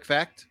Von Erich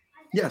fact?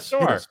 Yes,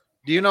 Sure. yes.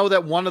 Do you know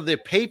that one of the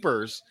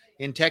papers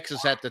in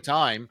Texas at the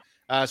time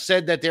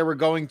said that they were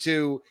going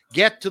to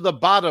get to the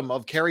bottom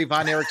of Kerry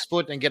Von Erich's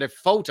foot and get a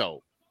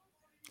photo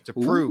to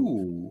prove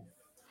Ooh.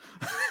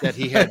 that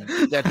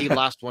he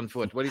lost one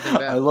foot? What do you think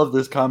of I that? love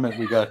this comment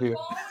we got here.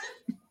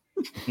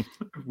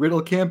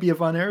 Riddle can't be a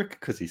Von Erich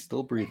because he's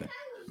still breathing.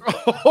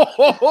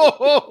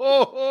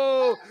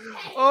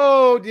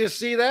 Oh, do you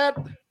see that?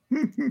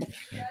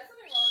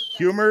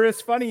 Humor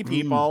is funny,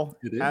 people.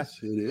 It is. It's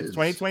It is.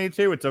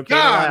 2022. It's okay. to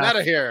God, laugh. out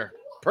of here.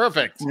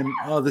 Perfect.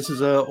 And, this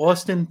is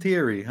Austin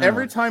Theory. Huh?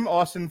 Every time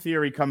Austin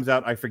Theory comes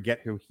out, I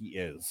forget who he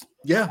is.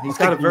 Yeah, he's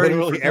got a very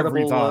literally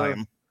every forgettable, time.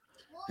 and-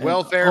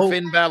 Welfare oh,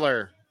 Finn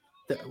Balor.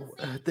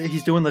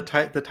 He's doing the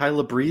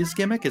Tyler Breeze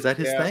gimmick. Is that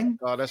his Yeah. thing?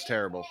 Oh, that's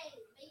terrible.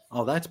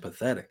 Oh, that's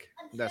pathetic.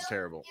 That's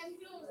terrible.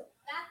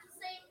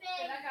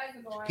 That guy's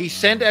annoying. He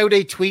sent out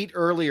a tweet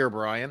earlier,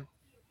 Brian.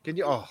 Can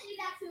you? Oh,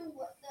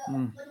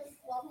 Mm.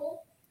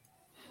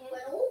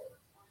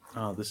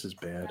 Oh, this is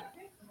bad.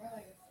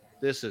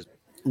 this is.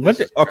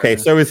 Okay,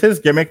 so is his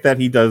gimmick that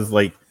he does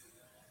like?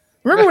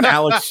 Remember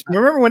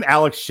when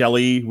Alex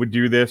Shelley would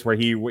do this, where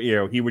he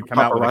would come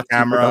out with a Paparazzi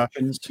camera?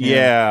 Productions,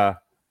 Yeah.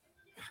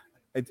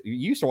 You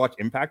used to watch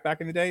Impact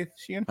back in the day,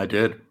 Sheehan? I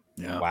did.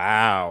 Yeah,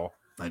 Wow.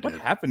 I What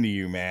did. happened to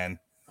you, man?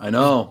 I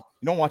know.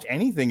 You don't watch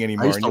anything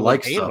anymore. used and to you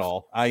like hate stuff. it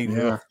all.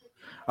 Yeah.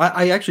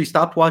 I actually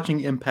stopped watching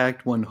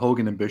Impact when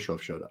Hogan and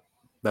Bischoff showed up.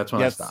 That's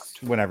when I That's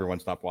stopped. when everyone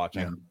stopped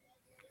watching.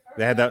 Yeah.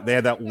 They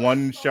had that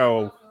one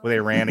show where they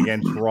ran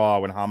against Raw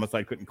when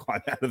Homicide couldn't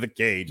climb out of the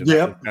cage. And Yep,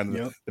 that was kind of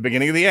yep. the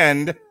beginning of the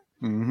end.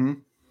 Mm-hmm.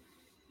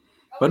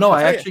 But no,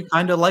 I tell ya. actually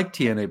kind of liked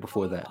TNA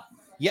before that.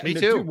 Yeah, Me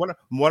dude, too.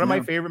 One of my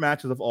Yeah. favorite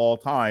matches of all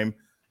time.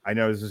 I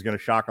know this is going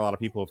to shock a lot of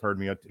people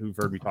who've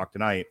heard me talk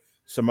tonight.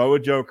 Samoa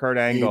Joe, Kurt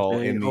Angle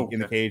AJ, in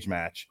the cage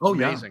match. Oh,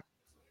 yeah. Amazing.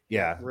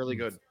 Yeah, Really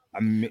good.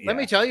 yeah. Let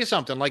me tell you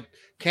something. Like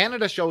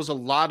Canada shows a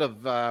lot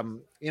of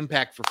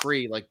Impact for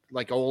free,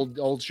 like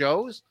old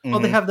shows. Oh,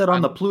 they Mhm. have that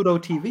on the Pluto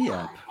TV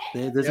app.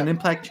 There's an Yeah.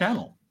 Impact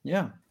channel.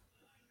 Yeah.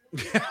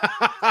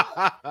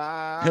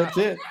 That's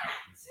it.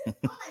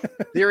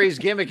 Theory's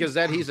gimmick is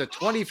that he's a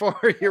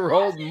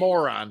 24-year-old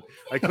moron.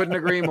 I couldn't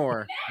agree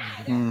more.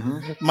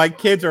 Mm-hmm. My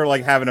kids are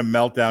like having a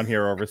meltdown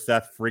here over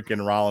Seth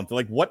freaking Rollins. They're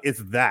like, what is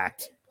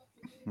that?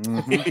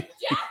 Mm-hmm. Jacket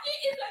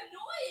is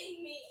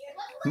annoying me.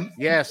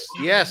 Yes,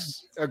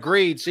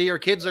 agreed. See, your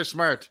kids are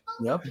smart.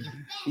 Yep.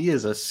 He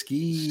is a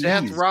ski.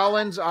 Seth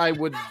Rollins, I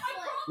would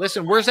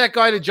listen. Where's that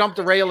guy to jump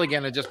the rail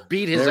again and just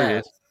beat his There he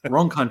ass? is.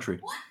 Wrong country.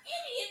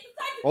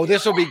 Oh,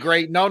 this will be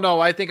great. No,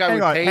 I think I Hang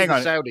would on, pay hang the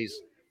on. Saudis.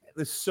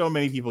 There's so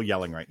many people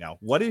yelling right now.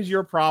 What is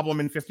your problem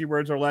in 50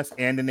 words or less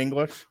and in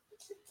English? Okay,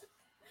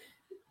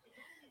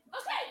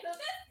 so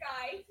this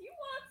guy, he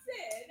walks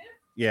in,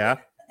 Yeah, and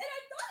I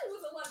thought it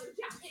was a leather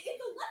jacket.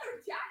 It's a leather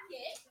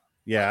jacket,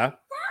 yeah.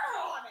 fur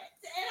on it,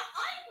 and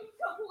I'm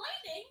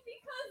complaining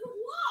because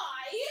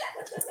why?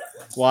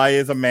 Why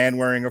is a man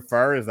wearing a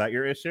fur? Is that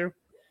your issue? No, and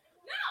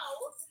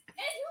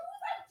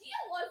whose idea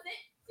was it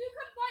to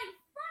combine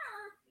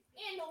fur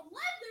and a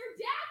leather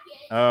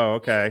jacket? Oh,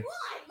 okay.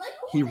 Why? Like,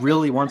 who He did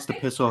really that? wants to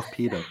piss off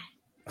Peter.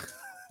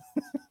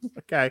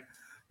 Okay.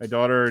 My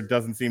daughter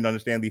doesn't seem to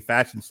understand the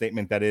fashion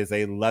statement that is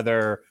a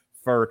leather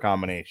fur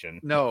combination.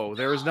 No,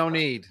 there is no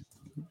need.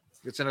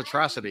 It's an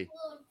atrocity.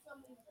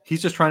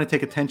 He's just trying to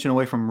take attention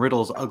away from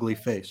Riddle's ugly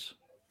face.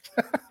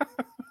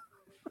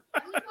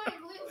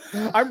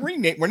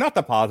 We're not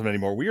the positive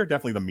anymore. We are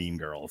definitely the mean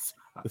girls.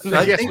 This is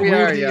I Yes, think we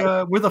we're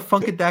are, we're the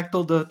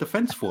Funkadactyl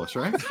Defense Force,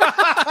 right? Defense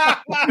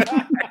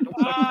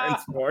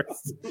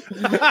Force.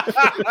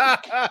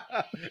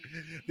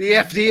 The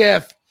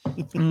FDF,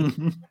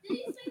 Mhm.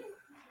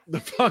 the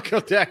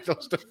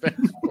Funkadactyls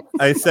defense.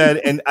 I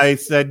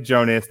said,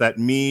 Jonas, that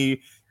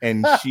me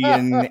and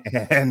Sheehan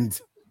and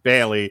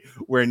Bailey,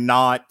 we're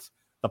not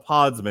the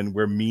podsmen,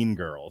 we're mean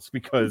girls,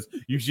 because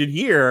you should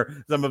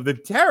hear some of the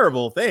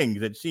terrible things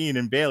that Sheehan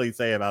and Bailey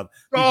say about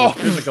people's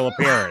physical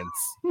appearance.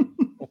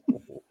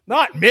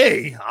 Not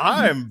me.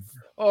 I'm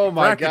Oh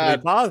my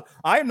practically God!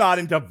 I'm not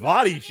into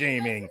body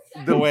shaming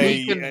the way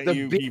you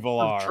beacon people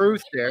of are.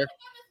 truth there.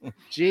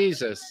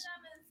 Jesus.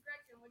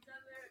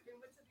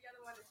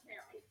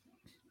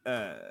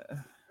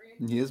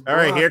 He is All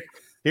right, Brock.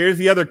 here's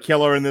the other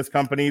killer in this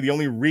company, the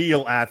only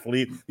real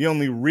athlete, the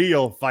only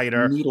real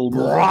fighter, Needle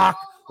Brock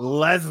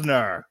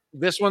Lesnar.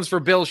 This one's for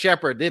Bill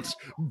Shepard. It's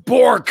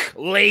Bork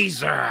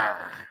Laser.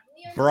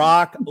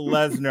 Brock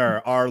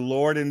Lesnar, our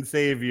Lord and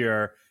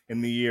Savior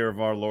in the year of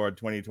our Lord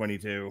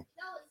 2022.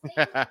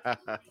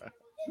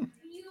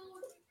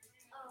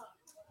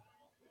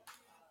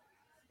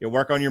 You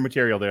work on your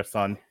material there,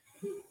 son.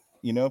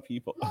 You know,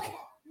 people. Okay.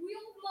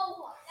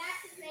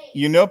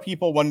 You know,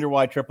 people wonder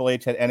why Triple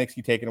H had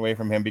NXT taken away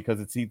from him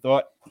because he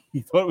thought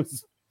it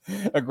was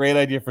a great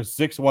idea for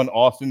 6'1"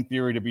 Austin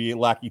Theory to be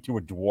lackey to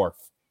a dwarf.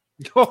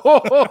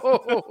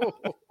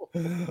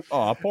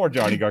 Oh, poor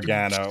Johnny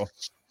Gargano.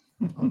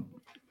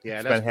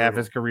 Yeah, spent half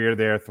his career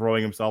there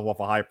throwing himself off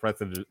a high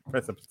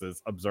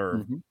precipices.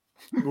 Observe.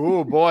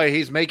 Oh boy,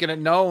 he's making it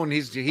known.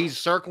 He's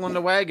circling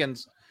the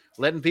wagons,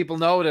 letting people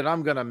know that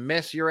I'm gonna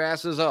mess your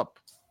asses up.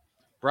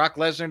 Brock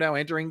Lesnar now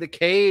entering the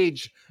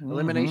cage.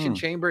 Elimination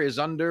Chamber is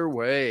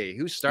underway.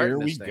 Who's starting Here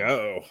we this thing?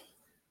 go.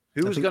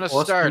 Who's going to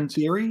Austin start?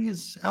 Theory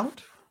is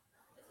out.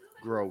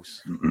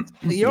 Gross.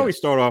 You always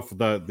start off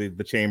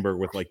the chamber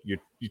with like your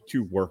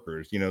two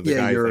workers. You know, the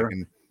guys that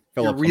can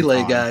fill up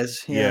relay some time.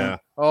 guys. Yeah.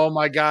 Oh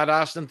my God,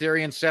 Austin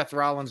Theory and Seth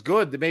Rollins.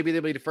 Good. Maybe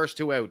they'll be the first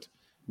two out.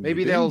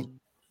 Maybe they'll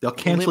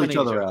cancel each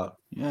other out.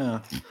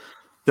 Yeah.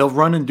 They'll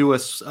run and do a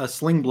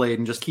sling blade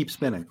and just keep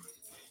spinning.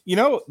 You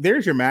know,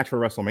 there's your match for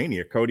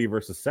WrestleMania: Cody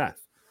versus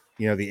Seth.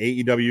 You know,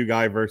 the AEW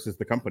guy versus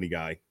the company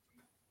guy.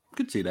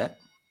 Could see that.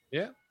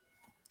 Yeah,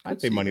 I'd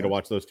pay money to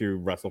watch those two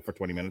wrestle for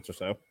 20 minutes or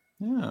so.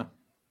 Yeah.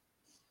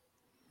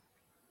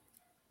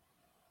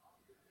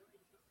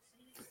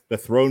 The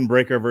Throne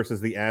Breaker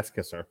versus the Ass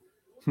Kisser.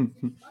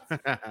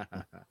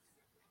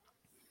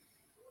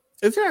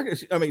 It's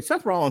actually, I mean,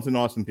 Seth Rollins and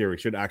Austin Theory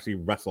should actually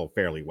wrestle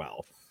fairly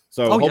well.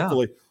 So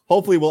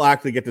hopefully we'll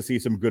actually get to see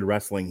some good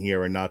wrestling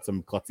here and not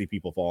some klutzy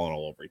people falling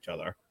all over each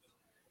other.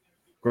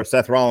 Of course,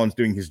 Seth Rollins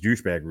doing his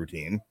douchebag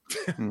routine.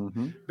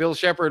 Bill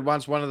Shepard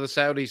wants one of the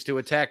Saudis to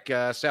attack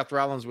Seth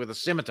Rollins with a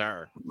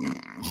scimitar.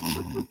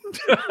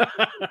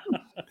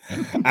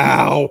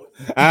 Ow!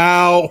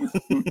 Ow!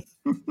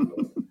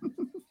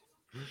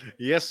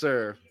 Yes,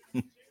 sir.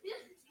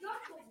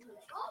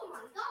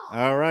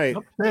 All right.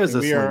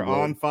 We are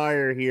on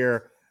fire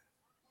here.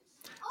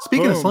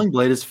 Speaking of Sling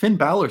Blade, is Finn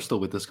Balor still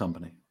with this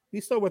company?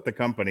 He's still with the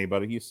company,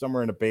 but he's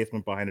somewhere in a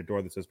basement behind a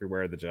door that says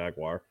 "Beware the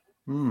Jaguar."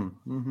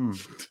 And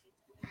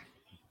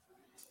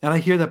I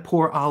hear that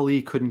poor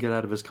Ali couldn't get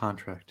out of his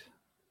contract.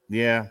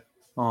 Yeah.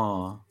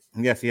 Aw.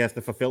 Yes, he has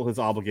to fulfill his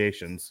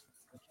obligations.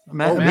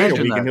 Imagine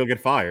that. And he'll get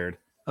fired.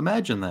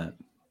 Imagine that.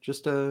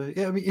 Just I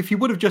mean, if he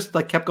would have just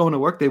like kept going to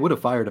work, they would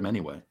have fired him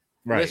anyway.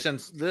 Right.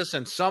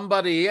 Listen.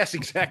 Somebody. Yes,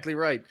 exactly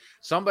right.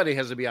 Somebody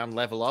has to be on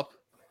Level Up.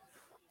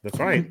 That's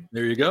right.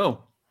 There you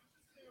go.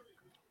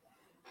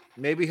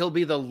 Maybe he'll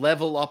be the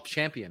Level Up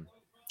champion.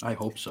 I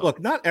hope so.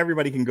 Look, not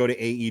everybody can go to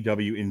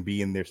AEW and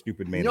be in their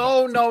stupid main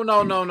No.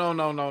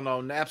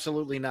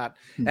 Absolutely not.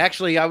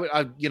 Actually,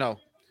 I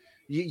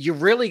you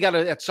really got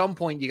to, at some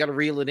point, you got to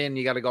reel it in.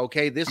 You got to go,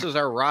 okay, this is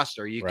our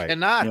roster. You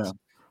cannot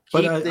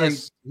keep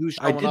this. Who's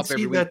showing up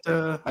every week.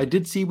 I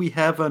did see we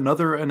have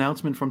another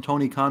announcement from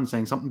Tony Khan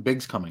saying something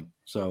big's coming.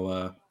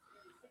 So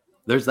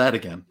there's that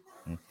again.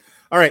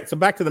 All right, so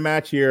back to the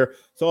match here.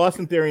 So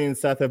Austin Theory and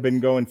Seth have been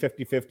going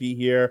 50-50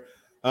 here.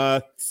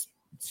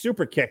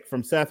 Super kick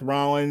from Seth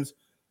Rollins.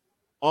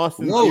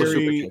 Austin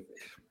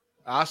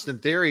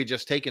Theory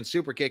just taking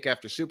super kick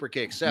after super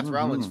kick. Seth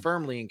Rollins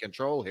firmly in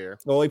control here.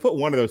 Well, he put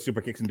one of those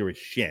super kicks into his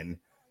shin.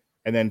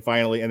 And then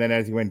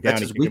as he went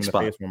down, he kicked him in the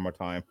face one more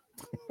time.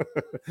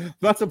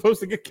 Not supposed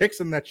to get kicks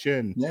in that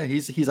shin. Yeah,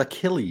 he's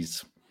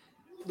Achilles.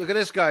 Look at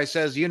this guy.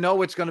 Says, you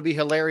know it's going to be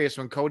hilarious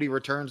when Cody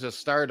returns as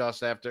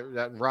Stardust after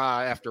that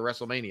Raw after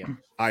WrestleMania.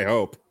 I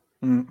hope.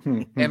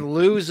 And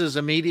loses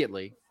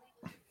immediately.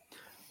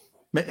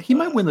 He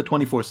might win the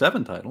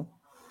 24/7 title.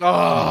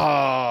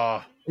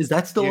 Oh, is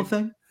that still a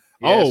thing?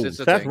 Yes,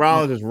 Seth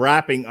Rollins is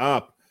wrapping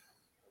up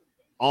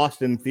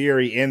Austin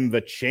Theory in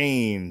the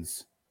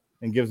chains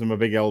and gives him a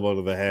big elbow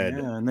to the head.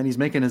 Yeah, and then he's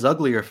making his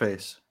uglier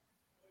face.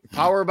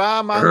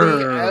 Powerbomb on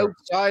the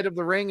outside of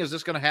the ring. Is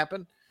this going to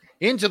happen?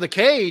 Into the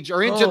cage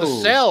or into the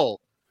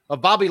cell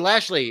of Bobby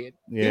Lashley.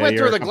 Yeah, he went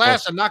through the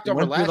glass and knocked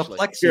over Lashley.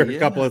 You're a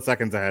couple of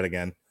seconds ahead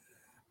again.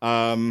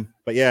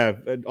 But yeah,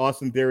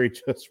 Austin Theory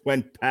just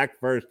went back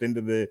first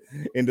into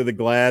the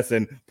glass,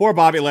 and poor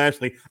Bobby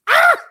Lashley.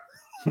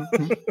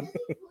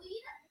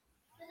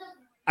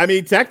 I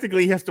mean,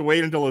 technically, he has to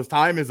wait until his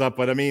time is up,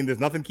 but I mean, there's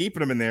nothing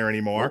keeping him in there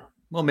anymore.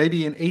 Well,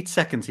 maybe in 8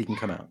 seconds he can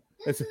come out.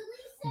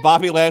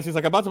 Bobby Lashley's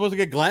like, I'm not supposed to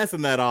get glass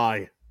in that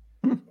eye.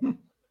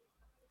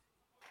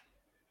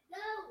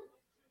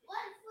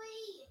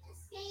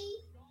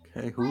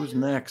 Okay, who's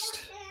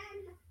next?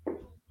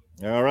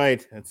 All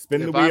right, let's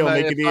spin the wheel,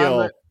 make a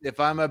deal. If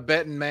I'm a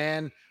betting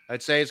man,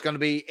 I'd say it's going to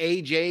be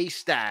AJ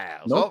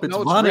Styles. Nope, it's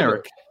Von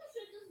Erich.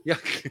 Yeah,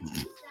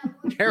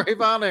 Gary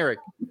Von Erich.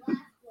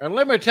 And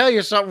let me tell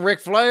you something, Ric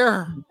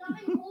Flair.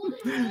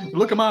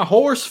 Look at my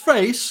horse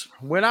face.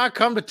 When I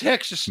come to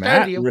Texas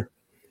Stadium.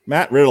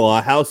 Matt Riddle,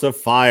 a house of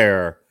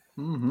fire.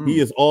 He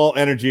is all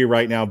energy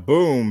right now.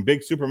 Boom,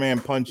 big Superman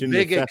punch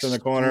into Seth in the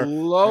corner.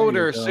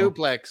 Loader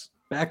suplex.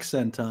 Back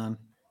senton.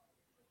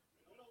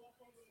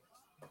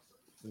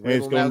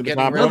 Riddle going now to the getting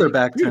top ready. Another rope.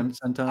 back Dude,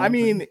 senton. I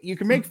mean, you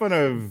can make fun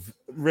of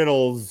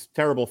Riddle's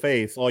terrible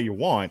face all you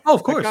want. Oh, of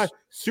That course. guy's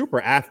super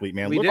athlete,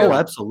 man. We Look do. at Oh, him.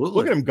 absolutely.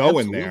 Look at him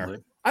going Absolutely. there.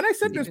 And I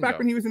said He this can back go.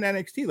 when he was in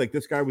NXT. Like,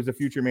 this guy was a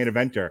future main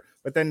eventer,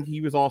 but then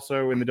he was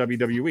also in the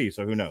WWE.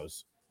 So who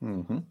knows?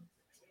 Mm-hmm.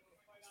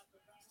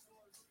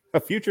 A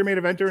future main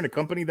eventer in a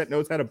company that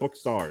knows how to book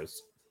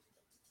stars.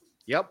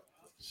 Yep.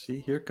 See,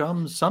 here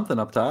comes something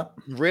up top.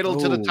 Riddle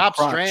to the Oh, top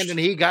crotch. strand, and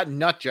he got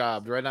nut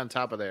jobbed right on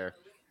top of there.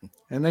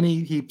 And then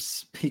he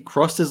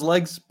crossed his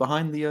legs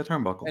behind the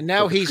turnbuckle. And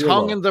now Like a he's tree of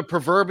hung woe. in the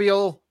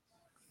proverbial.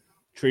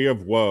 Tree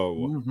of woe.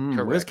 Mhm.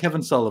 Where's Correct.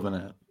 Kevin Sullivan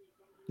at?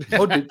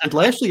 Oh, did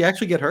Lashley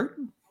actually get hurt?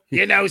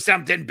 You know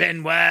something,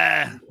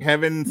 Benoit?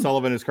 Kevin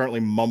Sullivan is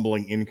currently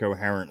mumbling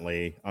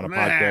incoherently on a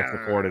podcast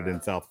recorded in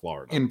South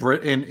Florida.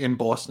 In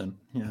Boston.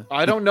 Yeah.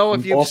 I don't know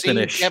if In you've seen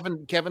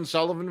Boston-ish. Kevin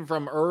Sullivan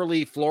from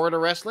early Florida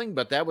wrestling,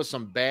 but that was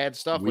some bad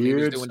stuff when he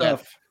was Weird doing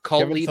stuff. that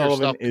cult Kevin leader Sullivan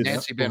stuff with is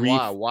Nancy three-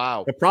 Benoit.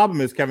 Wow. The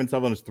problem is Kevin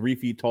Sullivan is 3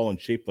 feet tall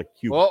and shaped like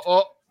Cupid.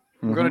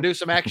 We're going to do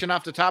some action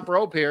off the top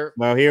rope here.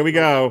 Well, here we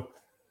go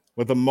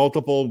with the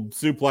multiple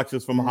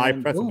suplexes from high And-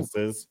 ooh.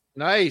 precipices.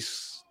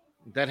 Nice.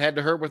 That had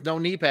to hurt with no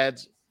knee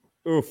pads.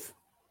 Oof.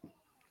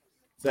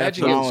 Imagine Seth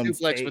getting Rollins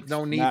suplex takes with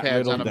no knee Matt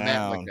pads on Riddle a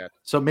mat like down. that.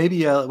 So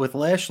maybe with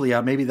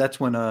Lashley, maybe that's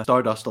when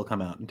Stardust will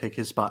come out and take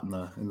his spot in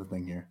the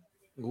thing here.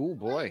 Oh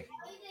boy.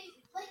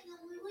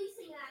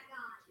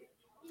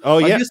 Oh,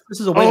 I yeah. guess this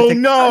is a way to Oh, take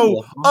the no. title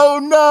off, huh? Oh,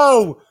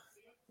 no.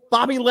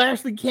 Bobby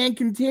Lashley can't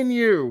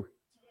continue.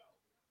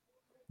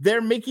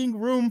 They're making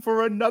room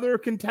for another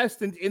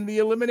contestant in the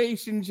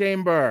Elimination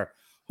Chamber.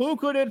 Who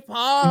could it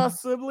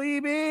possibly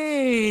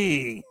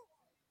be?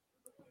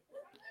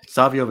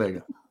 Savio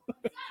Vega.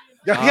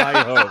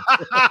 I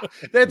hope.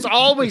 That's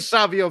always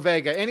Savio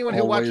Vega. Anyone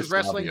who Always watches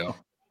wrestling. Savio.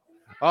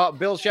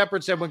 Bill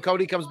Shepard said when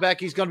Cody comes back,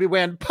 he's going to be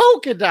wearing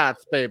polka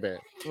dots, baby.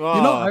 You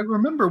know, I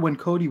remember when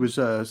Cody was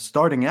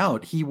starting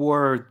out, he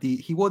wore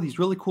these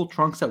really cool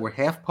trunks that were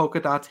half polka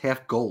dots,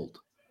 half gold,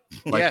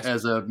 like Yes.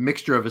 as a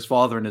mixture of his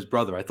father and his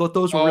brother. I thought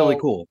those were really Oh.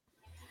 cool.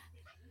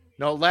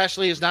 No,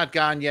 Lashley is not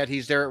gone yet.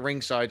 He's there at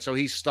ringside, so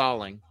he's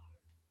stalling.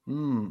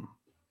 Mm.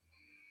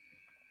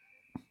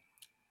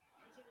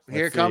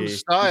 Here Let's comes see.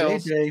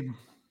 Styles. JJ.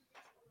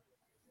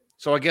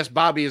 So I guess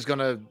Bobby is going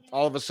to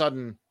all of a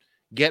sudden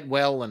get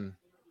well and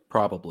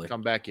Probably.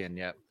 come back in.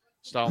 Yep.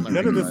 Stalling at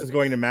None of this ringside. is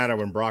going to matter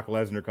when Brock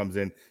Lesnar comes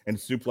in and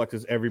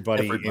suplexes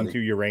everybody. Everybody. Into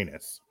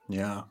Uranus.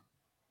 Yeah.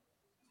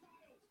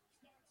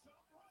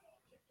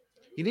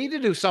 You need to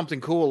do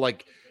something cool,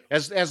 like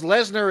as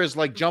Lesnar is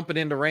like jumping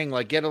in the ring,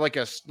 like get like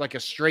a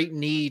straight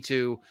knee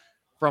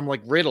from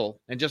like Riddle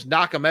and just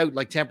knock him out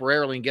like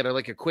temporarily and get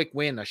like a quick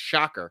win, a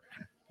shocker.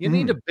 You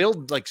need to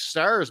build like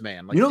stars,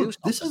 man. Like You know, do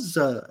this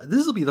something.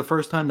 this will be the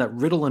first time that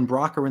Riddle and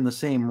Brock are in the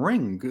same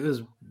ring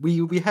because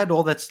we had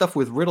all that stuff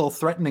with Riddle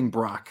threatening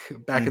Brock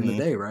back in the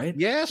day, right?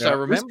 Yes, Yeah, I This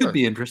remember. could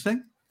be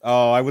interesting.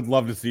 Oh, I would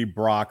love to see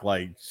Brock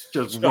like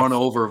Just run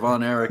over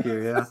Von Erich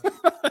here,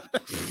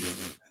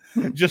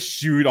 yeah. just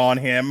shoot on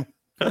him.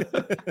 Do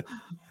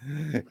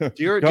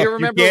you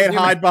remember? You can't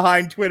hide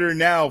behind Twitter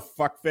now,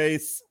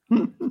 fuckface.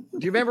 Do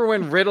you remember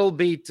when Riddle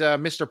beat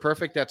Mr.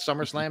 Perfect at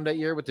SummerSlam that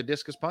year with the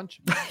discus punch?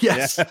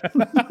 Yes.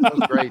 That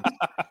was great.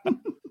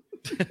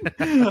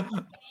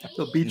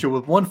 He'll beat you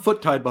with one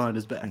foot tied behind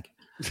his back,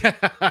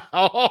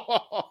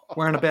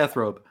 wearing a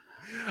bathrobe.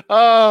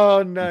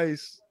 Oh,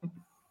 nice.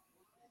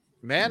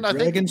 Man, I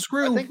Dragon think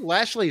screw.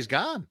 Lashley's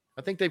gone.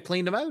 I think they've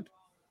cleaned him out.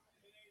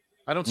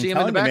 I don't I'm see him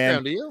in the telling you, man.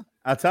 background. Do you?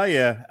 I'll tell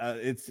you,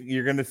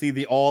 you're going to see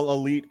the all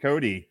elite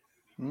Cody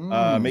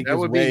make That his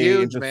would be way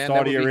huge, into man. That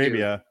Saudi would be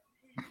Arabia.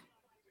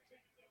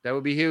 That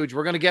would be huge.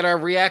 We're gonna get our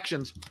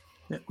reactions.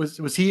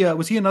 Was he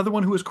another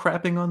one who was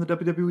crapping on the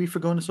WWE for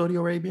going to Saudi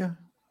Arabia?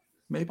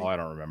 Maybe Oh, I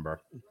don't remember.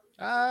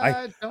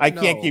 I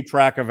can't keep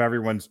track of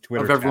everyone's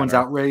Twitter. of everyone's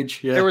chatter. outrage.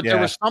 Yeah. There Yeah.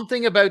 was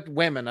something about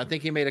women. I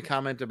think he made a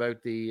comment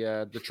about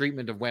the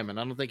treatment of women.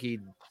 I don't think he,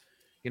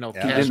 Yeah, He didn't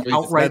castrated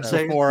outright the say-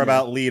 women. Before Yeah.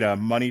 about Lita,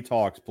 money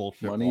talks,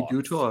 bullshit. Money do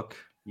walks. talk.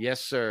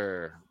 Yes,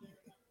 sir.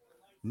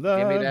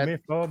 Love me that. me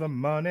for the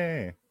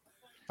money.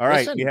 All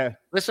right, Listen, yeah.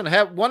 Listen,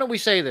 why don't we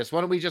say this?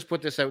 Why don't we just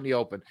put this out in the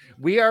open?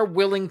 We are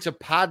willing to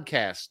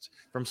podcast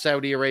from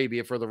Saudi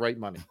Arabia for the right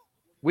money.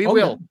 We Oh,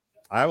 will.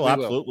 I will We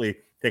will. absolutely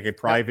take a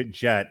private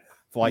jet,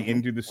 fly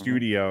into the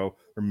studio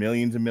for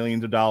millions and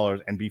millions of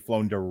dollars, and be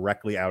flown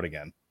directly out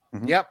again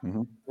Yep.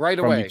 Mhm. Right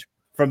from away.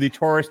 from the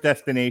tourist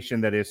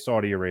destination that is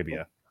Saudi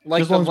Arabia.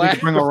 Like As long as we can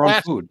bring our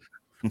own food.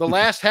 the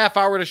last half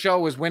hour of the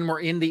show is when we're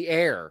in the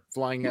air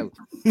flying out.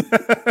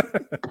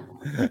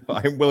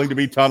 I'm willing to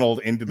be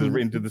tunneled into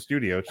the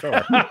studio.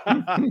 Sure.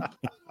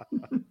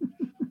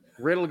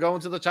 Riddle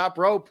going to the top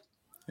rope.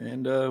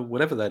 And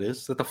whatever that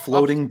is, that the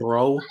floating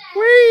bro.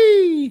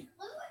 Whee!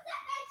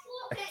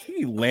 I think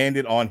he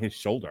landed on his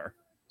shoulder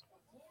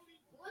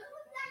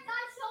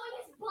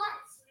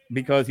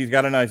because he's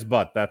got a nice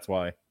butt. That's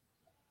why.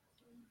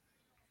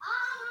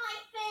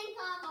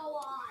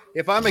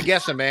 If I'm a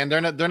guessing, man,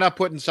 they're not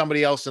putting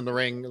somebody else in the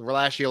ring.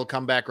 Lashley will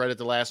come back right at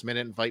the last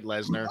minute and fight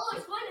Lesnar.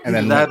 And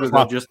then that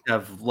would just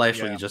have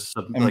Lashley just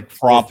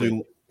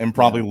and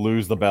probably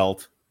lose the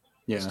belt.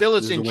 Yeah, still,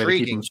 it's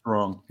intriguing.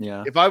 Strong.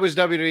 Yeah. If I was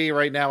WWE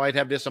right now, I'd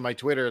have this on my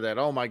Twitter that,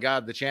 oh my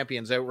God, the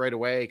champion's out right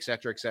away,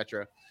 etc.,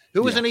 etc.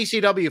 Who was an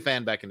ECW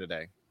fan back in the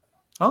day?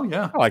 Oh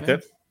yeah, I liked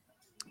it.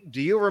 Do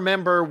you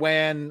remember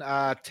when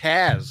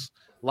Taz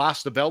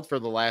lost the belt for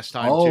the last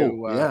time?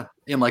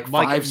 In like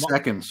 5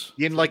 seconds.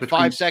 In like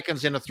 5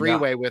 seconds in a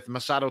three-way with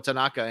Masato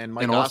Tanaka and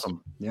Mike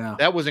Awesome. Yeah,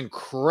 that was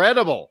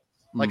incredible,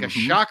 like a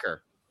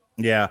shocker.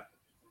 Yeah.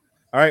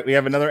 All right, we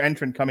have another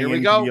entrant coming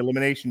into the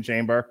Elimination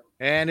Chamber.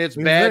 And it's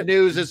bad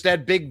news. It's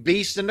that big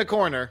beast in the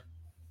corner.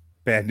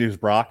 Bad news,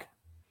 Brock.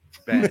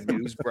 Bad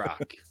news,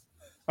 Brock.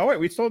 Oh, wait,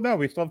 we still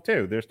have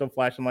two. There's still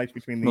flashing lights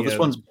between the... No, this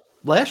one's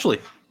Lashley.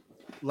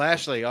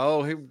 Lashley.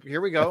 Oh, here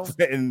we go.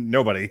 And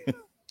nobody.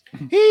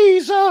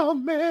 He's a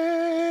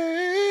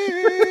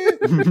man.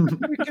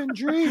 We can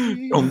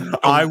dream.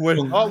 I would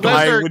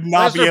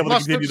not be able to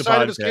continue the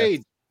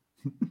podcast.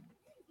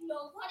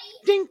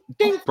 Nobody.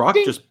 Ding, Brock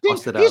ding, just ding.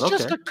 busted out. He's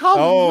just a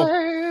common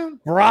man.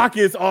 Brock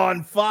is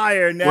on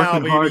fire now,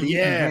 Working hard, baby. eating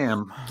Yeah,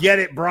 ham. get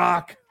it,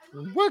 Brock.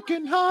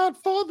 Working hard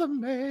for the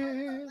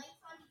man.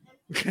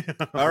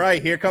 All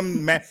right, here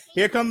come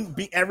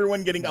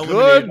everyone getting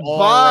eliminated.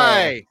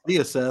 Goodbye. See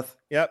ya, Seth.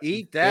 Yep,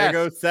 Eat that.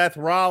 There goes Seth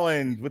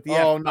Rollins with the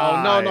no,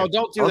 F5.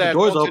 don't do that.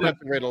 Don't do that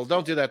to Riddle.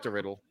 Don't do that to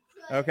Riddle.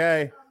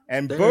 Okay,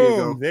 and There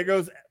boom, there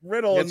goes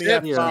Riddle in the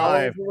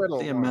F5.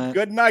 See ya, Matt.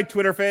 Good night,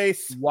 Twitter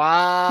face.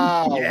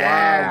 Wow.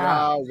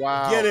 Yeah.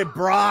 Wow. Get it,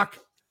 Brock.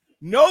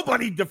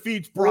 Nobody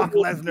defeats Brock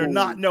Lesnar.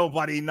 Not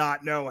nobody,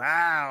 not no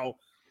how.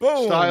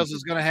 Boom. Styles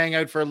is going to hang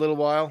out for a little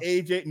while.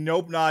 AJ,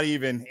 nope, not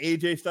even.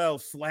 AJ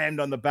Styles slammed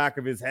on the back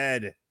of his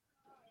head.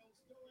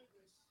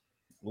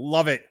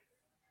 Love it.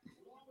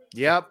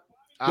 Yep.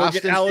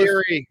 Austin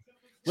Theory.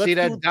 See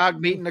that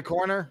dog meat in the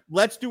corner?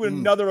 Let's do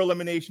another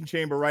elimination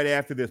chamber right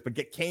after this, but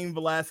get Cain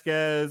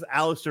Velasquez,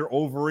 Alistair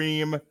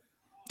Overeem,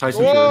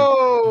 Tyson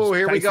Whoa,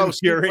 here we go.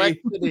 Fury.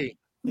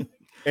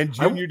 And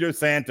Junior Dos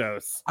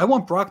Santos. I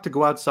want Brock to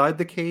go outside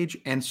the cage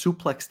and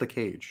suplex the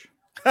cage.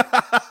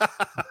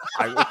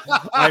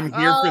 I'm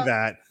here for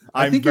that.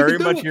 I'm very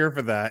much here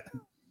for that.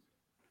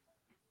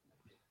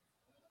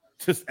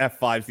 Just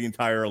F5's the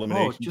entire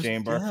elimination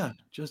chamber. Yeah,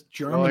 just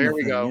German. Oh, here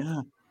we go.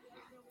 Yeah.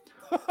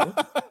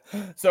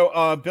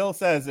 So Bill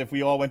says if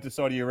we all went to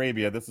Saudi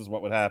Arabia, this is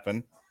what would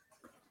happen.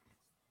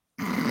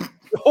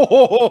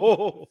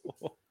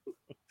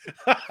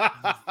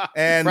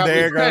 And Probably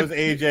there goes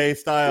AJ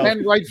Styles.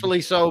 And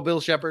rightfully so, Bill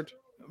Shepard.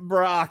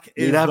 Brock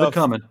is You'd have it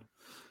coming.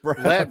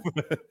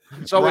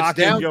 So Brock it's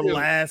down is your to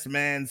last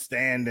man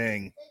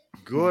standing.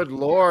 Good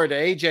Lord.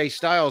 AJ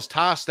Styles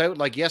tossed out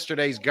like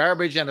yesterday's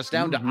garbage, and it's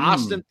down to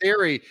Austin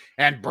Theory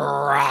and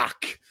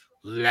Brock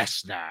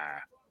Lesnar.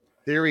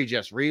 Theory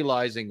just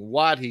realizing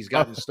what he's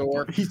got in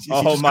store. He's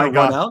my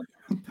God.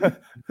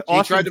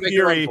 He tried to make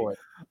a run for it.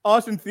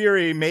 Austin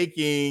Theory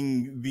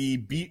making the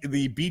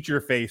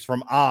Beecher face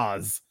from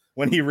Oz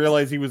when he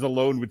realized he was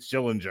alone with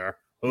Schillinger.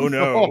 Oh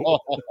no.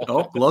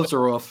 Oh, gloves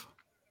are off.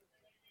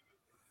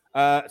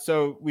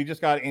 So we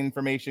just got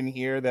information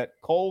here that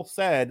Cole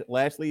said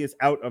Lashley is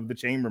out of the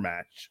chamber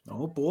match.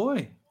 Oh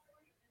boy.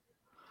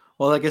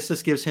 Well, I guess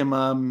this gives him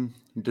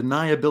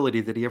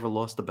deniability that he ever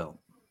lost the belt.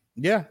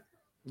 Yeah.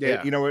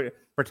 Yeah. It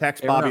protects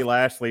Fair Bobby enough.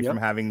 Lashley from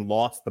having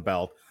lost the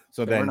belt.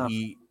 So Fair then enough.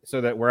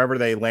 so that wherever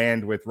they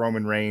land with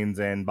Roman Reigns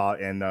and Brock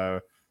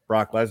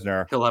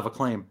Lesnar, He'll have a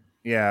claim.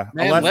 yeah.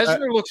 Man,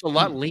 Lesnar looks a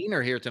lot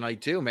leaner here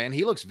tonight, too, man.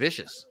 He looks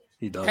vicious.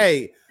 He does.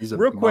 Hey, He's a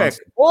real quick.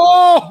 monster.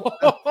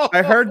 Oh!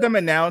 I heard them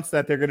announce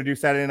that they're going to do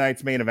Saturday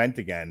night's main event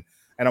again.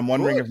 And I'm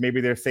wondering if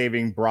maybe they're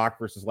saving Brock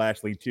versus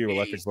Lashley 2,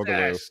 Electric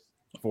Boogaloo,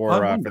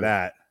 for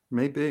that.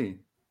 Maybe.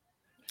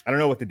 I don't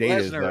know what the date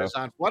is, Lesnar though. is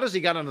on. What has he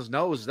got on his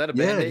nose? Is that a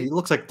Yeah, Band-Aid? he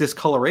looks like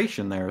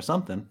discoloration there or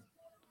something.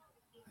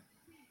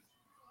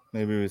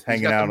 Maybe he was He's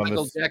hanging got out the on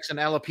Michael this. Jackson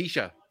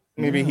alopecia.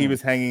 Maybe he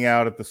was hanging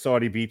out at the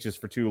Saudi beaches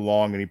for too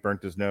long and he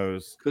burnt his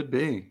nose. Could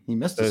be. He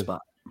missed a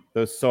spot.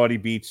 Those Saudi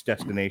beach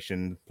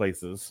destination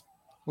places.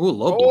 Ooh,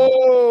 low blow.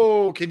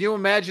 Oh, can you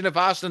imagine if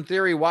Austin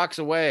Theory walks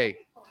away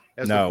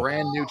as the No.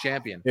 brand new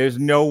champion? There's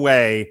no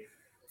way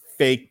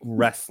fake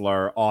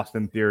wrestler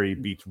Austin Theory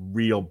beats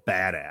real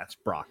badass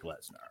Brock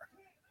Lesnar.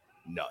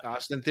 No.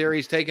 Austin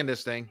Theory's taking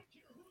this thing.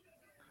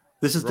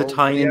 This is the Roll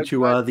tie the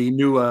into outside. the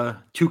new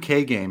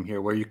 2K game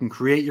here where you can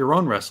create your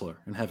own wrestler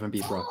and have him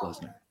beat Brock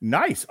Lesnar.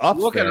 Nice. Ups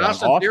Look at there on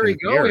Austin Theory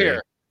go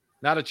here.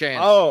 Not a chance.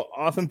 Oh,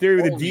 Austin Theory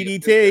with a Holy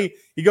DDT.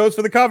 He goes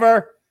for the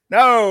cover.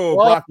 No,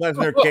 Brock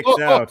Lesnar kicks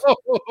out.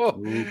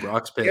 Ooh,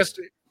 Brock's pissed.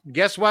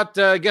 Guess what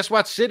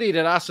city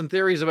that Austin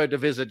Theory is about to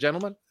visit,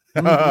 gentlemen?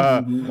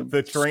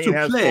 The train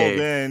has pulled Suplex.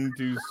 in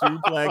to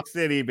Suplex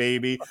City,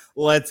 baby.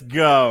 Let's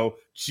go.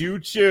 Choo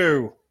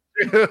choo.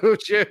 Choo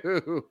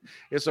choo.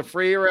 It's a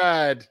free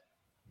ride.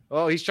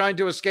 Oh, he's trying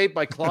to escape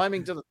by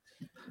climbing to the.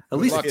 At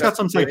least Brock he's got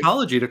some Lesnar.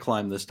 psychology to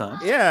climb this time.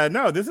 Yeah,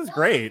 no, this is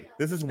great.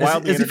 This is As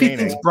wildly if he entertaining.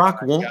 thinks Brock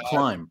won't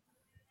climb.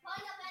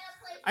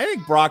 I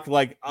think Brock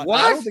I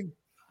What? don't think.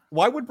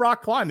 Why would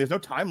Brock climb? There's no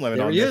time limit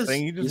There on he this is.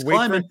 thing. He just He's wait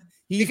climbing. for.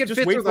 He can just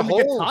fit wait through for him the to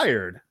get holes.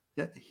 tired.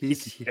 Yeah,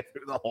 Get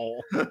through the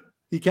hole.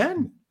 he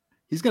can.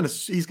 He's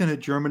gonna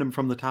German him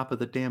from the top of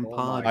the damn Oh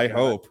pod. my I God.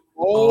 hope.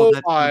 Oh,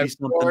 that's gonna my be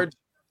something. Lord.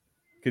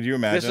 Could you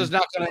imagine? This is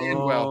not going to end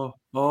well.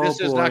 Oh,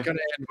 This is boy. not going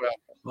to end well.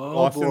 Oh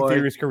Austin boy.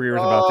 Theory's career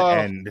is about to Oh.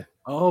 end.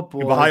 Oh boy.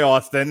 Goodbye,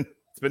 Austin.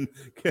 It's been.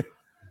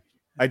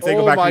 I'd say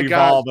go Oh back my to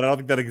God. Evolve, but I don't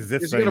think that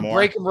exists He's going to anymore.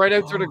 break him right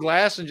out through the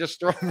glass and just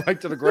throw him right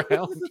to the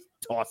ground.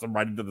 Toss him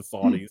right into the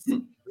Saudis.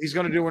 He's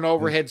going to do an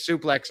overhead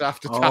suplex off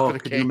the top Oh, of the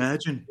could you cage.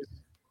 imagine?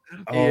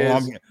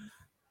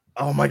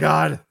 Oh my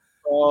God.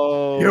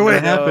 Oh, Do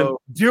it. Happen.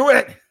 Do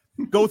it.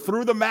 Go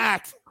through the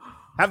mat.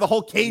 Have the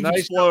whole cage Nice.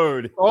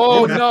 explode.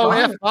 Oh, Oh, no,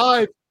 F5.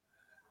 F5.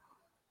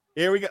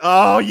 Here we go.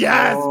 Oh,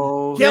 yes.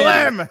 Oh, Kill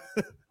yeah. him.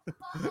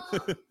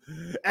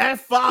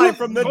 F5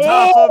 from the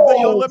top of the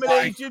Oh,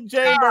 elimination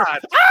chamber.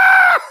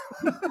 Ah!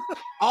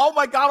 Oh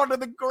my God, under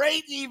the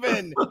grate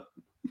even.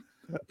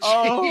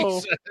 Oh,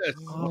 Jesus.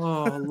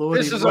 Oh,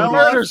 Lordy, This is a Lordy.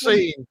 murder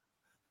scene.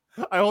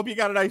 I hope you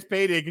got a nice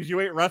payday because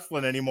you ain't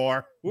wrestling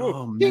anymore. Woo.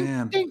 Oh Ding,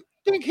 man. ding,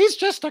 ding. He's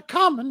just a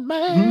common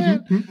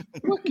man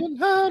working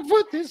hard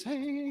with his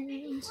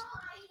hands.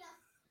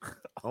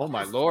 Oh,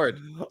 my Lord.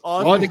 Oh,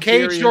 Austin the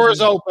cage Theory door has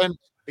is open.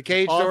 The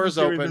cage Austin door is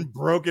Theory's open. been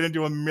broken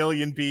into a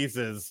million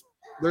pieces.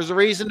 There's a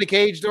reason the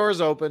cage door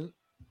is open.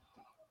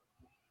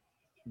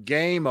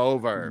 Game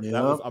over.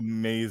 That was Yep.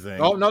 amazing.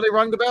 Oh, no, they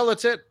rung the bell.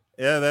 That's it.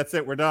 Yeah, that's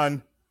it. We're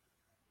done.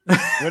 He's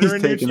Winner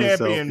and new taking a selfie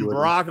champion, with him.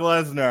 Brock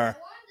Lesnar.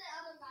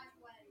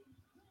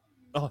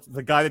 Oh,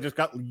 the guy that just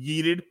got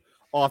yeeted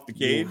off the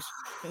cage.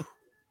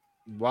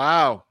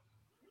 Wow.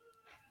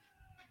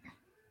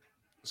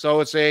 So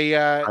it's a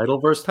Title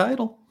versus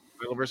title.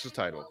 title versus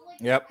title.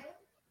 Yep.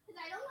 Because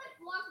I don't like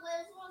Brock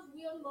Lesnar's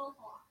real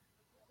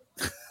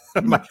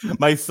mohawk.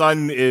 my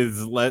son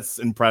is less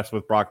impressed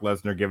with Brock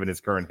Lesnar given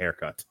his current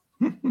haircut.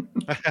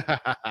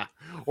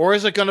 Or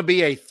is it going to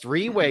be a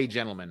three-way,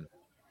 gentlemen?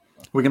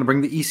 We're gonna bring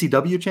the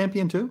ECW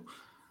champion too.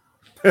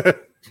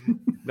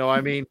 No,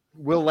 I mean,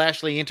 will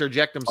Lashley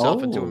interject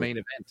himself into a Oh. main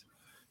event?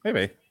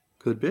 Maybe.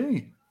 Could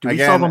be. Do we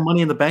Again- solve a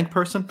Money in the Bank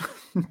person?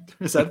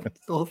 Is that the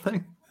whole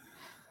thing?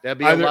 That'd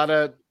be Either- a lot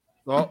of.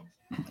 Well,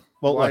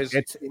 Well, why look, is-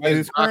 it why is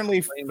is Brock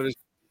currently playing with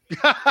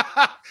his-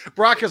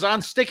 Brock is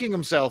unsticking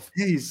himself.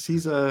 He's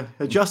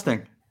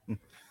adjusting. all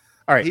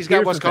right. He's got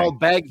here's what's the thing. called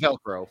bag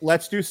Velcro.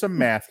 Let's do some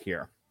math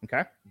here.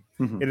 Okay.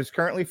 Mhm. It is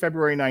currently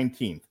February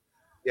 19th.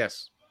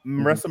 Yes,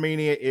 Mhm.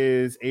 WrestleMania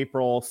is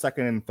April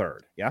 2nd and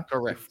 3rd. Yeah.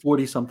 correct.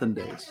 40-something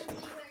days.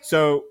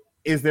 So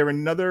is there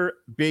another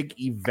big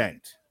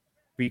event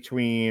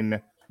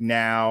between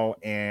now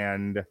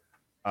and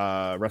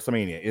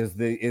WrestleMania? Is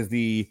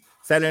the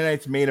Saturday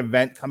night's main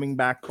event coming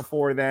back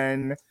before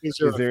then? Is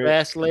there Is there- a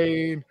fast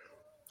lane?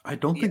 I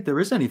don't think there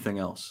is anything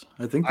else.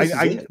 I think this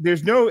is it.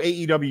 There's no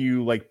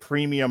AEW like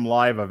premium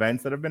live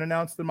events that have been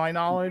announced to my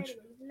knowledge.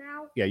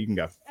 Now, Yeah, you can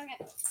go. okay.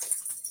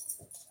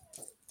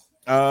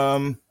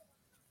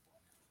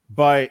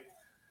 But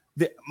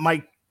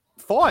my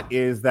thought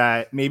is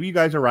that maybe you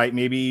guys are right.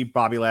 Maybe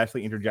Bobby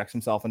Lashley interjects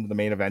himself into the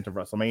main event of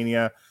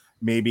WrestleMania.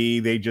 Maybe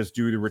they just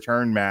do the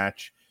return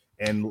match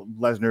and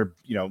Lesnar,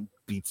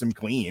 beats him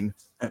clean.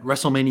 At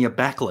WrestleMania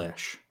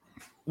Backlash.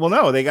 Well,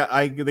 no, they got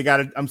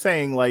it. I'm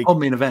saying like, Oh,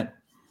 main event.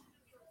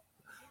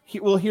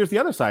 here's the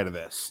other side of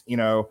this.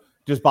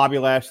 Does Bobby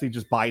Lashley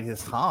just bide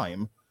his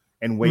time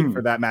and wait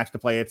for that match to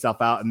play itself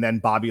out, and then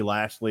Bobby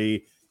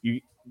Lashley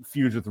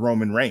feuds with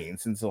Roman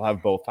Reigns, since he'll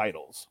have both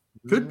titles?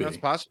 Could be. That's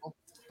possible.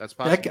 That's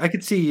I possible.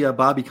 could see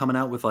Bobby coming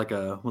out with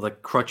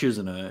like crutches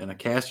and a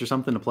cast or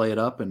something to play it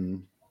up,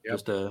 and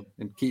Yep. just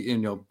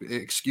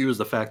excuse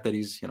the fact that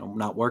he's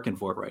not working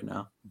for it right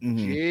now. Mhm.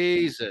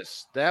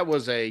 Jesus, that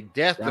was a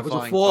death. That was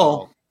a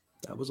fall.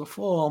 That was a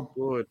fall.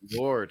 Good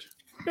Lord.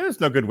 There's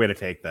no good way to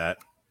take that.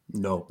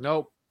 No.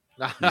 Nope.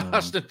 No.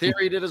 Austin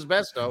Theory did his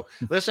best, though.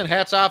 Listen,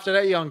 hats off to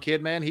that young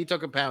kid, man. He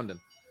took a pounding.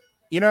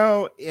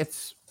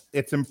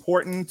 It's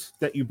important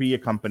that you be a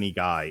company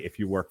guy if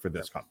you work for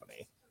this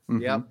company.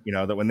 Mhm.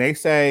 Yep. That when they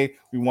say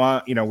we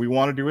want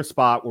to do a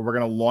spot where we're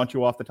going to launch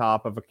you off the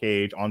top of a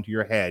cage onto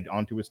your head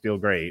onto a steel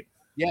grate,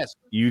 Yes.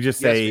 you just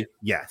Yes, say man.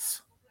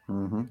 yes.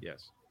 Mhm.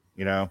 Yes.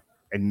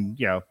 And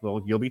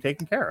you'll be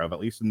taken care of, at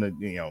least in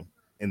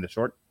the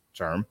short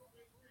term.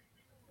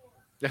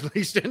 At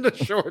least in the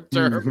short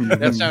term.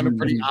 That sounded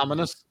pretty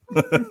ominous.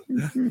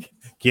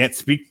 Can't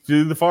speak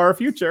to the far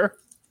future.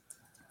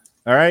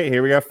 All right,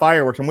 here we got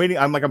fireworks. I'm waiting.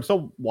 I'm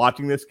still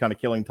watching this, kind of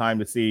killing time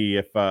to see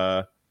if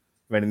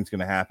anything's going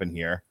to happen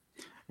here.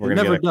 It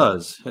never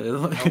does.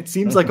 It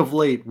seems like of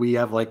late we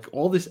have like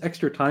all this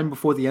extra time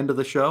before the end of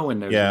the show,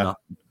 and there's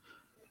nothing.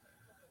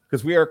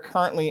 Because we are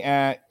currently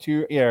at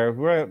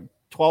we're at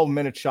 12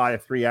 minutes shy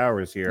of 3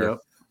 hours here. Yep.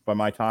 By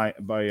my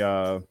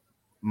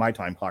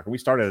time clock. We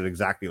started at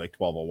exactly like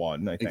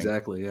 12:01, I think.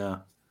 Exactly. Yeah.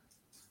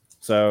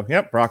 So,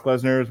 Brock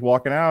Lesnar is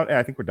walking out. Yeah,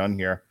 I think we're done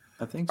here.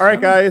 I think. All right,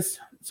 so. guys.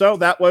 So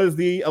that was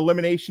the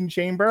Elimination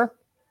Chamber.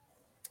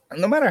 And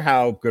no matter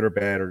how good or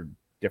bad or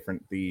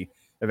different the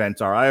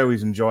events are, I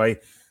always enjoy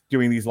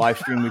doing these live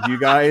stream with you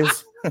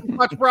guys.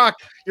 Watch Brock.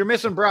 You're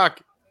missing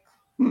Brock.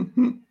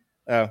 You're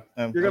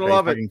gonna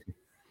love it.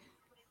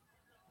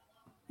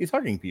 He's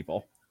hugging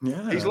people.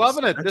 Yeah, He's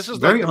loving it. This is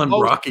very like the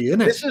most- un-Brocky,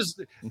 isn't it?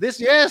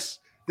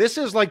 This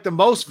is like the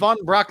most fun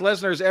Brock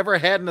Lesnar's ever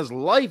had in his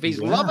life. He's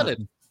loving it.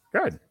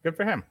 Good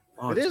for him.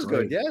 Oh, It it's is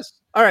great. good. Yes.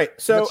 All right.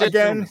 So That's it,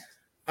 again,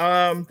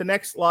 the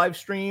next live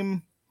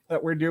stream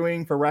that we're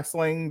doing for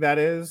wrestling, that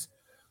is,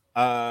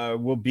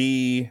 will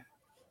be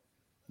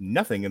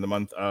nothing in the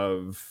month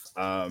of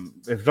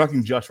if we're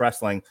talking just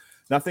wrestling,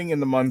 nothing in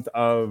the month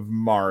of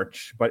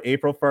March, but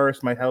April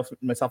 1st,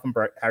 myself and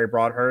Harry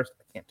Broadhurst,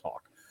 I can't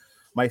talk.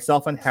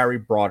 Myself and Harry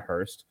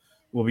Broadhurst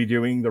will be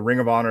doing the Ring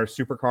of Honor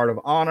Supercard of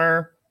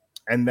Honor.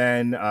 And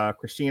then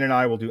Christine and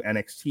I will do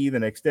NXT the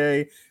next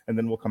day. And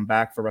then we'll come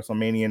back for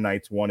WrestleMania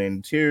nights 1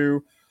 and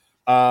 2.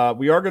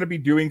 We are going to be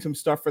doing some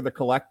stuff for the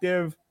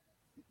collective.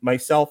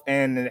 Myself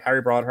and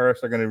Harry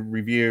Broadhurst are going to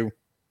review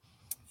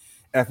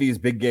Effie's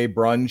Big Gay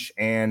Brunch.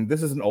 And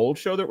this is an old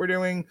show that we're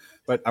doing,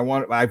 but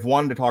I've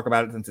wanted to talk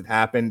about it since it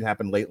happened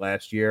late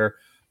last year.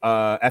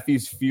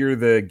 Effie's Fear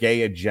the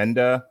Gay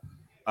Agenda,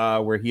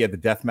 where he had the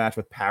death match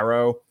with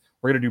Paro.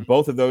 We're going to do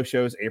both of those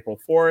shows April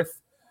 4th.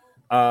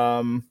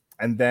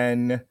 And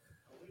then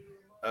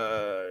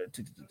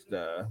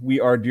we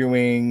are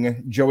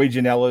doing Joey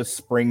Janela's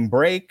Spring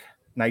Break,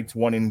 nights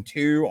 1 and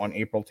 2 on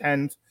April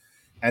 10th.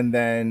 And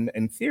then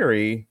in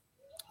theory,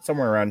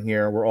 somewhere around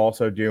here, we're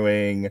also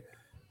doing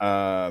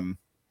Bloodsport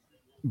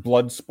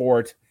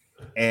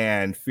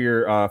and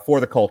Fear for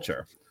the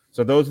Culture.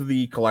 So those are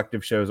the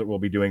collective shows that we'll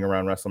be doing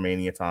around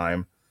WrestleMania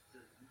time.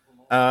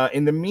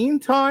 In the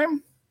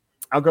meantime,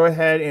 I'll go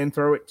ahead and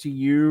throw it to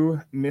you,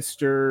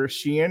 Mr.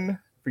 Sheehan,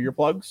 for your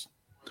plugs.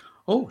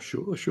 Oh,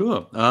 sure.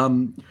 You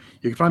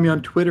can find me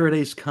on Twitter at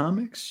Ace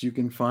Comics. You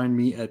can find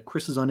me at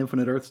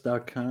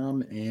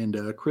chrisisoninfiniteearths.com and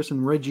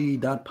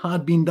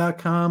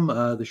chrisandreggie.podbean.com.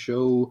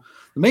 The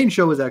main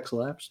show is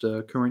X-Lapsed,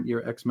 current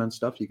year X-Men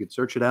stuff. You could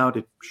search it out.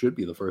 It should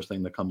be the first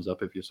thing that comes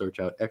up if you search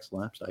out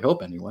X-Lapsed. I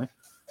hope anyway.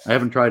 I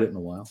haven't tried it in a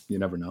while. You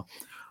never know.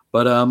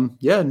 But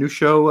new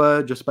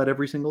show just about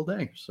every single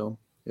day. So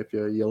if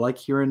you like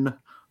hearing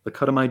the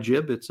cut of my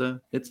jib, it's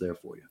there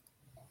for you.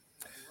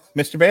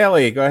 Mr.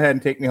 Bailey, go ahead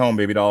and take me home,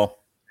 baby doll.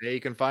 You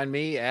can find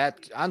me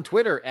on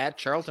Twitter at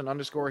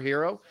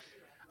Charlton_hero.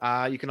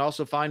 You can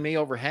also find me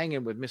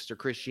hanging with Mr.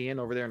 Chris Sheehan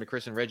over there in the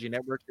Chris and Reggie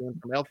Network doing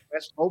some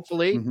Elfquest,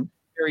 hopefully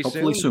very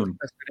soon.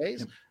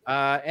 Days.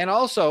 And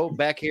also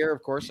back here,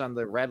 of course, on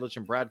the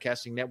Radlich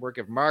Broadcasting Network.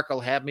 If Mark will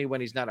have me when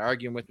he's not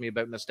arguing with me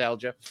about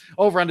nostalgia,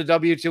 over on the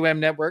W2M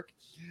Network.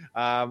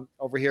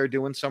 Over here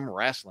doing some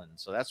wrestling.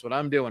 So that's what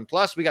I'm doing.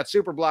 Plus, we got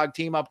Superblog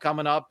Team Up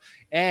coming up,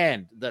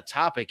 and the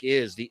topic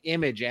is the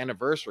Image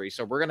anniversary.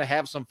 So we're going to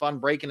have some fun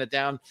breaking it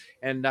down.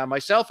 And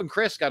myself and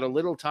Chris got a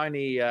little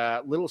tiny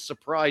little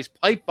surprise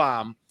pipe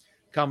bomb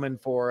coming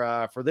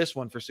for this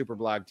one for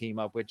Superblog Team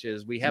Up, which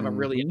is we haven't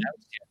really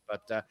announced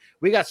yet, but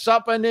we got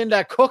something in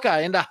the cooker,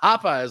 in the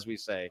hopper, as we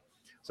say.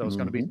 So it's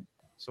going to be.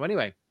 So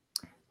anyway,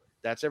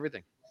 that's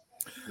everything.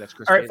 That's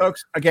Chris. All right,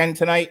 folks. Again,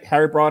 tonight,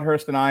 Harry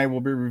Broadhurst and I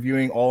will be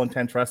reviewing All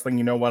Intense Wrestling.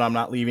 You know what? I'm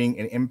not leaving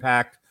an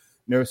Impact,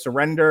 No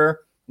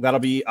Surrender. That'll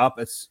be up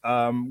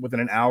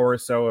within an hour or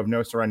so of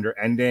No Surrender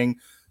ending.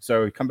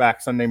 So come back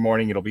Sunday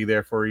morning. It'll be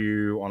there for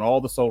you on all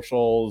the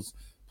socials,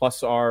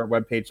 plus our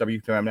webpage,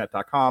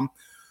 w2mnet.com.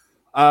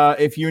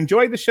 If you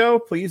enjoyed the show,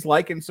 please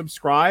like and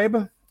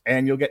subscribe,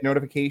 and you'll get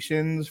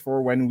notifications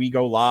for when we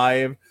go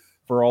live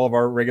for all of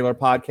our regular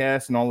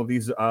podcasts and all of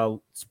these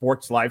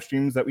sports live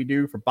streams that we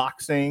do for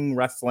boxing,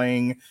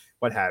 wrestling,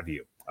 what have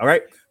you. All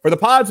right. For the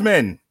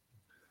Podsmen,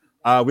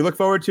 we look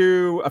forward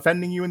to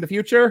offending you in the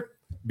future.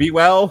 Be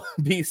well,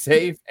 be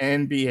safe,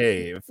 and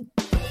behave.